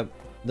 Yep.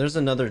 There's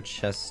another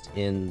chest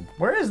in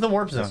Where is the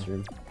warp this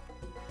zone?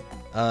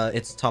 room.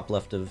 It's top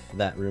left of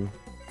that room.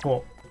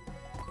 Cool.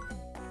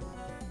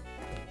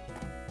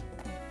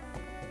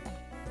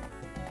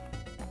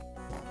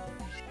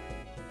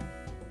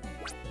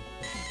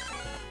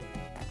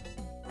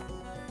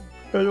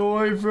 Get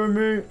away from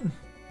me!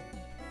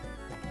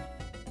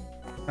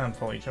 I'm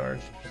fully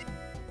charged.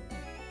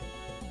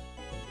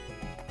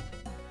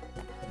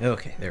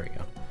 Okay, there we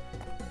go.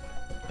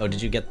 Oh,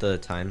 did you get the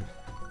time?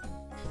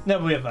 No,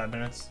 but we have 5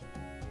 minutes.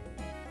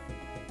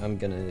 I'm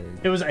gonna...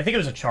 It was, I think it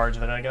was a charge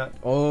that I got.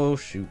 Oh,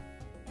 shoot.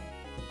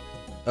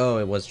 Oh,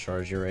 it was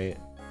charged, you're right.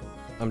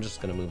 I'm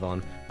just gonna move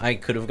on. I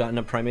could have gotten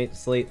a primate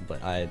slate,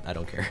 but I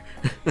don't care.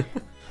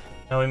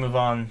 Now we move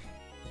on.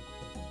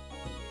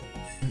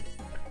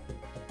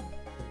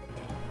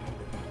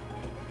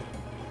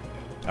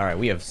 Alright,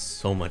 we have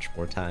so much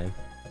more time.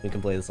 We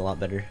can play this a lot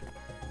better.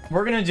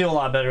 We're gonna do a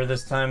lot better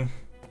this time.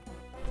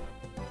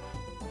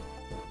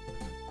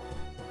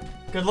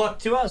 Good luck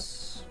to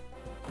us.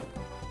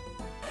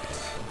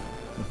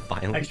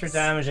 Violence. Extra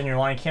damage and your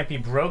line can't be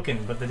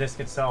broken, but the disc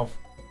itself.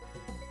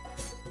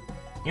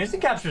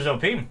 Instant capture's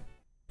OP.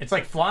 It's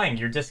like flying.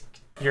 Your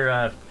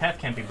path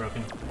can't be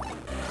broken.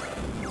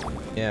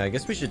 Yeah, I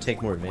guess we should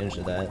take more advantage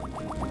of that.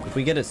 If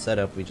we get it set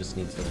up, we just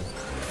need to...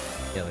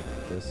 Yeah,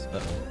 like this.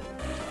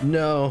 Uh-oh.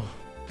 No!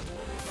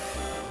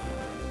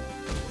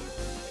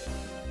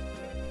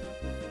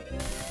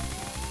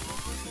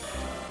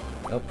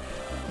 Oh.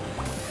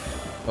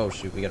 Oh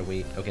shoot, we gotta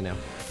wait. Okay, now.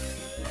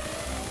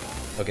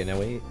 Okay, now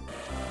wait.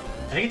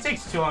 I think it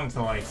takes too long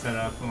to like set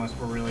up unless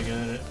we're really good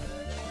at it.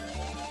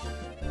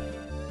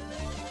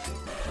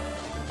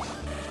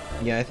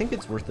 Yeah, I think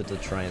it's worth it to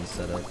try and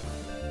set up.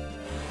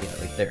 Yeah,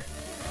 like there.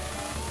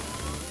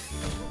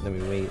 Then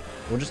we wait.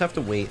 We'll just have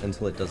to wait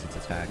until it does its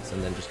attacks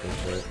and then just go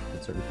for it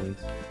at certain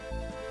points.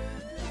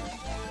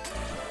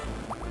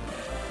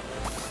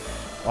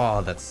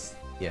 Oh, that's...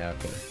 yeah,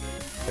 okay.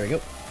 There we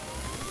go.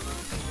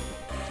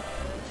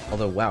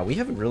 Although, wow, we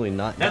haven't really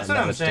not That's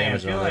gotten what that I'm much saying. I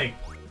damage feel on it. like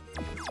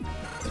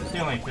that's the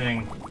only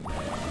thing.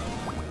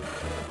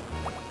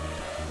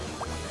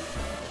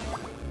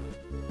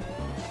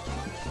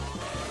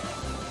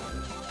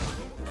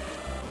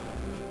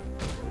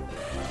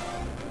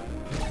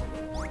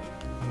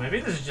 Maybe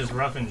this is just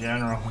rough in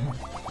general.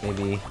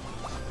 Maybe.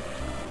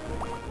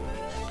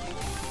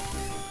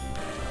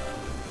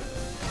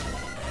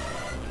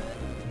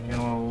 Get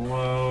a little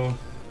low.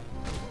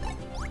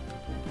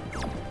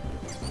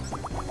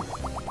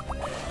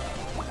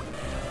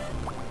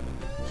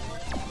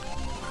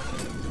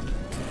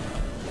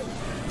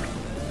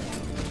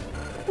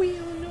 We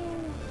all know.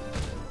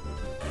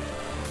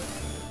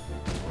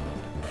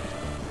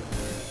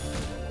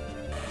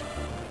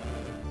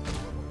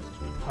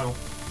 Huddle.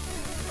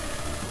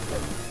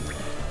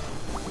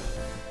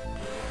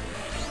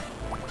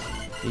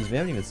 Jeez, we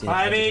haven't even seen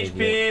 5 it HP,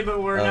 yet.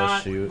 but we're Oh,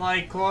 not shoot.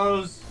 like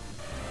close.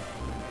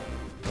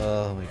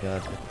 Oh my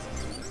god.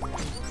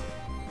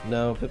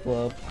 No,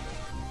 Piplup.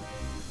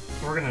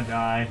 We're gonna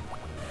die.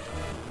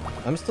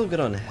 I'm still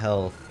good on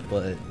health,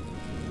 but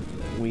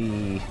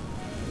we...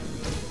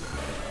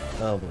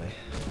 oh boy.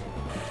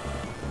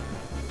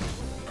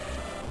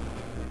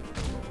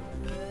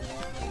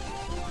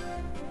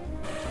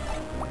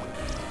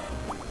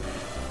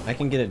 I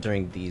can get it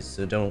during these,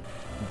 so don't...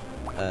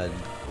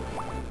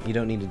 you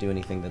don't need to do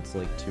anything that's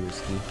like too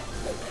risky.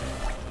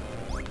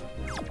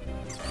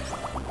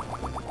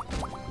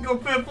 Go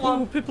Piplup!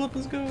 Oh, Piplup,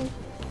 let's go!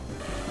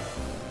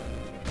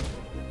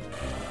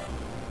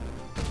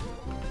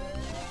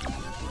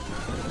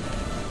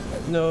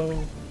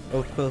 No.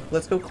 Oh, Quill.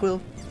 Let's go,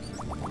 Quill.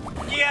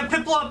 Yeah,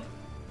 Piplup!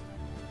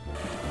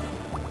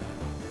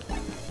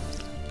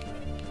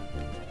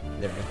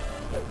 There we go.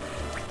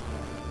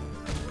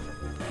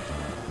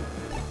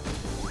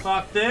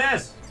 Fuck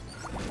this!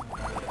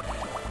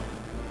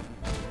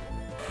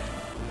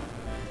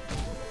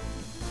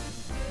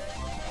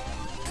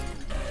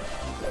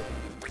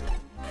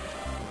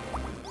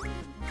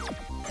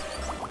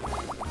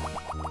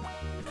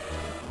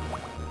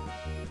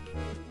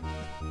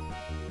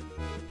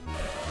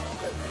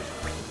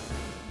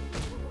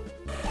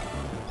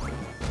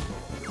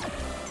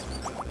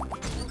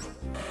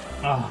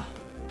 Ah,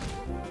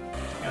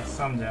 got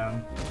some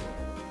down.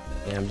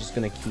 Yeah, I'm just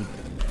gonna keep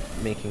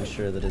making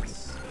sure that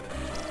it's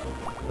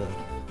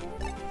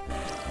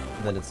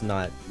that it's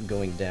not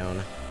going down.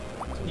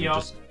 So we're Yup.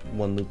 just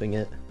one looping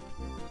it.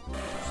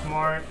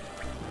 Smart.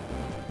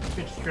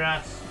 Good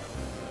strats.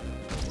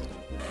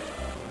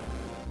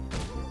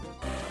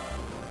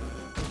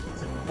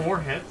 Is it 4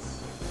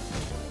 hits?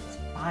 It's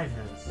 5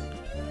 hits.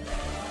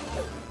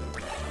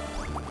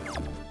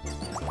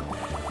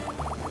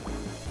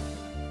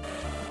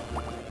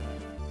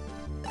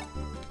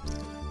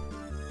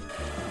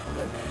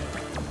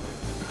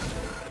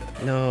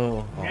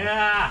 No. Oh.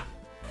 Yeah!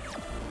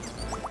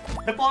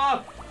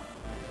 Piplup!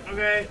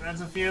 Okay,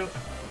 that's a few.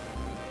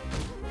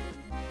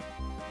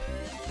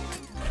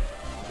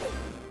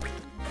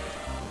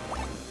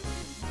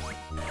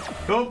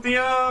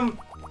 Copium!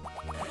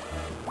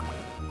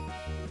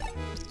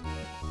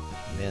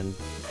 Man.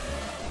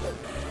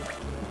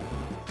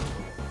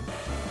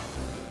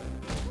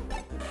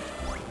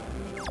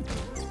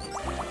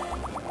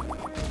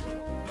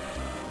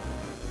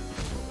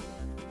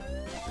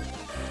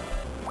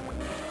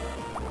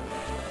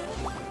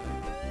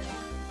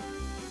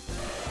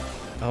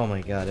 Oh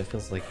my god, it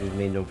feels like we've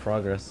made no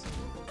progress.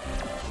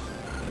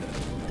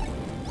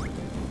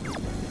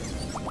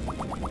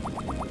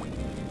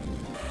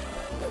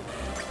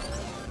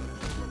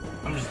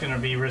 I'm just gonna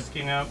be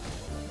risking up.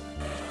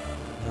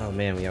 Oh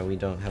man, yeah, we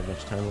don't have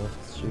much time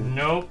left. Shoot.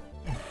 Nope.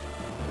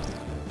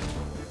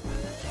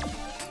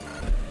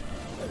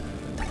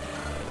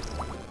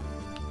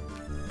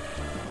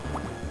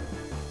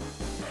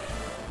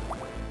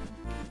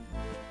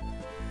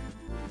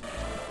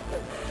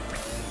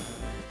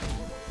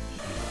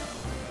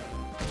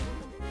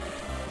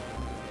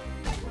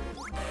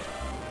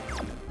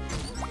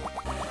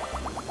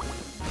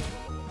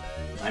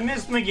 I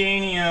missed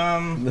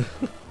Meganium.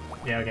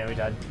 Yeah, okay, we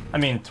died. I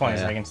mean, 20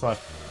 Yeah. seconds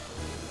left.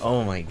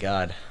 Oh my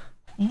god.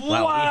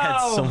 Wow, we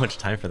had so much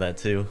time for that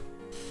too.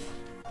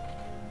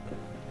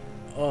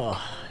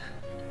 Oh.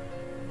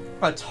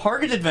 A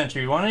target adventure.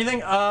 You want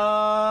anything?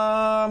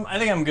 I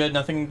think I'm good.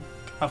 Nothing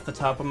off the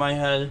top of my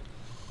head.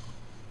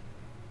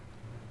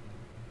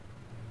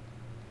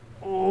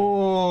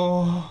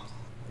 Oh.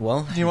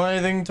 Well, Do you want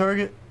anything,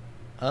 target?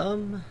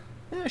 yeah,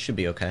 it should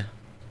be okay.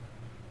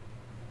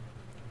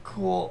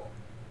 Cool.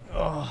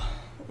 Oh.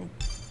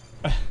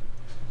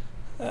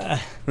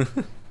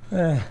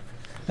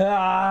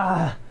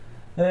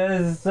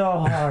 This is so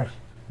hard.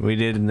 We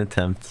did an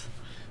attempt.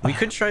 We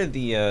could try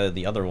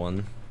the other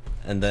one,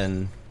 and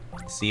then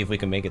see if we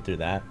can make it through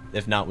that.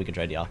 If not, we could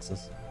try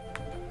Deoxys.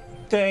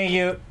 Thank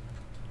you.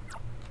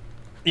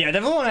 Yeah, I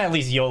definitely want to at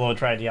least YOLO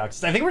try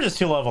Deoxys. I think we're just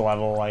too low of a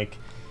level. Like,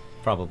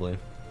 Probably.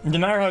 no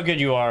matter how good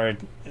you are,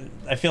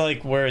 I feel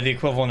like we're the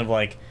equivalent of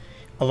like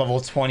a level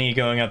 20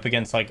 going up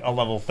against like a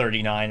level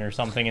 39 or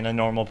something in a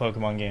normal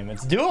Pokemon game.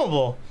 It's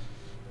doable,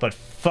 but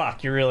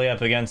fuck, you're really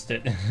up against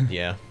it.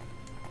 Yeah.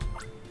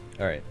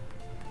 All right.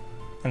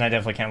 And I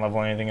definitely can't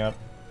level anything up.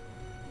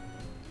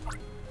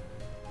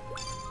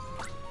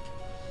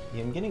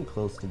 Yeah, I'm getting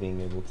close to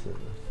being able to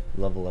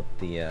level up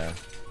the,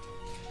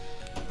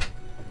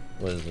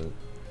 what is it?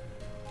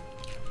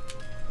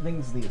 I think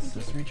it's the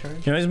assist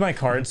recharge. Can I use my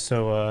cards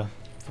so,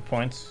 for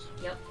points?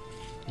 Yep.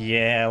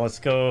 Yeah, let's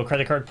go.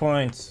 Credit card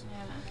points.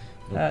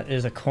 Yeah. That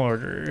is a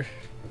quarter.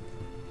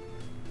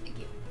 Thank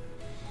you.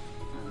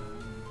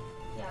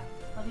 Yeah.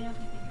 Let me know if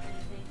you think of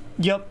anything.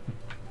 Yep.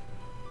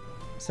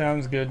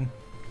 Sounds good.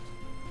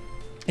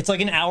 It's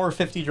like an hour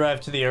 50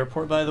 drive to the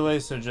airport, by the way,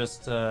 so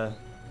just, Yeah,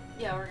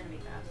 we're gonna be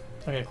fast.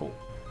 Okay, cool.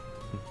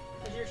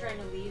 Because you're trying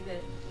to leave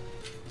it.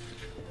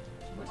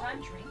 What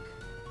time? Drink?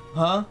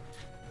 Huh?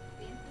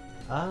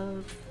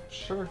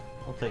 Sure.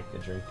 I'll take a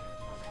drink.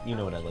 You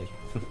know what I like.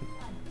 What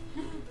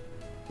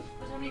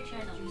time are you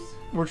trying to leave?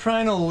 We're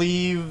trying to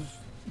leave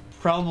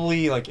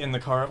probably like in the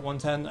car at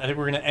 1:10. I think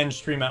we're gonna end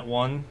stream at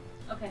 1.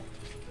 Okay.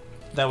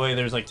 That way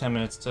there's like 10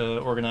 minutes to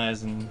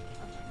organize and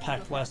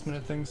pack last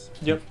minute things.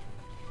 Yep.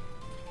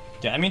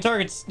 Yeah, I mean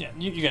targets, yeah,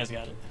 you guys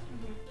got it.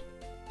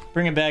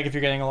 Bring a bag if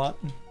you're getting a lot.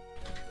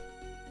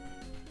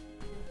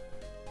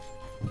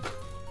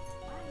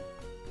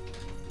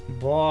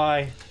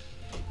 Bye.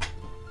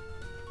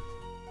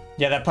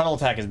 Yeah, that puddle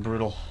attack is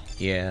brutal.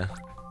 Yeah.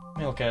 Let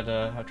me look at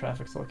how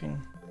traffic's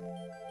looking.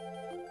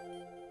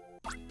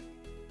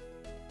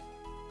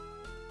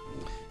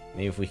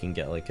 Maybe if we can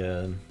get like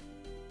a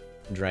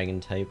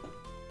dragon type.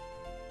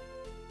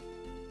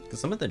 Because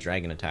some of the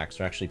dragon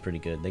attacks are actually pretty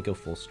good. They go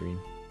full screen.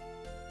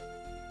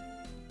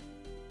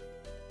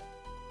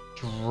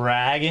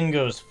 Dragon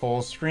goes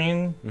full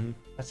screen? Mm-hmm.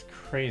 That's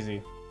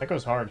crazy. That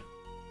goes hard.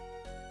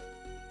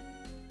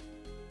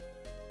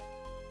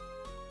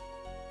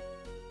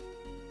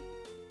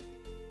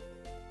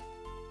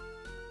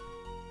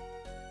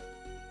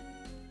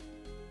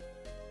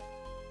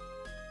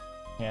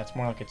 Yeah, it's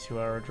more like a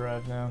 2-hour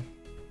drive now.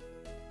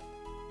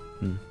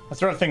 Hmm. That's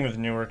the other thing with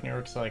Newark.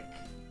 Newark's like...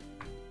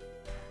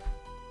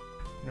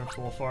 Newark's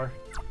a little far.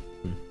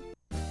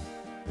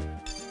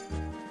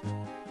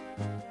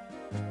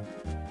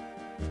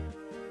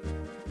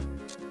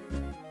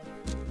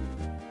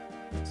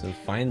 So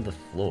find the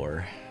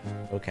floor.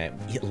 Okay,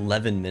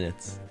 11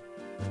 minutes.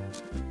 Do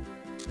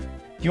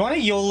you want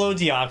to YOLO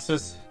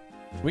Deoxys?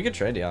 We could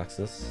try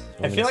Deoxys.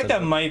 I feel like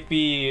that might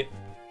be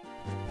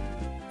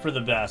for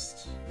the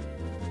best.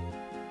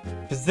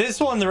 Because this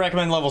one, the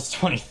recommend level's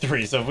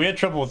 23, so if we had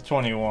trouble with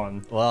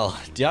 21... Well,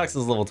 Deoxys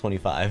is level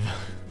 25.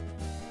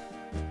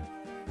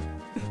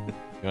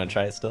 You want to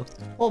try it still?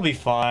 We'll be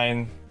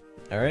fine.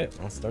 Alright,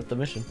 I'll start the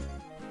mission.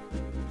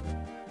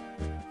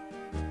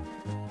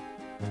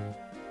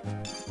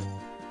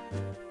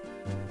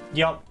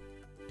 Yup.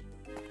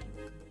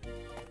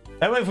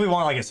 That way if we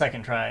want like a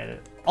second try at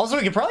it. Also,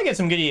 we could probably get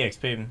some good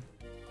EXP.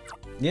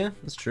 Yeah,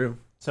 that's true.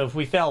 So if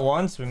we fail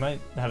once, we might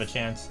have a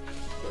chance.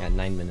 Yeah,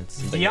 9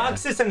 minutes. But yeah.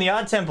 Deoxys and the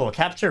Odd Temple.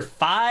 Capture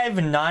 5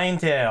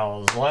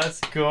 Ninetales.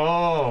 Let's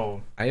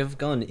go. I have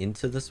gone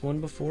into this one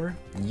before.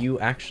 You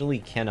actually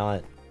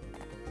cannot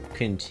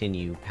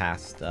continue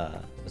past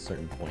a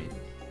certain point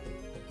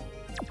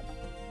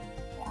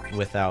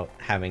without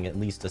having at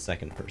least a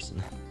second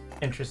person.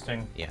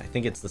 Interesting. Yeah, I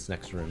think it's this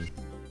next room.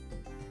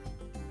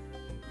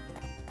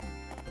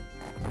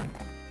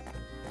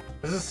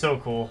 This is so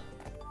cool.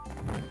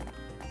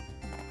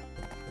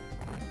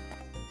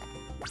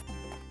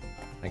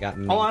 I got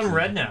Oh, I'm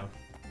red now.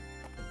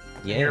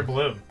 Yeah. And you're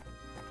blue.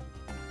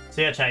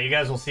 So yeah, chat, you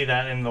guys will see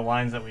that in the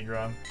lines that we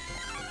draw.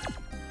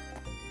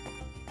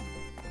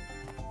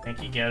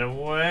 Thank you, get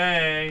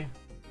away.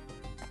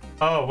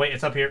 Oh, wait,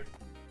 it's up here.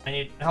 I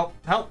need help,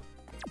 help,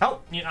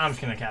 help. Yeah, I'm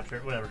just gonna capture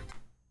it, whatever.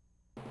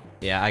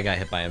 Yeah, I got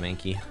hit by a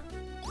Mankey.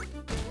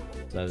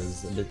 So I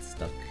was a bit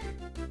stuck.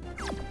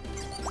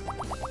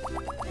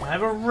 I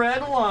have a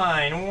red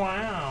line.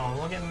 Wow,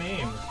 look at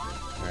me.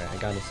 Alright, I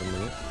got us a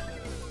minute.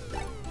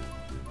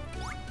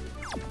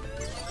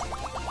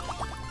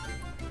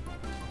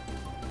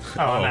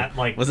 Oh, and that,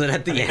 like... Was it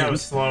at the end? That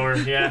was slower,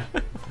 yeah.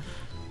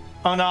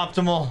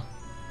 Unoptimal.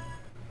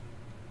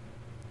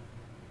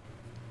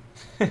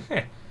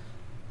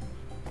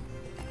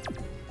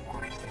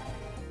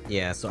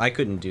 Yeah, so I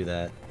couldn't do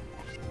that.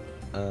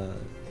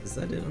 Is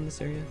that it on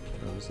this area?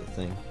 Oh, there's a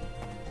thing.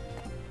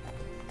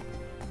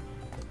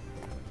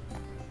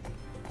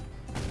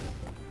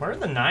 Where are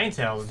the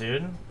Ninetales,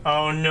 dude?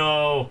 Oh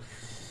no.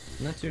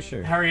 I'm not too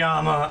sure.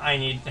 Hariyama, I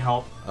need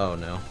help. Oh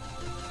no.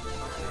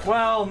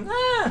 Well,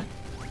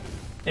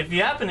 if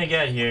you happen to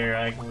get here,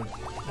 I would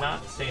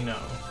not say no.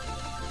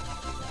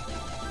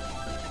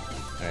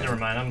 Right. Never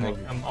mind,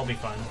 I'll be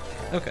fine.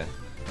 Okay.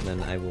 And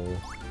then I will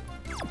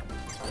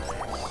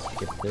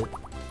skip it.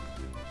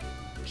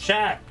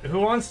 Chat, who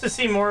wants to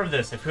see more of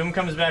this? If Whom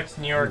comes back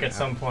to New York at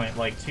some point,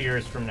 like 2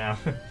 years from now.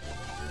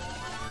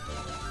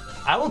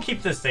 I will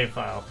keep this save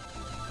file.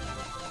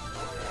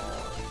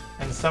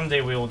 And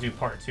someday we will do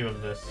part 2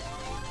 of this.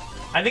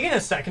 I think in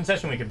a second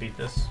session we could beat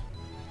this.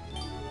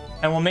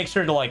 And we'll make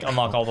sure to like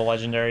unlock all the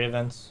legendary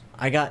events.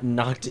 I got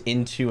knocked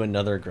into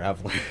another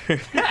graveler.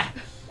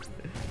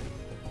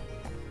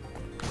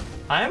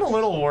 I am a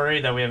little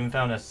worried that we haven't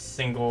found a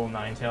single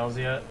Ninetales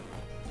yet.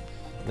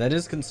 That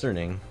is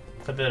concerning.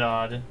 It's a bit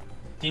odd.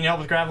 Do you need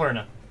help with Graveler or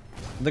no?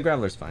 The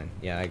graveler's fine.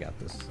 Yeah, I got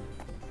this.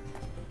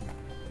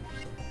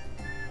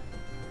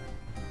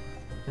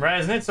 Right,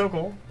 isn't it so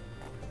cool?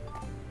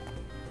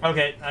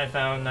 Okay, I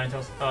found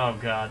Ninetales. Oh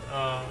god.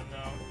 Oh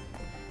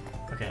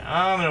no. Okay,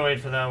 I'm gonna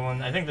wait for that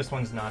one. I think this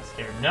one's not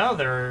scared. No,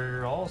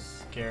 they're all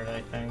scared,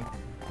 I think.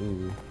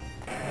 Ooh.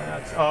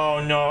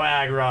 Oh no,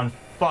 Aggron.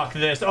 Fuck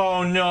this.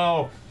 Oh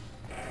no.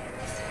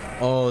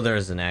 Oh,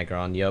 there's an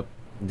Aggron. Yep.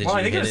 Did Well, you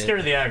I think hit I was it? scared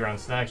of the Aggron,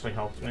 so that actually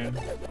helped me.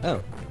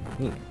 Oh.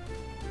 Neat.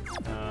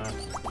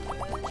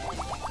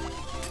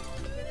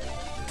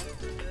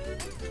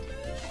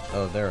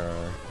 Oh, there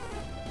are.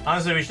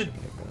 Honestly, we should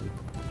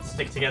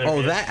stick together. Oh,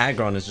 bitch. that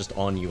Aggron is just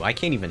on you. I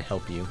can't even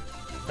help you.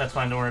 That's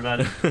fine, don't worry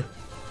about it.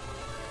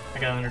 I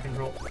got it under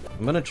control.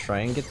 I'm gonna try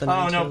and get the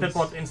Oh no, Ninetales.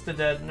 Piplup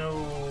insta-dead,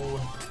 no.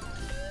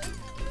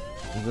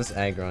 This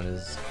Aggron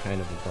is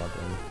kind of a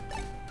problem.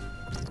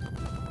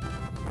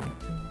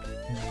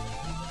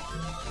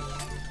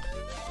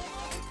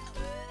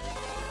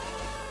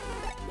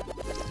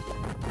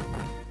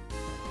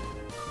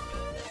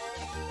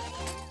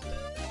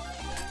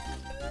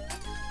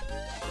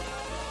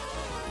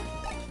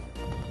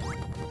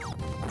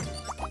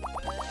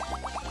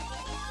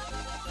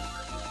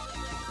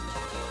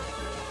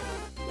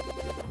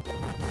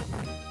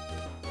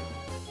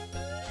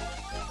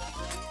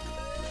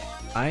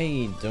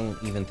 I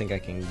don't even think I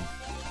can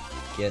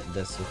get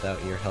this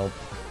without your help.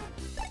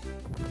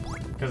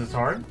 Because it's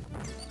hard?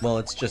 Well,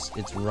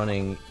 it's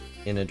running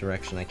in a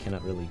direction I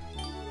cannot really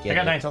get.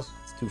 I got it. Ninetales.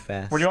 It's too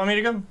fast. Where do you want me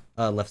to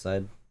go? Left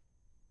side.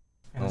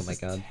 And Oh this my is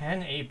god.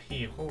 10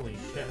 AP, holy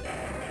shit.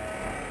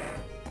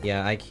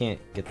 Yeah, I can't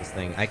get this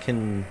thing. I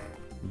can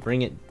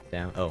bring it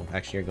down. Oh,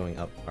 actually you're going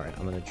up. Alright,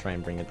 I'm gonna try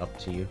and bring it up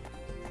to you.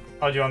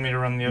 Oh, do you want me to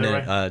run the other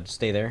way? Just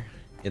stay there.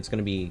 It's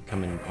gonna be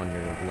coming on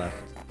your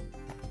left.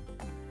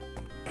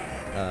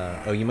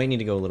 Oh, you might need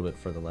to go a little bit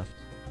further left.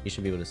 You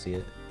should be able to see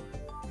it.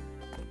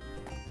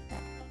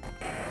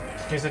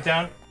 Can you sit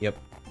down? Yep.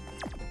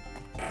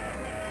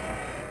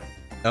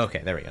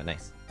 Okay, there we go.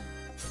 Nice.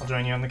 I'll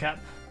join you on the cap.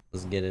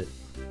 Let's get it.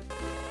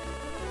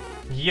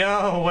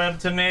 Yo, Web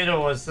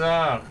Tomato, what's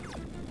up?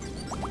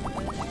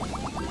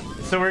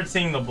 It's so weird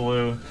seeing the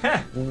blue.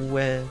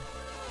 Well.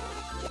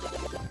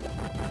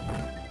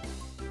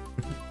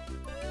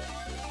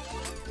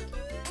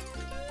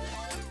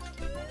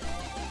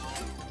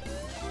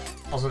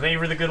 Also, thank you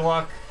for the good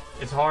luck.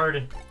 It's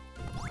hard.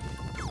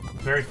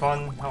 Very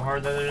fun how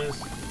hard that it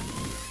is.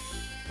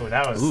 Oh,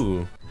 that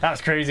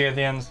was crazy at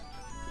the end.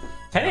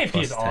 10 Yeah, AP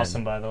is +10.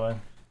 awesome, by the way.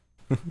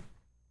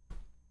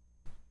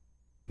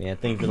 Yeah,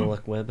 thank you for the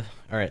luck, Web.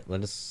 Alright,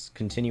 let us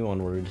continue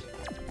onward.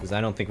 Because I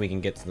don't think we can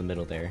get to the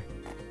middle there.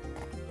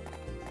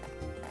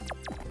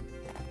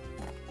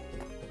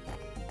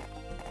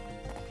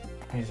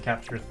 I need to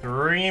capture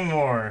 3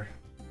 more.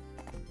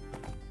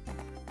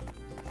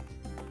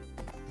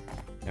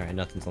 Alright,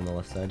 nothing's on the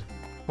left side.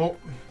 Cool.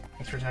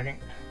 Thanks for attacking.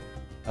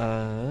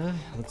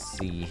 Let's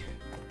see.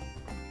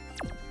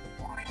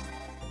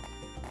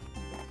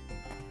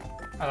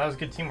 Oh, that was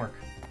good teamwork.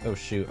 Oh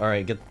shoot.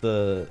 Alright, get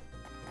the...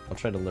 I'll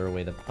try to lure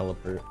away the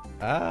Pelipper.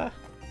 Ah!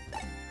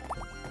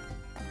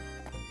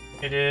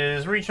 It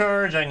is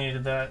recharge. I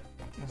needed that.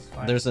 That's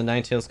fine. There's a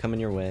Ninetales coming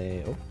your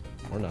way. Oh,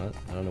 or not.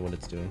 I don't know what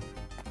it's doing.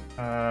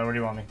 Where do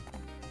you want me?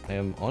 I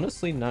am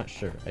honestly not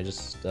sure. I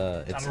just, it's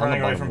I'm on the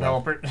running away bottom from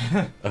left.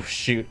 Pelipper. Oh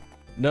shoot.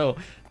 No.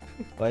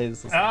 Why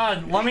is this?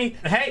 Let me...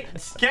 Hey!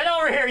 Get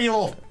over here, you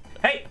little...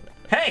 Hey!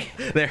 Hey!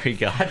 There we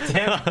go. God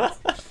damn it.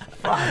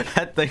 Fuck.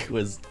 That thing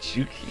was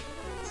juky.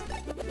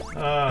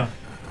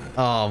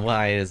 Oh,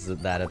 why is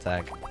it that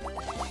attack?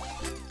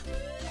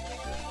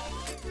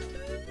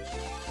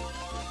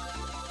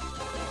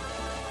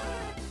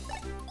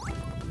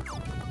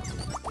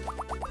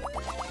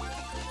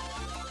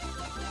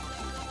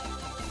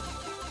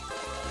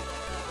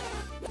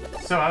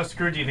 So how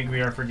screwed do you think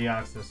we are for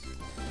Deoxys?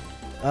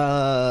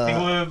 Think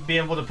we'll be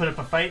able to put up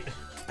a fight?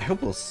 I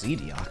hope we'll see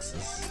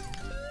Deoxys.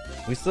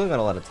 We still got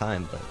a lot of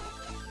time, but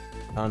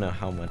I don't know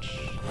how much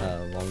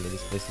longer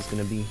this place is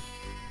gonna be.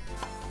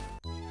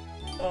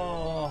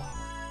 Oh.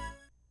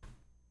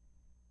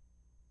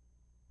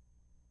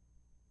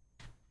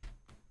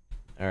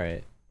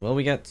 Alright. Well,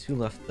 we got 2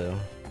 left, though.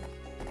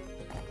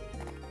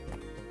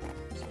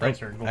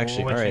 Sprites are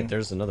Actually, glitching. alright,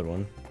 there's another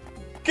one.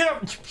 Get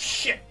up!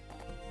 Shit!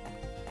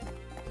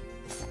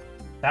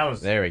 That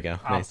was There we go.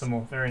 Nice.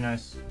 optimal. Very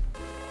nice.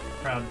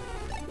 Proud.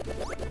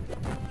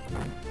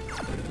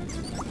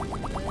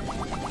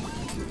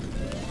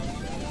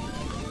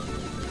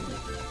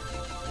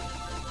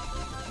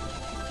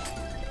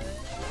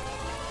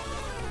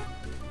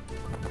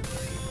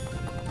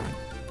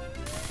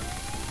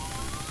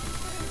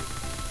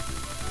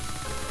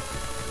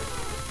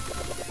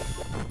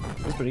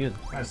 pretty good.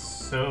 That's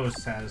so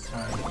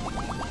satisfying.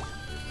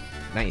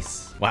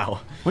 Nice.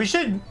 Wow. We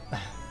should,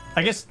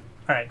 I guess.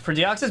 All right, for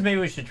Deoxys, maybe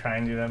we should try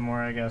and do that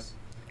more. I guess.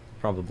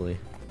 Probably.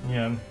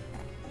 Yeah.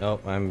 Oh,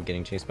 I'm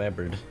getting chased by a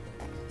bird.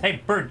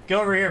 Hey, bird, get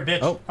over here, bitch.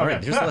 Oh, alright,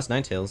 Okay. there's the last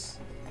Ninetales.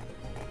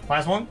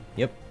 Last one.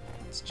 Yep.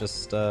 It's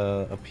just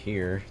up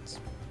here.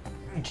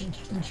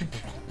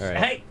 Alright.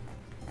 Hey.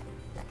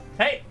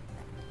 Hey.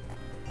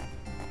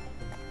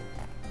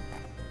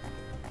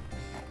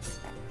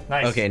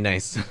 Nice. Okay,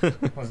 nice.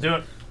 Let's do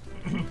it.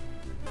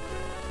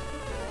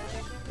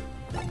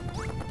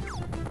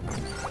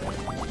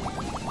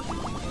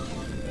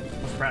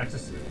 Let's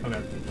practice.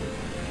 Okay.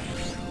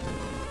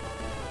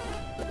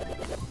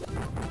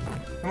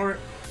 Come over.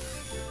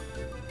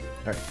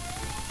 Alright.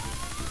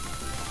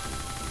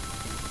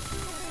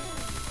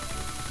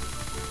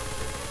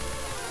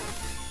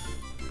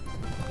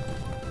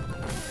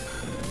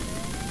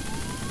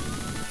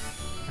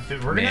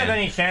 If we're gonna have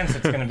any chance,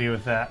 it's gonna be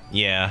with that.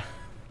 Yeah.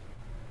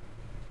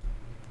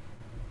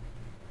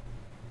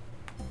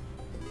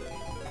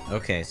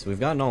 Okay, so we've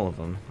gotten all of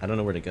them. I don't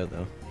know where to go,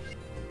 though.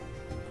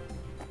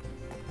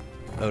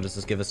 Oh, does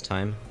this give us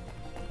time?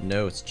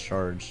 No, it's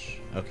charge.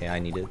 Okay, I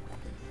need it.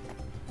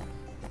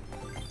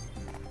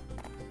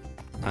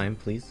 Time,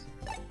 please.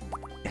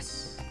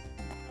 Yes.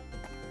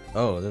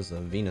 Oh, there's a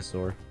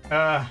Venusaur.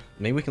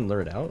 Maybe we can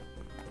lure it out?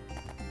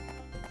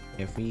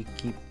 If we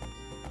keep...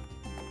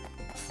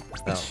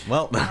 Oh,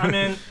 well. I'm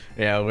in.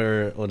 Yeah,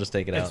 we'll just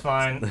take it out. It's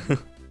fine.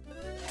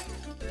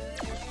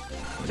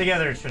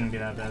 Together, it shouldn't be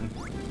that bad.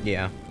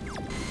 Yeah.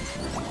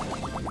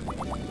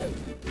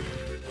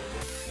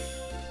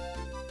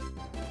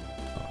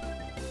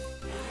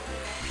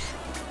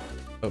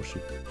 Oh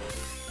shoot.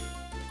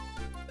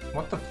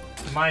 What the?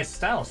 My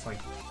stylus like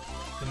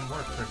didn't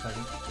work for a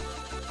second.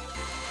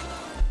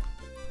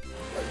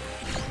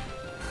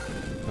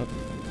 Oh.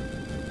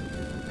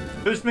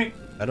 Boost me.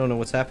 I don't know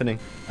what's happening.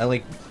 I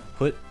like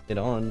put it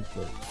on,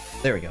 but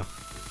there we go.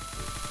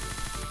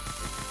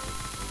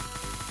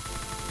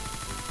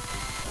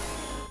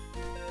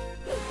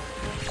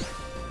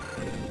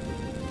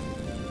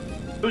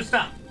 Boost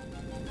up.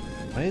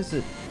 Why is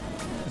it?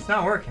 It's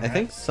not working. I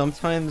think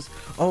sometimes.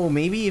 Oh,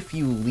 maybe if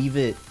you leave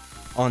it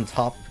on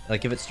top,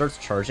 like if it starts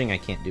charging, I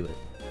can't do it.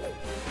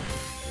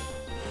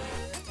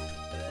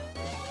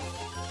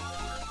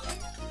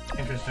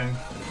 Interesting.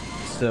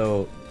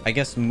 So I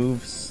guess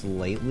move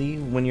slightly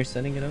when you're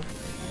setting it up.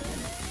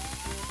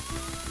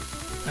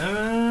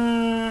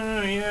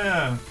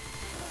 Yeah.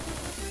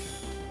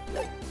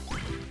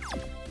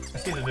 I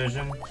see the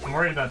vision. I'm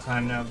worried about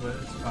time now, but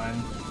it's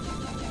fine.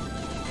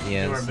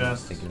 Yeah, Do our it's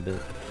best. taking a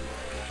bit.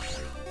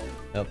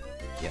 Oh,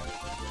 yeah.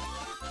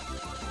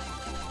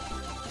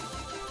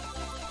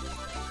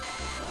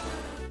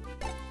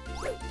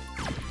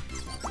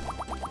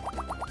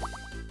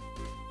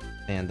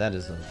 Man, that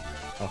is a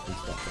awful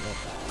spot for that.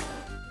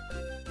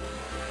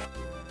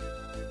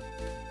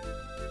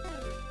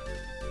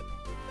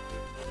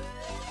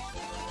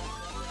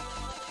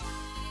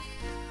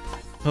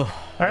 Oh,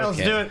 Alright, let's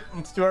do it.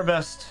 Let's do our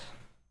best.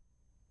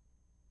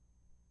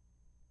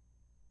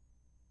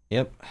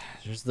 Yep,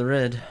 there's the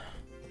red.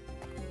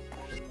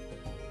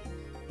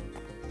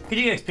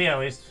 PD XP at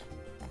least.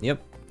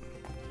 Yep.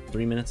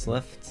 3 minutes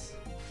left.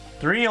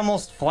 3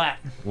 almost flat.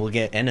 We'll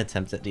get an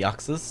attempt at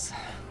Deoxys.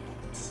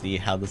 See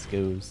how this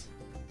goes.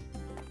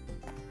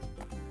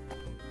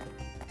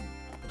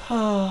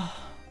 Oh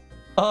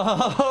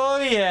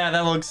yeah,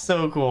 that looks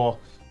so cool.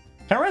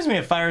 Kind of reminds me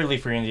of Fire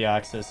Leaf and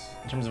Deoxys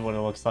in terms of what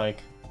it looks like.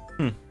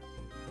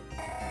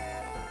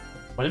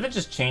 What if it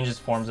just changes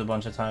forms a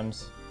bunch of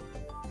times?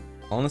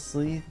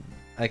 Honestly,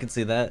 I could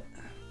see that.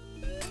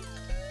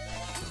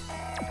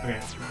 Okay.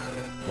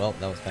 Well,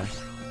 that was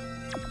fast.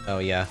 Oh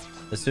yeah.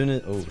 As soon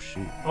as oh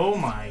shoot. Oh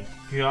my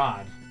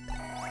god.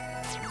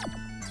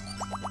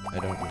 I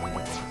don't really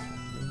know.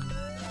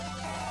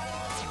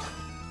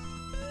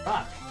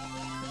 Fuck.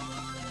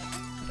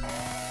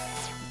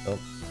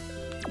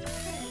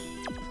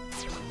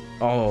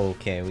 Oh.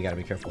 Okay, we gotta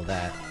be careful of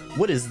that.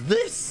 What is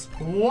this?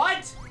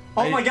 What?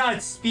 Oh my god,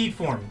 it's speed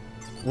form.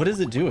 What is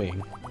it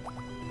doing?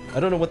 I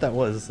don't know what that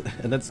was,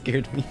 and that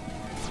scared me.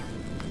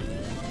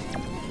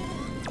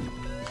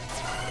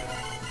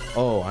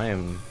 Oh, I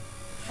am...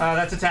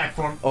 That's attack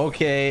form.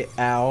 Okay,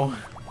 ow.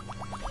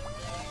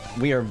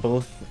 We are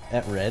both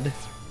at red.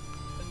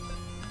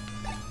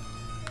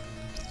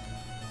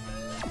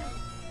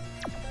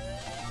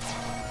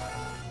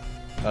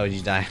 Oh, did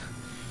you die?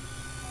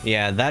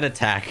 Yeah, that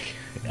attack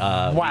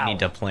Wow. we need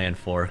to plan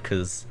for,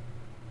 because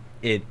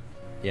it...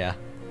 Yeah.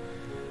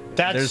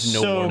 That's There's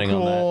no so warning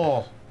cool.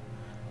 on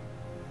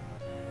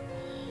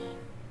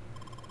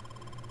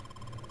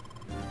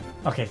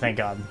Okay, thank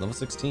god. Level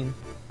 16.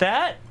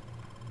 That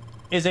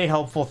is a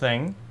helpful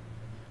thing.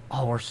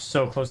 Oh, we're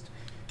so close.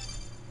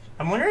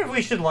 I'm wondering if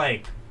we should,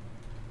 like,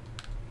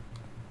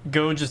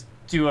 go just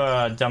do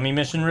a dummy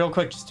mission real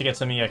quick just to get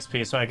some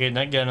EXP so I can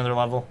get another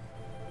level.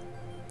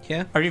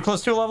 Yeah. Are you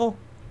close to a level?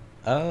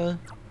 I'll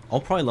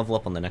probably level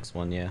up on the next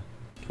one, yeah.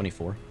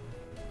 24.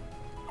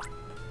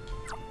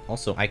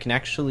 Also, I can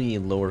actually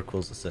lower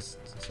Quill's assist,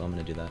 so I'm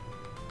gonna do that.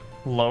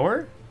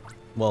 Lower?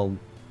 Well,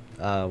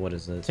 what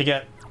is it? To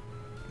get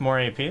more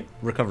AP?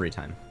 Recovery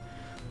time.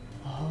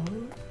 Oh.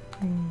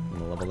 I'm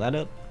gonna level that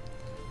up.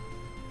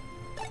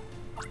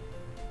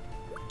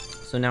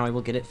 So now I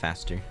will get it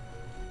faster.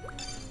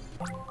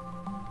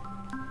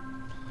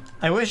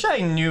 I wish I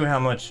knew how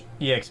much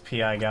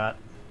EXP I got.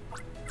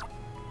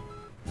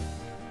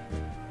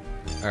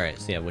 Alright,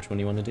 so yeah, which one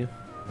do you want to do?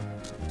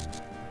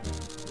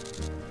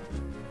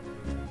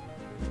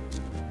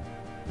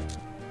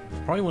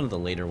 Probably one of the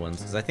later ones,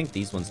 because I think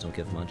these ones don't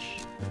give much.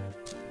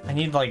 I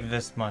need like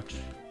this much.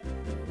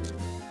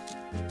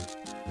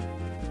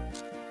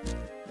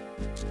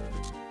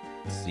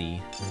 Let's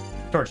see.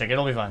 Torchic,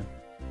 it'll be fine.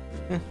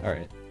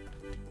 Alright.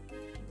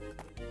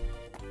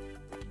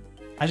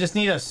 I just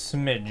need a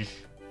smidge.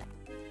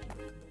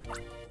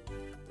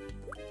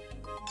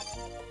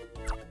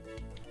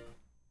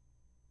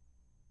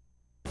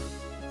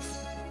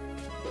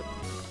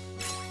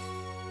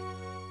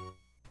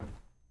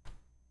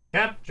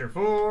 Capture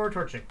for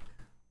Torchic.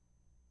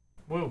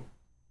 Woo.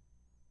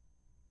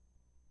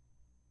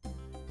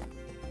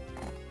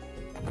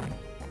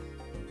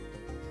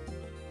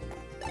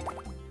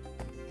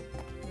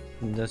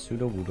 The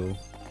pseudo voodoo.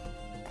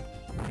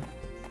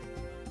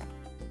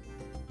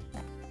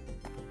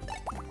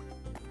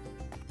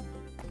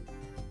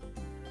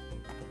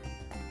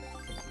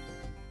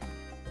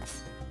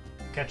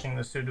 Catching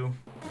the Sudo.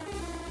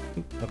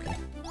 Okay.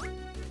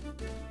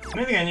 The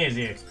only thing I need is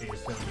EXP,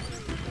 so...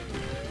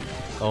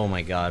 Oh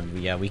my god,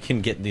 yeah, we can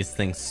get these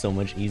things so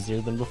much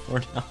easier than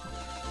before now.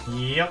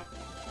 Yep.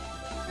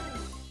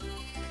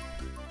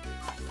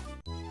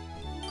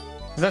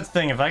 'Cause that's the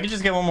thing, if I could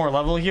just get one more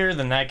level here,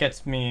 then that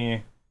gets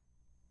me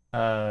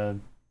 2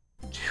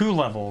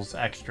 levels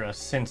extra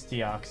since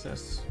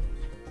Deoxys.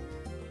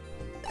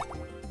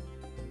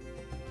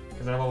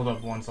 Because I leveled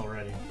up once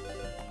already.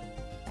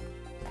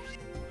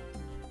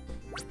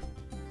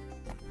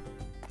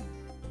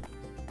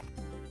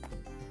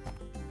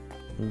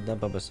 The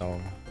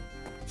Bulbasaur.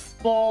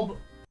 Bulb!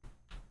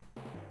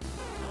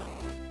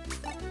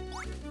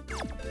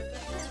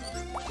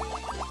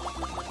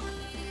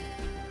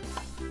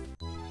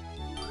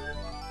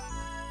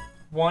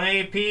 One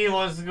AP,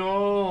 let's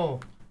go!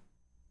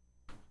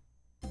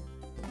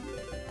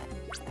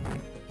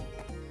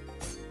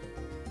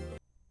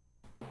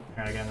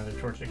 Alright, I got another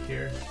Torchic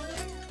here.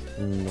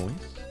 Nice.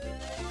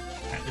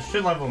 Alright, this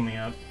should level me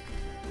up.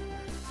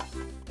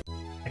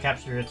 I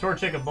captured a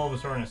Torchic, a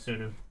Bulbasaur, and a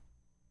Sudo.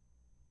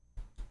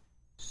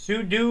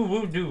 Sudo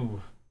Voodoo.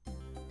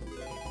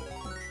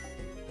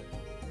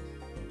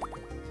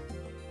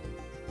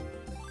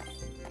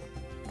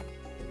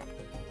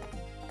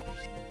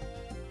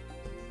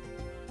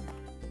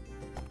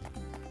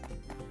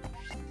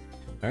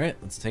 Alright,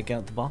 let's take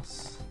out the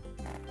boss.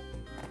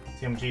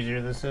 See how much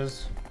easier this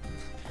is?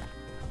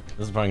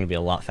 This is probably gonna be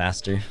a lot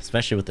faster,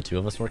 especially with the 2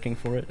 of us working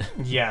for it.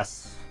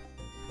 Yes.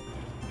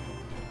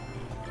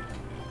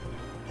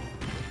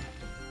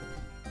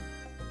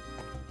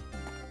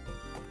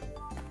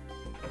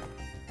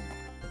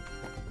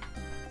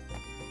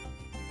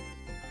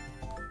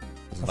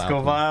 Let's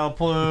go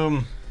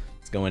Vileplume.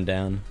 It's going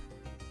down.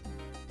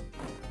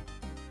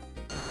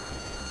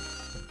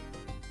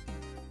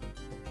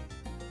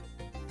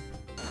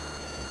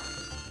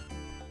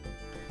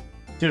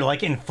 Dude, it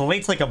like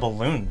inflates like a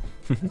balloon.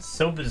 It's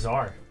so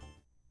bizarre.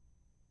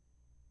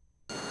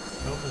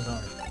 So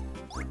bizarre.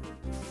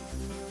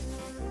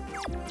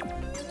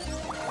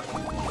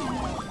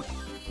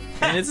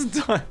 And it's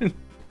done.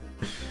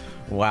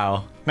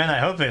 Wow. Man, I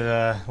hope it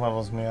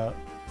levels me up.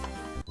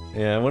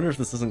 Yeah, I wonder if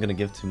this isn't gonna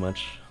give too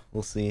much.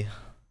 We'll see. I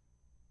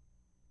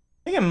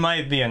think it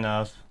might be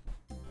enough.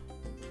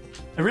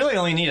 I really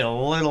only need a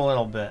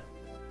little bit.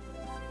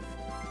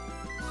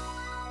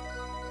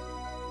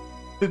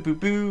 Boo boo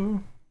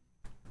boo.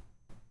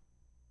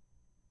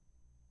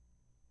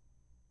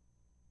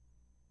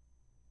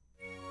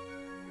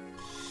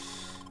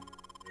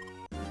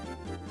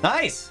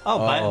 Nice! Oh,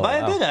 by a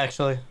wow. bit,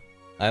 actually.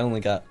 I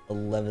only got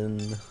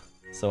 11,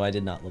 so I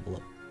did not level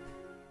up.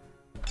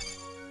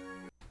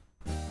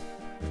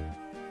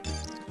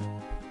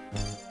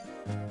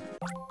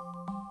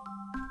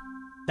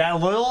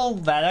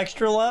 That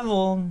extra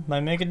level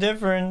might make a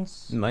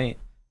difference. It might.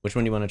 Which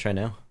one do you want to try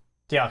now?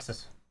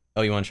 Deoxys.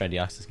 Oh, you want to try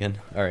Deoxys again?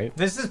 Alright.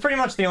 This is pretty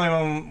much the only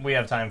one we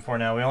have time for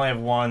now. We only have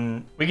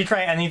one. We could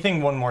try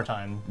anything one more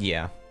time.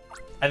 Yeah.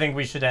 I think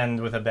we should end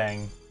with a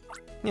bang.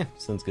 Yeah,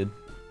 sounds good.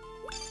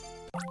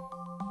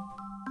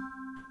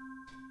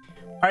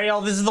 Alright,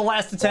 y'all, this is the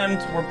last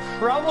attempt. We're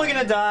probably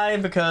gonna die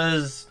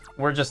because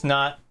we're just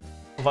not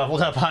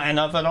leveled up high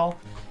enough at all.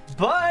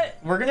 But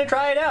we're gonna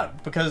try it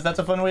out because that's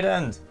a fun way to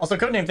end. Also,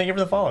 Codename, thank you for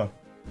the follow.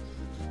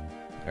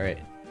 Alright.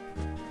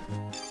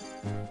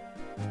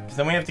 Because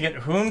then we have to get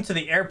Whom to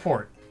the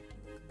airport.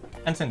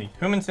 And Cindy.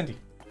 Whom and Cindy.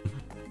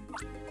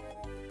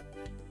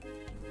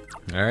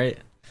 Alright.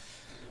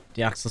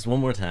 Deoxys one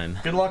more time.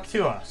 Good luck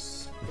to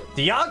us.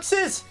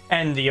 Deoxys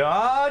and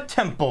the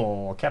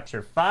Temple.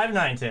 Capture 5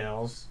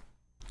 Ninetales.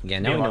 Yeah,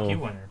 Be a now lucky I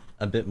know winner.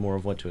 a bit more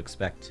of what to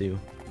expect too.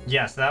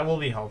 Yes, that will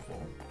be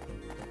helpful.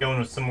 Going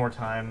with some more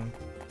time.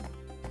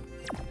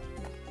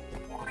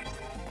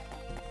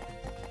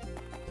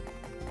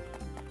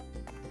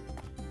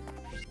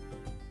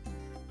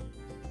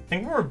 I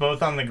think we were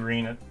both on the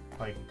green. It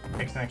like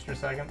takes an extra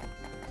second.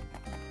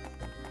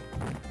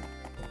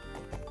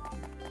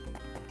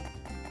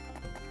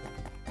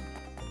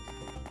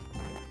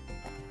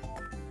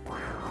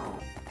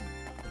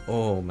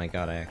 Oh my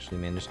god, I actually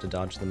managed to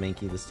dodge the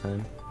Mankey this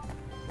time.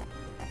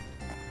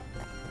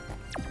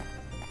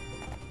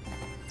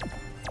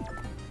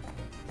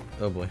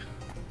 Oh boy.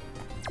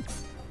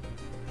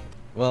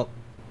 Well,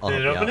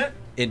 did it open it?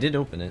 It did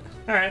open it.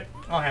 Alright,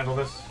 I'll handle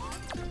this.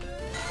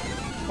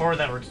 Or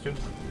that works too.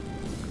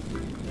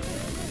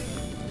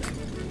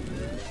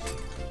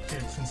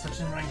 Dude, it's in such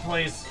an annoying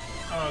place.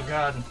 Oh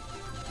god.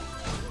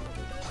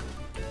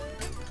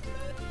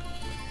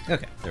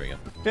 Okay, there we go.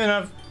 Good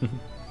enough.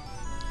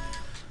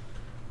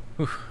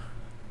 Whew.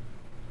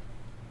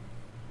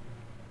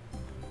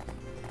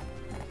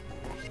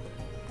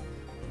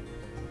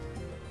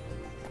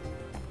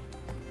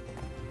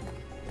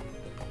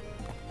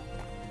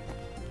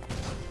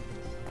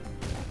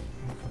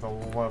 For the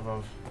love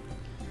of...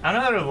 I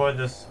don't know how to avoid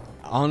this.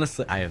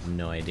 Honestly, I have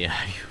no idea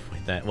how you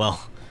avoid that. Well,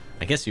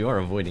 I guess you are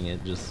avoiding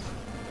it just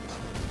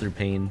through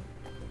pain.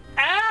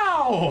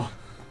 Ow!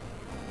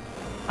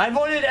 I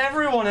avoided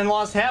everyone and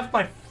lost half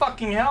my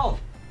fucking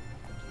health.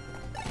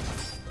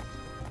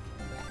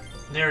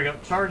 There we go,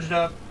 charged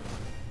up.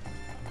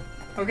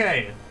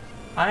 Okay,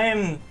 I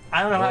don't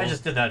know how I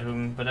just did that,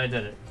 but I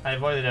did it. I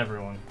avoided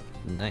everyone.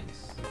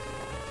 Nice.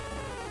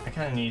 I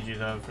kind of need you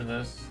though for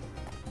this.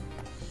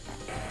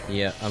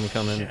 Yeah, I'm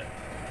coming. Shit.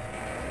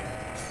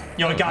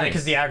 Yo, I got it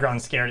because the Aggron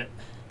scared it.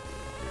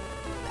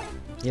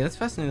 Yeah, that's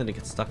fascinating that it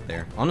gets stuck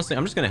there. Honestly,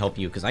 I'm just gonna help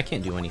you because I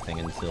can't do anything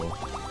until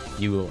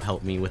you will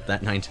help me with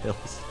that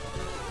Ninetales.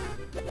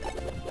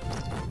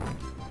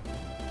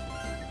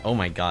 Oh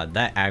my god,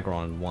 that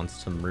Aggron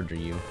wants to murder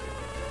you.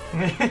 Oh,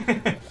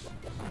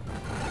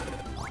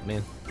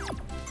 man.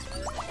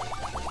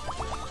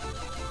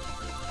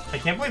 I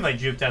can't believe I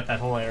juked out that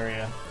whole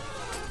area.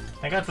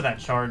 Thank God for that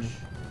charge.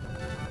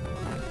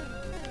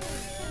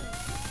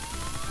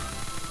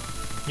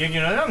 You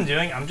know what I'm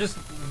doing? I'm just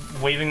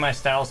waving my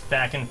styles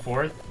back and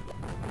forth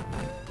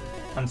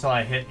until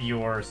I hit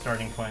your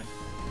starting point.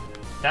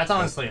 That's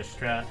honestly a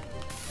strat.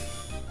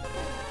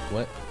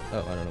 What? Oh,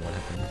 I don't know what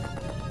happened.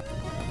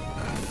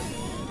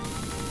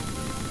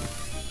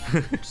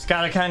 Just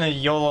gotta kind of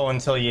YOLO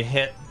until you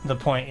hit the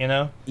point, you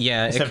know?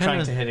 Yeah, Instead of trying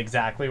kinda, to hit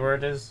exactly where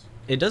it is.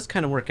 it does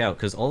kind of work out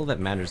because all that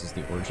matters is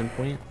the origin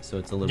point, so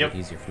it's a little bit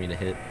easier for me to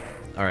hit.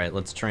 All right,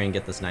 let's try and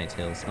get this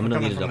Ninetales. I'm gonna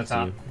lead it up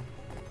to you.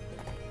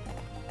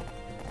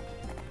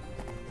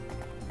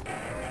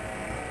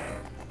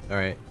 All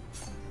right.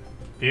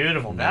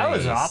 Beautiful. Nice. That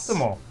was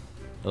optimal.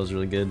 That was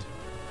really good.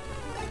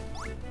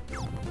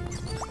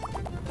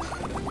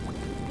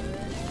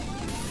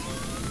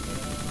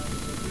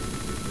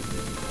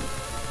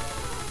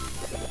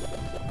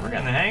 We're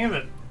getting the hang of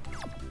it.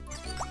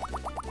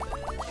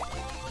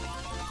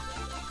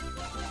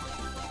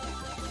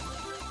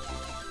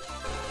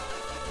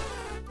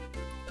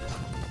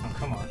 Oh,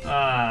 come on.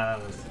 Ah,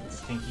 that was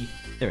stinky.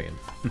 There we go.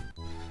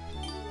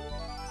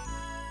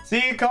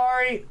 See you,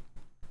 Kari.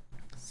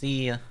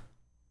 See ya.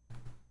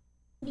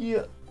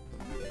 Yeah.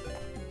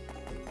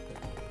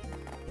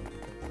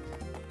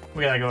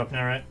 We gotta go up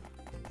now, right?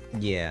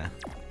 Yeah.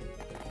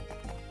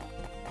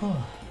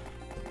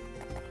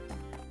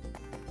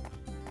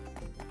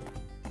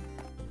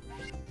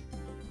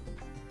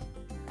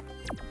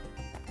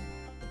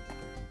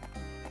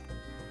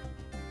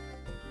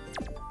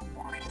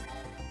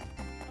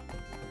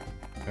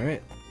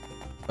 Alright.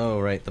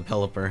 Oh, right, the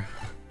Pelipper.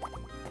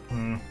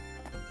 Hmm.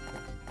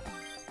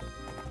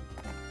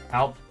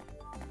 Help.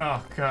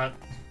 Oh, God.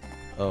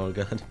 Oh,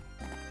 God.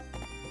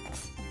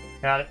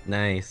 Got it.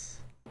 Nice.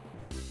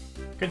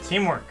 Good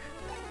teamwork.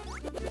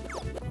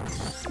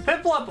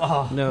 Piplup!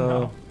 Oh,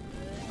 no.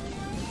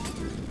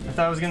 I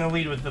thought I was gonna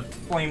lead with the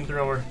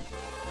flamethrower.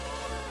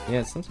 Yeah,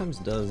 it sometimes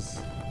does.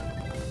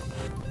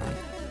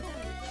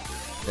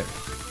 There.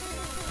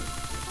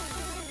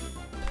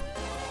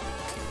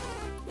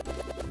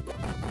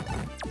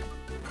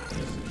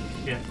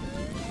 Yeah.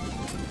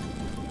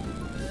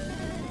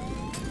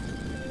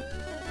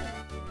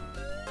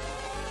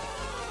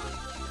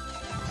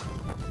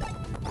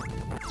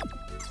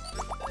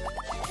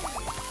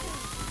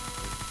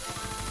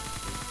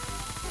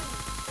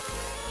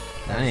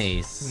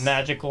 Nice.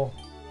 Magical.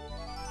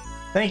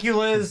 Thank you,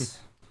 Liz.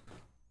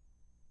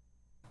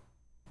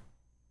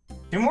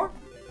 Two more?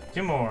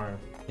 Two more.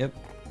 Yep.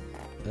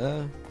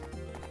 On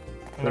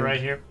the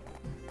right here.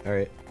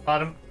 Alright.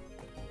 Bottom.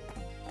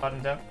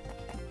 Bottom down.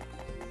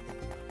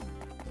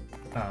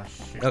 Oh,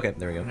 shit. Okay,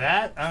 there we go.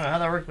 That, I don't know how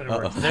that works, but it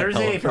works. There's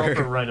a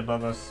Pelipper right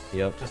above us.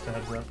 Yep. Just a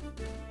heads up.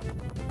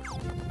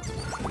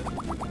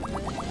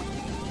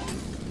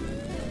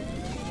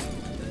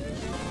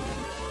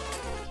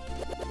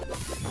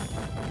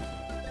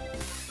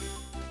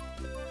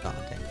 Oh,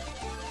 dang.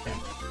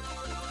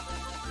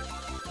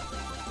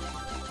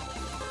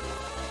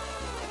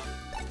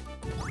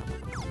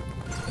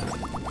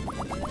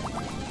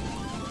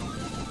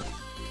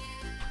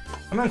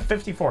 I'm on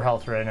 54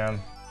 health right now.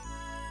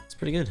 It's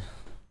pretty good.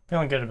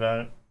 Feeling good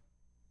about it.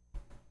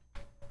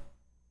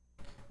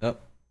 Oh.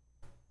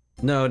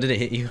 No, did it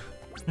hit you?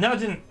 No, it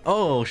didn't.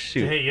 Oh,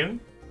 shoot. Did it hit you?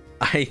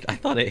 I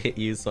thought it hit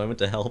you, so I went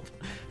to help.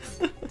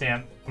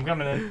 Damn, I'm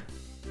coming in.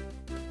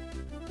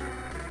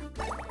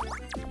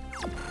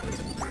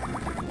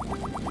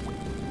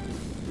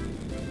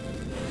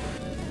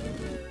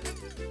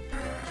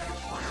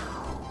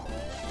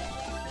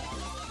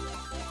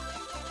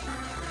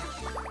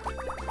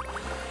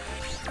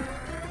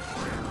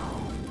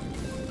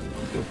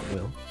 Go,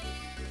 Quill.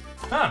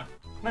 Huh,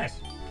 nice.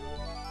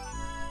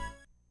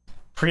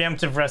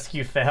 Preemptive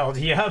rescue failed,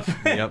 yep.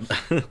 Yep.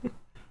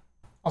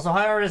 Also,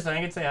 hi artist, I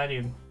didn't say hi to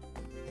you.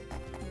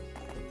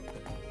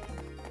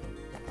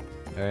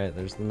 Alright,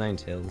 there's the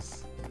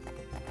Ninetales.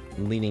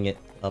 I'm leading it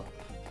up.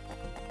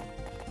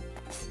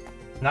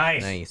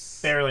 Nice.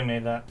 Nice. Barely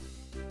made that.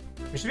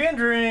 We should be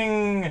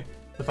entering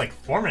with like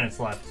 4 minutes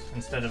left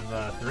instead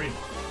of 3.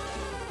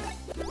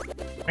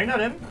 Are you not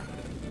in?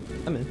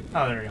 I'm in.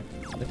 Oh, there we go.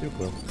 I threw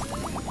Quill.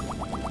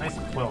 Nice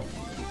quill.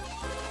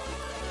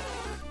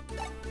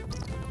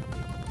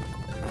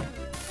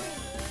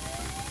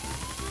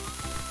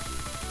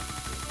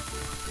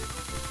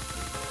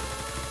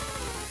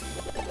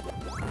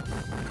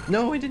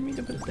 No, I didn't mean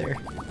to put it there.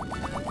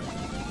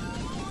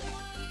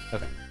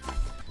 Okay.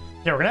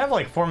 Yeah, we're gonna have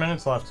like 4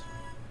 minutes left.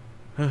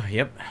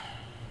 Yep.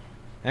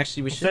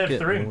 Actually, we Instead should of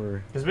get 3.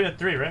 more... Because we had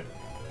 3, right?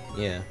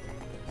 Yeah.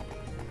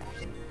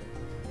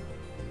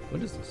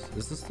 What is this?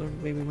 Is this the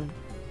way we went?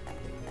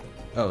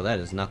 Oh, that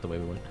is not the way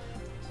we went.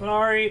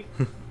 Sorry.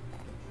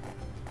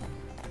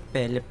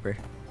 Pelipper.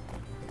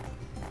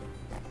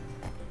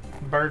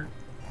 Bird.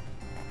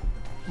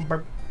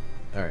 Bird.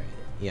 Alright.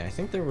 Yeah, I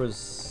think there was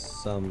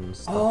some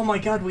stuff. Oh my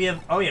god, we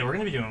have... Oh yeah, we're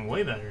gonna be doing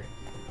way better.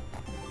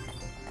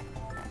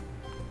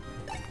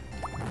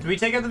 Did we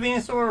take out the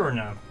Venusaur or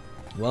no?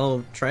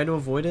 Well, try to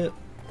avoid it.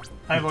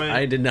 I avoided.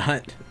 I did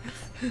not.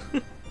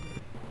 I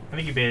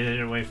think you baited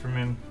it away from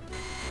him.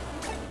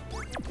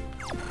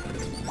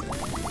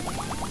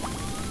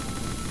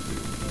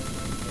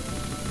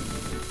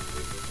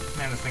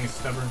 Man, this thing is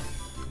stubborn.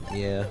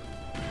 Yeah.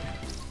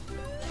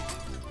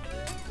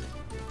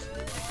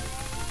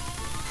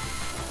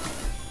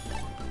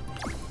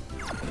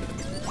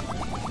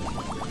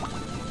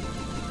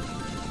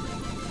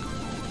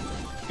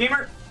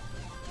 Gamer!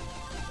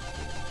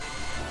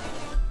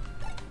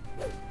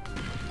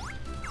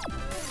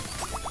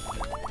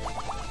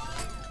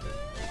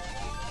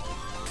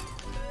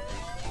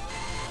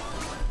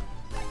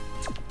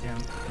 Damn,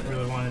 I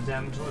really wanted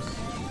damage list.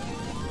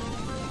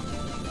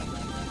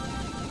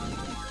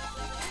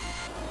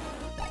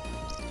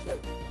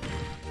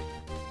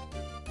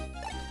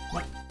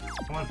 What?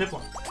 I want a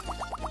Piplup.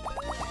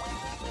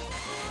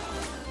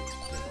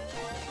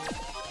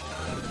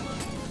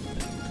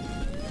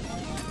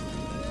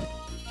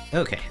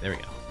 Okay, there we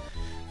go.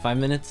 5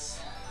 minutes.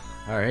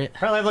 Alright.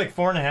 Probably have like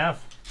 4.5.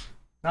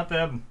 Not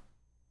bad.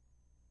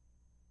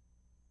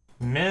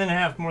 Minute and a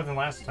half more than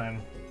last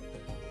time.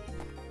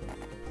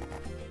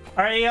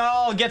 Alright,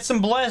 y'all, get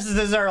some blesses.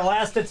 This is our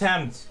last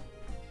attempt.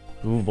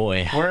 Oh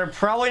boy. We're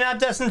probably not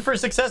destined for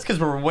success because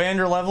we're way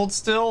under leveled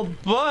still,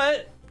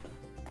 but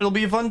it'll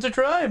be fun to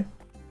try.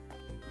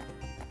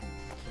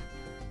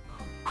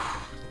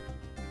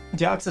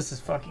 Deoxys is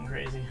fucking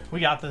crazy.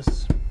 We got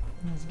this.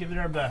 Let's give it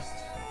our best.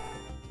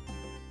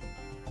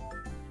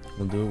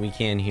 We'll do what we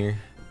can here.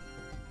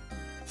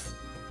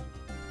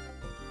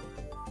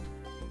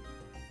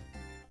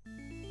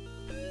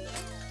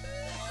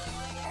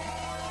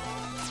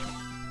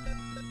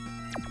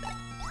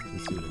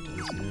 Let's see what it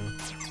does now.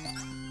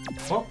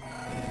 Well,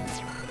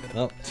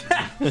 Oh.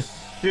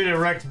 dude, it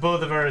wrecked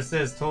both of our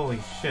assists. Holy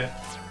shit.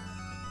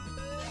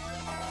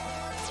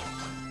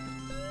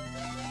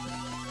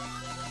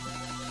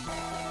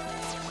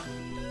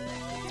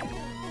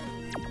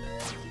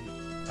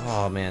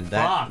 Oh man,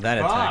 that Fuck,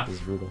 attack fuck. was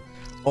brutal.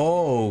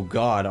 Oh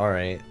god,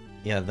 alright.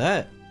 Yeah,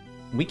 that...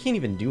 We can't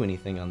even do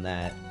anything on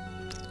that.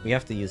 We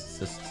have to use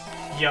assists.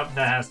 Yep,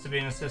 that has to be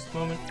an assist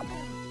moment.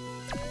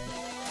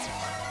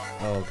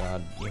 Oh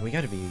god. Yeah, we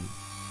gotta be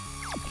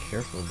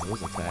careful of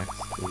those attacks.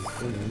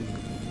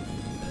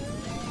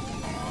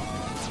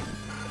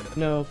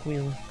 No,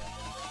 Queen.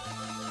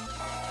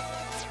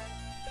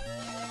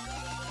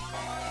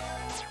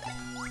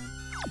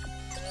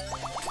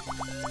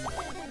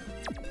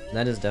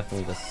 That is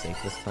definitely the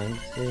safest time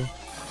to...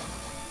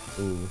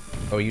 Ooh.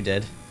 Oh, you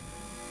dead?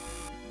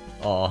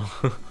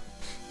 Oh.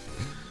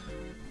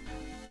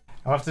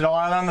 I left it all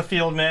out on the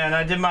field, man.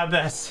 I did my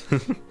best.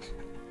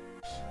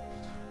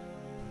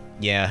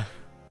 Yeah.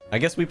 I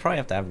guess we probably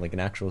have to have like an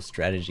actual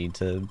strategy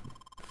to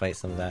fight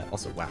some of that.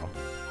 Also, wow.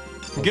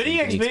 Good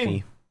EXP.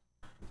 It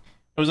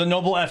was a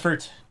noble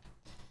effort.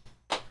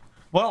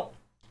 Well,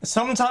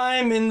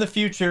 sometime in the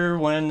future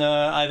when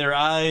either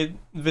I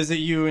visit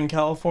you in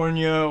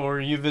California or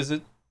you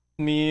visit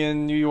me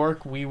in New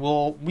York, we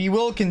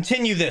will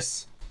continue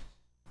this.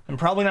 And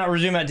probably not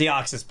resume at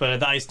Deoxys, but at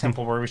the Ice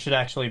Temple where we should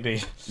actually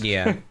be.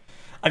 Yeah.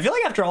 I feel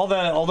like after all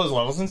those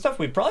levels and stuff,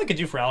 we probably could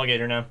do for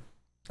Alligator now.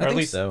 I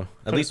think so.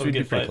 At least we'd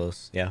be pretty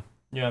close. Yeah.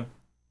 Yeah.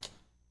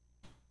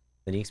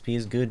 The XP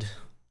is good.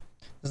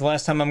 This is the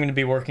last time I'm going to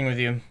be working with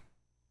you.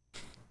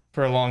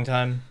 For a long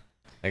time.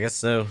 I guess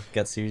so.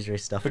 Got series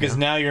race stuff. Because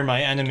now you're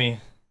my enemy.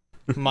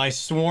 My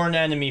sworn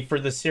enemy for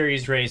the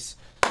series race.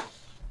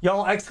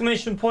 Y'all,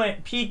 exclamation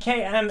point,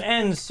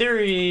 PKMN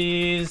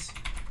series.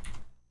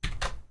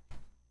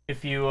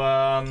 If you,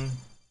 oh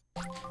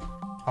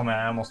man,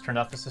 I almost turned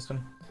off the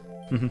system.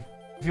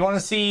 If you want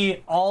to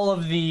see all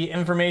of the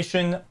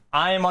information,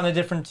 I am on a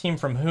different team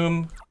from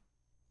Whom.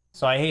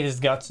 So I hate his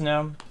guts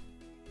now.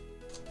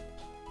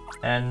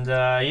 And,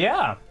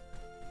 yeah.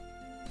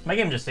 My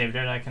game just saved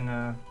it. I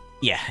can,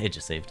 Yeah, it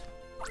just saved.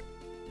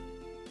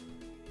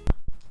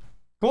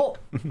 Cool.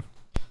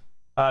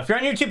 If you're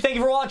on YouTube, thank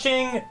you for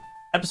watching.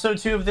 Episode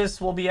 2 of this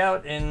will be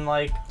out in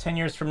like 10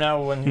 years from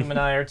now when Whom and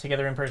I are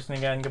together in person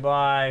again.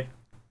 Goodbye.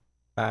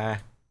 Bye.